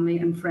wider family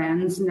and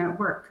friends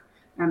network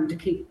to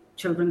keep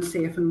children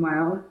safe and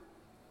well.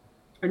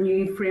 A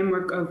new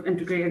framework of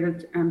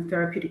integrated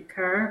therapeutic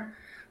care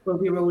will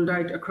be rolled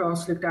out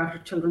across looked after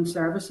children's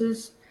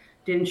services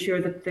to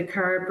ensure that the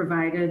care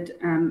provided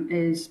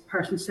is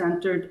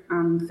person-centred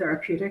and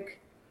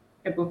therapeutic.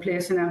 It will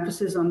place an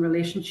emphasis on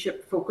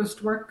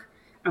relationship-focused work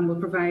and will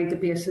provide the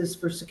basis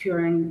for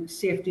securing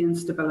safety and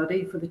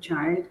stability for the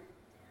child.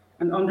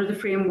 And under the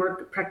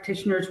framework,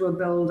 practitioners will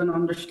build an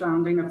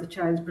understanding of the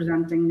child's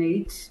presenting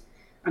needs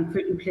and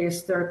put in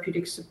place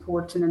therapeutic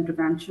supports and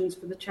interventions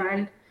for the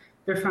child,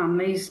 their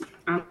families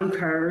and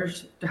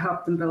carers to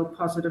help them build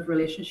positive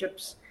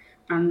relationships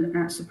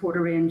and support a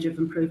range of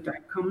improved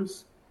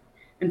outcomes.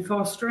 In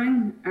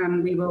fostering,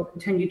 we will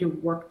continue to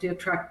work to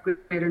attract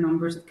greater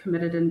numbers of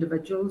committed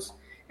individuals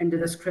into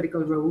this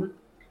critical role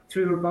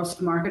through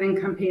robust marketing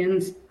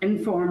campaigns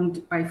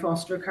informed by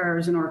foster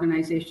carers and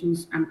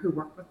organisations who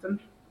work with them.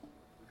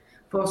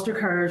 Foster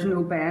carers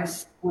know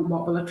best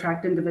what will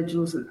attract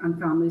individuals and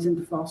families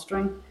into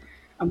fostering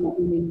and what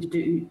we need to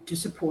do to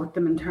support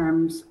them in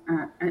terms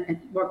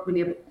what we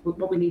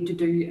need to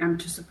do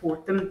to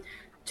support them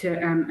to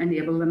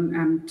enable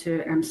them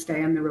to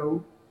stay in the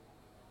role.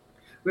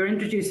 We're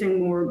introducing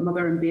more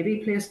mother and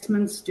baby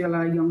placements to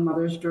allow young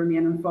mothers to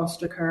remain in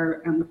foster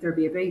care with their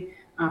baby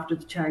after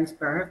the child's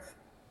birth.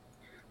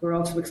 We're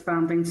also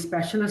expanding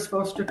specialist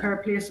foster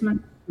care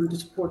placement to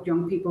support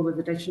young people with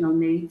additional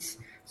needs,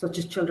 such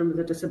as children with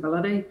a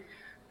disability,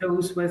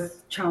 those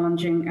with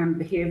challenging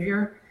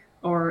behaviour,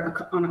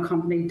 or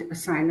unaccompanied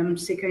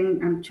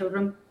asylum-seeking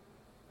children.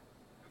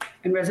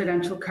 In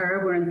residential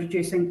care, we're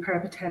introducing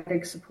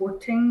peripatetic support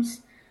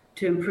teams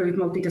to improve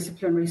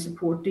multidisciplinary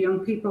support to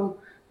young people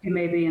who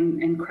may be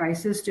in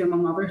crisis to,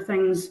 among other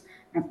things,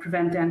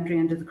 prevent entry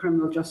into the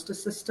criminal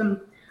justice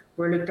system,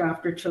 where looked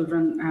after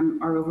children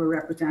are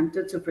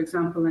overrepresented. So, for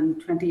example, in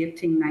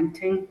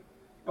 2018-19,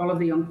 all of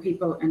the young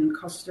people in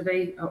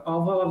custody,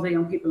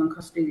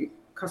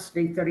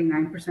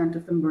 39%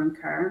 of them were in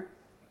care.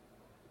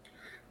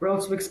 We're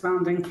also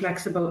expanding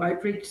flexible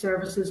outreach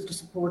services to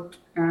support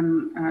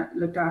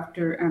looked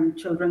after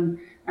children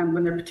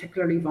when they're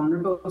particularly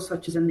vulnerable,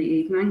 such as in the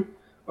evening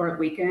or at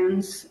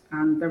weekends.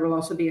 And there will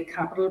also be a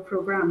capital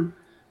programme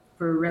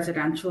for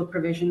residential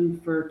provision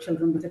for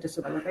children with a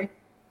disability.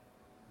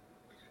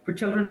 For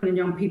children and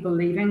young people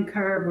leaving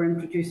care, we're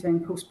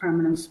introducing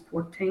post-permanent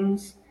support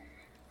teams.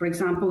 For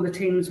example, the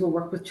teams will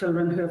work with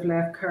children who have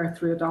left care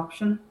through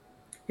adoption,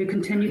 who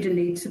continue to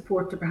need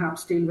support to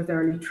perhaps deal with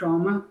early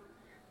trauma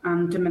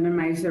and to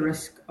minimise the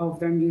risk of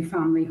their new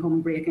family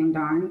home breaking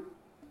down.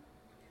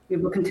 We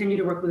will continue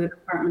to work with the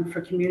Department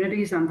for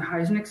Communities and the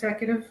Housing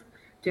Executive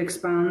to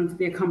expand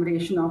the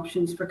accommodation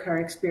options for care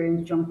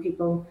experienced young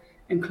people,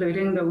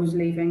 including those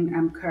leaving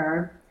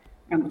care,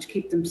 which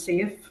keep them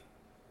safe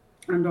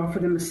and offer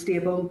them a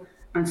stable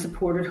and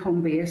supported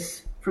home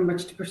base from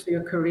which to pursue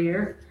a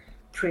career,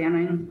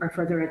 training or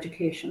further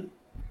education.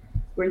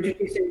 We're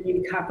introducing a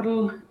new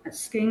capital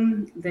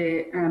scheme,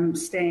 the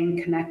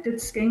Staying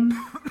Connected scheme,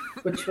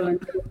 which will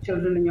encourage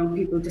children and young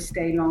people to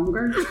stay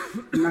longer,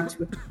 and that's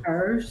with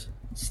carers,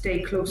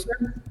 stay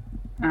closer,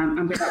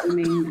 and by that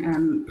we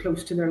mean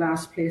close to their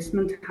last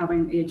placement,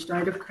 having aged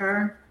out of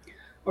care,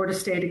 or to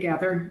stay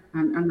together,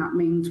 and that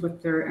means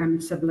with their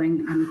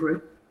sibling and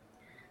group.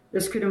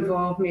 This could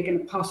involve making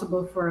it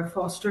possible for a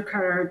foster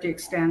carer to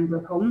extend their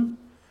home,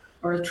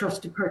 or a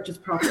trust to purchase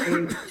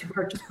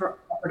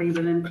property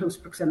within close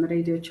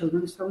proximity to a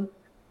children's home.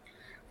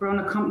 For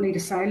unaccompanied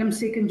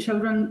asylum-seeking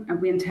children,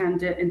 we intend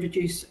to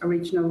introduce a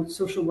regional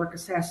social work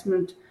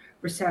assessment,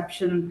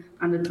 reception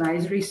and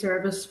advisory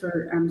service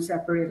for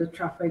separated,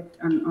 trafficked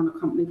and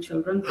unaccompanied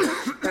children.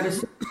 That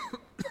is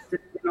the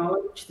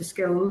knowledge, the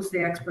skills,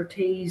 the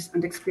expertise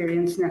and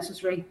experience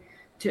necessary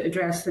to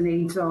address the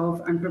needs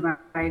of and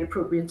provide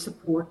appropriate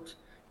support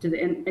to the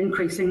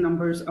increasing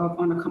numbers of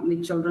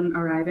unaccompanied children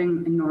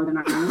arriving in Northern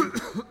Ireland.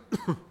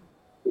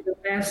 We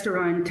invest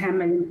around £10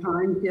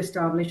 million to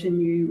establish a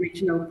new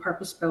regional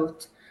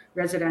purpose-built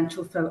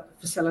residential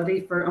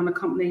facility for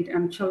unaccompanied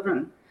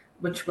children,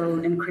 which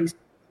will increase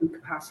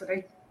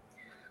capacity.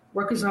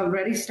 Work has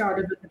already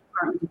started with the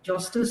Department of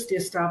Justice to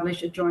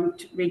establish a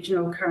joint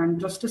regional care and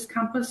justice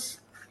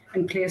campus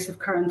in place of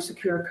current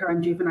secure care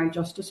and juvenile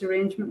justice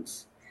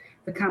arrangements.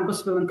 The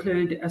campus will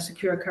include a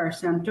secure care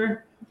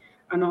centre,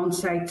 an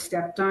on-site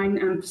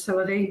step-down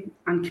facility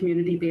and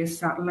community-based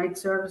satellite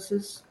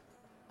services.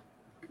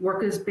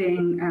 Work is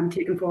being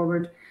taken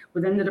forward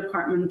within the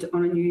department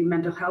on a new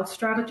mental health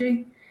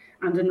strategy,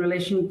 and in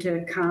relation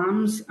to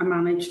CAMS, a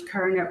managed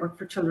care network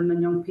for children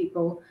and young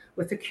people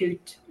with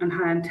acute and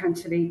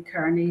high-intensity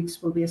care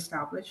needs will be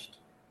established.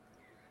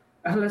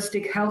 A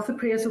holistic health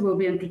appraisal will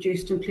be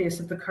introduced in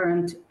place of the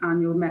current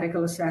annual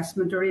medical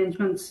assessment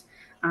arrangements,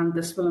 and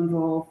this will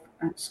involve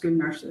school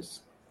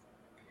nurses.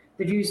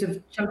 The views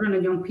of children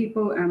and young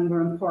people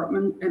were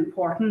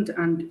important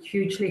and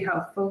hugely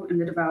helpful in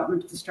the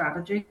development of the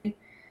strategy,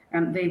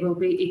 and they will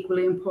be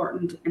equally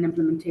important in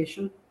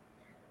implementation.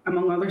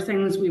 Among other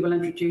things, we will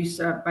introduce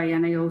a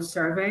biennial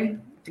survey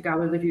to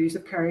gather the views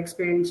of care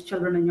experienced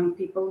children and young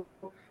people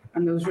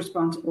and those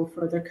responsible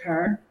for their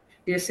care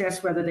to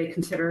assess whether they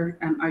consider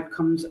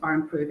outcomes are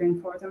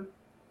improving for them.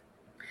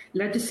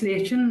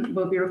 Legislation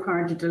will be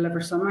required to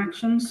deliver some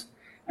actions,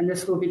 and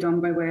this will be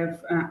done by way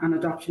of an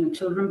adoption and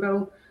children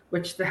bill,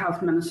 which the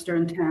Health Minister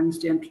intends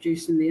to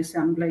introduce in the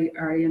Assembly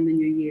early in the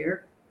new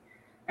year.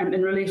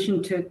 In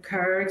relation to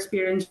care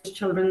experienced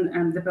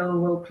children, the bill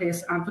will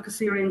place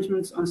advocacy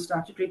arrangements on a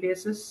statutory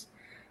basis,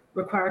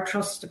 require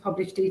trusts to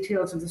publish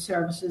details of the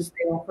services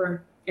they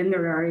offer in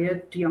their area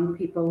to young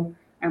people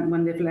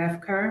when they've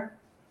left care,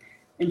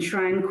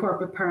 enshrine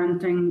corporate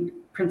parenting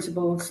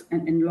principles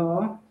in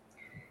law,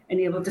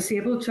 enable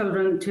disabled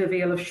children to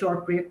avail of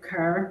short break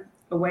care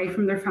away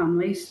from their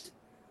families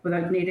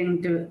without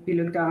needing to be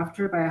looked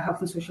after by a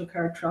health and social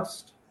care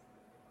trust.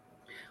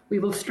 We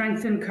will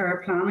strengthen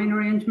care planning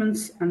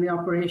arrangements and the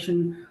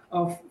operation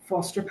of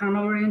foster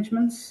panel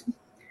arrangements.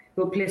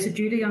 We'll place a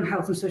duty on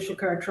health and social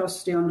care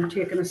trusts to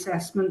undertake an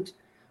assessment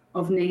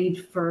of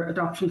need for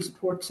adoption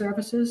support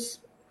services.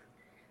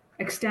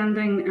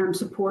 Extending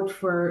support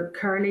for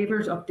care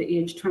leavers up to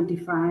age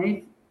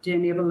 25 to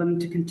enable them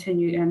to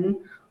continue in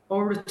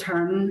or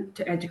return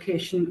to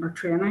education or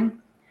training.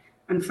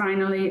 And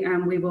finally,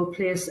 we will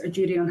place a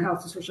duty on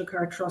health and social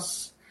care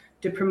trusts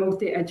to promote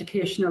the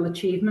educational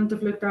achievement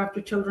of looked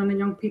after children and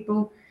young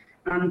people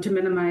and to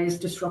minimise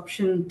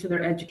disruption to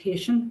their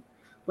education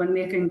when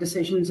making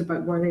decisions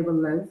about where they will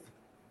live.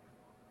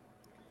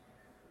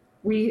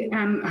 We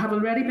have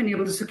already been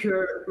able to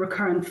secure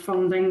recurrent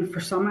funding for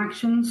some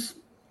actions.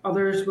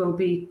 Others will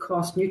be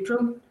cost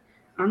neutral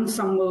and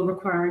some will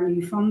require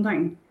new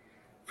funding.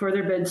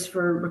 Further bids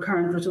for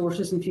recurrent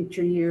resources in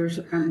future years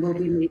will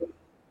be made to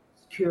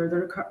secure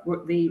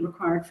the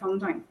required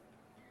funding.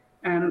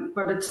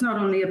 But it's not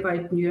only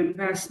about new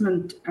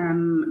investment,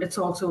 it's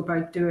also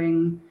about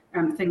doing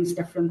things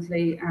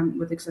differently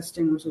with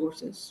existing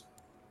resources.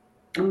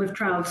 And we've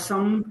trialled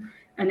some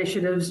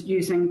initiatives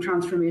using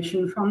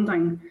transformation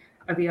funding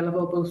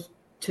available both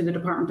to the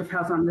Department of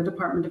Health and the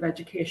Department of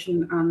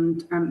Education,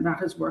 and that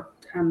has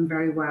worked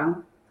very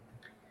well.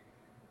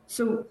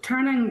 So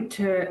turning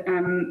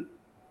to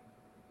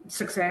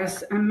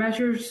success and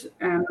measures,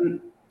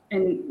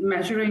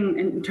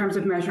 in terms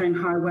of measuring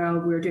how well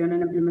we're doing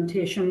in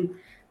implementation,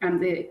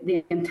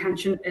 the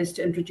intention is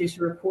to introduce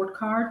a report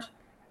card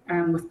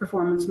with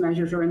performance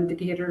measures or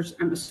indicators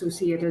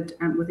associated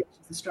with each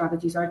of the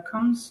strategy's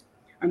outcomes.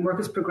 And work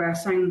is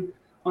progressing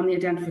on the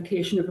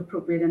identification of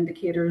appropriate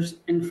indicators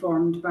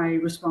informed by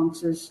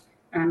responses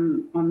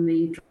on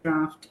the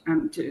draft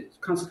to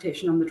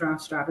consultation on the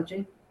draft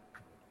strategy.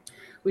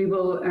 We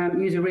will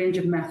use a range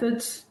of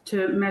methods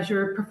to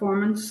measure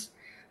performance.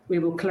 We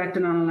will collect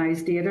and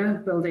analyse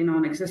data, building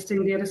on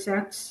existing data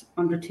sets,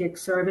 undertake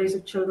surveys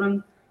of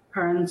children,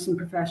 parents and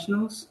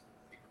professionals,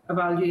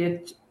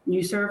 evaluate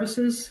new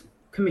services,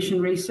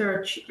 commission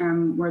research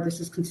where this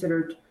is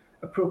considered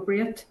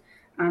appropriate,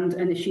 and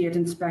initiate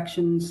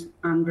inspections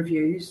and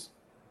reviews.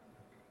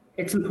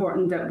 It's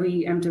important that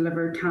we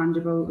deliver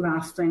tangible,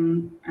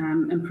 lasting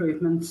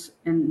improvements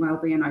in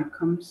wellbeing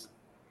outcomes.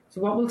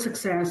 So what will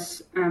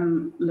success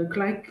look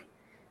like?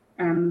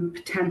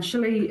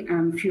 Potentially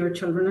fewer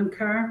children in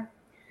care,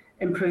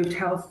 improved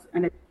health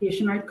and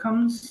education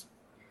outcomes,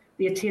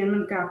 the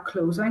attainment gap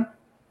closing,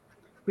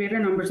 greater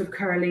numbers of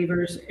care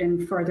leavers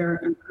in further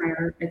and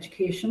higher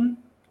education,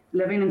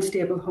 living in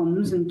stable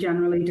homes and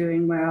generally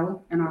doing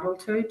well in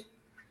adulthood,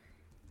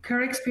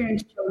 care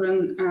experienced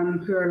children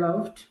who are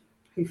loved,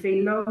 who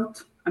feel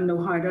loved and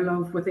know how to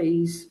love with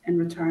ease in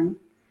return.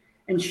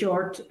 In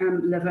short,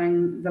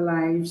 living the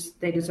lives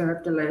they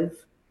deserve to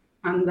live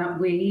and that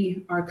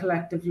we are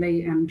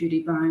collectively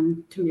duty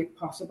bound to make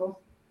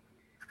possible.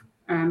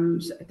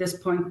 So at this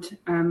point,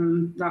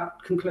 that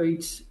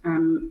concludes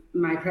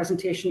my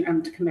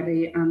presentation to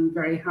committee. I'm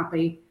very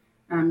happy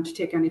to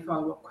take any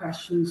follow-up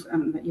questions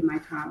that you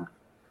might have.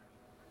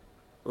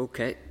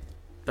 Okay.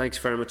 Thanks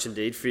very much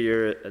indeed for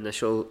your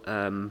initial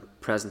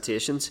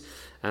presentations.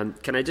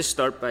 Can I just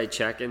start by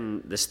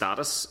checking the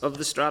status of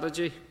the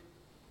strategy?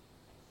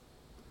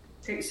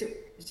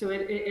 So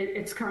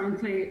it's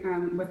currently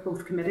with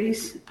both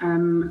committees.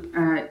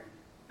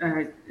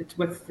 It's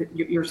with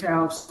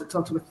yourselves, it's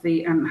also with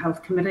the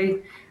Health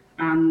Committee,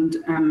 and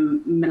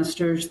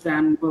ministers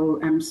then will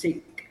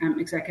seek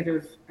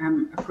executive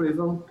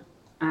approval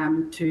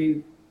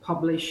to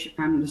publish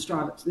the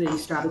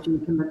strategy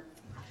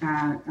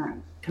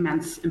and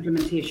commence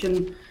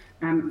implementation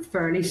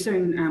fairly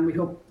soon. We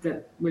hope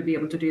that we'll be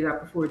able to do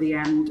that before the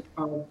end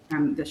of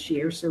this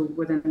year, so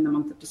within the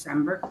month of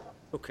December.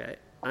 Okay.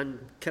 And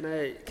can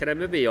I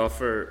maybe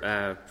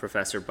offer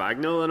Professor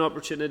Bagnall an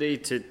opportunity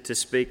to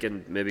speak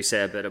and maybe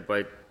say a bit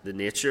about the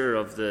nature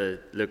of the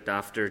looked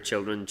after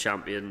children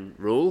champion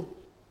role?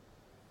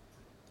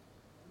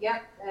 Yeah.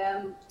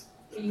 Can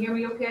you hear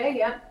me okay?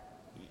 Yeah.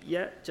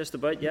 Yeah, just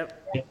about. Yeah.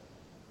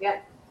 Yeah.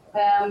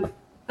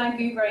 Thank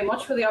you very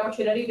much for the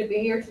opportunity to be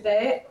here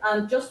today.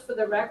 And just for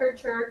the record,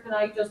 Chair, can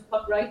I just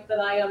put right that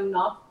I am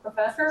not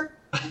Professor?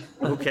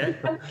 Okay.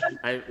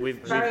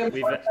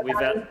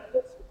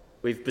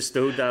 We've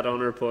bestowed that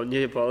honour upon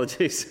you.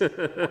 Apologies.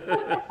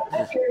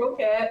 You're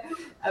okay.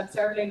 I'm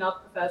certainly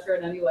not Professor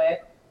in any way.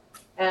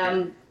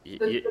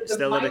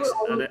 Still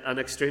an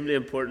extremely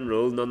important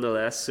role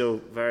nonetheless,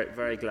 so very,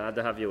 very glad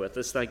to have you with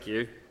us. Thank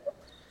you.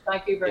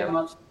 Thank you very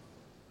much, to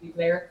be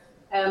clear.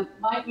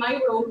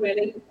 My role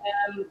really,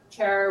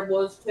 Chair,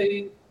 was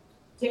to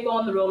take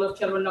on the role of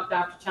Children Looked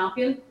After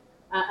Champion.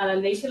 And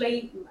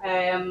initially,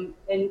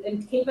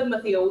 in keeping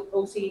with the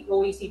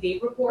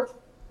OECD report,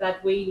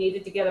 that we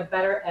needed to get a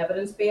better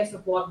evidence base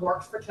of what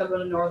works for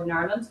children in Northern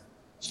Ireland.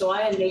 So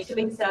I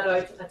initially set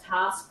out a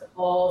task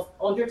of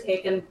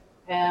undertaking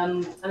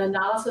an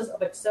analysis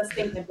of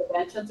existing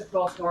interventions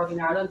across Northern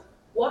Ireland.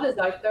 What is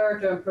out there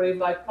to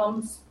improve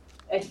outcomes,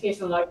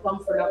 educational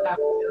outcomes for looked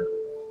after children,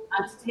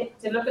 and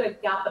to look at a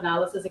gap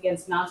analysis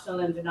against national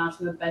and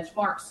international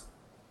benchmarks.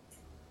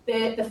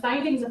 The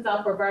findings of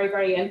that were very,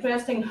 very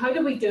interesting. How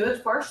do we do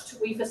it? First,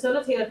 we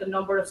facilitated a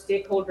number of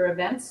stakeholder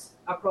events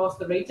across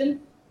the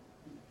region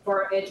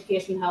for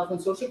education, health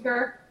and social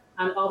care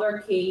and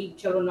other key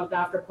children looked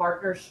after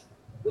partners.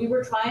 We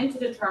were trying to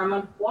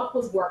determine what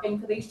was working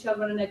for these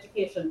children in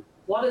education,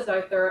 what is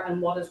out there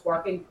and what is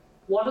working,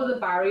 what are the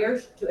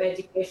barriers to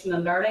education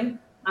and learning,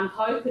 and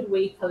how could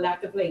we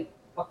collectively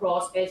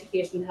across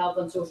education, health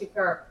and social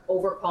care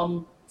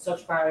overcome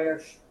such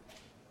barriers.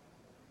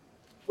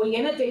 We,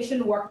 in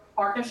addition, worked in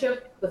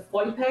partnership with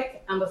FOIPEC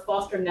and with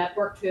Foster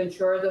Network to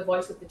ensure the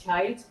voice of the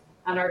child,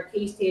 and our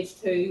key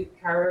stage 2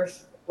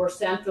 carers were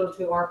central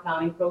to our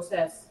planning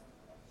process.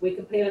 We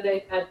completed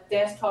a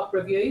desktop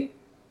review,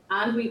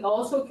 and we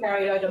also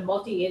carried out a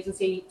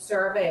multi-agency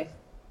survey.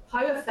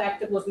 How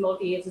effective was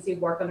multi-agency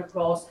working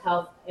across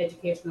health,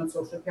 education and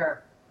social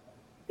care?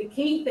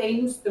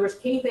 There was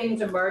key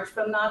things emerged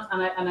from that,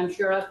 and I'm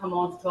sure I'll come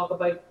on to talk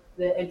about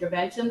the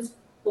interventions.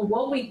 But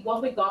what we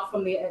got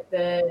from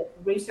the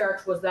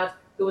research was that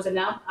there was an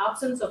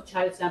absence of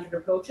child-centred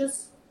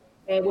approaches,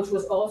 which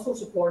was also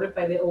supported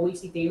by the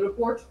OECD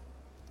report.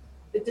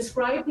 It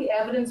described the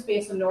evidence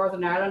base in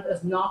Northern Ireland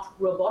as not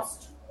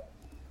robust,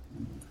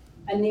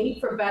 a need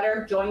for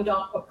better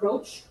joined-up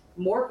approach,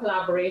 more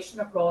collaboration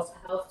across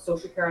health,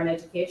 social care and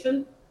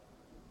education.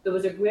 There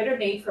was a greater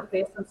need for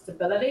placement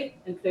stability,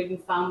 including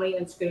family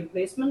and school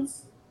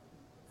placements,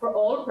 for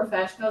all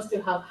professionals to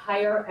have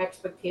higher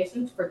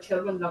expectations for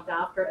children looked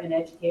after in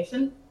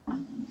education.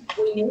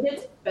 We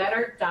needed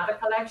better data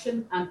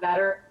collection and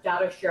better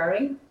data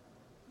sharing.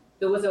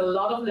 There was a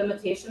lot of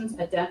limitations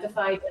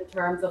identified in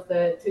terms of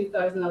the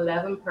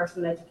 2011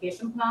 Personal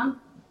Education Plan,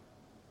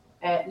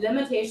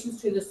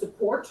 limitations to the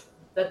support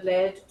that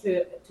led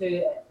to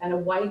a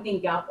widening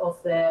gap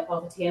of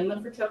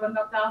attainment for children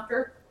looked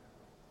after,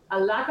 a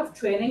lack of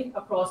training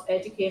across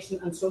education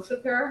and social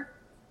care,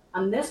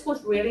 and this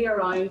was really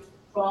around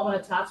trauma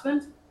and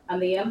attachment and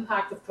the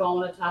impact of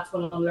trauma and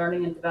attachment on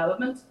learning and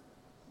development.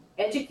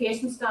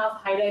 Education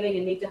staff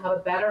highlighting a need to have a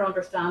better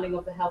understanding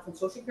of the health and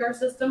social care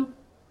system.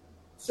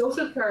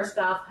 Social care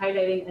staff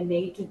highlighting a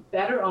need to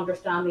better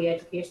understand the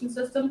education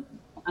system.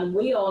 And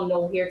we all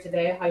know here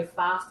today how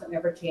fast and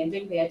ever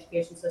changing the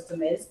education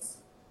system is.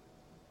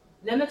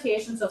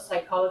 Limitations of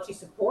psychology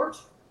support.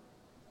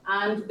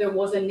 And there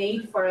was a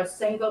need for a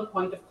single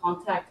point of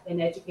contact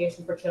in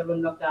education for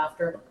children looked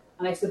after.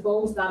 And I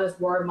suppose that is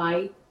where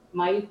my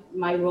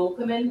role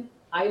come in.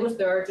 I was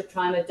there to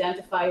try and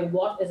identify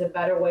what is a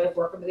better way of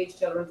working with these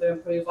children to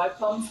improve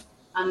outcomes,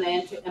 and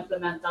then to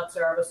implement that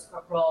service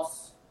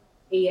across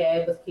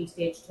EA with Key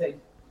Stage 2.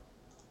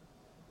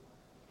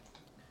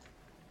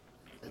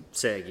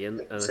 Say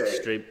again,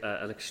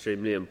 an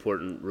extremely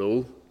important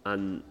role,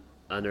 and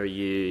are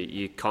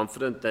you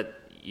confident that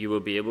you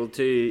will be able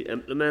to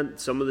implement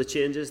some of the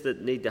changes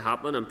that need to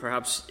happen? And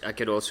perhaps I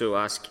could also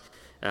ask,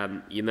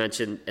 you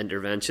mentioned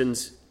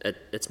interventions.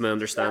 It's my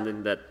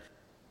understanding that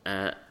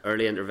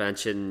early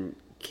intervention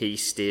Key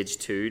Stage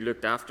 2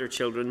 looked after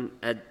children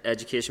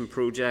education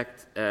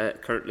project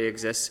currently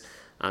exists,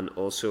 and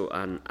also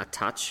an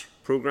attach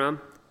programme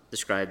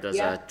described as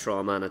a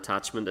trauma and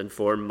attachment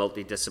informed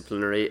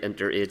multidisciplinary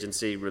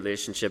interagency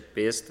relationship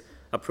based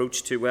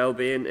approach to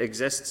wellbeing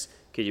exists.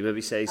 Could you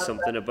maybe say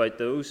something about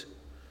those?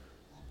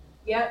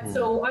 Yeah,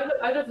 so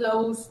out of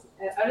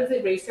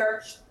the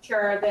research,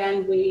 Chair,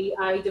 then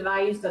I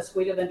devised a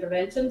suite of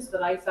interventions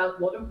that I felt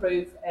would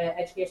improve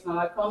educational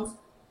outcomes.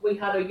 We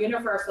had a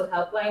universal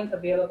helpline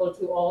available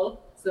to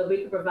all so that we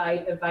could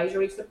provide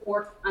advisory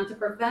support and to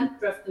prevent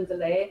drift and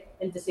delay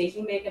in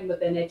decision making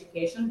within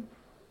education.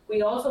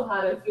 We also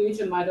had a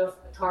huge amount of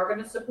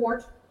targeted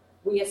support.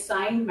 We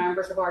assigned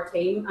members of our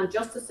team, and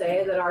just to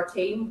say that our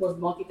team was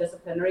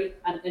multidisciplinary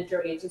and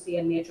interagency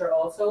in nature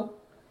also.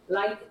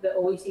 Like the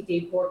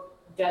OECD report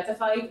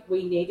identified,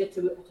 we needed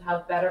to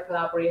have better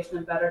collaboration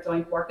and better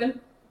joint working.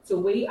 So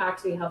we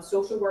actually have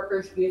social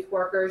workers, youth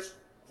workers,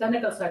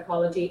 clinical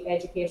psychology,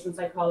 education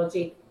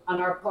psychology,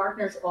 and our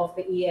partners of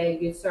the EA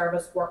Youth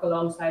Service work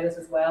alongside us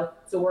as well.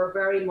 So we're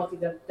very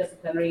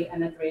multidisciplinary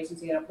and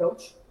interagency in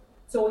approach.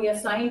 So we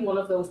assigned one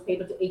of those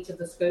people to each of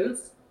the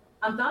schools,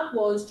 and that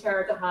was,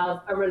 Chair, to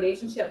have a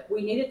relationship.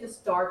 We needed to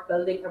start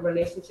building a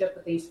relationship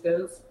with these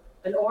schools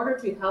in order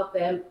to help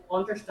them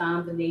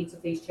understand the needs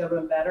of these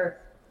children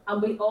better.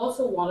 And we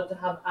also wanted to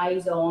have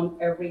eyes on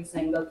every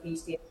single Key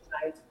Stage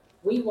child.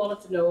 We wanted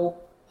to know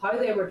how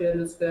they were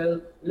doing in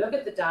school, look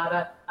at the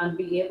data and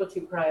be able to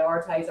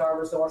prioritise our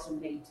resource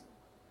and need.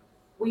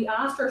 We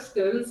asked our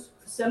schools,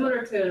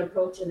 similar to an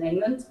approach in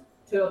England,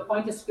 to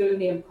appoint a school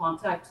name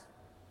contact.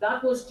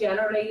 That was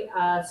generally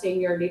a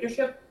senior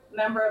leadership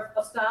member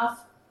of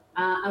staff,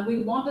 and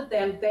we wanted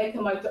them, they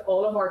come out to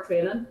all of our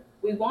training,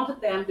 we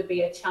wanted them to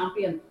be a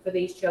champion for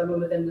these children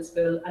within the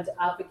school and to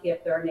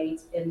advocate their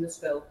needs in the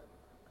school.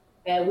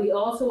 We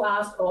also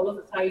asked all of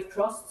the 5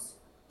 trusts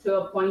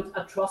to appoint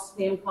a trust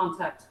name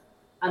contact,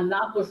 and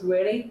that was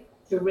really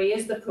to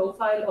raise the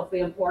profile of the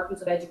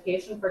importance of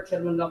education for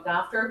children looked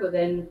after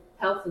within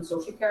health and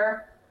social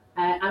care.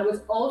 And it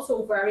was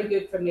also very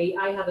good for me.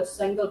 I had a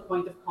single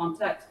point of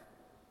contact.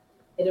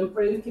 It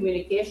improved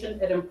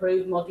communication, it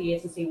improved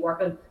multi-agency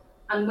working.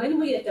 And when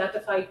we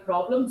identified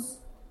problems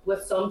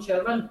with some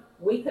children,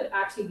 we could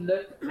actually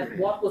look at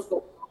what was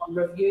going on,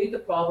 review the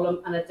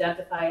problem and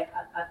identify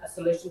a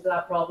solution to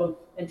that problem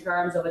in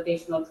terms of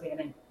additional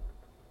training.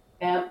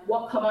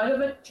 What came out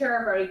of it,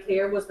 Chair, very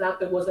clear, was that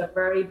there was a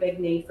very big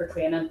need for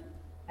training.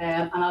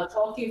 And I'll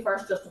talk to you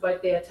first just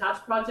about the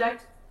ATTACH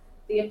project.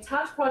 The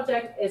ATTACH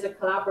project is a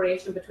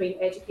collaboration between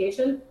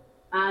education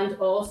and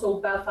also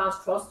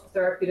Belfast Trust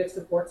Therapeutic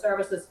Support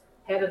Services,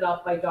 headed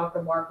up by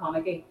Dr. Mark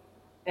Honeggy.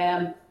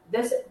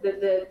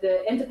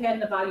 The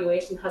independent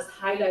evaluation has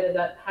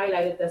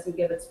highlighted this and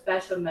given it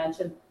special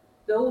mention.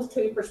 Those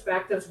two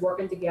perspectives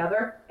working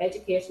together,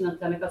 education and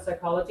clinical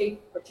psychology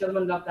for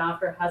children looked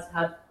after, has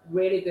had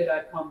really good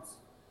outcomes.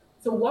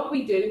 So what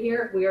we do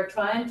here, we are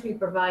trying to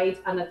provide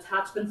an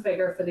attachment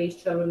figure for these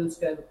children in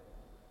school.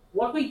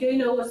 What we do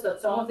know is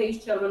that some of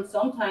these children,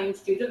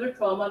 sometimes due to their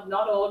trauma,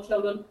 not all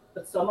children,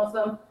 but some of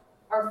them,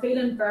 are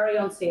feeling very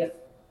unsafe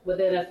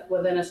within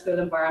a school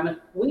environment.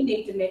 We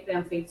need to make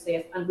them feel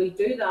safe, and we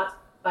do that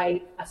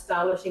by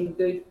establishing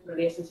good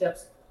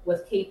relationships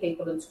with key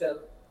people in school.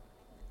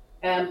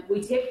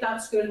 We take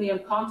that school name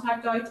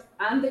contact out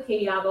and the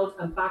key adult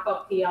and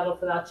backup key adult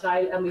for that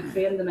child, and we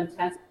train them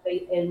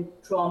intensively in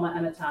trauma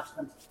and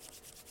attachment.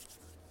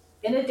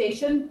 In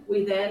addition,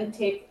 we then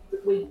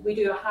we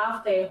do a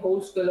half-day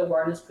whole school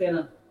awareness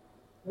training.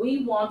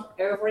 We want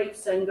every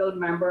single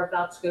member of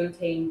that school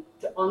team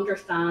to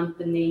understand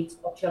the needs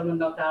of children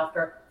looked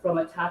after from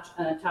an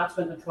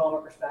attachment and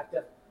trauma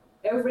perspective.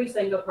 Every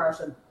single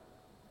person,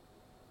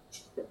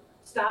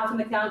 staff in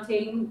the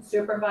canteen,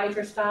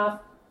 supervisor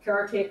staff,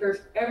 caretakers,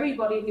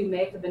 everybody who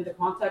may come into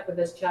contact with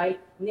this child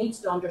needs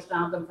to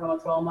understand them from a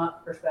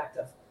trauma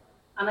perspective.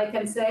 And I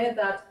can say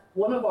that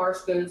one of our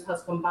schools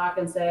has come back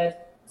and said,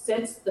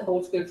 since the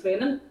whole school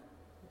training,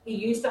 he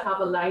used to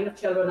have a line of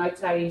children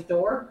outside his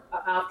door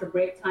after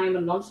break time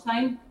and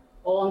lunchtime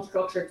on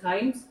structured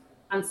times.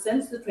 And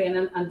since the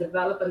training and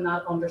developing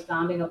that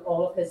understanding of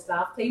all of his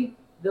staff team,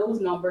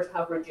 those numbers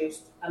have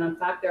reduced. And in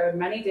fact, there are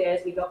many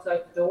days he looks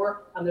out the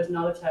door and there's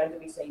not a child to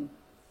be seen.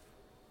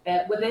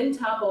 Within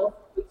TAPO,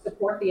 we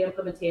support the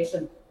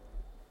implementation.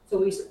 So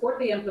we support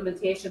the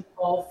implementation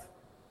of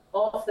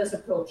this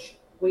approach.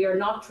 We are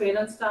not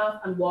training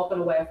staff and walking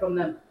away from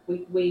them.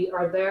 We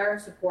are there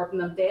supporting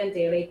them day and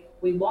daily.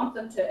 We want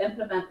them to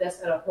implement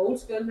this at a whole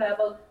school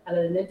level and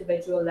at an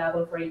individual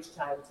level for each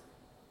child.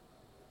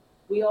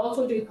 We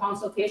also do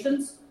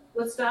consultations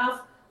with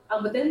staff,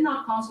 and within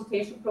that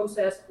consultation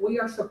process, we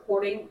are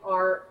supporting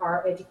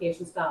our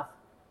education staff.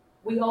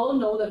 We all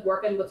know that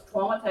working with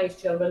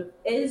traumatised children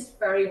is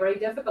very, very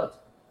difficult.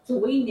 So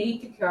we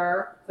need to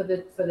care for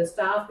the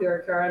staff who are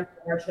caring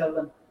for our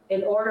children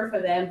in order for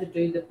them to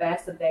do the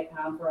best that they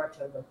can for our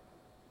children.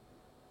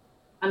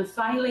 And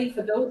finally,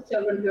 for those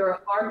children who are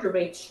hard to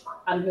reach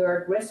and who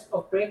are at risk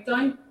of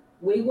breakdown,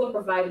 we will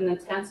provide an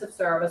intensive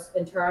service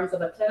in terms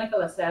of a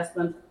clinical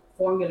assessment,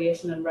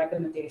 formulation and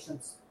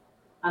recommendations.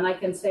 And I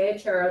can say,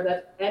 Chair,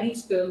 that any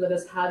school that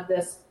has had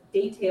this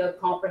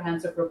detailed,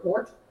 comprehensive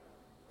report,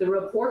 the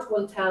report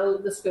will tell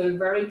the school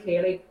very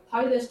clearly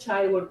how this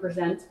child will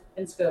present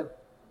in school,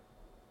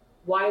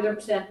 why they're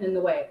presenting in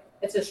the way.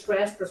 It's a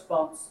stress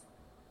response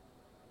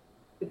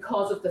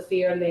because of the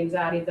fear and the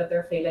anxiety that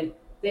they're feeling.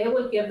 They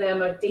will give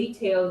them a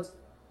detailed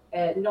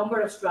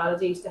number of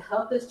strategies to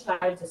help this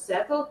child to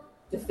settle,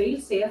 to feel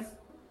safe,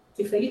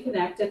 to feel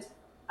connected,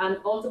 and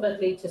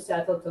ultimately to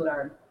settle to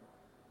learn.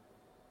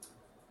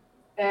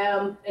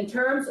 In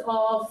terms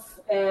of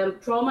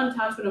trauma and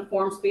attachment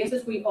informed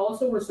spaces, we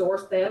also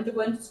resourced them to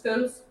go into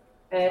schools,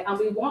 and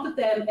we wanted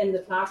them in the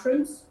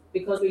classrooms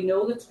because we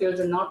know that schools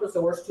are not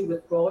resourced to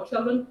withdraw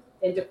children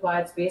into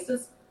quiet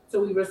spaces. So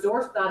we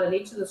resourced that in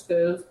each of the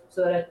schools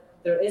so that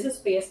there is a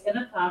space in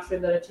a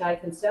classroom that a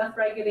child can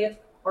self-regulate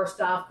or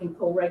staff can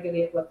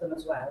co-regulate with them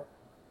as well.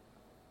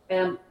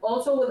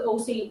 Also with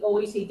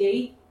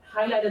OECD,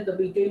 highlighted that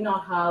we do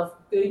not have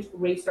good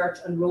research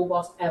and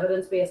robust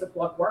evidence base of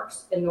what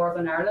works in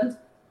Northern Ireland.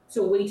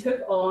 So we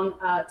took on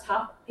a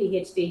TAP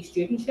PhD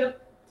studentship,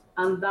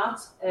 and that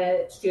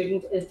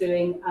student is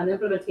doing an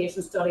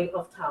implementation study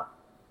of TAP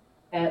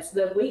so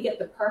that we get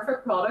the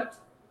perfect product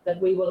that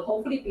we will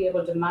hopefully be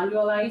able to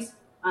manualise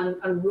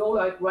and roll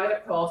out right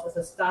across as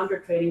a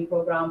standard training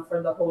programme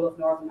for the whole of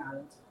Northern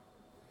Ireland.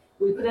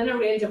 We put in a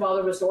range of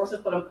other resources,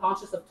 but I'm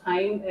conscious of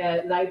time,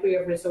 library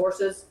of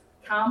resources,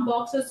 CAM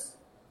boxes.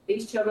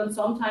 These children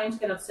sometimes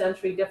can have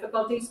sensory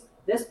difficulties.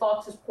 This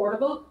box is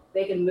portable.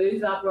 They can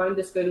move that around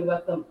the school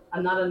with them,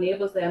 and that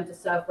enables them to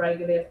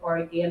self-regulate or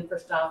again for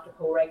staff to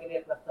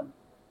co-regulate with them.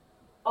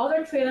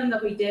 Other training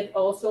that we did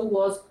also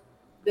was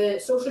the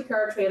social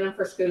care training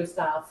for school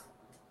staff.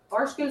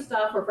 Our school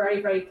staff were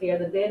very, very clear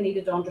that they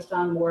needed to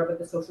understand more about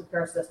the social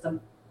care system.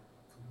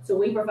 So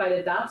we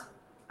provided that,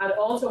 and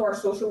also our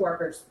social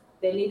workers.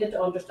 they needed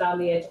to understand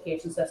the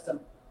education system.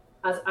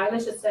 As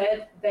Eilish has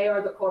said, they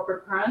are the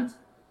corporate parent.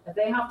 If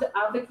they have to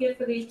advocate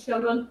for these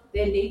children,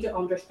 they need to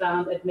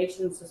understand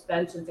admissions,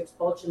 suspensions,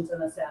 expulsions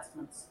and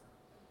assessments.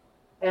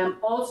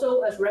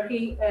 Also, as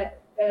Ricky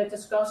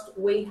discussed,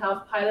 we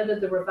have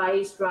piloted the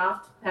revised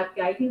draft PEP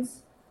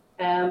guidance,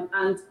 and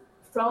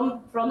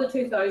from the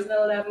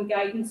 2011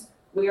 guidance,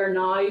 we are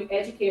now,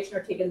 education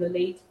are taking the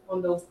lead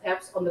on those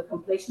PEPs, on the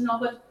completion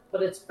of it,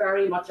 but it's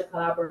very much a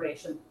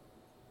collaboration.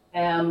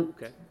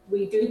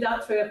 We do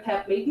that through a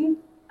PEP meeting,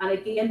 and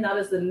again, that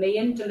is the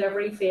main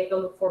delivery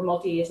vehicle for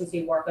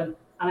multi-agency working.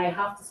 And I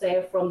have to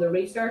say, from the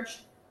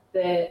research,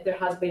 there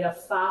has been a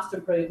fast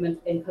improvement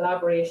in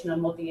collaboration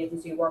and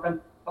multi-agency working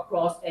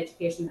across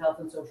education, health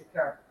and social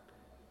care.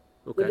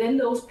 Within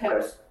those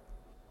PEPs,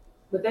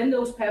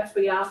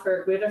 we asked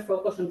for a greater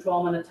focus on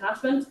trauma and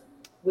attachment.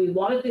 We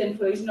wanted the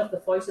inclusion of the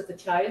voice of the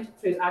child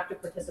through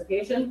active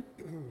participation,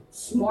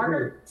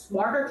 smarter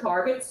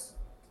targets,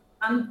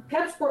 and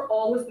PEPs were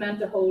always meant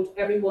to hold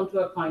everyone to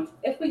account.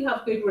 If we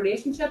have good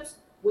relationships,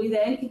 we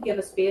then can give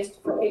a space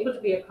for people to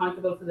be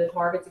accountable for the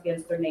targets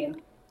against their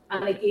name.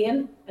 And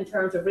again, in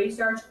terms of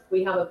research,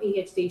 we have a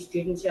PhD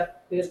studentship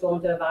who is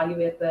going to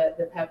evaluate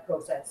the PEP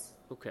process.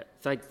 Okay,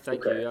 thank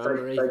you,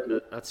 Anne-Marie.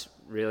 That's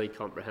really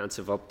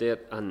comprehensive update.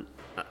 And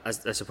I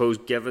suppose,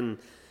 given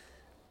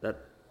that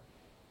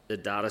the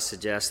data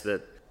suggests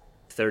that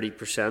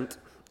 30%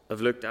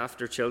 of looked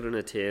after children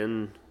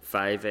attain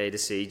 5 A to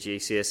C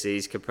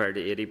GCSEs compared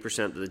to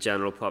 80% of the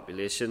general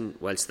population,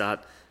 whilst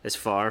that is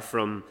far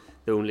from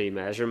the only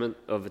measurement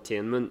of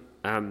attainment,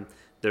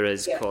 there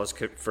is cause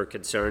for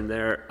concern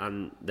there,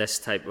 and this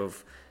type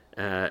of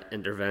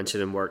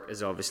intervention and work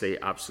is obviously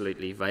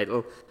absolutely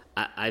vital.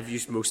 I've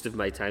used most of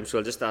my time, so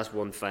I'll just ask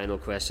one final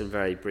question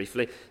very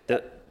briefly.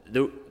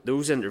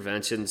 Those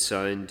interventions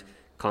sound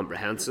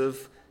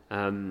comprehensive,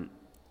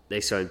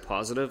 they sound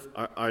positive.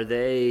 Are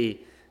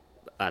they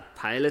at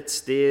pilot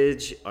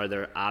stage? Are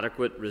there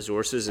adequate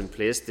resources in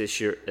place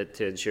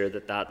to ensure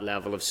that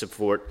level of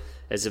support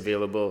is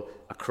available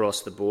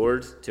across the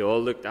board to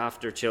all looked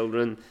after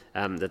children,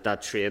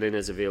 that training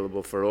is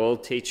available for all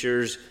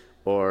teachers,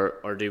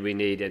 or do we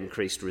need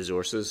increased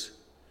resources?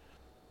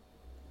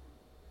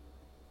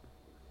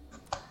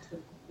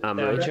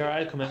 Chair,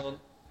 I'll come in.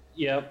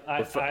 Yeah,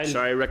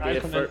 sorry, Ricky.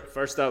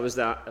 First, that was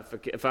that.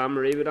 If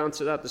Anne-Marie would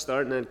answer that to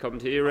start, and then come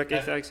to you, Ricky.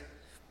 Thanks.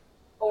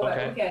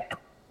 Okay.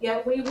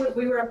 Yeah, we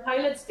were a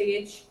pilot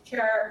stage,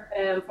 Chair,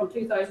 from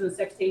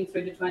 2016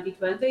 through to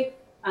 2020,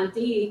 and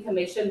DE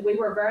Commission. We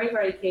were very,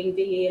 very keen.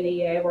 DE and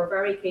EA were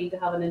very keen to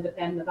have an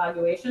independent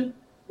evaluation.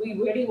 We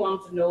really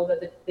wanted to know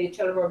that the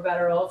children were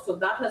better off. So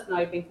that has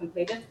now been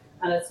completed,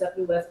 and it's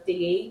sitting with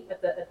DE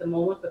at the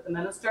moment with the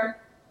Minister.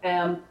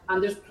 And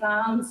there's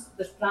plans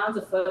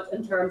afoot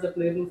in terms of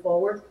moving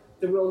forward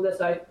to roll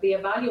this out. The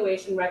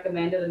evaluation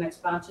recommended an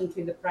expansion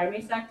to the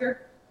primary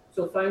sector,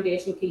 so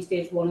foundation, key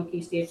stage 1 and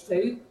key stage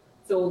 2.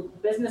 So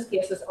business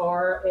cases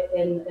are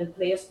in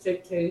place to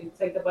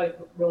think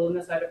about rolling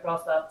this out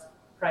across that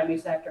primary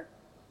sector.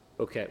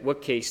 Okay,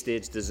 what key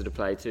stage does it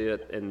apply to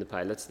in the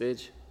pilot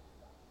stage?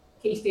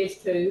 Key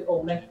stage 2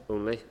 only.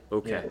 Only?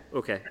 Okay. Yeah.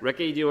 Okay.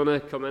 Ricky, do you want to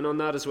come in on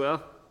that as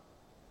well?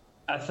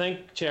 I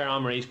think Chair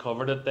Anne-Marie's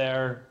covered it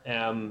there.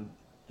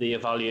 The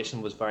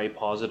evaluation was very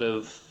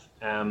positive.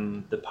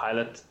 The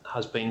pilot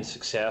has been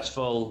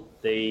successful.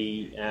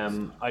 The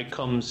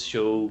outcomes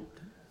show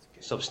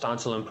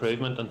substantial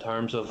improvement in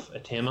terms of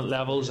attainment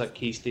levels at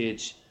key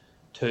stage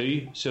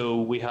 2.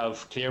 So we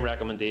have clear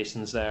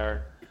recommendations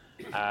there,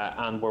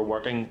 and we're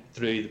working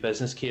through the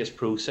business case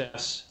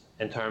process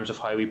in terms of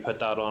how we put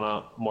that on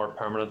a more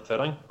permanent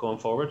footing going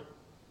forward.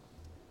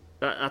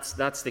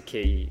 That's the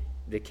key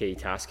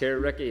task here,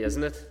 Ricky,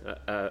 isn't it?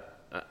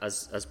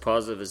 As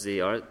positive as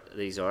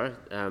these are.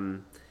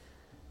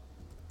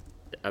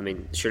 I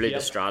mean, surely the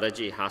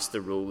strategy has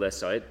to roll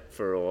this out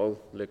for all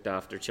looked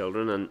after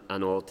children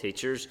and all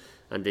teachers.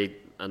 And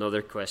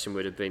another question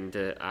would have been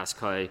to ask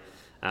how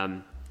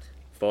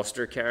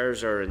foster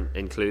carers are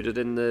included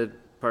in the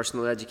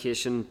personal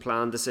education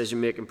plan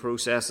decision-making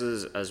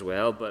processes as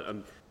well. But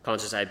I'm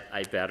conscious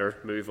I better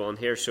move on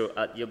here. So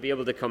you'll be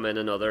able to come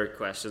in other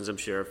questions, I'm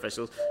sure,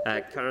 officials.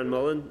 Karen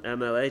Mullen,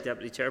 MLA,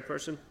 Deputy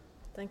Chairperson.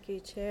 Thank you,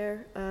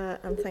 Chair,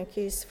 and thank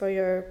you for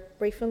your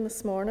briefing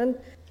this morning.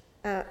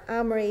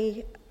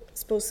 Anne-Marie, I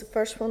suppose the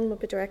first one would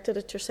be directed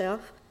at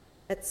yourself.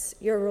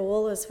 Your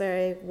role is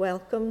very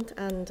welcomed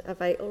and a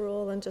vital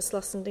role, and just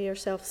listen to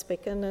yourself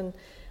speaking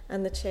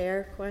and the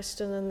Chair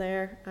question in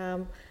there,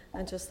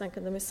 and just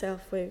thinking to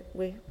myself,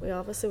 we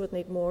obviously would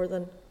need more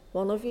than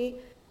one of you,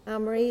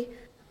 Anne-Marie,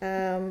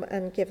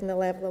 and given the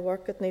level of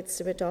work that needs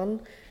to be done.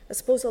 I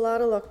suppose a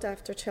lot of looked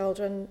after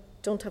children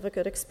don't have a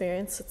good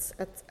experience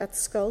at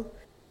school.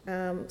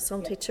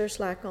 Some teachers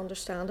lack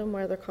understanding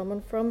where they're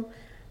coming from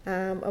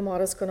and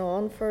what is going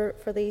on for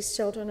these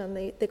children, and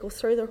they go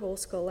through their whole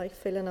school life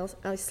feeling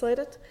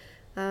isolated.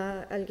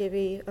 I'll give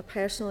you a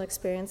personal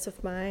experience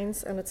of mine,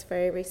 and it's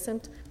very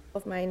recent,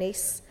 of my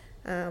niece.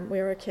 We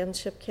were a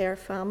kinship care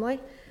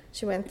family.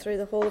 She went through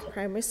the whole of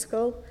primary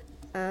school.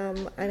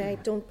 and I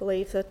don't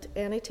believe that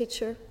any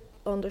teacher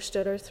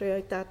understood her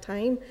throughout that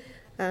time,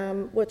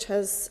 which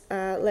has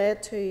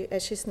led to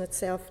issues in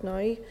itself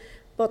now.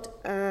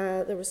 But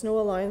there was no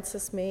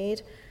allowances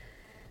made.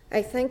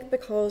 I think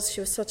because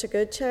she was such a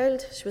good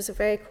child, she was a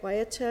very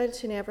quiet child,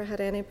 she never had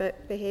any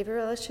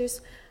behavioural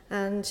issues,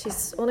 and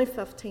she's only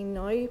 15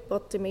 now,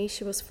 but to me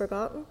she was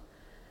forgotten.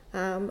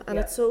 And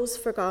it's those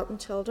forgotten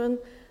children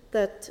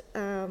that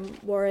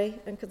worry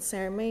and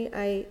concern me.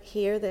 I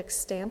hear the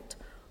extent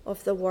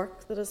of the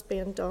work that is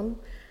being done.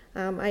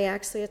 I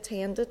actually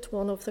attended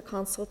one of the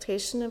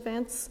consultation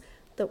events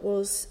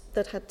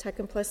that had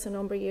taken place a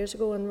number of years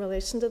ago in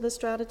relation to the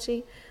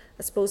strategy.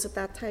 I suppose at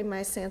that time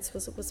my sense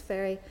was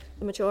the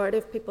majority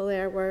of people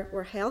there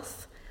were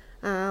health,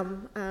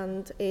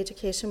 and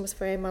education was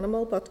very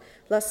minimal. But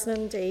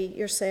listening to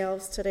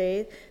yourselves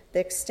today, the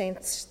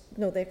extent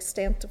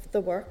of the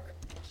work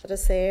that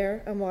is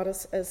there and what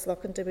is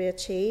looking to be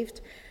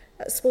achieved.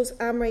 I suppose,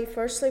 Anne-Marie,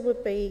 firstly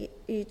would be,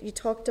 you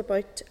talked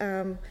about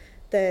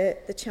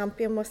the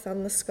champion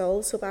within the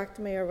school, so back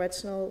to my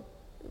original,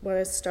 what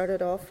I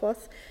started off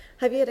with.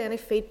 Have you had any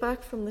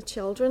feedback from the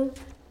children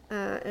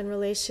in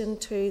relation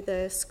to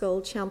the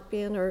school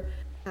champion, or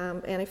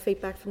any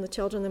feedback from the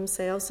children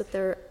themselves that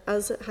there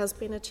has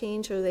been a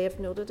change, or they have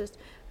noted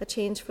a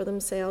change for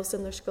themselves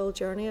in their school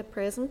journey at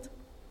present?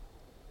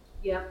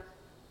 Yeah,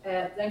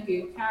 thank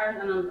you, Karen,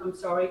 and I'm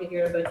sorry to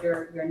hear about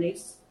your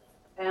niece.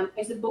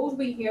 I suppose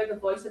we hear the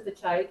voice of the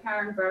child,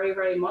 Karen, very,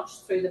 very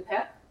much through the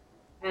PEP,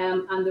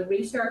 and the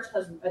research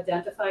has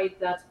identified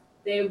that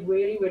they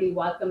really, really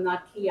welcome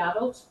that key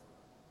adult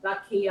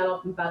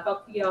and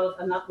backup key adult,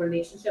 and that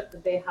relationship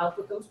that they have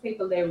with those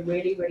people. They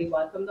really, really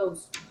welcome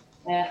those.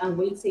 And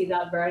we see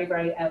that very,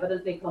 very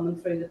evidently coming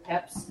through the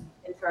PEPs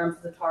in terms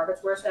of the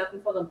targets we're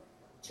setting for them.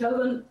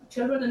 Children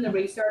in the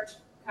research,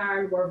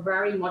 Karen, were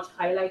very much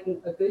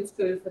highlighting a good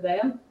school for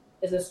them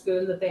is a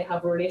school that they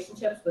have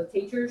relationships with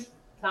teachers,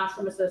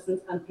 classroom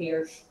assistants and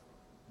peers.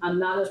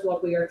 And that is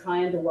what we are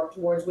trying to work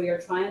towards. We are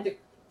trying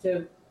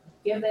to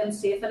give them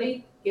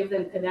safety, give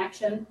them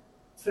connection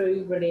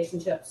through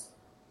relationships.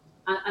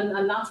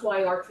 And that's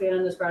why our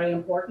training is very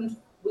important.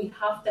 We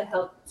have to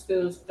help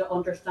schools to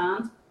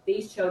understand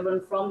these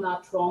children from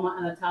that trauma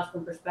and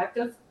attachment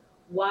perspective,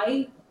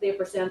 why they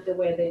present the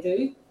way they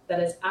do, that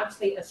is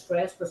actually a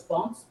stress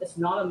response, it's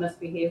not a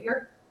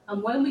misbehaviour.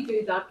 And when we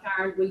do that,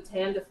 Karen, we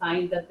tend to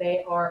find that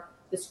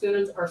the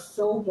schools are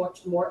so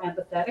much more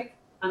empathetic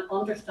and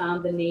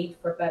understand the need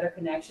for better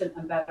connection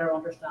and better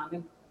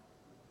understanding.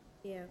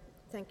 Yeah,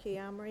 thank you,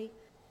 Anne-Marie.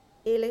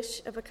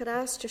 Eilish, if I could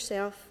ask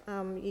yourself,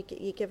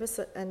 you give us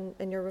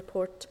in your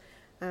report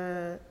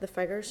the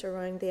figures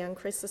around the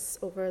increases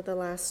over the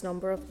last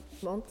number of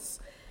months.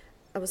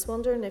 I was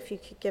wondering if you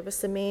could give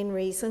us the main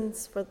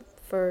reasons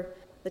for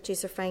that you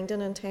are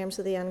finding in terms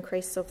of the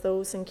increase of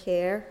those in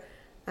care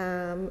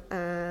and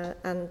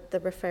the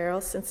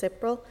referrals in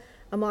April,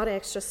 and what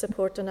extra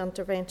support and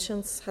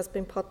interventions has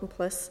been put in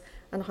place,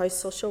 and how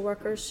social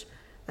workers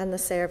and the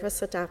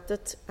service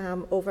adapted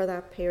over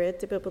that period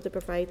to be able to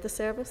provide the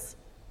service.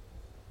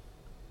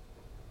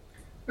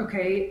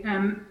 Okay,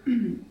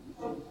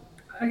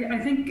 I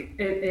think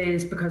it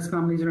is because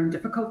families are in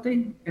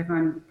difficulty. If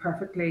I'm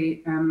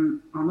perfectly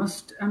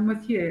honest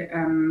with you,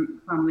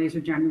 families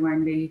are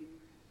genuinely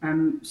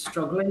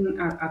struggling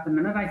at the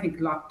minute. I think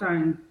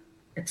lockdown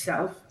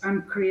itself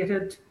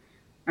created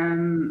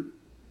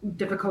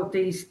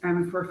difficulties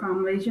for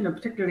families. You know,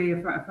 particularly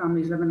if a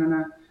family's living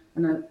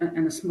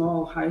in a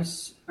small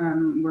house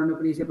where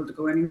nobody's able to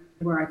go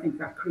anywhere. I think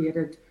that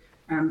created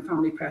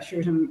family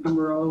pressures, and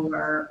we're all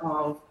aware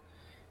of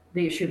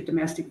the issue of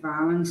domestic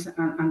violence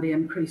and the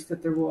increase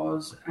that there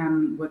was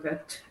with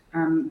it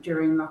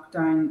during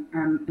lockdown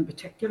in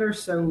particular.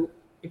 So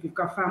if you've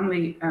got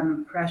family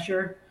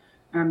pressure,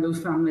 those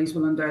families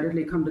will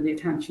undoubtedly come to the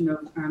attention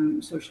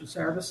of social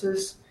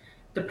services.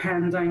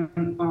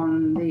 Depending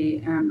on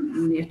the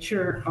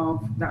nature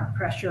of that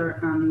pressure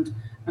and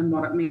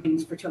what it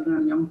means for children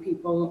and young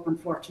people,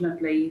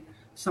 unfortunately,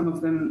 some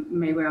of them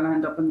may well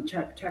end up in the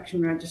child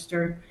protection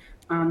register.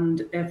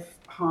 And if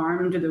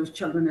harm to those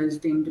children is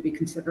deemed to be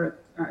considered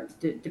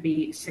to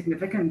be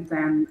significant,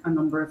 then a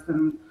number of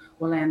them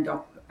will end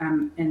up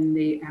in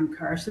the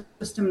care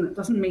system. That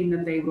doesn't mean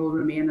that they will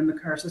remain in the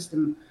care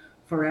system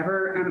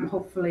forever,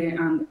 hopefully,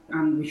 and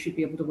we should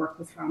be able to work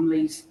with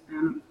families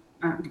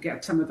to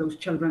get some of those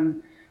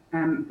children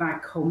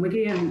back home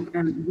again.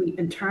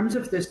 In terms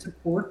of the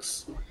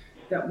supports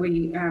that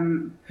we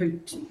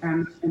put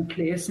in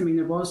place, I mean,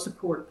 there was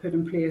support put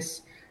in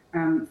place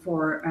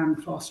for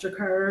foster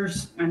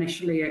carers,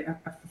 initially a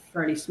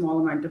fairly small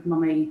amount of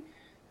money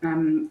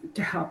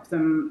to help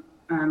them,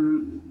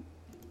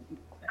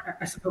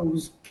 I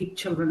suppose, keep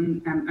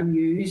children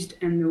amused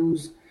in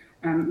those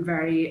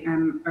very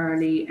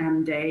early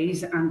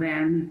days. And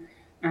then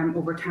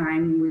over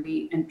time,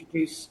 we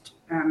introduced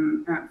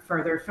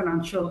further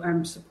financial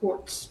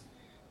supports.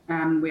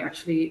 We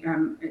actually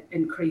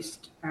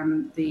increased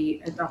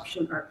the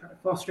adoption or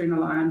fostering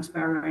allowance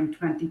by around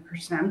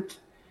 20%.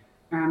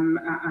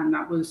 and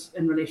that was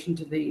in relation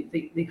to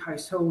the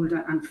household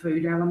and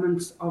food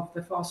elements of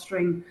the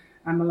fostering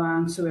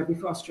allowance. So every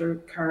foster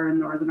care in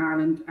Northern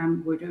Ireland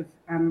would have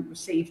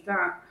received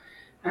that.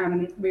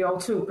 We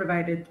also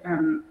provided,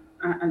 and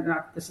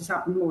that this has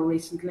happened more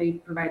recently,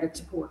 provided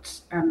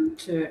supports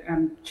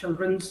to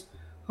children's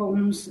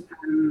homes,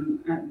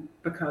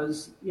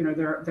 because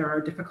there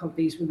are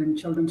difficulties within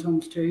children's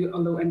homes too.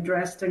 Although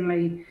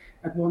interestingly,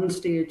 at one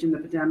stage in the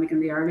pandemic,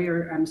 in the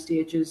earlier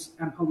stages,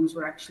 homes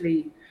were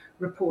actually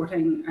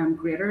reporting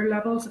greater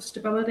levels of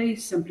stability,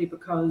 simply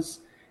because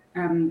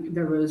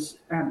there was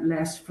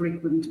less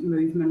frequent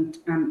movement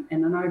in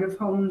and out of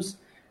homes,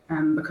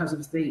 because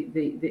of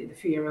the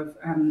fear of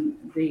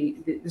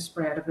the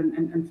spread of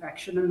an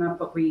infection and that.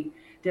 But we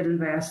did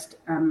invest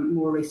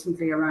more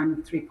recently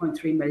around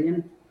 3.3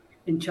 million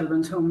in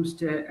children's homes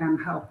to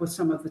help with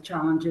some of the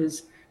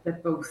challenges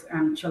that both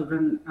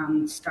children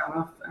and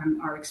staff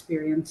are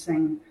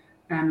experiencing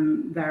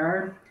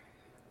there.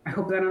 I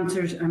hope that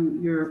answers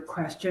your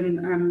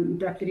question,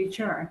 Deputy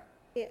Chair.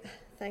 Yeah,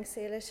 thanks,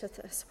 Eilish.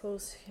 I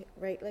suppose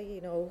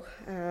rightly,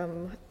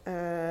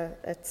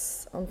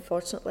 it's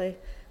unfortunately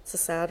it's a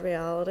sad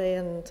reality,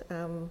 and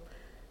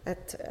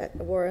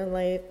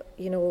worryingly,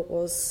 it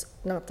was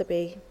not to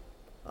be,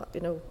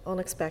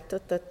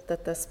 unexpected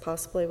that this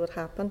possibly would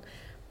happen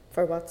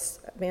for what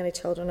many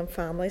children and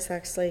families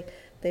actually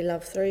they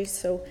live through.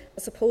 So I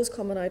suppose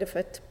coming out of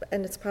it,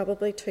 and it's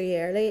probably too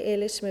early,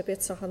 Eilish, maybe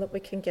it's something that we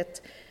can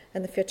get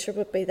in the future,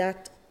 would be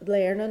that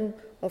learning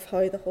of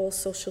how the whole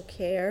social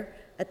care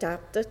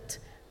adapted,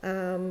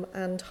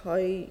 and how,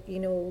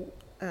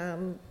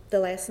 the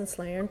lessons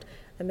learned,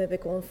 and maybe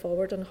going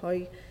forward, and how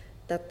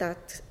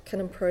that can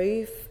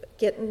improve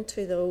getting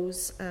to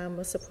those,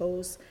 I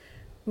suppose,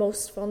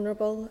 most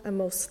vulnerable and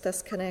most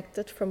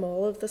disconnected from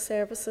all of the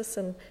services,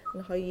 and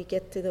how you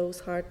get to those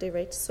hard to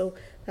reach. So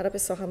that'll be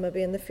something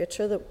maybe in the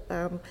future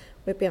that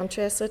we'd be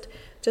interested.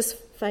 Just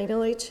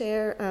finally,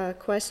 Chair, a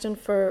question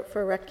for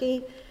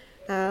Ricky.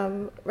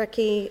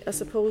 Ricky, I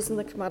suppose in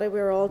the committee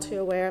we're all too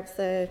aware of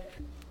the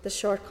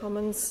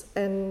shortcomings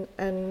in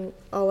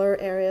other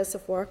areas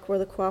of work where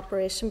the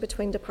cooperation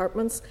between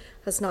departments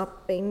has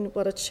not been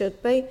what it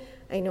should be.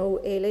 I know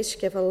Eilish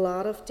gave a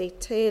lot of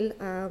detail,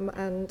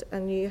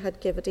 and you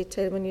had given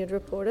detail when you'd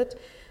reported,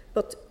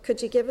 but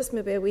could you give us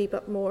maybe a wee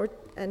bit more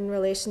in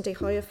relation to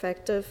how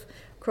effective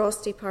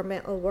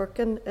cross-departmental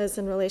working is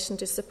in relation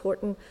to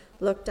supporting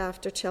looked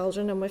after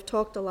children? And we've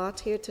talked a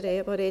lot here today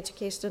about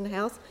education and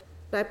health,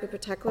 but I'd be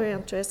particularly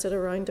interested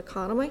around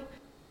economy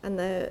and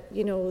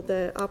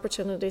the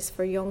opportunities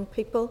for young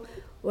people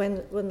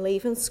when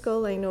leaving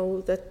school. I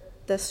know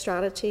that this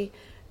strategy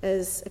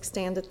is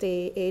extended to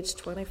age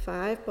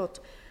 25, but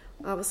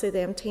obviously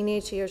them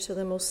teenage years are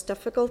the most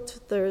difficult.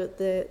 They're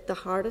the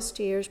hardest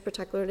years,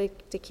 particularly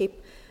to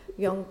keep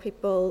young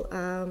people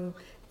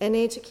in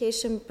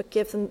education, but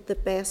give them the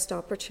best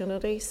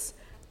opportunities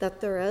that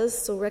there is.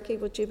 So Ricky,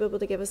 would you be able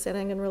to give us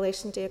anything in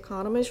relation to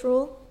economy's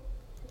role?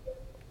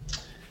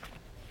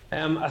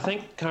 I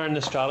think, Karen,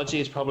 the strategy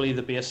is probably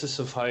the basis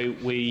of how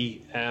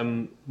we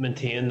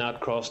maintain that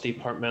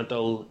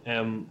cross-departmental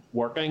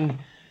working.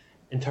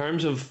 In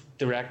terms of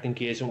direct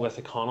engagement with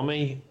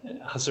economy,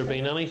 has there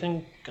been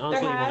anything,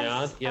 Angela, you want to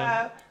add?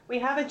 Yeah. We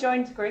have a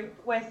joint group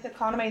with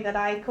economy that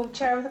I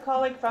co-chair with a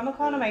colleague from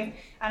economy,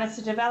 and it's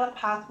to develop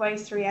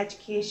pathways through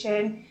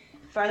education,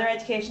 further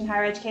education,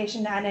 higher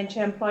education, and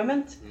into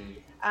employment.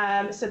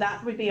 So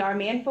that would be our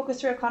main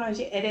focus through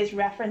economy. It is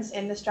referenced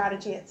in the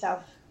strategy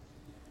itself.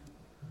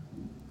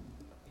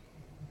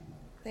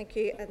 Thank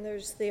you. And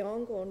there's the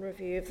ongoing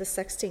review of the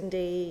 16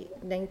 to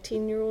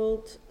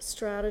 19-year-old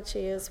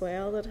strategy as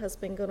well that has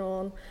been going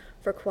on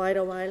for quite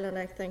a while. And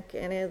I think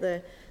any of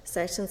the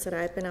sessions that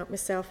I've been at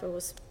myself, I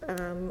was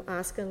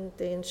asking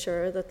to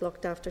ensure that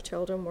looked after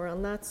children were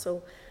on that.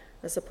 So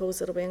I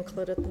suppose it'll be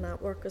included in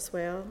that work as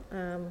well.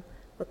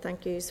 But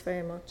thank you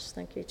very much.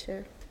 Thank you,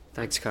 Chair.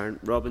 Thanks, Karen.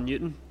 Robin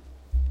Newton.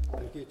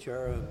 Thank you,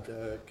 Chair. And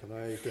can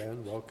I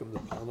again welcome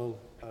the panel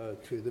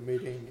to the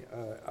meeting.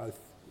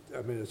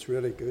 I mean, it's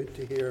really good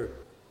to hear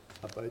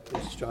about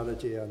this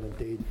strategy, and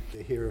indeed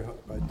to hear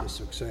about the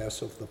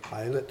success of the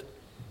pilot.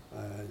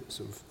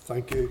 So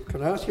thank you.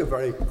 Can I ask you a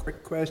very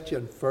quick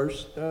question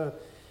first? Can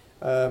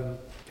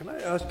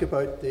I ask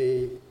about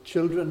the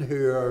children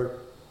who are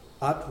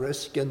at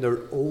risk in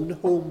their own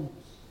home?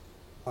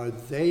 Are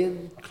they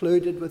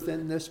included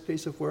within this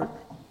piece of work?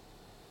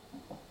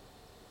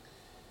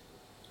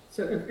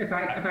 So if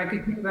I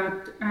could take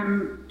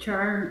that,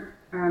 Chair,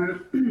 I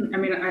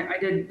mean, I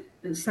did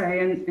say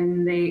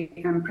in the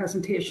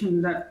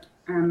presentation that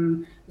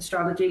the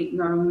strategy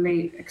not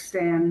only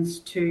extends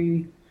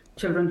to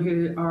children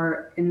who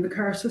are in the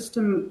care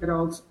system, it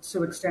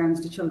also extends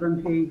to children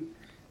who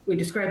we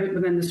describe it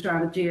within the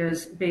strategy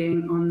as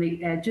being on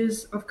the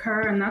edges of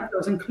care, and that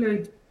does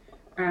include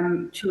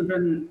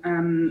children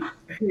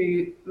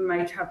who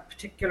might have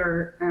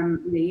particular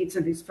needs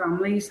and whose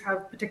families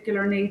have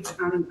particular needs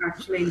and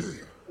actually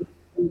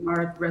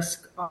are at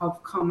risk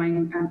of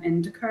coming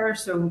into care.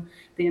 So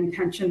the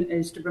intention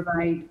is to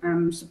provide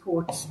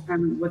supports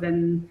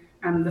within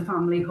the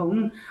family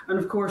home. And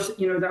of course,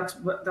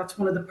 that's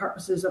one of the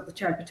purposes of the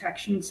child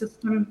protection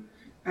system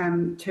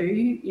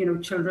too.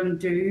 Children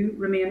do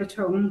remain at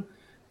home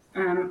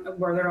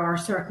where there are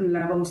certain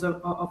levels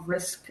of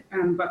risk,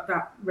 but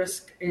that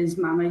risk is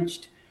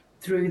managed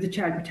through the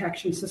child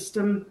protection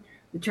system.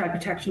 The child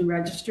protection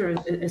register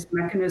is a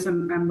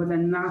mechanism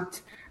within that,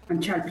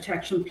 and child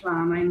protection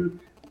planning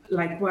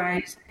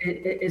likewise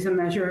is a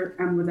measure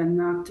within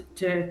that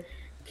to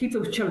keep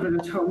those children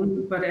at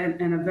home, but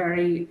in a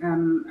very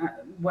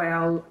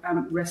well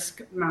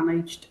risk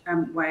managed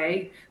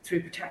way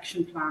through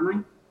protection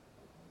planning.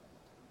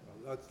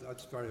 Well,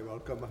 that's very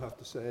welcome, I have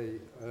to say,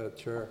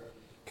 Chair.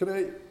 Can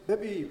I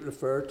maybe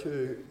refer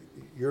to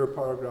your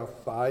paragraph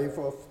 5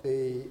 of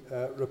the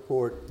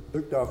report,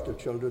 looked after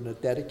children, a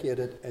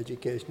dedicated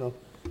educational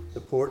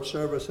support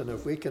service, and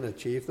if we can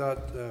achieve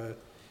that,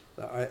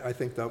 I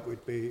think that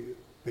would be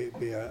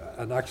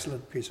an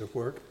excellent piece of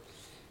work.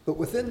 But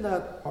within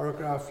that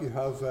paragraph you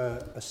have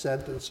a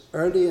sentence,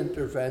 early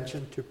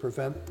intervention to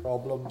prevent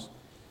problems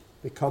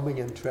becoming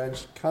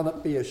entrenched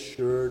cannot be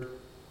assured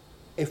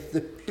if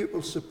the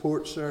pupil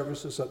support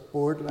services at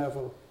board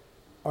level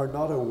are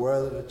not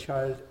aware that a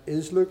child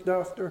is looked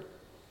after.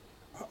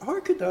 How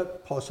could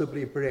that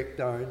possibly break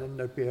down and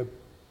there be a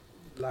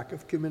lack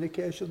of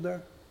communication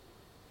there?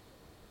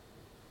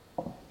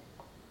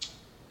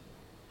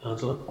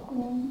 Angela?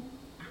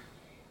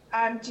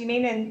 Do you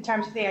mean in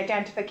terms of the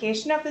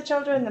identification of the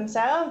children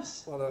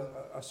themselves? Well,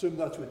 I assume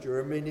that's what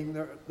you're meaning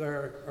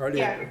there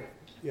earlier.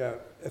 Yeah.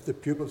 If the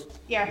pupils...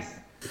 Yes.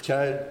 The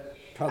child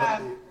cannot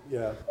be...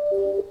 Yeah.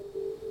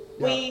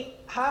 We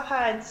have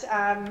had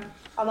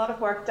a lot of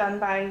work done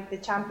by the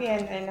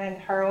champion in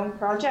her own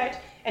project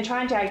in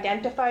trying to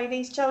identify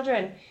these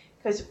children,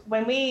 because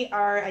when we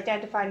are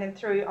identifying them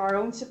through our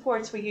own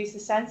supports, we use the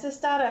census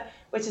data,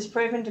 which has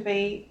proven to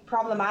be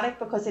problematic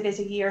because it is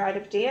a year out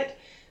of date.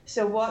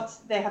 So what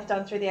they have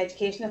done through the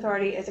Education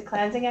Authority is a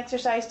cleansing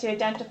exercise to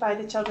identify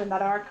the children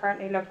that are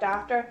currently looked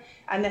after,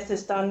 and this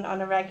is done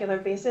on a regular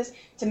basis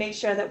to make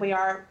sure that we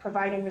are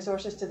providing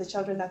resources to the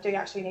children that do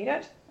actually need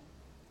it.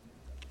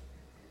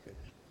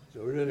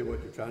 So really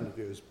what you're trying to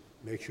do is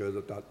make sure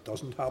that that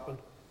doesn't happen?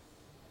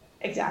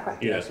 Exactly.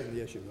 Addressing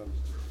the issue.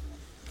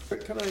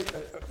 Can I,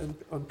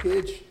 on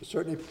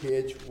certainly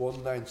page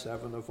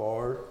 197 of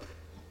our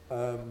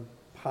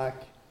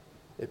pack,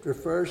 it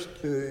refers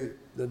to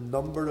the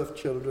number of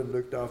children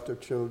looked after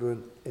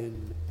children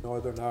in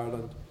Northern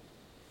Ireland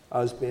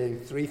as being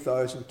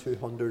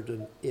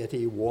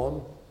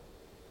 3,281.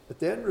 It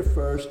then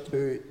refers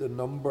to the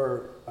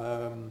number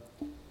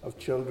of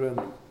children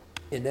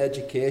in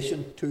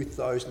education,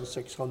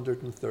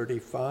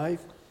 2,635.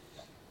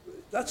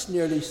 That's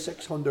nearly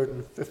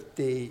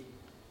 650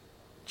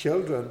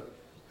 children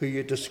who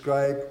you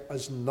describe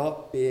as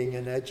not being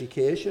in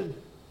education.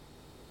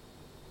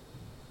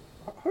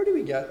 How do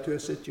we get to a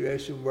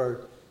situation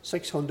where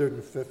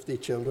 650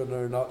 children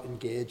are not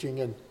engaging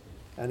in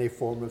any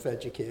form of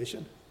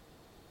education?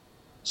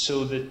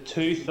 So the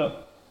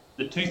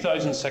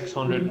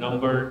 2,600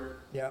 number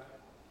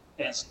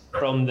is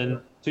from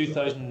the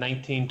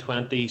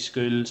 2019-20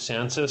 school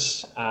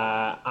census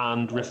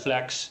and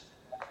reflects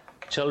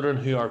children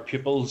who are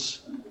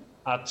pupils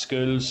at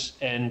schools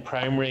in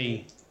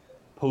primary,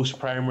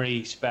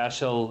 post-primary,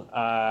 special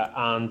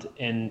and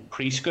in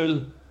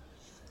preschool.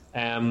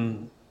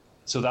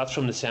 So that's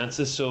from the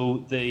census.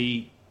 So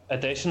the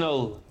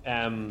additional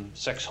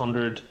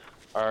 600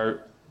 are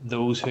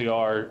those who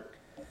are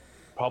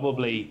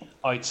probably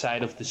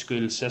outside of the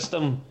school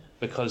system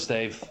because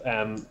they've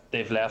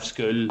left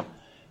school,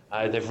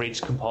 they've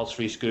reached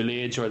compulsory school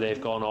age, or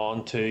they've gone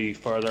on to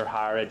further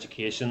higher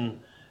education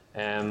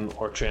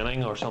or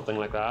training or something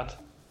like that.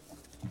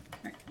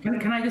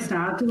 Can I just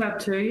add to that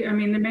too? I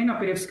mean, they may not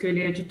be of school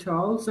age at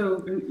all.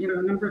 So,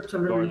 a number of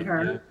children in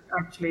care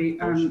actually,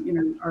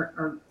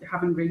 are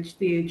haven't reached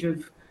the age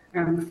of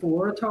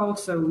 4 at all.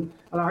 So,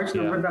 a large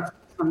number of that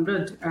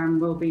 100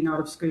 will be not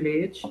of school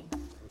age.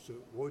 So,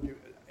 would you,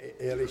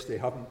 at least they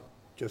haven't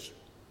just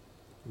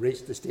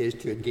reached the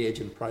stage to engage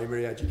in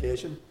primary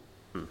education?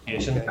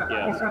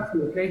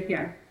 Absolutely,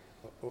 yeah.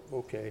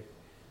 Okay.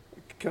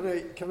 Can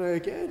I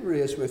again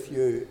raise with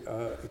you?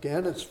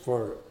 Again, it's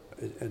for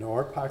in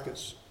our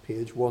packets,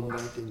 page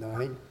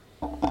 199.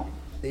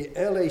 The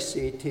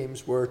LAC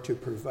teams were to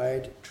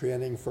provide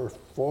training for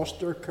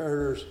foster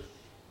carers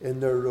in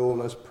their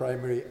role as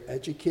primary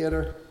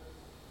educator.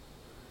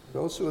 It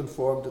also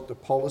informed that the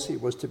policy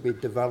was to be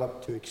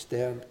developed to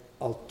extend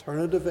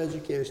alternative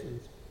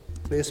education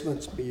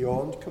placements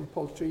beyond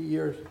compulsory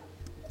years.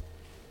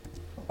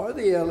 Are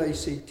the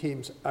LAC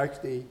teams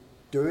actually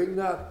doing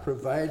that,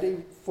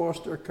 providing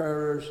foster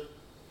carers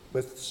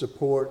with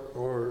support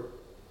or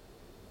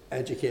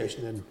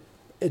education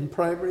in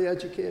primary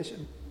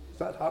education? Is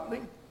that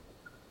happening?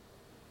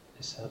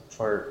 Is that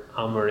for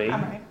Anne-Marie?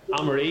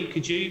 Anne-Marie,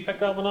 could you pick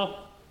that one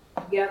up?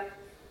 Yeah.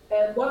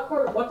 What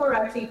we're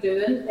actually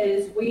doing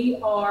is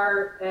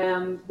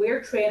we're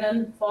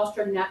training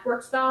foster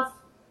network staff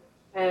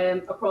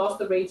across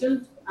the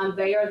region, and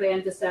they are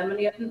then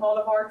disseminating all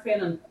of our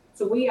training. So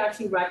So we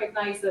actually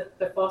recognise that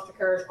the foster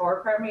carers are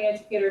primary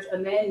educators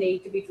and they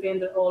need to be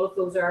trained in all of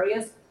those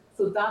areas.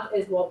 So that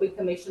is what we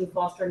commissioned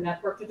Foster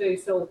Network to do.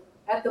 So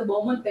at the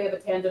moment they have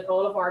attended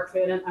all of our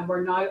training and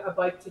we're now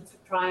about to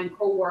try and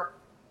co-work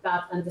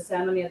that and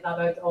disseminate that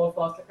out to all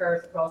foster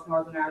carers across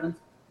Northern Ireland.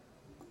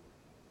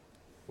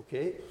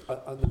 Okay,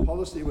 and the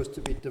policy was to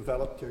be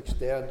developed to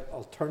extend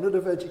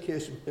alternative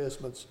education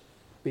placements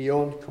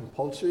beyond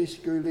compulsory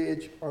school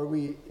age. Are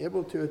we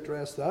able to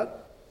address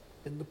that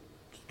in the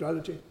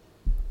strategy?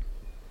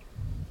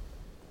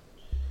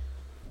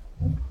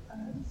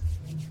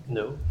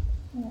 No.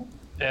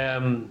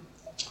 I'm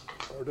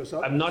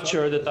not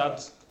sure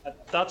that's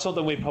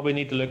something we probably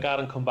need to look at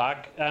and come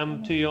back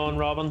to you on,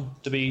 Robin.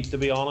 To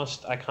be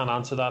honest, I can't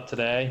answer that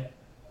today.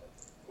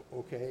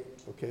 Okay.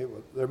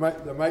 Well, there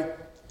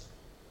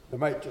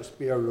might just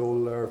be a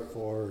role there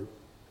for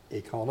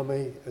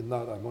economy in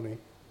that. I'm only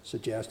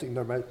suggesting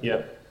there might be.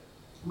 Yeah.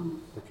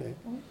 Okay.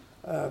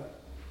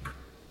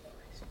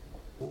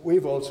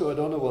 We've also, I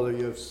don't know whether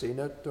you've seen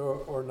it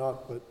or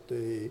not, but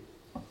the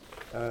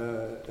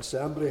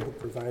Assembly have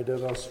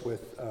provided us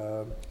with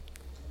a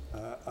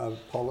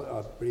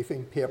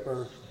briefing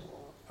paper,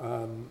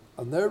 and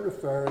they're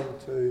referring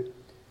to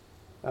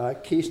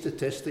key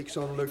statistics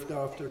on looked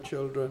after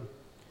children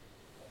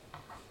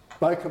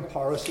by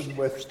comparison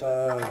with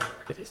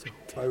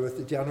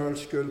the general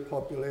school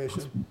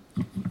population.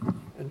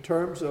 In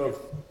terms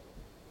of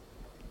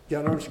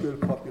general school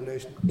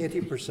population,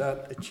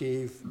 80%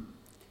 achieve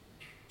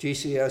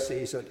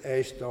GCSEs at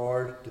A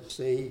star to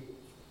C,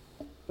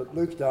 but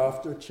looked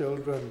after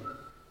children,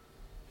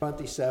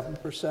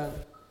 27%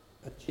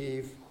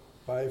 achieve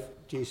 5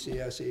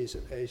 GCSEs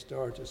at A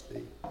star to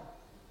C.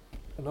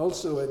 And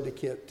also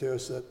indicate to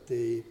us that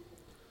the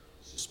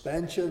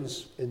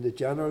suspensions in the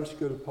general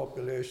school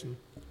population,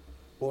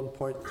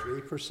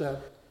 1.3%,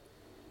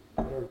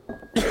 are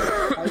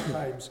 5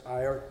 times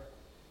higher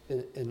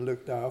in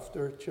looked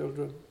after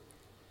children.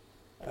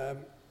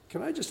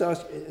 Can I just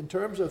ask, in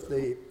terms of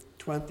the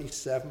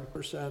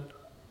 27%,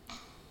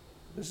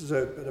 this is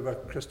a bit of a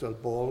crystal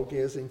ball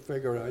gazing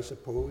figure, I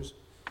suppose,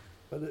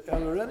 but are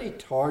there any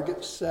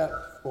targets set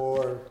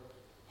for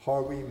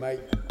how we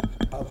might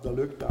have the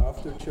looked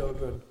after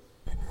children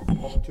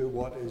up to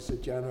what is the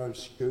general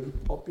school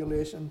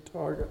population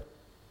target?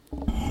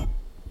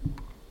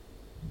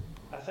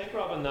 I think,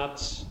 Robin,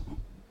 that's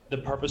the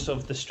purpose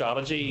of the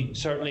strategy,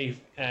 certainly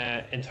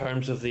in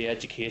terms of the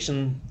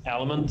education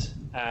element.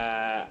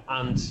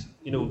 And,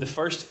 the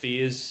first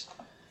phase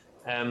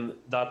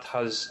that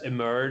has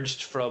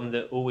emerged from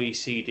the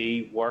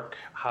OECD work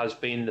has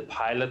been the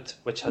pilot,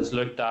 which has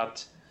looked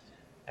at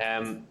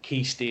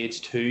key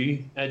stage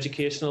 2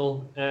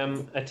 educational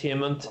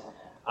attainment,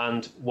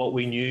 and what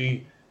we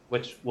knew,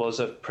 which was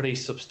a pretty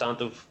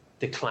substantive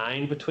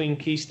decline between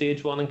key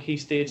stage 1 and key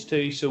stage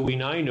 2. So we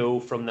now know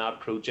from that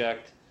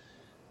project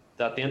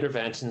that the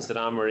interventions that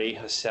Anne-Marie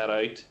has set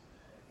out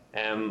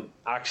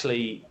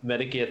actually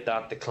mitigate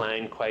that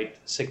decline quite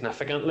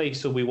significantly.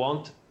 So we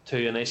want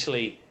to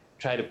initially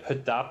try to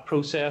put that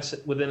process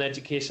within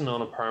education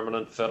on a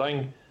permanent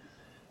footing.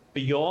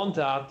 Beyond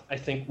that, I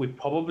think we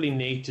probably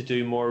need to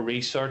do more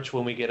research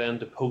when we get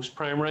into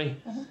post-primary,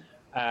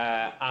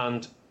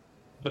 and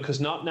because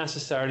not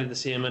necessarily the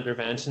same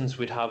interventions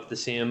would have the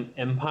same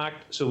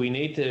impact. So we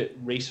need to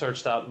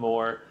research that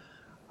more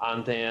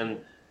and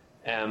then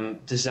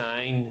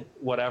design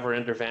whatever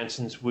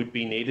interventions would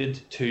be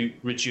needed to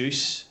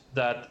reduce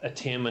that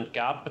attainment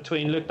gap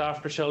between looked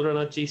after children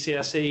at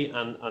GCSE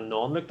and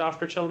non-looked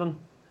after children.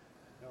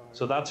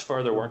 So that's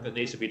further work that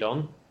needs to be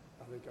done.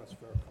 I think that's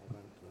fair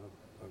comment.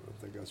 I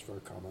think that's fair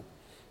comment.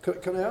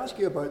 Can I ask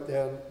you about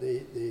then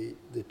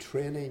the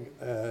training,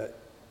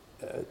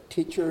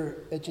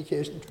 teacher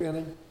education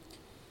training?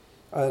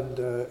 And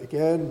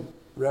again,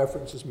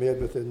 reference is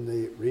made within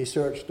the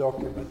research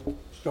document.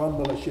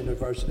 Strongmillis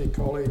University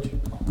College,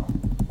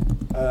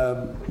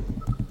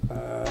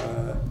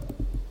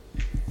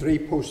 3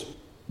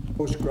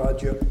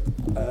 postgraduate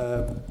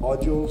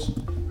modules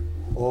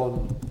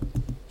on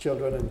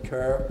children in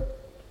care.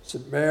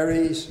 St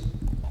Mary's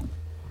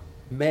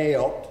may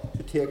opt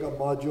to take a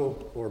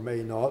module or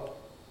may not.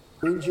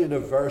 Queen's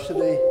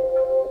University,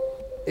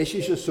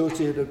 issues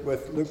associated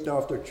with looked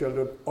after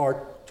children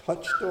are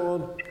touched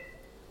on.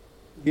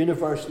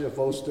 University of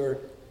Ulster,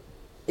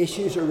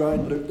 issues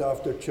around looked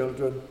after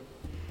children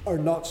are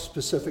not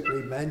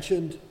specifically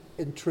mentioned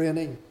in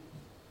training,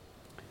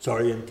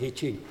 in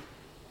teaching.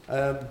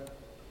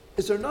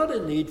 Is there not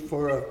a need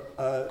for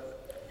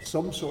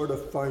some sort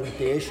of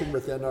foundation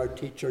within our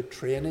teacher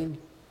training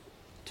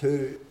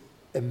to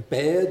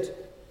embed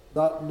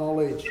that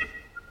knowledge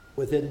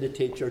within the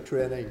teacher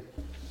training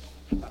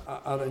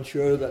and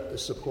ensure that the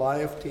supply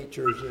of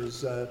teachers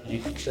is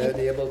then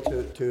able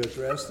to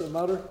address the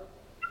matter?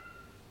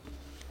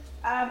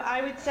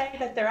 I would say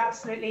that there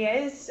absolutely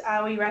is.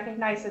 We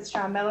recognise that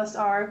Strongmillis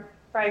are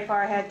very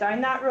far ahead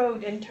down that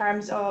road in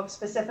terms of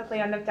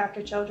specifically on looked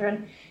after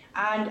children,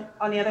 and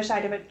on the other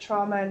side of it,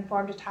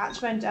 trauma-informed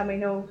attachment. And we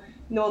know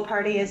Noel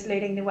Purdy is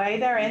leading the way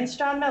there in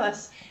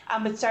Stranmillis.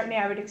 But certainly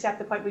I would accept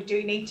the point we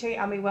do need to,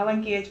 and we will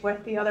engage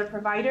with the other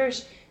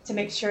providers to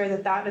make sure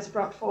that that is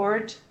brought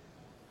forward.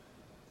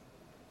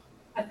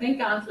 I think,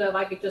 Angela, if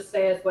I could just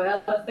say as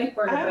well, I think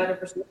we're in a better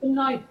position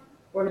now.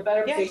 We're in a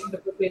better position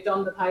because we've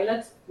done the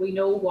pilots, we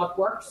know what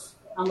works,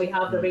 and we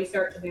have the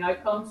research and the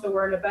outcomes. So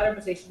we're in a better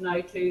position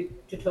now to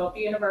talk to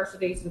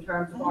universities in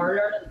terms of our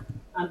learning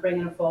and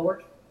bringing it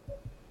forward.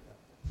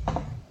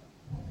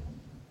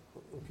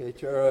 Okay,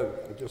 Chair,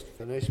 I just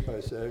finished by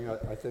saying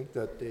I think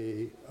that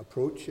the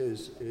approach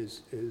is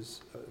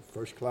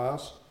first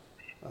class.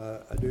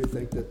 I do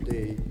think that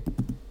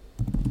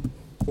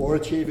for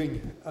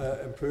achieving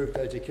improved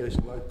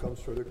educational outcomes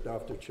for looked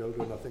after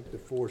children, I think the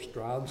 4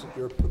 strands that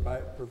you're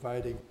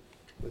providing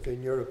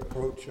within your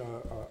approach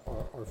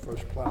are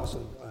first class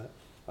and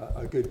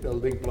a good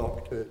building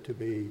block to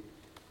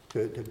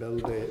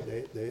build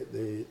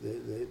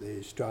the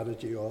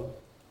strategy on.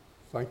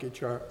 Thank you,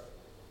 Chair.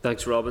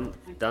 Thanks, Robin.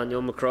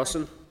 Daniel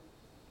McCrossan.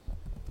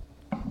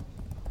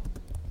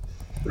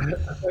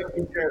 Thank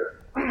you, Chair.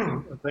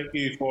 Thank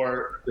you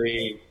for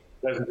the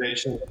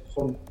presentation.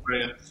 Some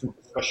very interesting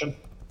discussion.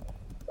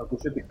 We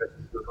should be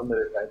questions for 1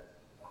 minute time.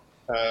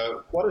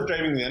 What is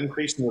driving the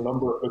increase in the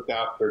number of looked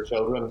after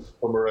children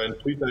from around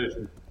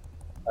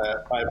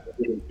 2,500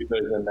 in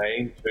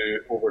 2009 to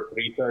over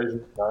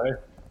 3,000 now?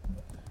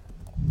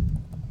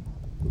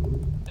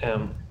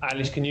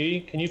 Alice, can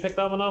you pick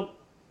that one up?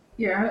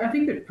 Yeah, I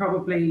think there's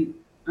probably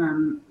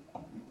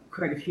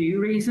quite a few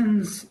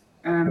reasons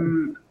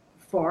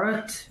for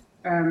it.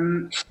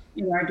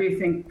 I do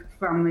think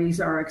families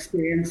are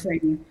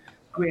experiencing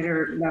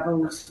greater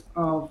levels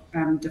of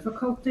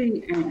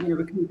difficulty, and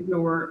we can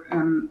ignore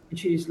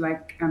issues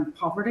like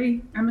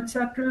poverty,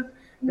 etc.,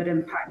 that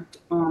impact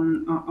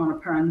on a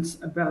parent's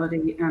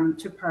ability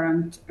to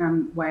parent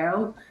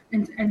well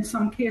in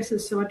some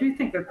cases. So I do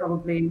think there are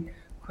probably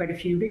quite a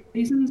few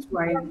reasons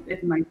why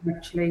it might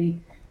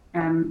actually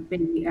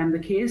be the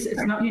case.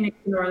 It's not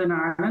unique to Northern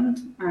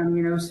Ireland,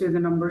 so the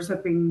numbers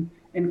have been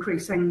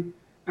increasing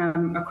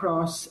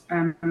across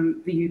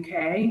the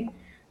UK.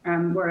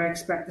 Where I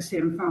expect the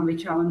same family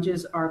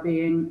challenges are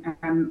being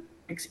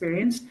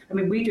experienced. I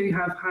mean, we do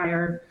have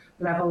higher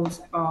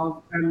levels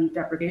of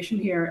deprivation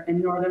here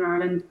in Northern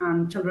Ireland,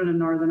 and children in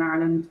Northern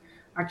Ireland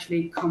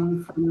actually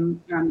come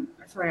from, a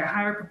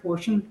higher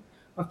proportion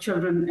of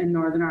children in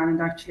Northern Ireland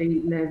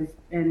actually live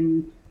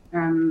in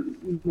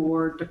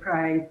more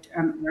deprived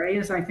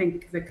areas. I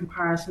think the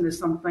comparison is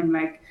something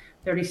like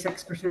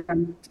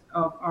 36%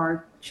 of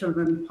our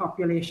children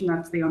population,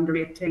 that's the under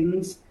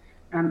 18s,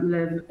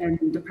 live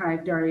in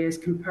deprived areas,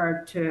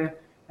 compared to,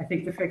 I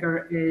think the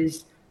figure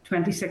is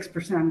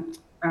 26%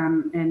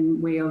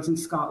 in Wales and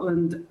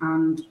Scotland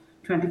and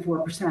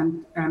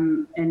 24%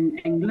 in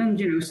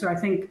England. So I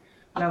think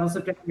levels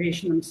of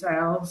deprivation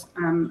themselves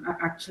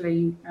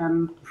actually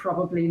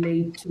probably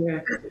lead to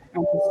the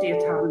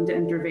state having to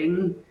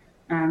intervene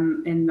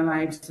in the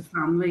lives of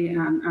family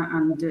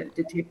and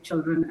to take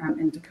children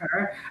into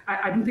care.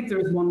 I don't think there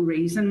is one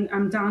reason,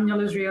 Daniel,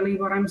 is really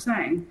what I'm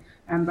saying.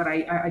 But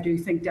I do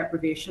think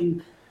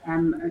deprivation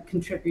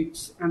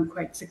contributes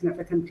quite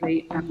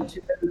significantly to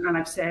it. And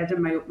I've said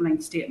in my opening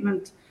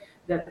statement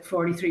that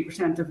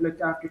 43% of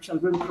looked after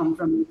children come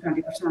from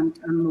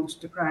 20%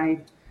 most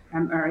deprived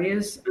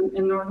areas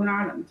in Northern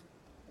Ireland.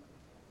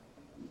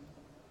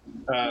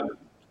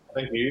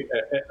 Thank you.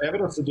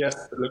 Evidence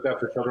suggests that looked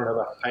after children have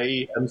a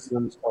high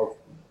incidence of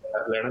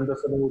learning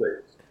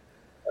disabilities,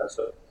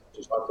 such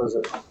as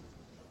autism.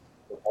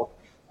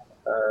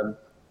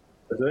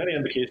 Is there any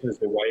indication as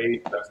to why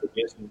that's the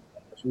case? And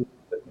we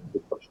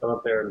touched on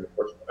it there in the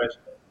first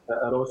question.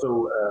 And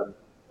also,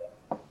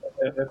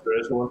 if there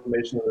is no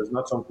information, and there's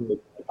not something that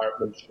the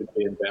department should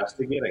be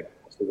investigating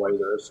as to why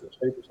there is such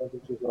high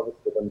percentages of it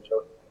within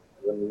children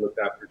when we look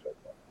after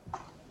children.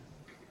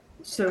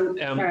 So,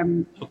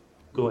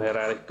 go ahead,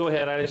 Alice. Go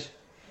ahead, Alice.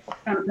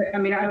 I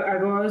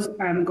was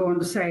going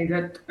to say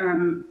that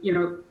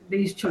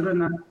these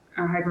children,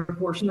 a high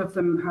proportion of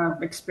them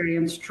have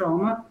experienced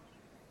trauma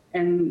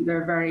in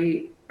their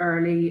very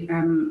early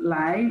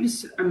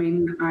lives. I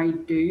mean, I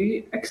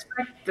do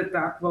expect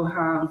that will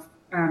have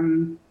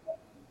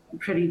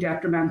pretty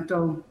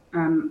detrimental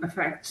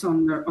effects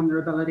on their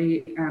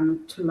ability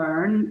to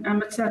learn,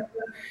 etc.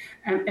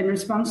 In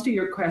response to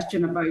your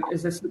question about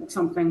is this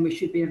something we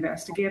should be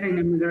investigating,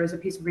 I mean, there is a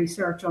piece of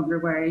research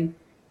underway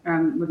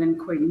within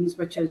Queen's,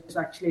 which is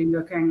actually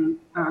looking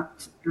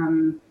at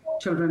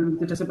children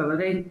with a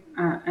disability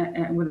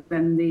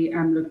within the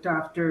looked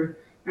after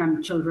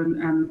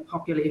children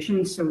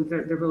population. So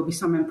there will be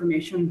some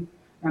information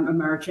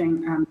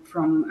emerging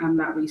from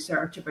that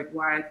research about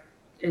why it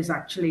is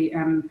actually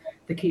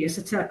the case,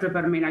 etc.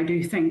 But I mean, I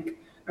do think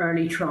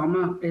early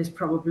trauma does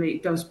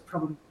probably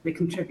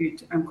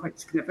contribute quite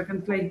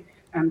significantly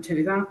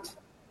to that.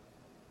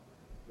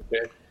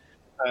 Okay.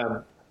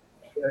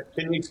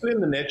 Can you explain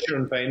the nature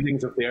and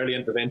findings of the Early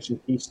Intervention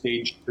Key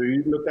Stage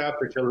 2 Look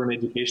After Children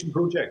Education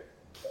project?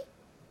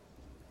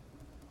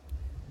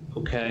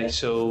 Okay,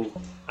 so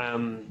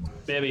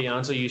maybe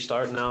Ansel, you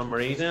start, and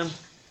Anne-Marie then.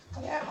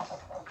 Yeah.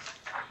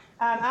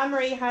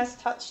 Anne-Marie has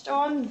touched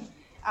on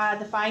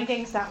the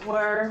findings that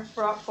were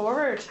brought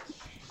forward.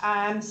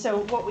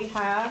 So what we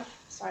have,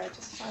 sorry, I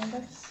just found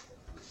this.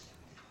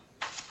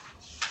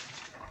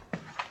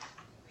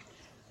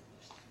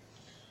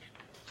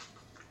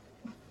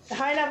 The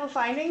high-level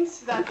findings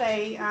that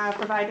they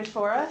provided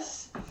for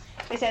us.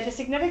 They said the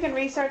significant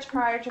research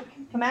prior to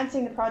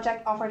commencing the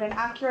project offered an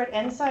accurate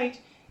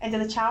insight into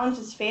the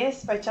challenges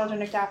faced by children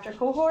looked after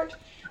cohort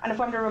and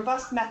formed a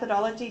robust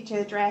methodology to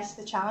address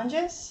the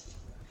challenges.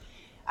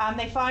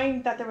 They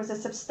found that there was a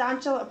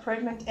substantial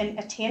improvement in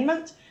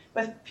attainment,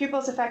 with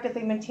pupils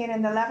effectively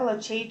maintaining the level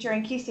achieved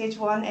during Key Stage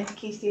 1 into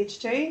Key Stage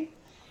 2.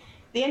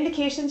 The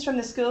indications from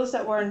the schools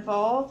that were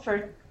involved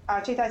for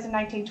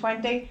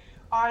 2019-20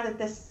 are that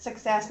this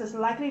success was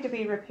likely to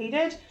be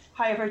repeated.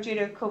 However, due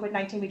to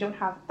COVID-19, we don't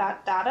have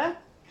that data.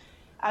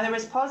 There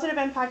was positive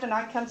impact on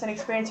outcomes and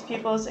experience of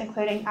pupils,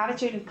 including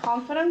attitude and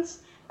confidence,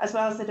 as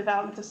well as the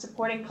development of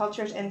supporting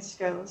cultures in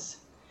schools.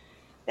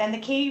 Then the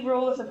key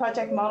role of the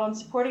project model in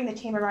supporting the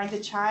team around the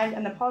child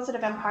and the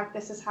positive impact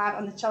this has had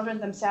on the children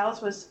themselves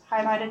was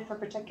highlighted for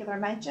particular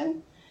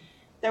mention.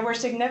 There were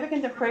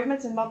significant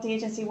improvements in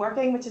multi-agency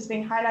working, which has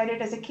been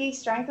highlighted as a key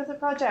strength of the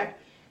project,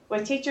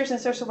 with teachers and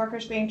social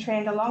workers being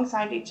trained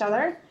alongside each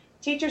other,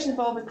 teachers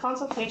involved with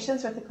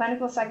consultations with the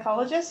clinical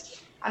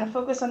psychologist, and a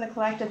focus on the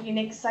collective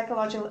unique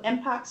psychological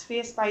impacts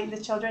faced by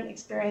the children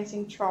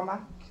experiencing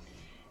trauma.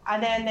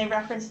 And then they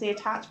referenced the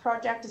ATTACH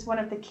project as one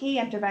of the key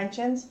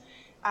interventions,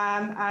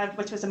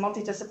 which was a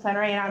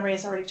multidisciplinary, and Anne-Marie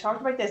has already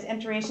talked about this,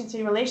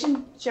 interagency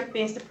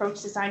relationship-based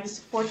approach designed to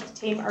support the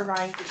team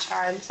around the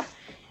child,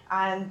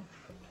 and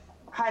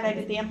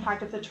highlighted the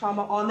impact of the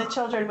trauma on the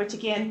children, which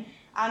again,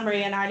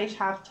 Anne-Marie and Eilish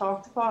have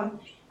talked upon.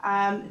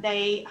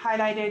 They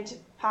highlighted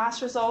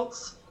past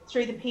results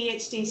through the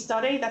PhD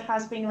study that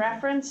has been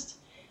referenced,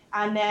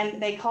 and then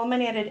they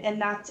culminated in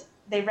that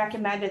they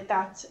recommended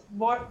that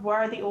what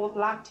were the old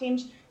LAC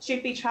teams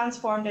should be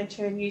transformed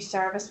into a new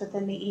service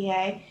within the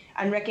EA,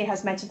 and Ricky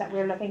has mentioned that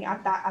we're looking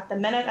at that at the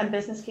minute and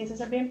business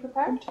cases are being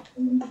prepared.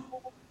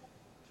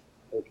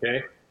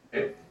 Okay,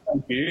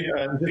 thank you.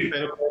 And just a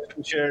final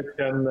question, Chair,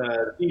 can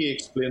you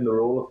explain the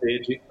role of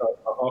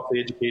the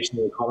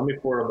Educational Economy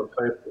Forum and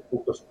how to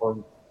focus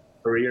on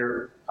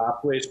career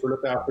pathways for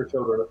look after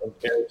children and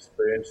care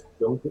experienced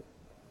young people?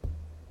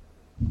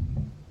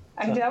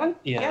 I can do that one?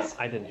 Yeah, yes.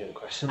 I didn't hear the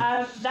question.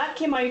 That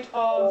came out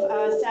of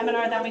a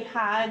seminar that we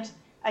had,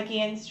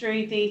 again,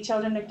 through the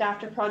Children Looked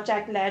After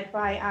project led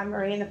by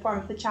Anne-Marie in the form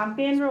of the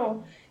champion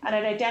role, and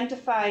it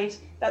identified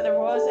that there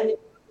was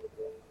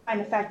an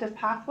effective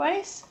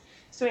pathways.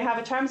 So we have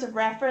a terms of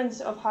reference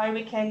of how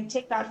we can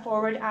take that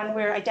forward, and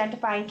we're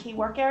identifying key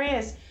work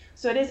areas.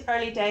 So it is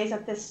early days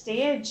at this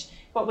stage,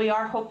 but we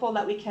are hopeful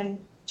that we can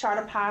chart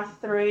a path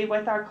through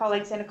with our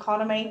colleagues in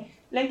economy,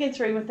 linking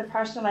through with the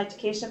personal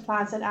education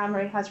plans that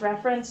Anne-Marie has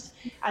referenced,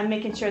 and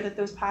making sure that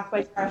those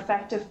pathways are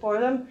effective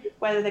for them,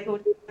 whether they go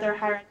to their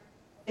higher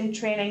in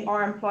training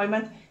or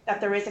employment,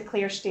 that there is a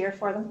clear steer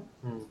for them.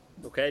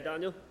 Okay,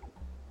 Daniel.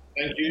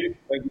 Thank you.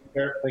 Thank you,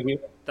 Chair. Thank you.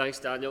 Thanks,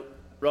 Daniel.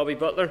 Robbie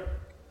Butler.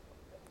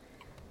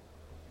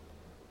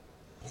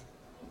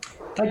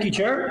 Thank you,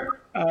 Chair.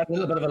 A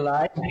little bit of a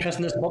lag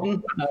pressing this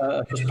button.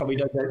 Just probably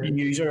down the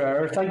user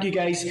error. Thank you,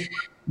 guys.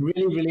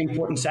 Really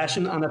important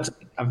session, and it's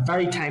a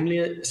very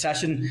timely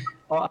session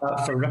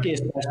for Ricky,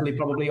 especially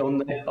probably on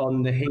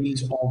the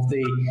heels of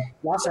the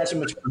last session,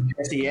 which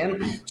was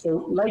SEN.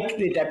 So, like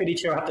the Deputy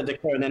Chair had to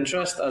declare an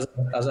interest as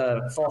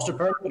a foster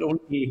parent, but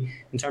only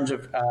in terms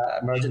of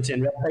emergency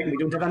and respite. We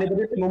don't have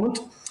anybody at the moment.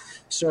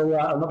 So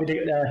I'll not be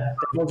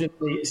divulging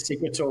the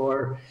secrets,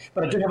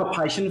 but I do have a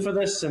passion for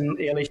this, and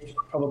Eilish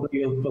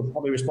will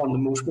probably respond to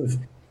most of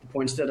the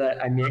points that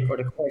I make or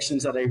the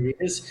questions that I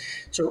raise.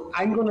 So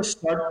I'm going to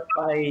start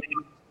by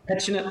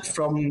pitching it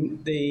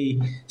from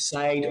the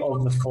side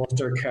of the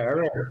foster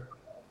carer.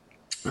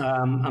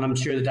 And I'm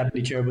sure the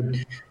Deputy Chair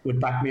would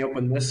back me up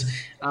on this.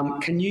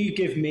 Can you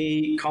give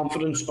me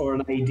confidence or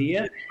an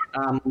idea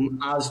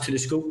as to the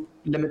scope,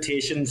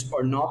 limitations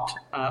or not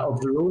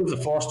of the role of the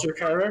foster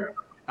carer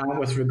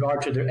with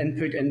regard to their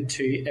input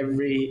into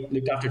every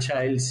looked after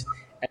child's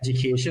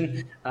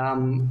education?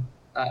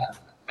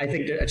 I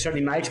think that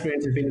certainly my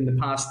experience has been in the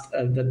past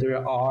that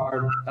there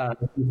are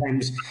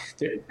sometimes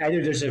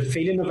either there's a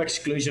feeling of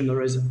exclusion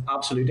or is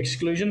absolute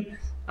exclusion,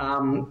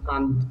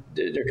 and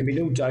there can be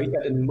no doubt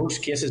that in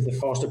most cases the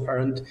foster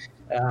parent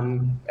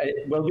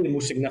will be the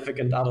most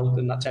significant adult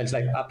in that child's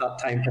life at that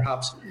time,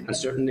 perhaps, and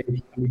certainly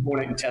can be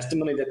borne out in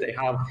testimony that they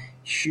have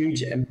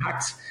huge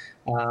impacts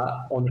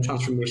on the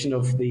transformation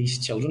of these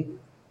children.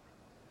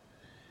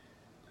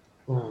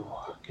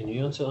 Oh, can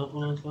you answer that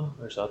one as well,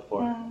 or is that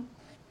for?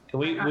 Can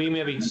we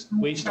maybe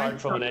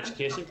start from an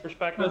education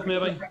perspective,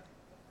 maybe?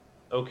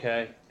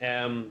 Okay.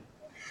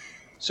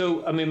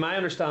 So, I mean, my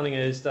understanding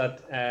is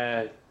that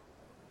a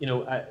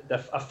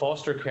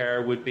foster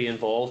care would be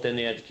involved in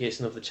the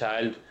education of the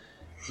child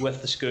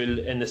with the school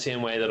in the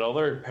same way that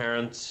other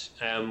parents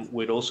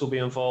would also be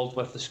involved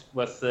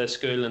with the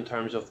school in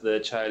terms of the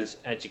child's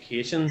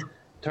education.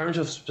 In terms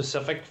of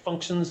specific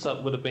functions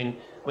that would have been,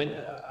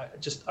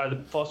 are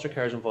the foster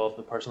carers involved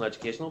in the personal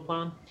educational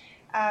plan?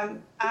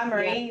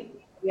 Anne-Marie,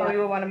 we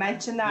will want to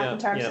mention that in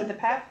terms of the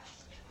PEP.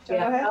 Go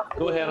ahead.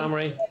 Go ahead,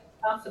 Anne-Marie.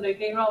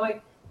 Absolutely,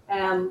 Robbie.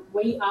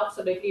 We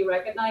absolutely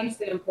recognise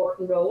the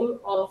important role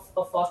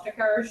of foster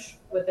carers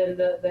within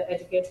the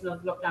education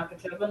of looking after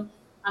children.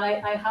 And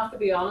I have to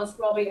be honest,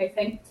 Robbie, I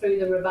think through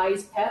the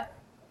revised PEP,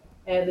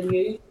 the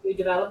new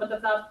development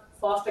of that,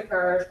 foster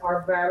carers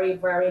are very,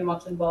 very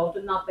much involved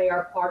in that. They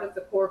are part of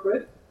the core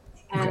group.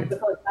 And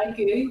because, like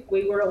you,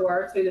 we were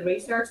aware through the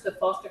research that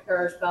foster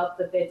carers felt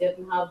that they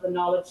didn't have the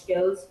knowledge,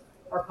 skills,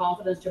 or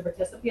confidence to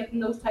participate in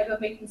those type of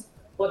meetings.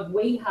 But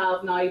we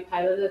have now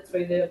piloted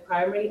through the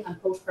primary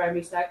and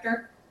post-primary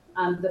sector,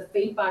 and the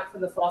feedback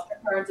from the foster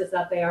parents is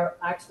that they are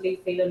actually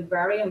feeling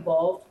very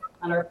involved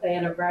and are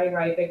playing a very,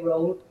 very big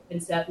role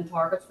in setting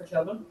targets for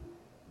children.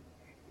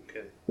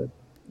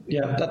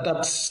 Yeah,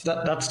 that's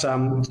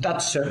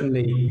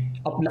certainly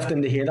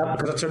uplifting to hear that,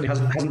 because it certainly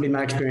hasn't been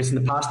my experience in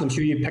the past, and I'm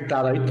sure you picked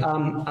that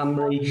out,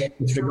 Anne-Marie,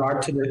 with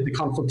regard to the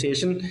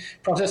consultation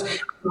process.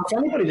 For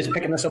anybody that's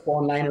picking this up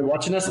online or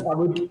watching this, I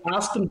would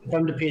ask them to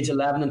turn to page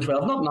 11 and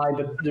 12, not now,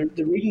 but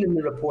the reading in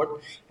the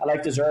report, I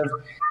like to observe,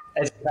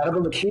 is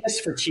incredible. The case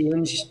for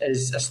change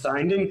is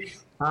astounding.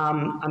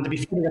 And to be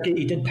fair,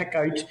 he did pick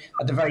out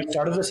at the very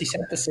start of this, he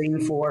set the scene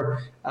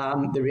for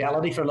the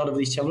reality for a lot of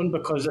these children,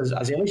 because as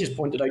Eilish just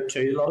pointed out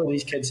too, a lot of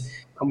these kids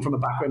come from a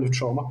background of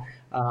trauma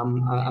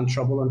and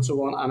trouble and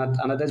so on,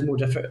 and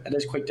it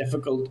is quite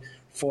difficult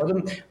for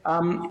them.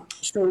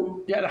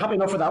 So yeah, happy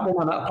enough with that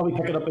one, and I'll probably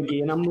pick it up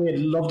again. I'd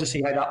love to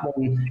see how that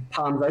one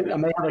pans out. I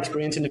may have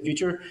experience in the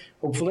future,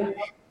 hopefully.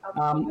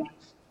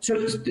 So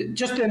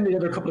just in the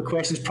other couple of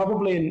questions,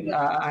 probably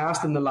I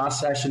asked in the last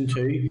session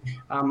too,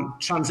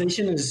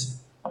 transition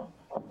is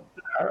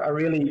a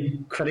really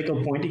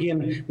critical point.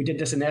 Again, we did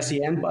this in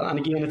SEN, and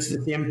again, it's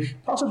the same,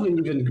 possibly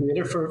even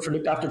greater for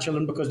looked after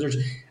children, because there's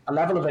a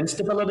level of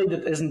instability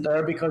that isn't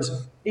there,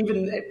 because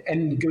even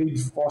in good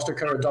foster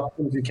care,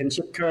 adoptions and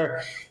kinship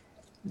care,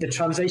 the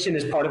transition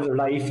is part of their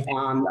life,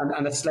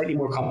 and it's slightly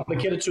more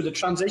complicated. So the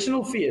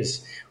transitional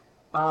phase,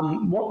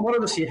 what are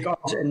the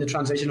safeguards in the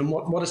transition, and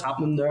what is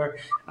happening there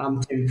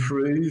to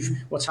improve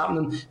what's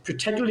happening,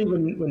 particularly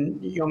when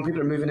young people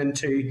are moving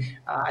into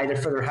either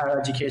further higher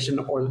education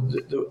or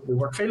the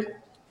work field?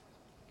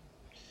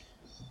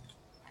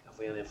 Have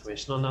we any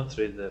information on that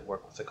through the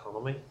work with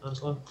economy,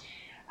 Angela?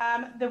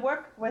 The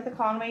work with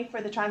economy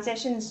for the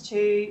transitions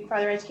to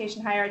further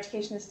education, higher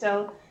education is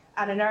still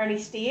at an early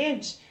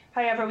stage.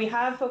 However, we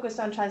have focused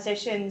on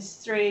transitions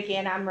through,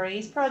 again,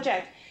 Anne-Marie's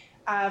project.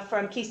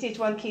 From Key Stage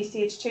 1, Key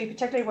Stage 2,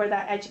 particularly where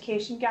that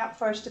education gap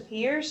first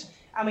appears,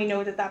 and we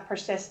know that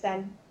persists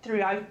then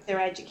throughout their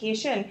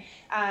education.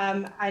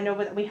 I know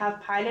that we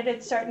have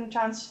piloted certain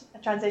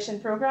transition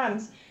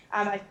programs.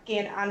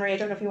 Again, Anne-Marie, I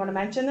don't know if you want to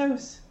mention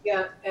those.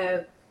 Yeah,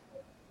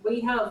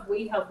 we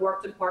have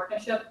worked in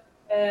partnership,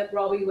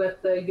 Robbie,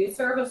 with the youth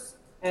service,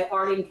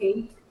 Arlene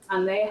Key,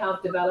 and they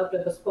have developed a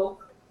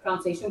bespoke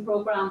transition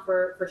program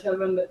for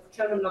children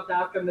looked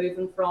after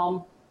moving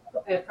from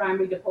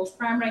primary to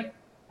post-primary.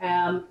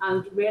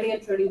 And really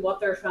and truly what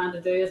they're trying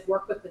to do is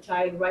work with the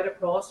child right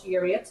across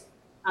year 8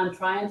 and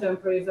trying to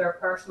improve their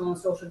personal and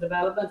social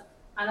development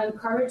and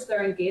encourage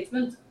their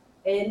engagement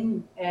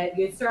in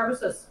youth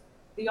services.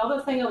 The other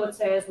thing I would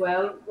say as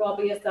well,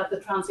 Robbie, is that the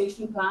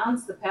transition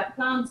plans, the PEP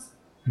plans,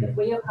 that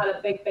we have had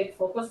a big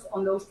focus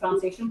on those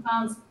transition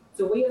plans.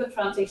 So we have a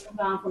transition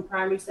plan from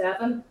primary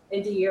 7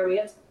 into year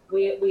 8.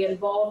 We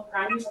involve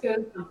primary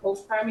schools and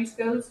post-primary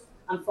schools,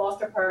 and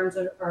foster parents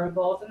are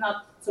involved in that.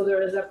 So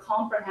there is a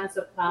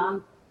comprehensive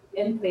plan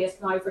in place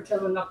now for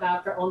children looked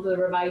after under the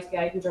revised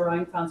guidance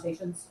around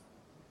transitions.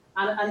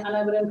 And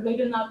I would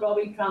include in that,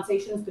 Robbie,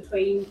 transitions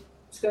between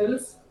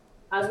schools.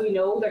 As we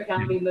know, there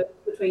can be moves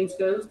between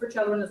schools for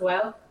children as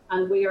well.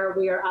 And we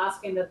are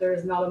asking that there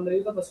is not a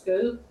move of a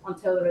school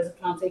until there is a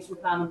transition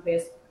plan in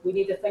place. We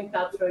need to think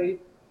that through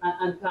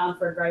and plan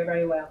for it very,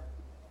 very well.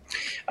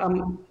 I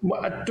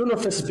don't know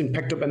if this has been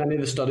picked up in any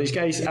of the studies,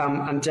 guys,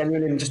 and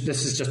genuinely,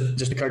 this has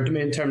just occurred to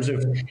me in terms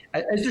of,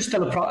 is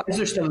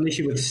there still an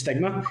issue with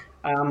stigma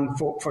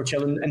for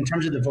children in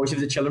terms of the voice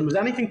of the children? Was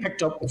anything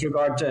picked up with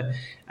regard to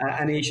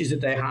any issues that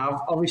they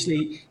have?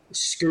 Obviously,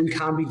 school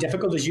can be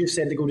difficult, as you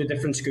said, to go to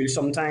different schools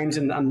sometimes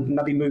and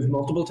maybe move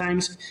multiple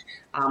times.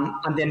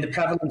 And then the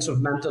prevalence of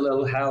mental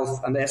ill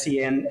health and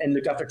SEN in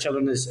looked after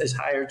children is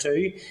higher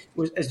too.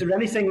 Is there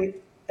anything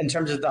in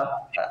terms of that,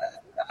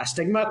 a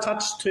stigma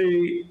attached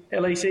to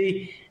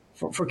LAC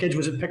for kids?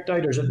 Was it picked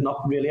out, or is it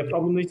not really a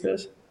problem these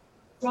days?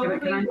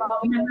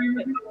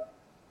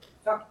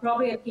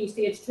 Probably at Key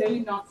Stage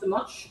 2, not so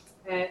much.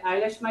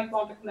 Eilish might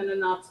want to come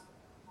in on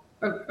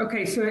that.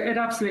 Okay, so it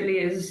absolutely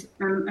is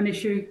an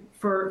issue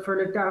for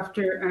looked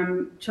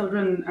after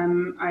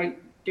children. I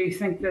do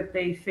think that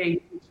they feel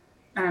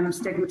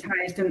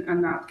stigmatised,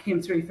 and that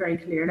came through very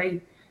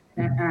clearly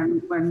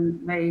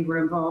when they were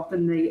involved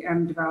in the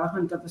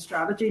development of the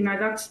strategy. Now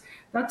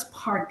that's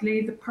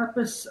partly the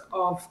purpose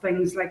of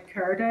things like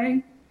Care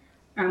Day,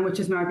 which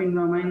has now been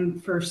running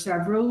for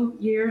several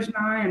years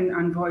now,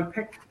 and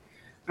VoIPIC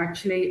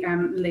actually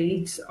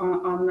leads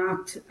on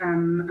that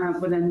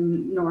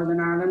within Northern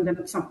Ireland, and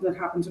it's something that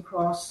happens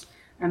across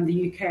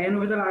the UK. And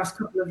over the last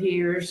couple of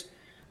years,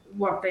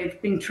 what they've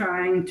been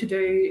trying to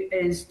do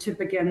is to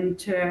begin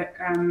to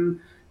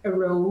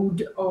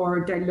erode or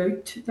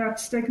dilute that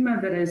stigma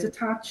that is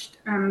attached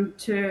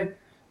to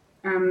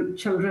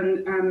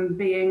children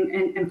being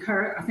in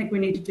care. I think we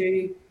need to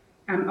do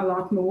a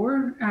lot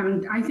more.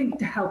 I think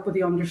to help with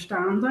the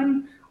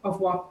understanding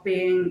of what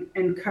being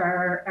in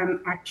care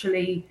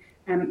actually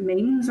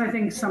means. I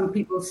think some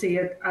people see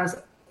it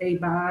as a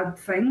bad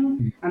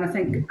thing, and I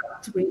think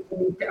that we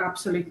need to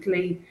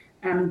absolutely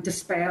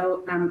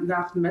dispel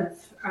that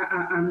myth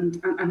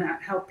and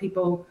help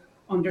people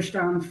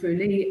understand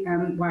fully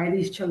why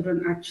these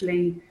children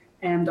actually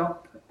end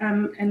up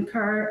in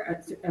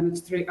care, and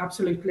it's through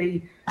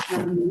absolutely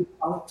no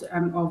fault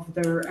of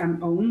their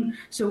own.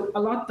 So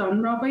a lot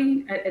done,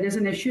 Robbie. It is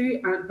an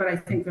issue, but I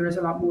think there is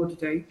a lot more to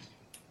do.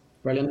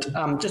 Brilliant.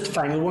 Just a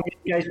final one,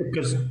 guys,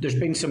 because there's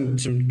been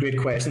some great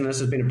questions. This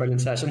has been a brilliant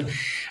session.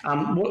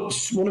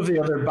 What's one of the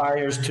other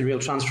barriers to real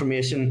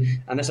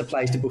transformation, and this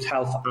applies to both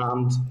health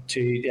and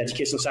to the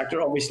educational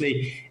sector,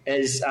 obviously,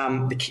 is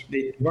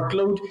the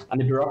workload and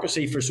the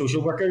bureaucracy for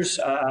social workers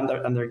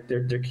and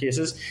their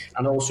cases,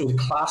 and also the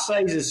class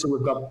sizes. So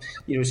we've got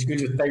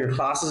schools with bigger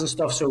classes and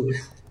stuff. So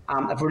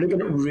if we're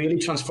looking at really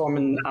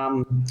transforming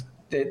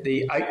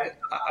the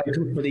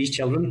outcome for these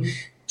children,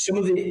 some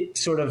of the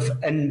sort of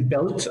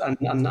inbuilt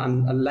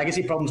and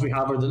legacy problems we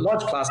have are the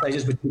large class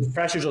sizes, which put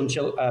pressures on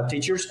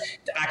teachers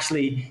to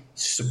actually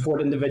support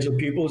individual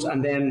pupils.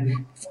 And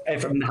then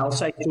from the health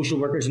side, social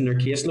workers and their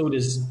caseload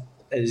is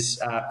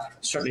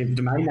certainly,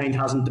 to my mind,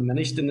 hasn't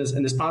diminished in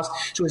this past.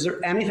 So is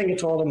there anything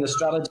at all in the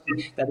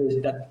strategy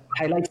that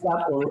highlights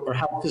that or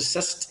helps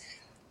assist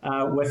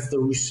with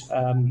those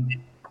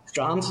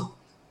strands?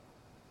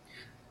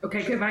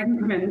 Okay, if I can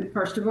come in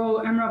first of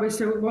all, Robbie.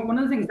 So one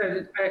of the things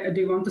that I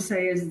do want to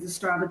say is the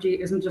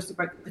strategy isn't just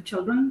about the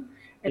children;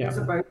 it is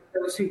about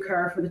those who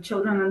care for the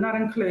children, and that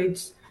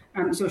includes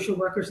social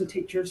workers and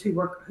teachers who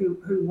work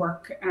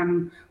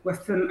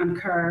with them and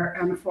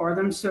care for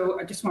them. So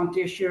I just want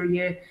to assure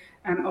you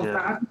of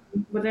that.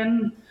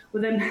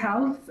 Within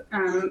health,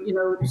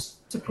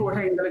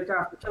 supporting the Looked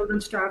After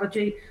Children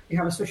strategy, we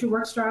have a social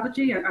work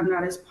strategy, and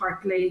that is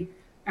partly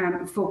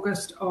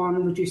focused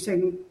on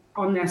reducing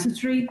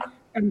unnecessary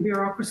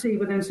bureaucracy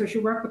within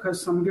social work,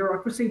 because some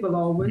bureaucracy will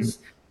always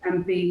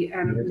be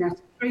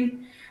necessary.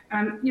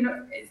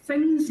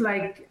 Things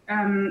like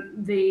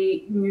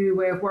the new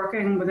way of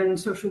working within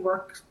social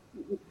work,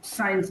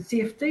 science and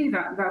safety,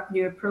 that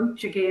new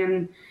approach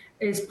again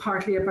is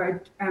partly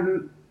about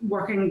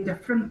working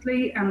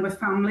differently and with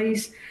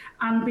families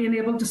and being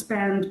able to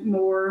spend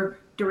more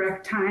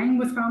direct time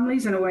with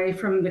families and away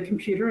from the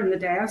computer and the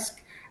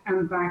desk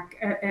and back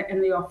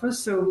in the office.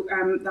 So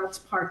that's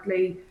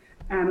partly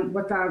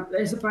what that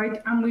is about.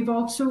 And we've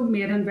also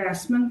made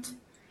investment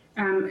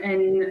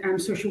in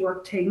social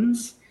work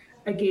teams,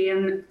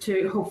 again,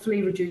 to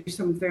hopefully reduce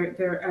some of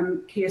their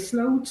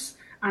caseloads,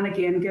 and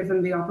again, give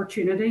them the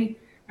opportunity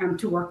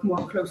to work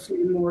more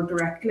closely and more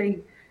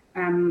directly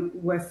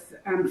with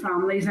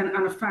families. And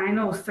a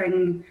final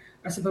thing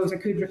I suppose I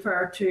could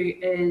refer to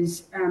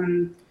is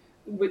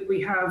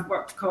we have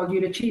what's called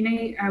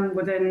Unicini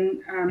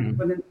within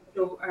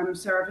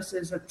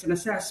services. It's an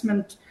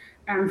assessment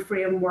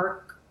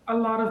framework. A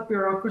lot of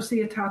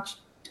bureaucracy attached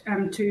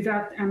to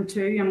that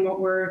too, and what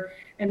we're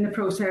in the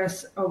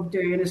process of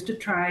doing is to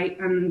try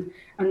and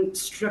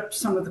strip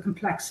some of the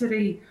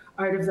complexity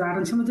out of that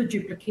and some of the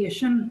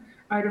duplication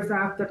out of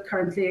that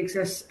currently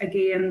exists,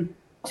 again,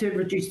 to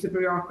reduce the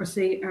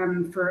bureaucracy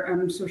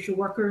for social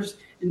workers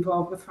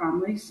involved with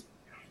families.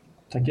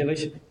 Thank you,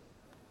 Alicia.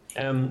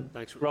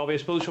 Thanks, Robbie. I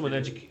suppose from an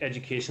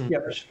education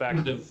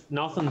perspective,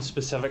 nothing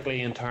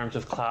specifically in terms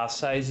of class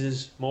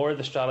sizes. More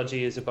the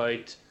strategy is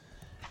about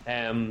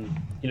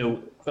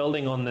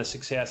building on the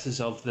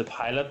successes of the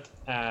pilot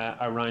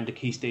around the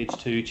Key Stage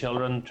 2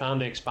 children, trying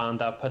to expand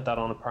that, put that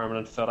on a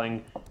permanent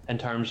footing in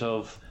terms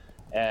of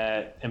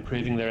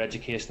improving their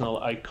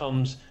educational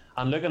outcomes,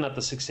 and looking at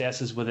the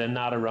successes within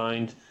that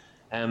around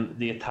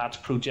the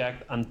Attach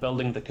project and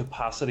building the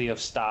capacity of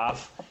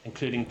staff,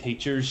 including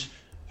teachers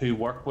who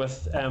work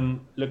with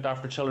looked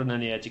after children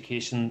in the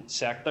education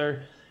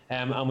sector.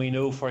 And we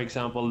know, for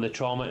example, the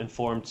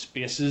trauma-informed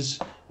spaces,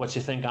 which I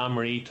think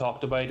Anne-Marie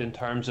talked about in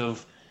terms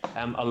of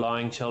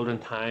allowing children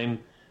time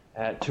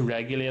to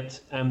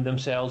regulate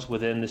themselves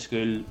within the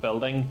school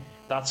building.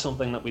 That's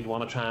something that we'd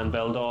want to try and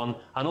build on.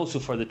 And also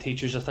for the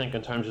teachers, I think,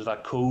 in terms of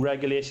that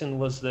co-regulation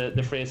was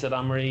the phrase that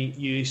Anne-Marie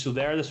used. So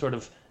they're the sort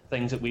of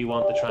things that we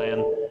want to try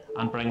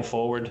and bring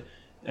forward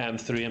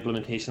through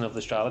implementation of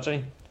the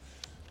strategy.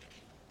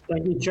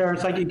 Thank you, Chair.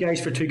 Thank you, guys,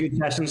 for two good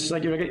sessions.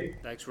 Thank you, Ricky.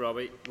 Thanks,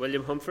 Robbie.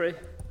 William Humphrey.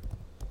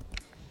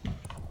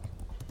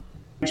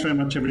 thanks very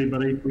much,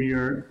 everybody, for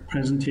your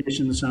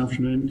presentation this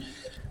afternoon.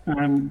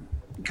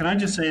 Can I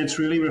just say it's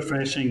really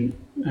refreshing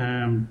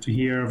to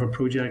hear of a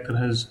project that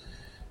has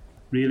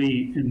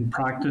really, in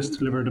practice,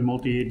 delivered a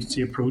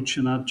multi-agency approach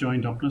and that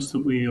joined upness that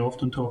we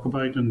often talk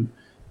about and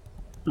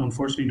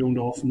unfortunately don't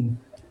often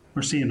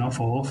or see enough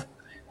of.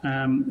 So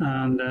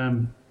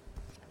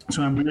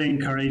I'm really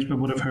encouraged by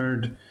what I've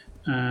heard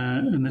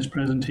in this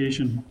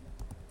presentation.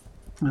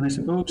 And I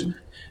suppose,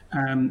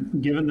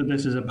 given that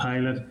this is a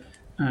pilot,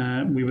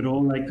 we would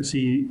all like to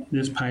see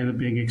this pilot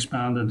being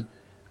expanded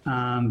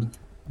and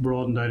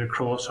broadened out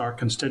across our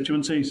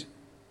constituencies.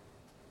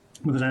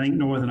 Because I think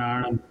Northern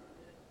Ireland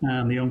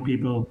and the young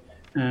people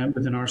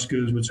within our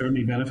schools would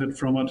certainly benefit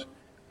from it,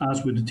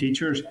 as would the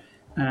teachers.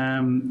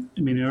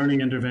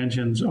 Early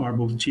interventions are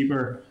both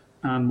cheaper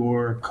and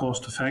more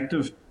cost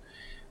effective.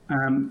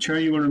 Chair,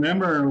 you will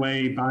remember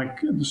way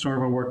back at the start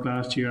of our work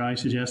last year, I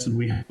suggested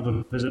we have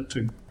a visit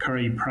to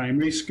Curry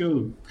Primary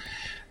School.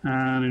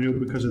 And I know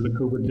because of the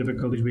COVID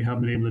difficulties we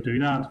haven't been able to do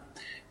that.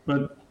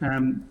 But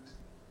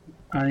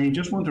I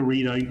just want to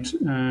read out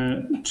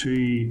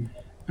to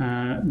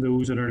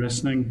those that are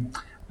listening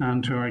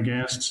and to our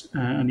guests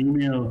an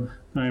email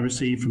that I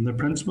received from the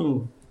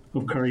principal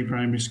of Curry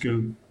Primary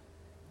School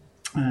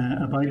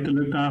about the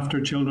Looked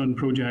After Children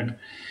project.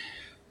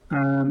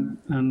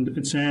 And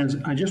it says,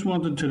 I just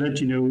wanted to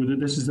let you know that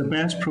this is the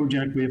best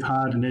project we've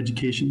had in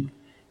education.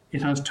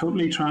 It has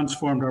totally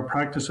transformed our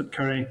practice at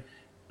Curry,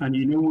 and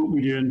you know what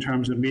we do in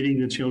terms of meeting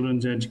the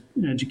children's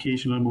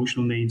educational and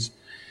emotional needs.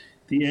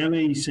 The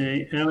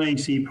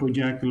LAC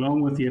project,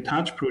 along with the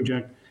Attach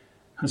project,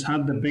 has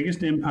had the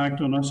biggest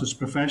impact on us as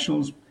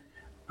professionals,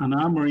 and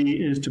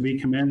Anne-Marie is to be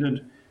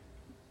commended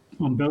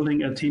on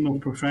building a team of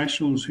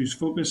professionals whose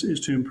focus is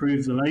to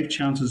improve the life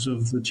chances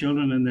of the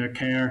children in their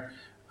care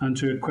and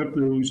to equip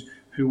those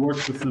who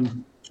work with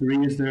them to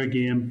raise their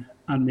game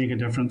and make a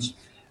difference.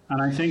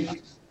 And I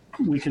think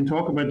we can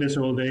talk about this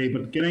all day,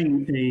 but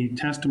getting a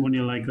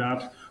testimonial like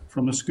that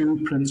from a school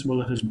principal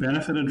that has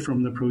benefited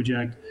from the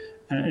project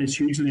is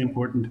hugely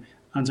important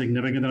and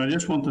significant. And I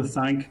just want to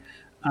thank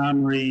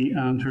Anne-Marie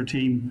and her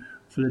team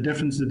for the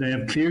difference that they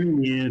have clearly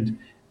made,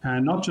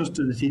 not just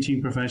to the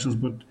teaching professionals,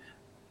 but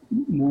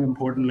more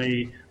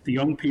importantly, the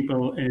young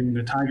people in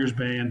the Tigers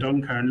Bay and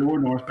Duncar, Lower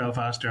North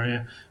Belfast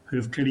area, who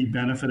have clearly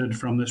benefited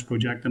from this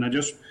project. And I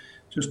just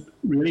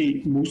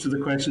really, most of the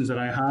questions that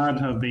I had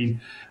have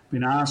been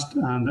asked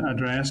and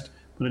addressed,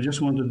 but I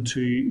just wanted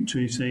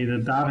to say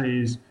that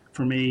is,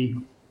 for me,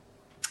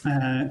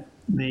 the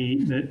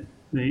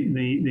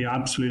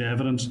absolute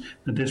evidence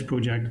that this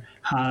project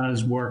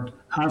has worked,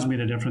 has made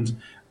a difference,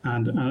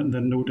 and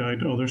that no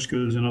doubt other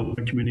schools in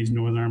other communities in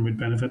Northern Ireland would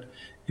benefit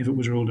if it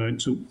was rolled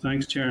out. So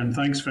thanks, Chair, and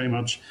thanks very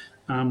much,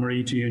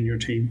 Anne-Marie, to you and your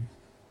team.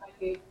 Thank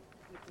you.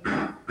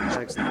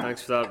 Thanks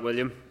for that,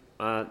 William.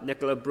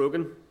 Nicola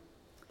Brogan.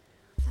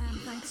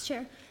 Thanks,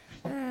 Chair.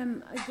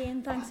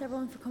 Again, thanks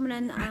everyone for coming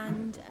in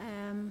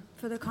and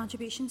for their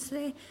contributions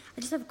today.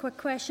 I just have a quick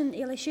question.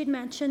 Eilish, you'd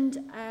mentioned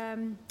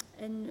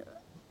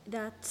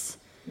that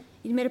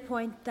you made a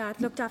point that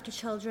Looked After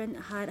Children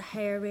had a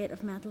higher rate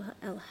of mental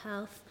ill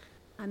health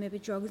and maybe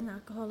drugs and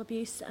alcohol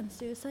abuse and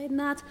suicide and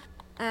that.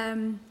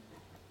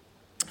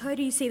 How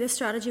do you see this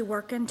strategy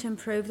working to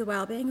improve the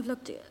well-being of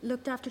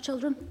looked after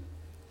children?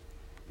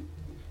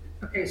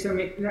 Okay, so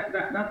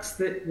that's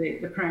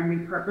the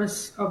primary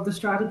purpose of the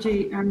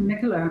strategy,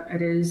 Nicola.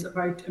 It is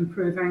about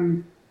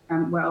improving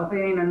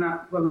well-being, and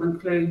that will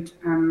include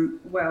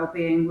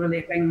well-being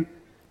relating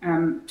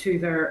to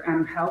their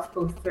health,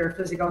 both their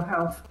physical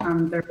health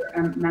and their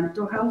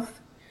mental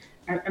health.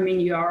 I mean,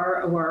 you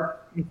are aware,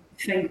 I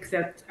think,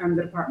 that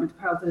the Department of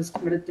Health is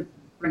committed to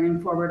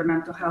bringing forward a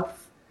mental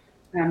health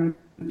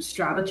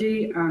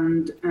strategy,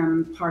 and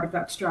part of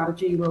that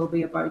strategy will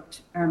be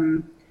about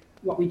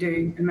what we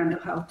do in mental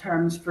health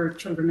terms for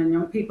children and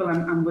young people,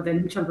 and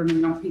within children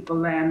and young people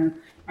then,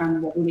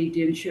 and what we need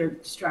to ensure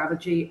that the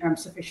strategy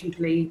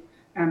sufficiently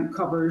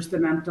covers the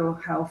mental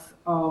health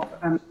of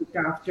looked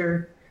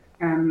after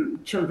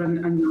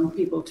children and young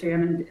people too,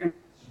 and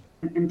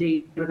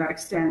indeed that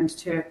extends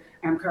to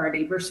care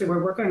leavers. So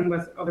we're working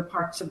with other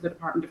parts of the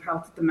Department of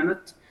Health at the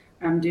minute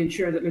to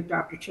ensure that looked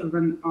after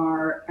children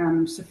are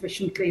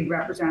sufficiently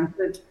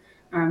represented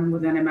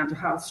within a mental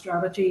health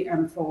strategy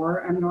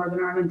for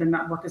Northern Ireland, and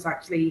that work is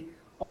actually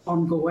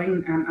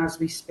ongoing as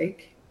we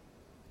speak.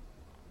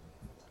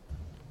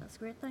 That's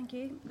great, thank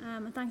you.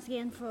 And thanks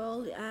again for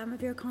all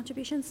of your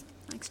contributions.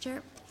 Thanks,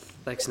 Chair.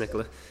 Thanks,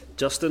 Nicola.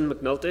 Justin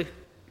McNulty.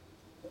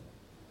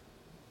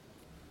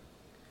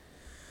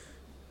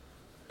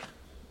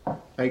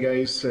 Hi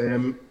guys,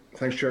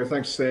 thanks Chair,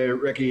 thanks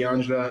Ricky,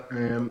 Angela,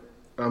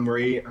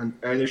 Anne-Marie and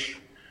Eilish.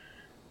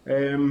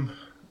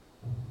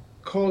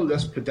 Call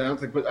this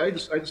pedantic, but I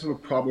just have a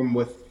problem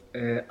with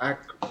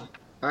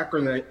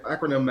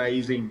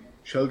acronymizing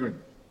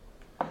children.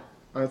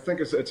 I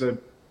think it's a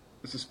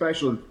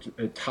special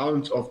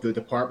talent of the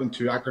department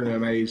to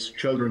acronymise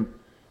children.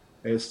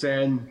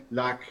 SEN,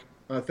 LAC,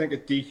 I think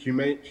it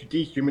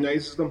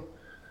dehumanises them.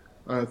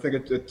 I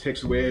think it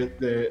takes away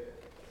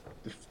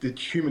the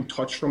human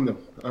touch from them.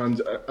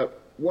 And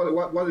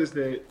what is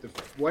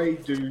why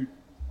do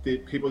the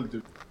people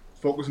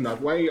focus on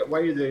that? Why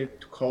are they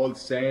called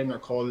SEN or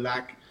called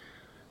lack?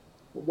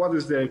 What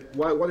is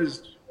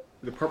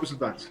the purpose of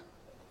that?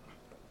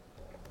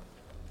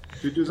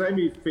 Does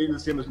anybody feel the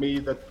same as me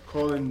that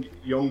calling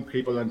young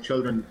people and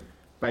children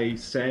by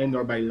SEN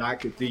or by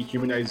lack, it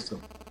dehumanises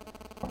them?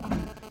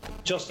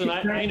 Justin,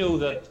 I know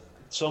that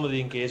some of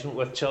the engagement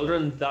with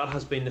children, that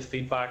has been the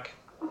feedback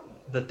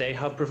that they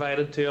have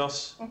provided to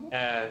us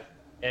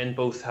in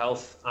both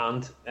health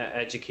and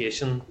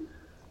education.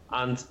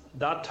 And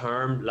that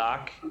term,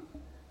 lack,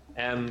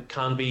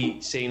 can be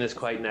seen as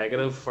quite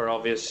negative for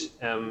obvious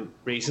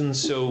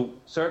reasons. So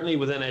certainly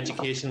within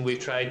education, we've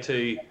tried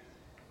to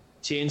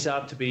change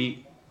that to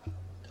be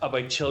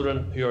about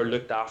children who are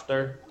looked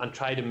after and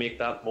try to make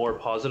that more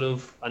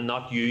positive and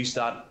not use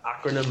that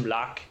acronym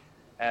lack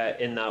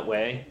in that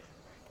way.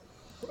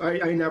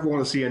 I never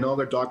want to see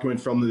another document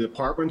from the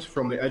department,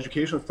 from the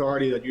Education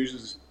Authority that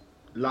uses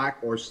lack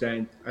or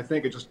SEN. I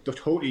think it just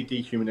totally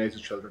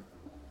dehumanises children.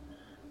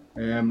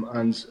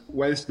 And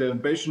whilst the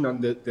ambition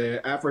and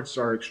the efforts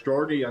are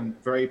extraordinary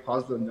and very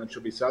positive and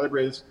should be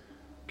celebrated,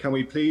 can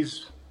we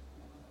please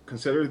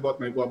consider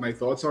what my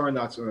thoughts are on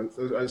that? So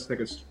I just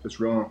think it's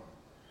wrong.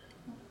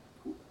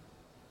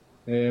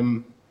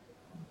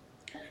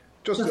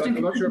 Justin,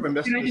 I'm not sure if I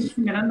missed can I just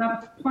come in on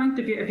that point,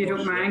 if you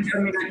don't mind? I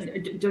mean,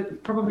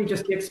 probably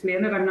just to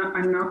explain it, I'm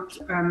not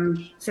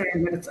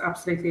saying that it's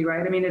absolutely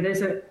right. I mean,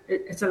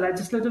 it's a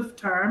legislative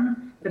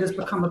term that has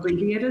become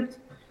abbreviated,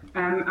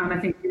 and I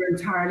think you're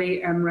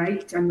entirely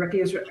right. And Ricky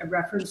has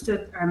referenced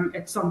it.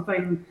 It's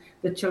something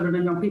that children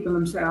and young people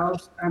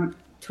themselves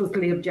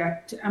totally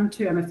object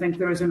to, and I think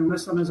there is an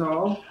onus on us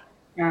all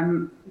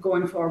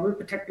going forward,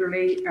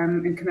 particularly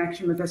in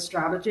connection with this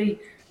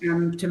strategy,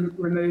 to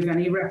remove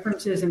any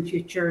references in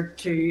future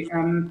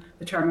to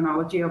the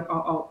terminology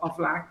of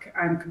lack.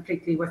 I'm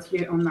completely with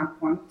you on that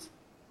point.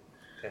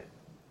 Okay.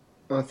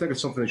 Well, I think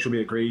it's something that should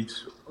be agreed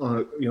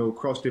on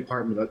across the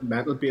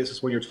departmental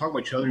basis. When you're talking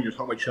about children,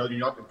 you're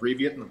not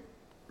abbreviating them,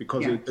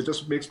 because it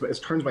just it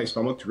turns my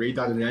stomach to read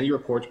that in any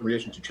report in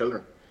relation to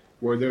children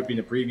where they've been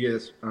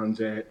abbreviated and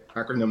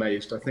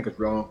acronymized. I think it's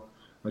wrong.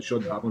 It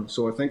shouldn't happen.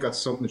 So I think that's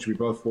something that should be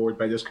brought forward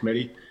by this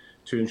committee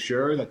to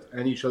ensure that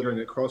any children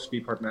across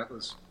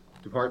departments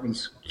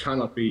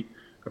cannot be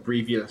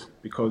abbreviated,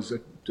 because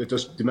it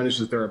just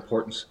diminishes their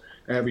importance.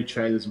 Every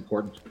child is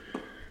important.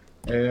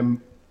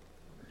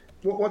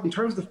 What in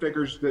terms of the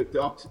figures,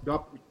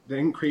 the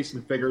increase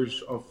in the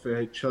figures of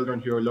children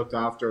who are looked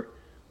after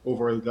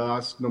over the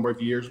last number of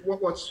years,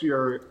 what's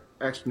your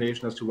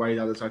explanation as to why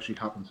that has actually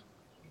happened?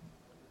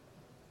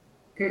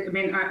 Okay, I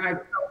mean, I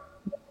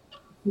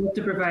want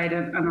to provide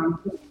an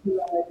answer to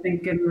that, I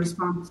think, in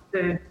response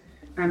to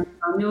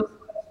Daniel's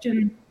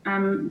question.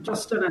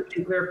 Justin, I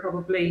think there are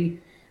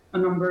probably a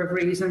number of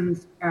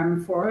reasons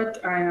for it.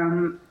 I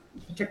am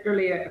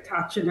particularly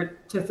attaching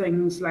it to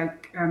things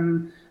like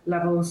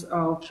levels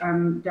of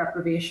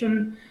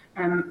deprivation.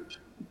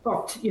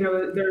 But,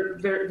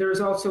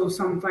 there's also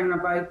something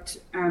about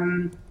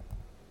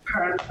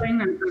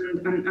parenting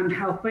and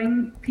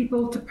helping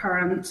people to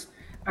parent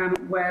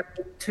well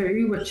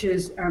too, which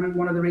is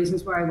one of the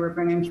reasons why we're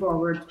bringing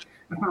forward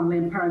a family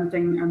and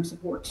parenting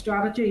support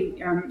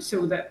strategy,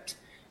 so that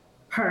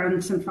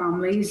parents and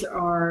families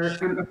are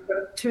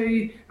equipped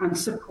to and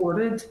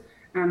supported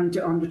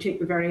to undertake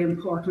the very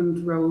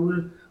important role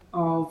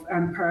of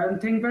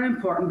parenting, very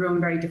important role and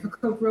very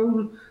difficult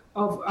role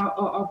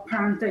of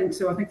parenting.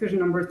 So I think there's a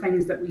number of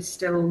things that we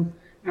still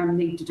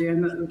need to do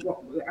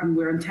and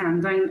we're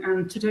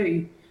intending to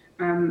do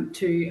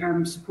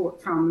to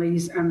support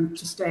families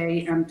to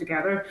stay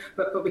together,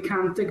 but we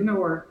can't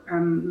ignore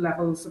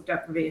levels of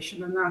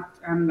deprivation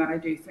and that I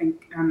do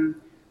think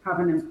have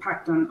an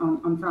impact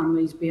on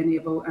families being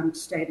able to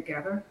stay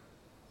together.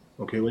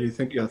 Okay, well, I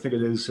think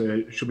it is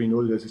should be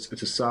noted that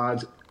it's a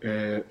sad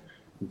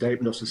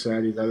indictment of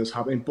society that is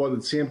happening, but at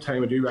the same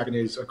time I do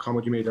recognise a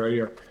comment you made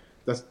earlier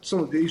that some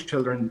of these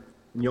children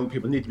and young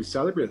people need to be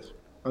celebrated,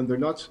 and they're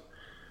not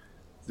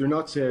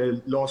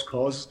lost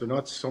causes. They're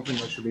not something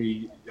that should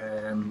be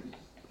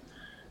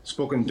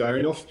spoken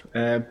down of.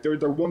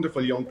 They're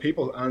wonderful young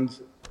people, and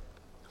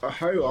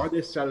how are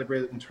they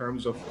celebrated in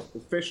terms of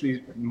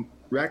officially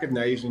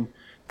recognising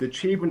the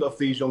achievement of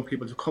these young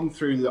people to come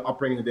through the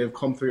upbringing that they've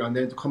come through, and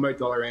then to come out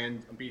the other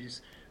end and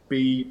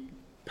be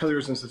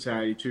pillars in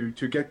society,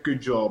 to get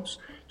good jobs,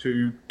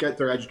 to get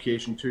their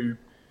education, to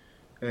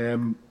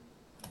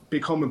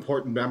become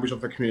important members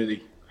of the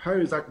community? How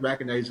is that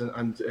recognised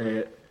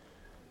and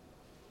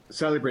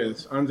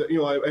celebrated? And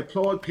I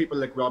applaud people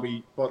like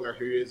Robbie Butler,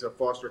 who is a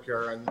foster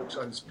carer and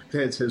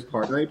plays his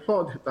part, and I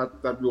applaud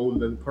that role,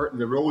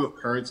 the role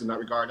of parents in that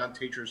regard, and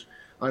teachers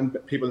and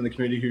people in the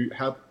community who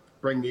help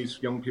bring these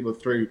young people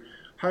through.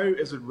 How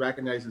is it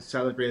recognised and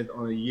celebrated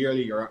on a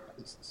yearly or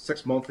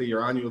 6 monthly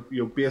or annual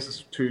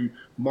basis to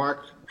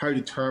mark how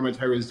determined,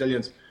 how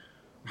resilient,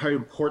 how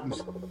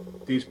important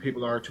these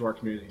people are to our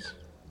communities?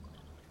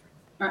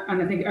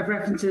 And I think I've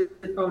referenced it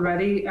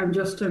already, and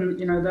Justin,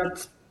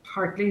 that's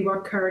partly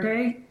what Care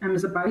Day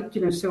is about.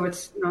 So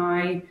it's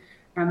now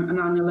an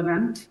annual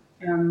event.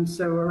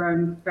 So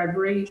around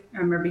February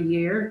every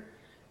year,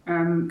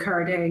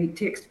 Care Day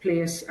takes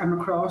place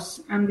across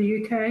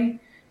the UK,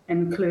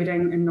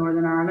 including in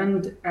Northern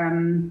Ireland,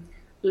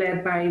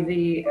 led by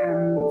the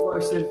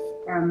voice of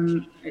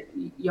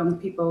young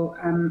people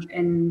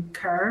in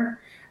care.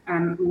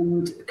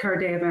 And Care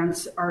Day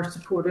events are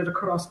supported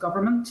across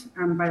government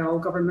by all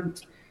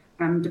government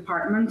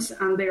departments,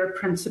 and they are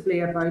principally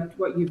about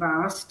what you've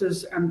asked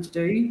us to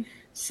do,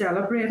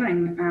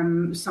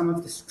 celebrating some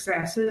of the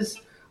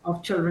successes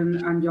of children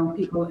and young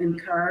people in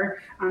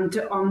care, and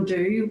to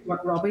undo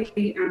what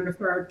Robbie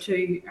referred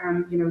to,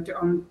 to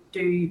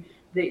undo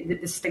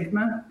the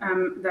stigma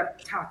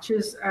that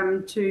attaches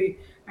to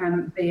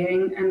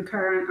being in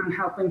care, and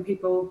helping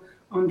people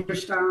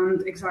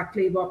understand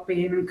exactly what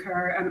being in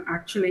care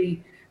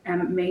actually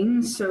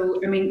means. So,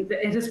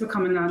 it has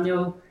become an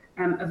annual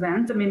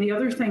event. The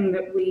other thing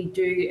that we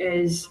do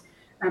is,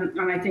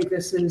 and I think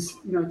this is,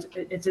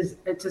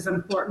 it's as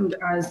important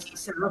as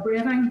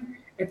celebrating.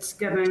 It's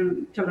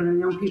giving children and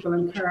young people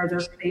in care their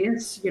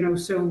place.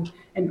 So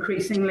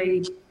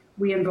increasingly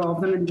we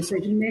involve them in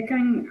decision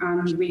making,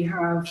 and we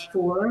have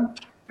fora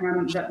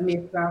that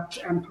make that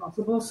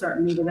possible.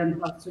 Certainly within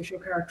Health Social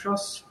Care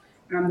Trusts,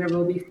 there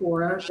will be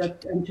fora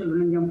that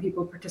children and young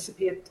people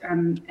participate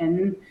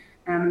in,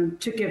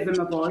 to give them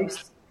a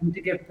voice and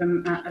to give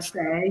them a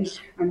say,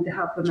 and to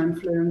help them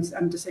influence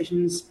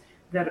decisions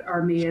that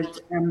are made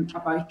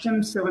about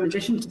them. So in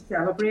addition to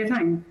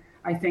celebrating,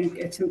 I think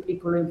it's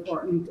equally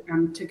important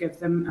to give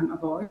them a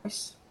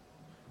voice.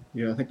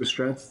 Yeah, I think the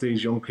strength of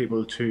these young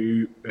people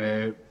to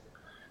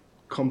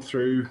come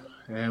through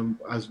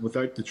as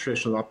without the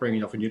traditional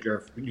upbringing of a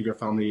nuclear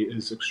family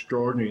is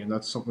extraordinary, and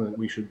that's something that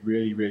we should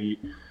really, really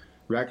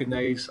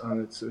recognise.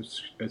 And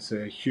it's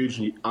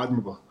hugely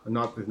admirable, and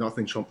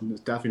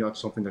it's definitely not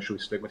something that should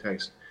be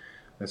stigmatised.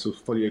 So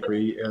fully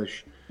agree,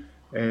 Eilish.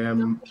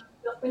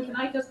 Justin, can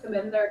I just come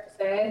in there to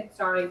say,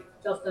 sorry,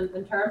 Justin,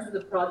 in terms of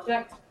the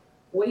project,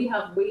 we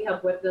have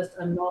witnessed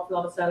an awful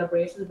lot of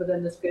celebrations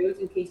within the schools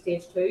in Key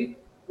Stage 2.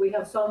 We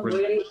have some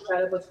really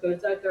incredible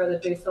schools out there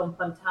that do some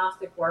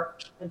fantastic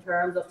work in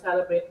terms of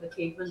celebrating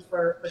achievements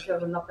for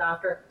children looked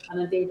after, and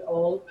indeed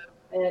all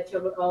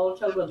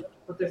children.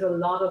 But there's a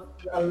lot of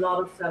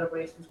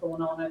celebrations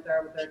going on out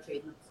there with their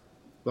achievements.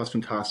 That's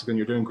fantastic, and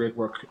you're doing great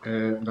work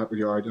in that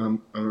regard,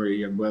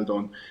 Anne-Marie, and well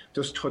done.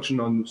 Just touching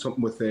on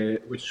something with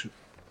which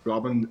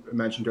Robin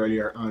mentioned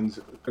earlier, and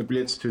it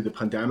relates to the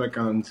pandemic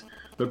and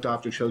looked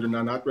after children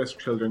and at-risk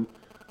children.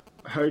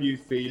 How do you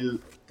feel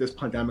this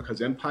pandemic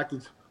has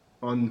impacted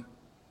on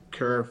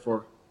care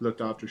for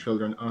looked after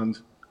children and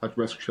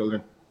at-risk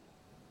children?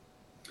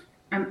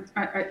 I've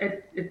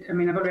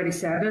already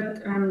said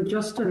it,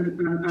 Justin,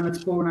 and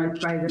it's borne out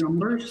by the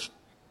numbers.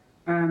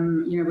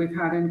 We've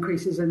had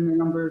increases in the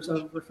numbers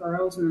of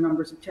referrals and the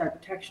numbers of child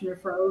protection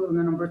referrals and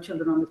the number of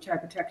children on the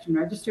child protection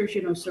registers.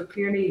 So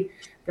clearly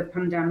the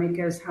pandemic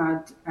has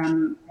had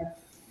a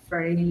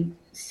very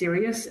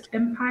serious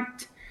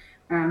impact,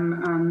 I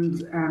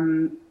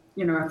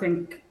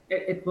think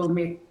it will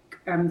make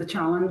the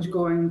challenge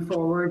going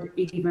forward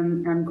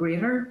even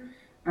greater.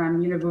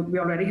 We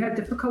already had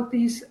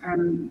difficulties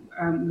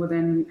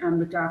within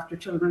looked after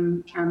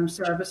children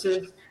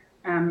services.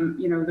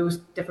 Those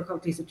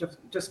difficulties have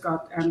just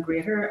got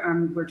greater,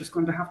 and we're just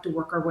going to have to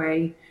work our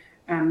way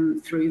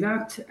through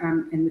that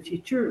in the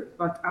future.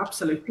 But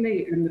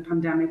absolutely, the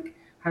pandemic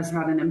has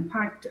had an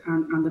impact,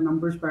 and the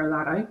numbers bear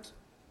that out.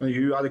 Are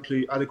you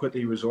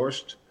adequately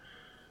resourced,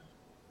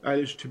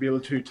 Eilish, to be able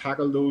to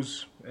tackle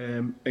those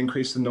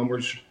increase in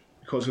numbers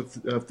because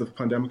of the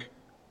pandemic?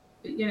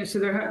 So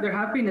there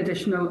have been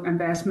additional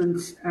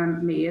investments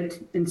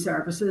made in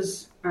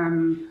services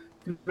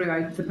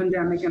throughout the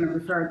pandemic, and I've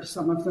referred to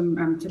some of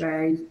them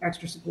today.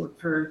 Extra support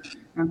for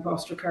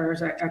foster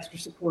carers, extra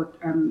support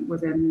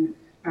within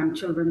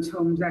children's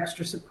homes,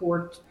 extra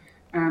support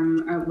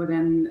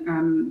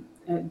within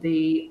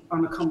the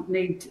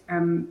unaccompanied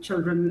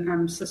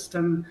children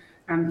system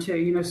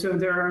too. So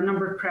there are a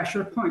number of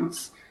pressure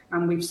points,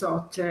 and we've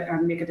sought to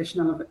make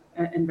additional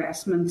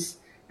investments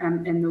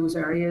in those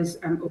areas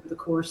over the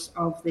course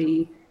of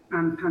the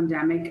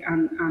pandemic,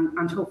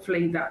 and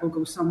hopefully that will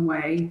go some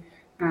way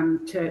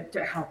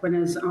to helping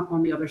us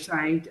on the other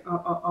side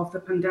of the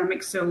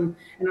pandemic. So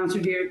in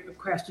answer to your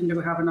question, do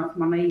we have enough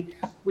money?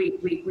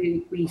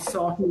 We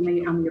sought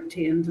money, and we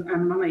obtained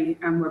money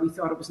where we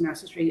thought it was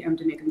necessary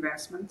to make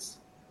investments.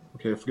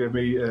 Okay, forgive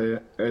me,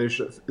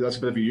 Eilish, that's a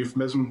bit of a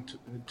euphemism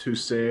to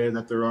say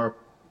that there are.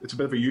 It's a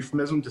bit of a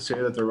euphemism to say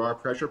that there are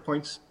pressure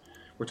points.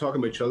 We're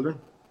talking about children.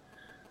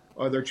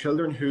 Are there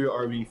children who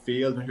are being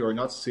failed and who are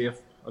not safe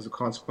as a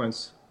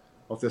consequence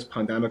of this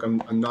pandemic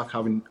and not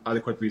having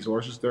adequate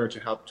resources there to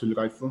help to look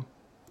out for them?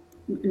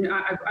 No,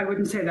 I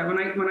wouldn't say that.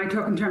 When I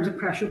talk in terms of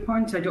pressure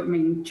points, I don't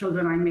mean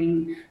children. I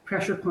mean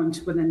pressure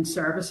points within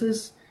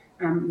services,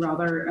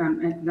 rather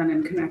than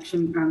in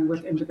connection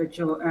with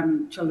individual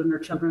children or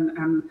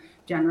children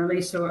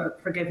generally. So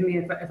forgive me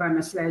if I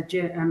misled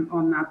you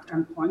on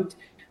that point.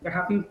 there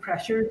have been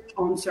pressures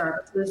on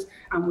services,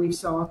 and we've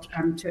sought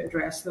to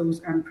address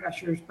those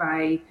pressures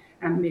by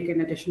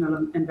making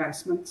additional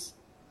investments.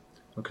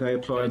 Well, can I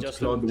applaud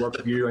the work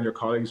of you and your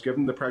colleagues?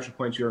 Given the pressure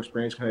points you're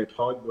experiencing, can I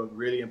applaud the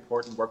really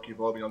important work you've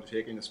all been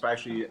undertaking,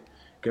 especially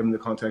given the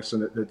context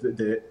and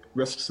the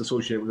risks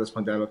associated with this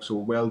pandemic. So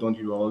well done to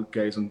you all,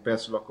 guys, and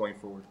best of luck going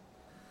forward.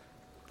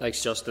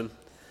 Thanks, Justin.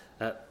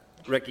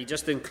 Ricky,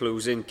 just in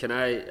closing, can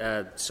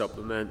I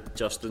supplement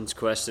Justin's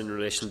question in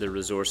relation to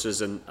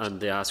resources and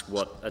to ask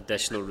what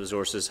additional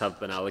resources have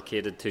been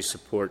allocated to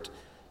support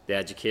the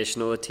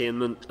educational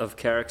attainment of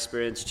care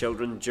experienced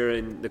children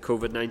during the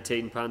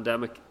COVID-19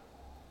 pandemic?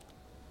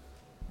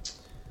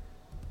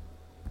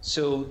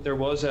 So there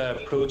was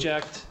a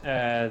project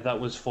that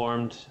was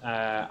formed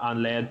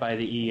and led by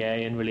the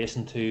EA in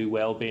relation to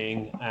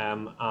wellbeing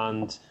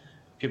and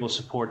pupil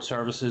support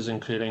services,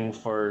 including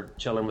for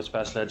children with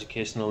special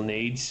educational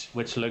needs,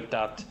 which looked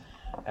at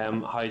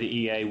how the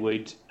EA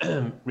would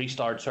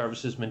restart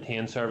services,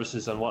 maintain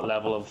services, and what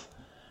level of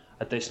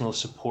additional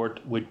support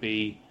would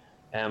be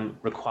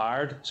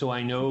required. So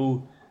I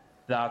know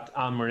that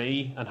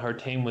Anne-Marie and her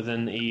team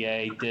within the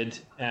EA did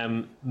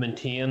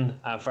maintain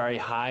a very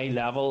high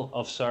level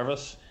of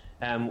service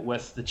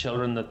with the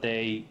children that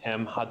they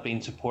had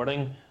been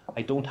supporting.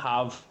 I don't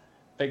have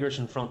figures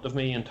in front of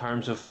me in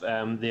terms of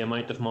the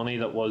amount of money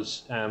that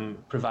was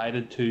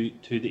provided to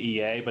the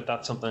EA, but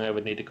that's something I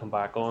would need to come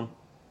back on.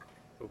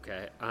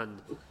 Okay,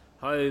 and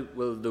how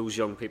will those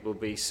young people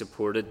be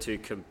supported to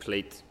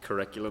complete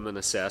curriculum and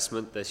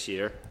assessment this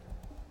year?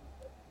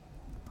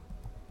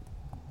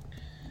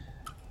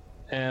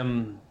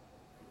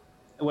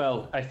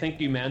 Well, I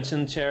think you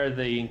mentioned, Chair,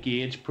 the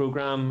Engage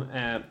programme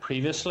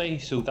previously,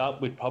 so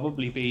that would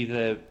probably be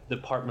the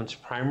Department's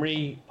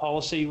primary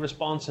policy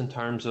response in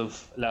terms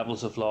of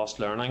levels of lost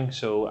learning.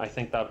 So I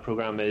think that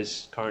programme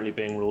is currently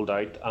being rolled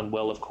out and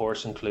will, of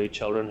course, include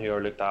children who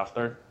are looked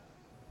after.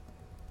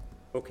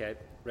 Okay,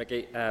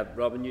 Ricky.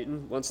 Robin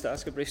Newton wants to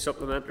ask a brief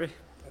supplementary.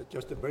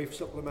 Just a brief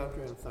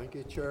supplementary, and thank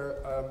you, Chair.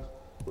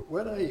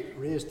 When I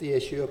raised the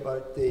issue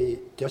about the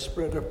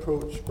disparate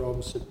approach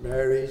from St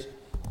Mary's,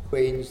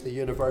 Queen's, the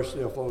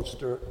University of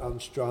Ulster and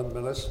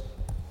Stranmillis,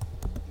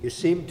 you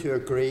seem to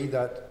agree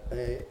that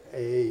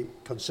a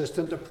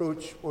consistent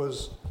approach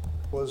was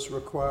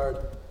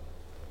required.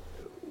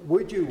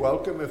 Would you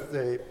welcome if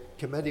the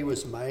committee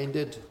was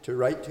minded to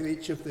write to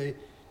each of the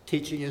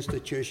teaching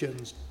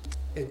institutions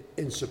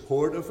in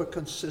support of a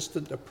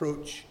consistent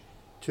approach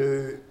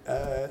to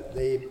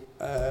the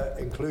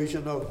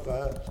inclusion of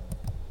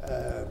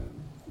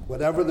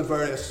whatever the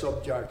various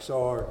subjects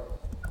are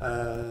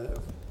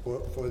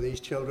for these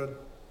children?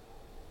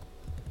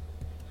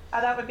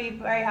 That would be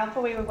very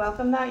helpful. We would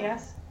welcome that,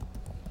 yes.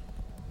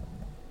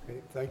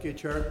 Okay, thank you,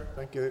 Chair.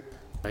 Thank you.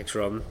 Thanks,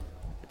 Robin.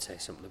 I'd say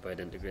something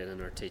about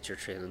integrating our teacher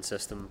training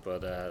system,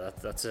 but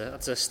that's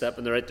a step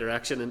in the right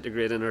direction,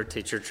 integrating our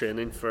teacher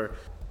training for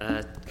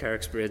care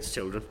experienced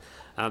children.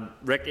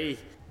 Ricky,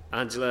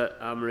 Angela,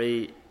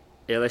 Anne-Marie,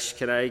 Ailish,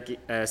 can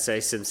I say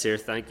sincere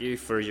thank you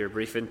for your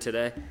briefing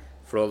today,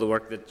 for all the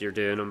work that you're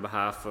doing on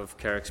behalf of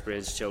care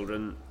experienced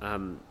children.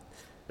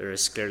 There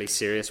is clearly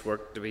serious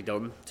work to be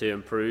done to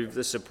improve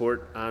the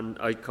support and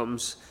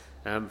outcomes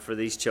for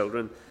these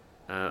children,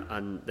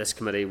 and this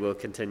committee will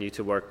continue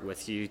to work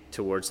with you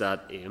towards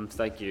that aim.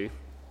 Thank you.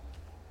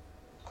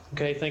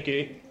 Okay, thank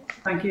you.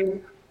 Thank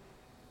you.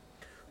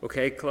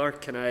 Okay,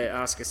 Clerk, can I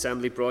ask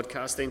Assembly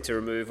Broadcasting to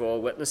remove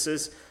all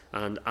witnesses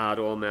and add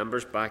all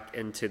members back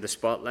into the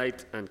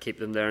spotlight and keep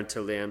them there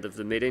until the end of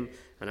the meeting,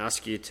 and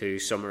ask you to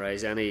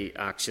summarise any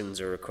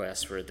actions or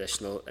requests for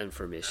additional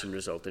information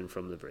resulting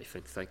from the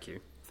briefing. Thank you.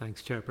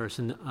 Thanks,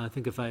 Chairperson. I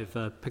think if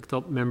I've picked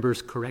up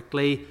members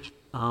correctly,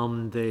 they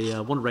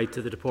want to write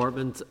to the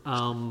Department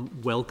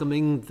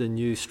welcoming the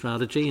new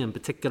strategy, in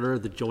particular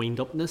the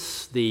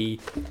joined-upness, the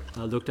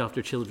Looked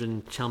After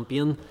Children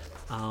Champion,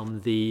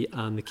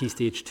 the Key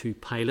Stage 2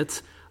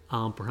 pilot,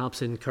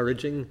 perhaps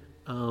encouraging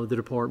the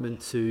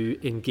Department to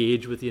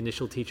engage with the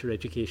initial teacher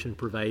education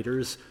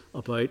providers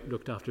about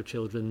looked after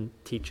children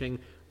teaching.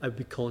 I would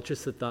be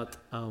conscious that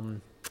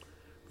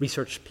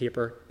research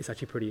paper is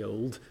actually pretty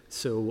old,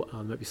 so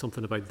maybe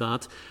something about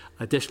that.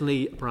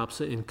 Additionally,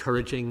 perhaps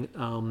encouraging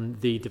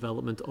the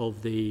development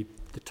of the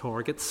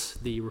targets,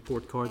 the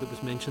report card that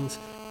was mentioned,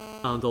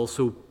 and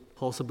also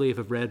possibly, if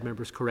I've read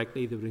members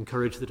correctly, they would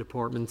encourage the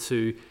Department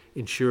to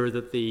ensure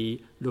that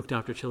the Looked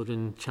After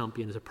Children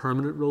Champion is a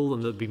permanent role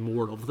and there'll be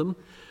more of them.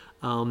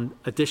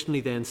 Additionally,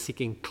 then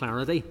seeking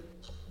clarity,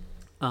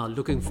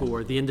 looking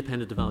for the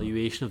independent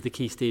evaluation of the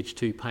Key Stage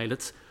 2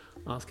 pilots,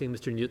 asking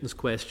Mr Newton's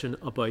question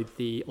about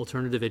the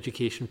alternative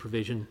education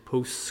provision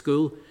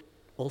post-school.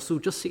 Also,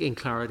 just seeking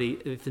clarity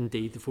if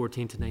indeed the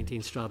 14 to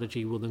 19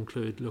 strategy will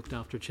include looked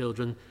after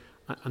children.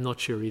 I'm not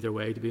sure either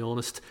way, to be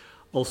honest.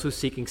 Also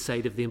seeking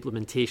sight of the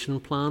implementation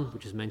plan,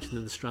 which is mentioned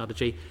in the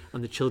strategy,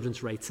 and the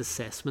children's rights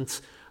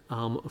assessments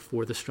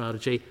for the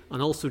strategy,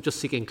 and also just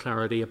seeking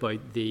clarity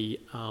about the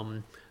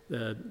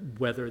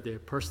whether their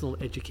personal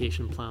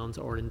education plans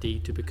are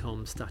indeed to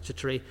become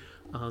statutory,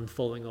 and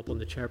following up on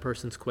the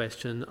chairperson's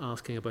question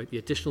asking about the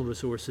additional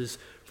resources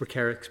for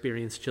care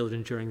experienced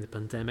children during the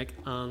pandemic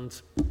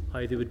and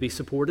how they would be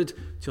supported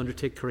to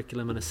undertake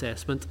curriculum and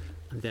assessment.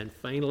 And then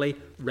finally,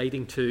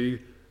 writing to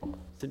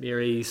St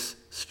Mary's,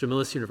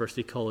 Stimulus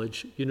University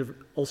College,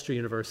 Ulster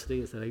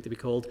University as they like to be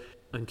called,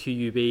 and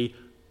QUB,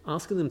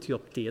 asking them to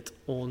update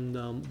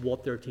on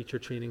what their teacher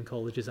training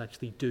colleges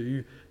actually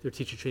do, their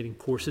teacher training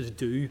courses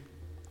do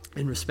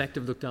in respect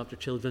of looked after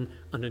children,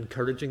 and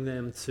encouraging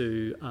them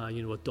to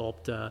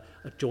adopt a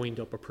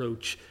joined up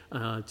approach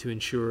to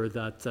ensure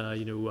that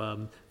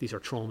these are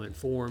trauma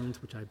informed,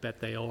 which I bet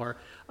they are,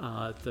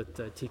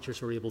 that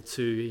teachers are able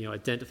to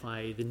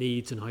identify the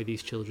needs and how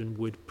these children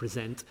would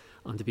present,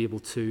 and to be able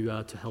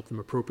to help them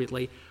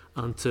appropriately,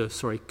 and to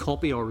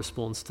copy our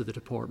response to the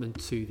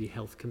department to the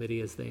health committee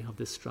as they have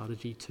this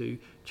strategy too.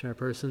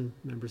 Chairperson,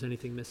 members,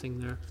 anything missing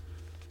there?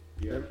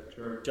 Yeah,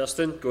 sure.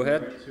 Justin, go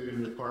ahead. To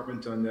the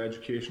Department and the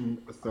Education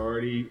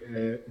Authority,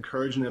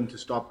 encouraging them to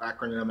stop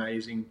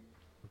acronymising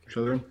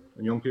children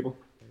and young people.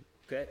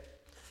 Okay.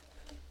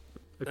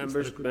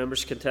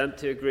 Members content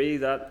to agree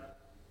that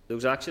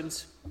those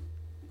actions?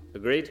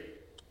 Agreed?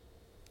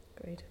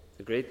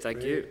 Agreed,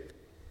 thank you.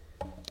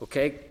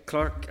 Okay,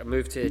 Clerk, I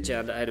move to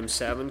agenda item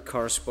 7,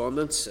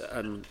 correspondence,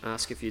 and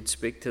ask if you'd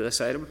speak to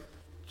this item.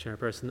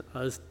 Chairperson,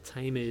 as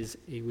time is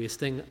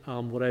wasting,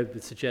 what I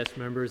would suggest,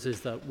 members,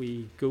 is that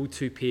we go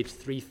to page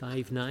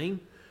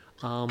 359,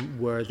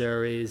 where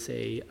there is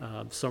a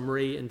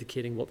summary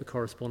indicating what the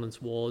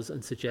correspondence was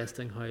and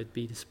suggesting how it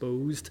be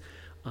disposed.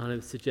 And I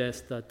would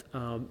suggest that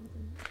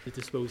it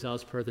dispose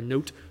as per the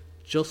note,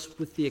 just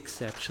with the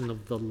exception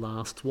of the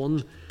last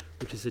one,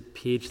 which is at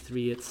page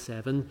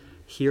 387.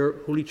 Here,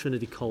 Holy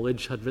Trinity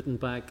College had written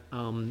back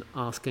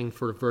asking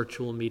for a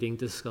virtual meeting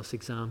to discuss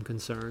exam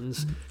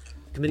concerns.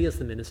 The committee has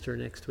the Minister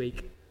next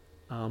week.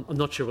 I'm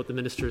not sure what the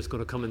Minister is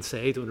going to come and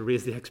say. I don't want to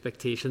raise the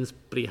expectations,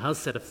 but he has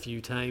said a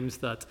few times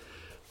that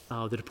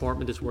the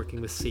Department is working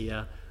with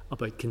SIA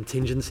about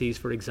contingencies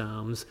for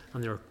exams,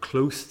 and they're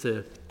close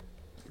to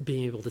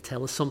being able to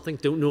tell us something.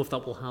 Don't know if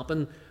that will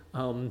happen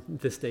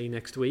this day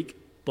next week,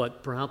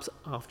 but perhaps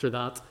after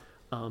that,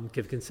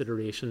 give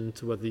consideration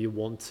to whether you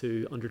want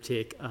to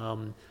undertake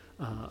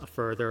a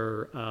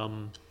further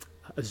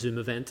a Zoom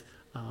event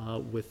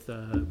with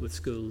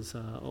schools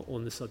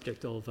on the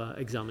subject of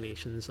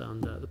examinations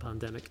and the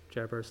pandemic.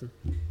 Chairperson.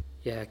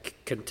 Yeah,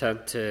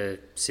 content to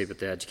see what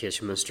the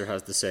Education Minister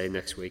has to say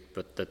next week,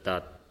 but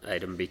that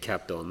item be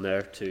kept on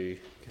there to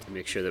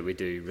make sure that we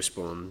do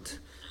respond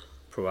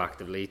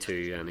proactively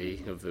to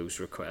any of those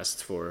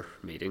requests for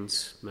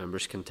meetings.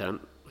 Members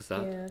content with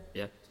that?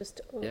 Yeah.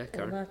 Just on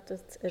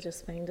that, I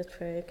just find it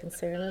very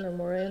concerning and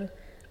worrying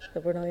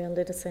that we're now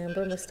into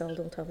December and we still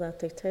don't have that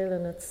detail,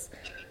 and it's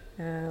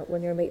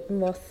when you're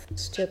meeting with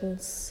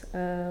students,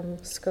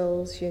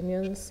 schools,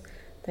 unions,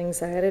 the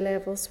anxiety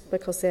levels,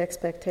 because the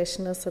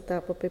expectation is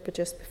that would be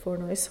produced before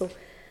now. So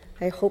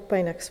I hope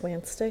by next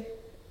Wednesday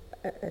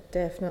it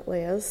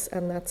definitely is,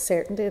 and that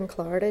certainty and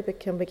clarity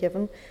can be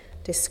given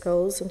to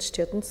schools and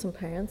students and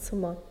parents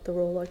and what the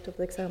rollout of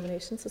the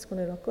examinations is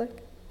going to look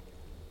like.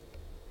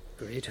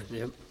 Great,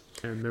 yeah.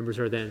 Members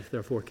are then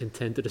therefore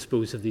content to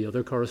dispose of the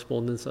other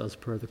correspondence as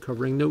per the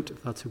covering note,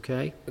 if that's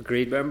okay.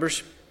 Agreed,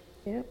 members?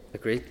 Yeah.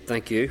 Agreed,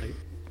 thank you.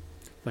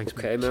 Thanks.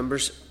 Okay,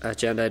 members.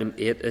 Agenda item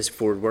 8 is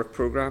forward work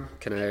programme.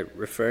 Can I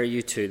refer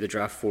you to the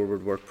draft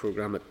forward work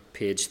programme at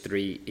page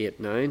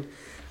 389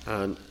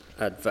 and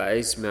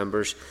advise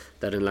members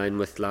that in line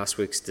with last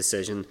week's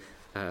decision,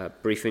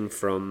 briefing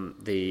from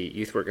the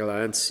Youth Work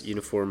Alliance,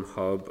 Uniform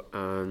Hub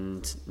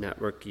and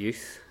Network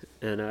Youth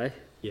NI.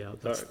 Yeah,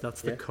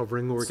 that's the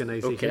covering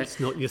organisation. Okay. It's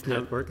not Youth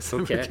Networks.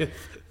 Okay.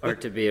 Are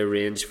to be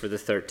arranged for the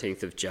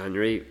 13th of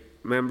January.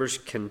 Members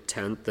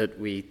content that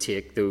we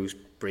take those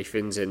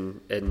briefings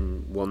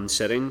in one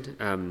sitting,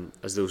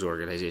 as those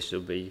organisations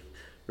will be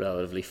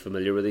relatively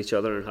familiar with each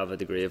other and have a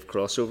degree of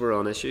crossover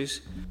on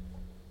issues.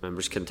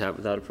 Members content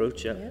with that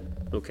approach? Yeah.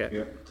 Okay.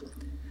 Yeah.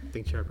 I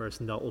think,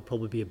 Chairperson, that will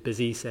probably be a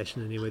busy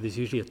session anyway. There's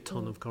usually a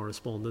ton of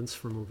correspondence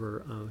from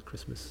over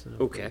Christmas.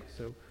 Okay.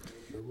 So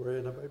you're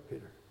worrying about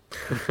Peter.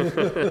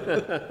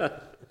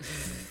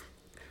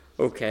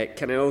 Okay,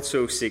 can I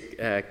also seek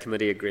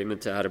committee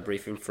agreement to add a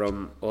briefing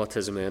from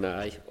Autism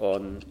NI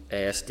on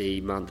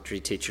ASD mandatory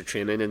teacher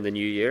training in the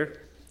new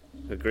year?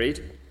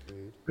 Agreed?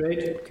 Great.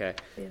 Okay.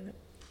 Yeah.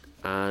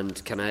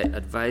 And can I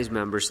advise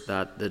members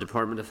that the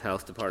Department of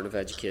Health, Department of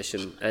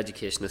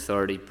Education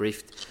Authority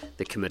briefed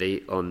the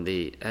committee on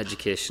the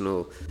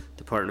Educational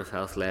Department of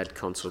Health-led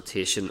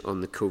consultation on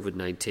the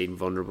COVID-19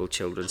 Vulnerable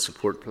Children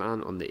Support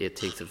Plan on the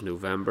 18th of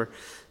November.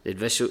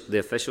 The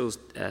officials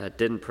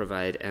didn't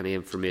provide any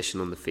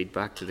information on the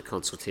feedback to the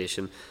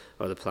consultation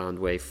or the planned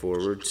way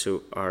forward,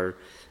 so are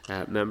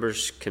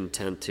members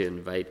content to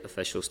invite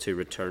officials to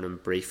return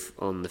and brief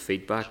on the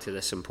feedback to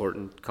this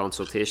important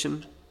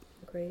consultation?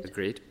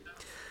 Agreed.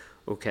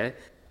 Okay.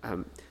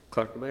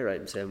 Clerk, am I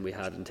right in saying we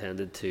had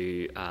intended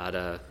to add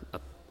a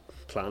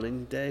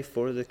planning day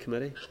for the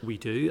committee? We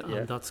do,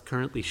 and that's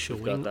currently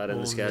showing got that in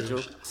on the schedule.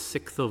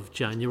 6th of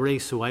January,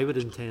 so I would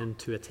intend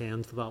to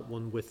attend that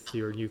one with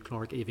your new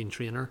clerk, Avine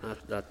Trainer.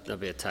 That'd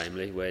be a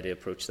timely way to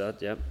approach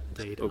that, yeah.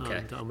 Indeed,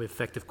 okay. And with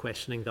effective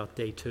questioning that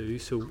day too,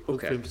 so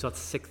okay. So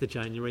that's 6th of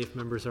January if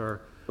members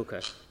are...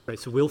 Okay. Right,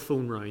 so we'll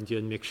phone round you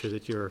and make sure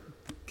that you're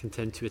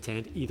content to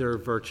attend either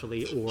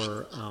virtually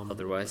or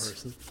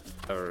otherwise. in person.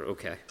 Or,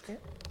 okay.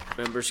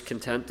 Members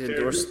content to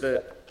endorse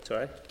the...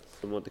 Sorry,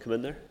 someone want to come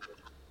in there?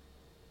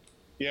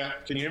 Yeah,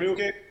 can you hear me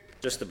okay?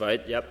 Just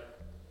about,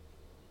 yep.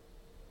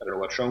 I don't know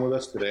what's wrong with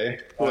us today.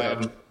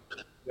 I'm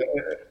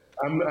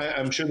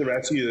sure the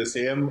rest of you are the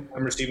same.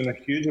 I'm receiving a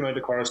huge amount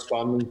of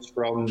correspondence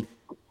from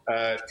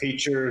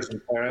teachers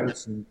and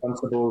parents and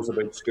principals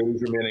about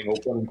schools remaining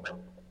open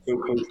so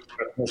close to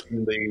Christmas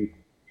and the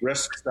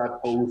risks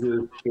that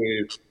poses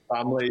to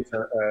families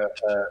that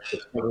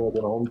children are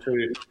going home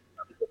to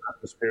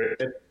at this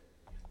period.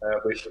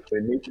 We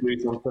need to do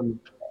something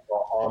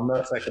on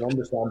this. I can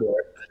understand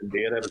the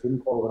data. I was in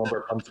call with a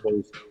number of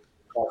principals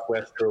across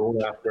West Tyrone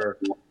after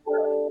the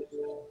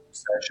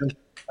session.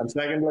 And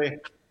secondly,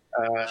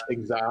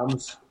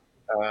 exams.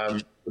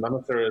 The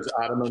Minister is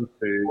adamant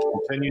to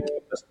continue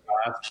this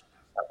path,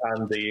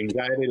 and the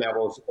anxiety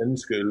levels in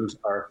schools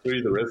are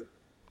through the roof.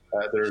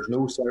 There is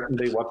no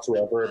certainty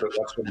whatsoever about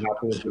what's going to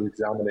happen with the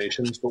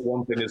examinations, but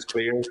one thing is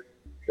clear: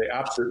 they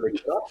absolutely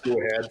cannot go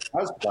ahead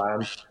as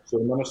planned. So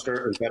the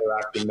Minister is better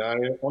acting now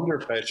under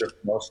pressure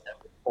from us,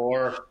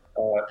 or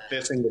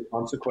facing the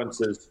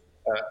consequences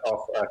of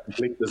a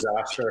complete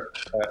disaster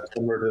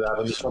similar to that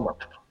in the summer.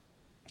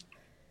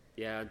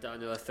 Yeah,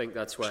 Daniel, I think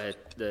that's why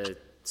the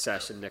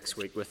session next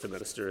week with the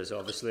Minister is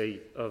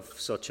obviously of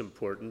such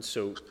importance.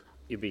 So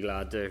you'll be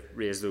glad to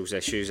raise those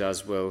issues,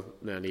 as will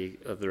many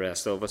of the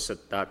rest of us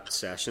at that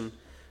session.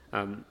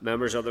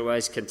 Members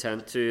otherwise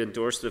content to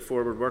endorse the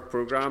Forward Work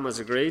Programme as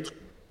agreed?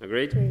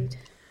 Agreed?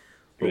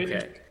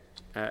 Okay.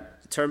 In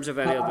terms of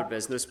any other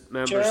business,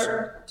 members...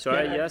 Chair,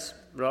 sorry, yes,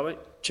 Robbie?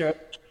 Chair,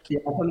 yeah,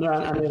 I haven't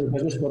done any other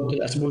business,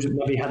 but I suppose it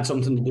maybe had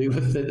something to do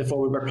with the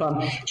Forward Work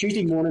Plan.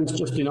 Tuesday mornings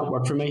just do not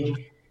work for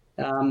me.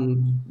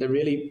 They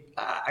really...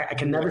 I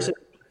can never sit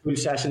full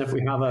session if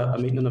we have a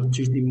meeting on a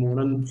Tuesday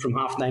morning from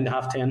 9:30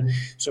 to 10:30.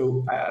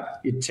 So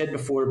you'd said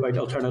before about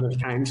alternative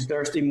times.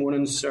 Thursday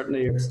mornings,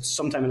 certainly, or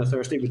sometime on a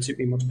Thursday would suit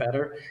me much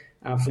better.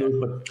 For those,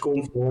 but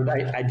going forward,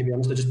 I to be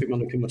honest, I just put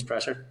under too much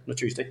pressure on a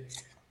Tuesday.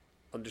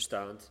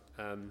 Understand.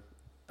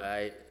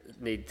 I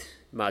need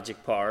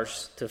magic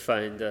powers to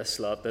find a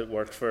slot that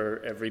worked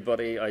for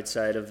everybody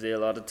outside of the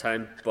allotted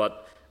time.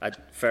 But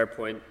at fair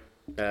point,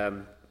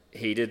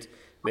 heeded.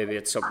 Maybe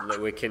it's something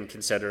that we can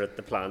consider at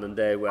the planning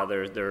day,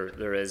 whether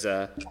there is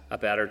a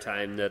better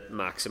time that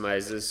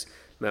maximises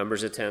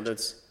members'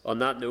 attendance. On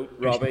that note,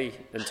 Robbie,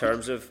 in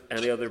terms of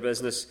any other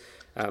business,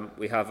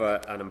 we have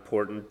an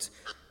important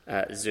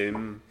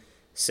Zoom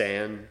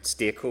SEN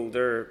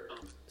stakeholder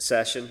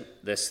session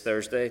this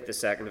Thursday, the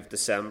 2nd of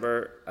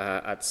December,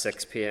 at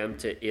 6 p.m.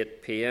 to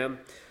 8 p.m.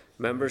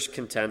 Members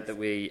content that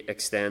we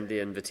extend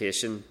the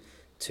invitation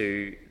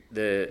to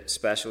the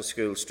Special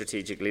School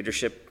Strategic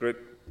Leadership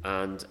Group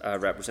and a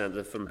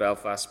representative from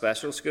Belfast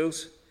Special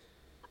Schools?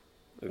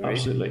 Agreed?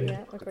 Absolutely.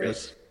 Yeah, agreed.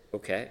 Yes.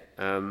 Okay.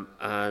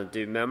 And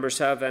do members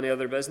have any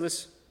other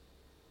business?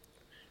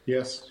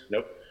 Yes.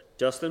 Nope.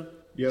 Justin?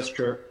 Yes,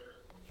 Chair.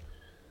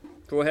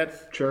 Go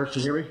ahead. Chair,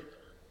 can you hear me?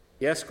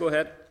 Yes, go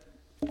ahead.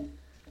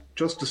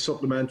 Just to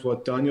supplement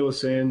what Daniel was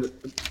saying,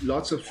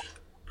 lots of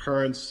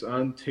parents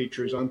and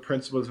teachers and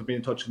principals have been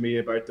in touch with me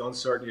about the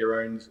uncertainty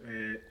around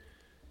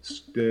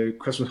the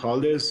Christmas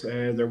holidays.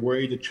 They're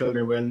worried that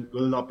children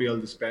will not be able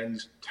to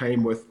spend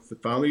time with the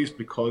families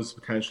because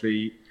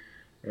potentially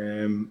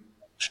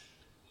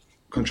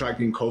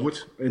contracting COVID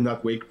in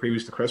that week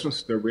previous to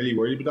Christmas. They're really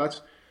worried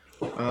about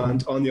that.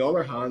 And on the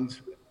other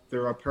hand,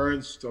 there are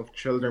parents of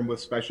children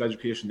with special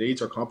education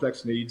needs or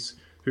complex needs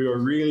who are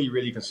really,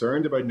 really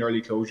concerned about an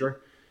early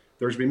closure.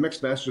 There's been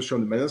mixed messages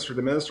from the Minister.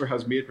 The Minister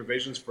has made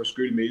provisions for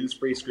school meals,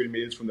 free school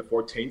meals from the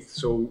 14th.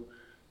 So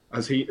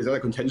is that a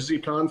contingency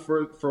plan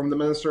from the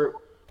Minister?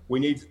 We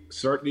need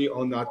certainty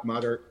on that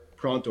matter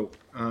pronto,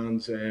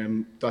 and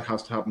that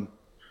has to happen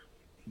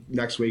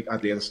next week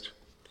at latest.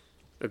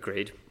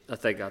 Agreed. I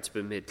think that's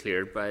been made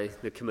clear by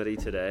the committee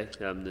today,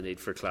 the need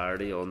for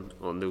clarity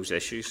on those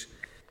issues.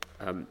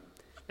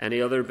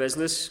 Any other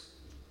business?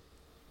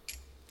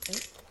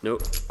 No.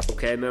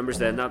 Okay, members,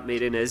 then that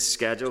meeting is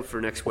scheduled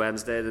for next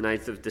Wednesday, the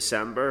 9th of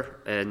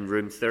December, in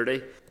room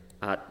 30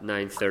 at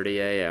 9:30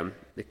 a.m.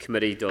 The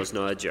committee does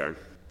now adjourn.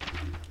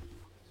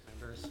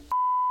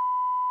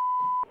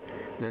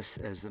 This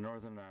is the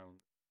Northern Ireland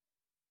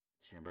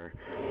Chamber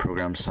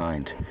Programme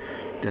Sound.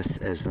 This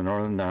is the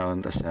Northern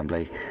Ireland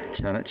Assembly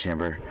Senate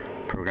Chamber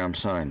Programme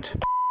Sound.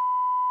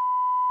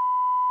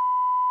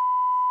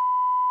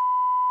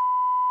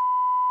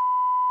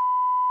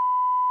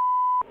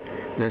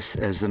 This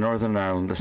is the Northern Ireland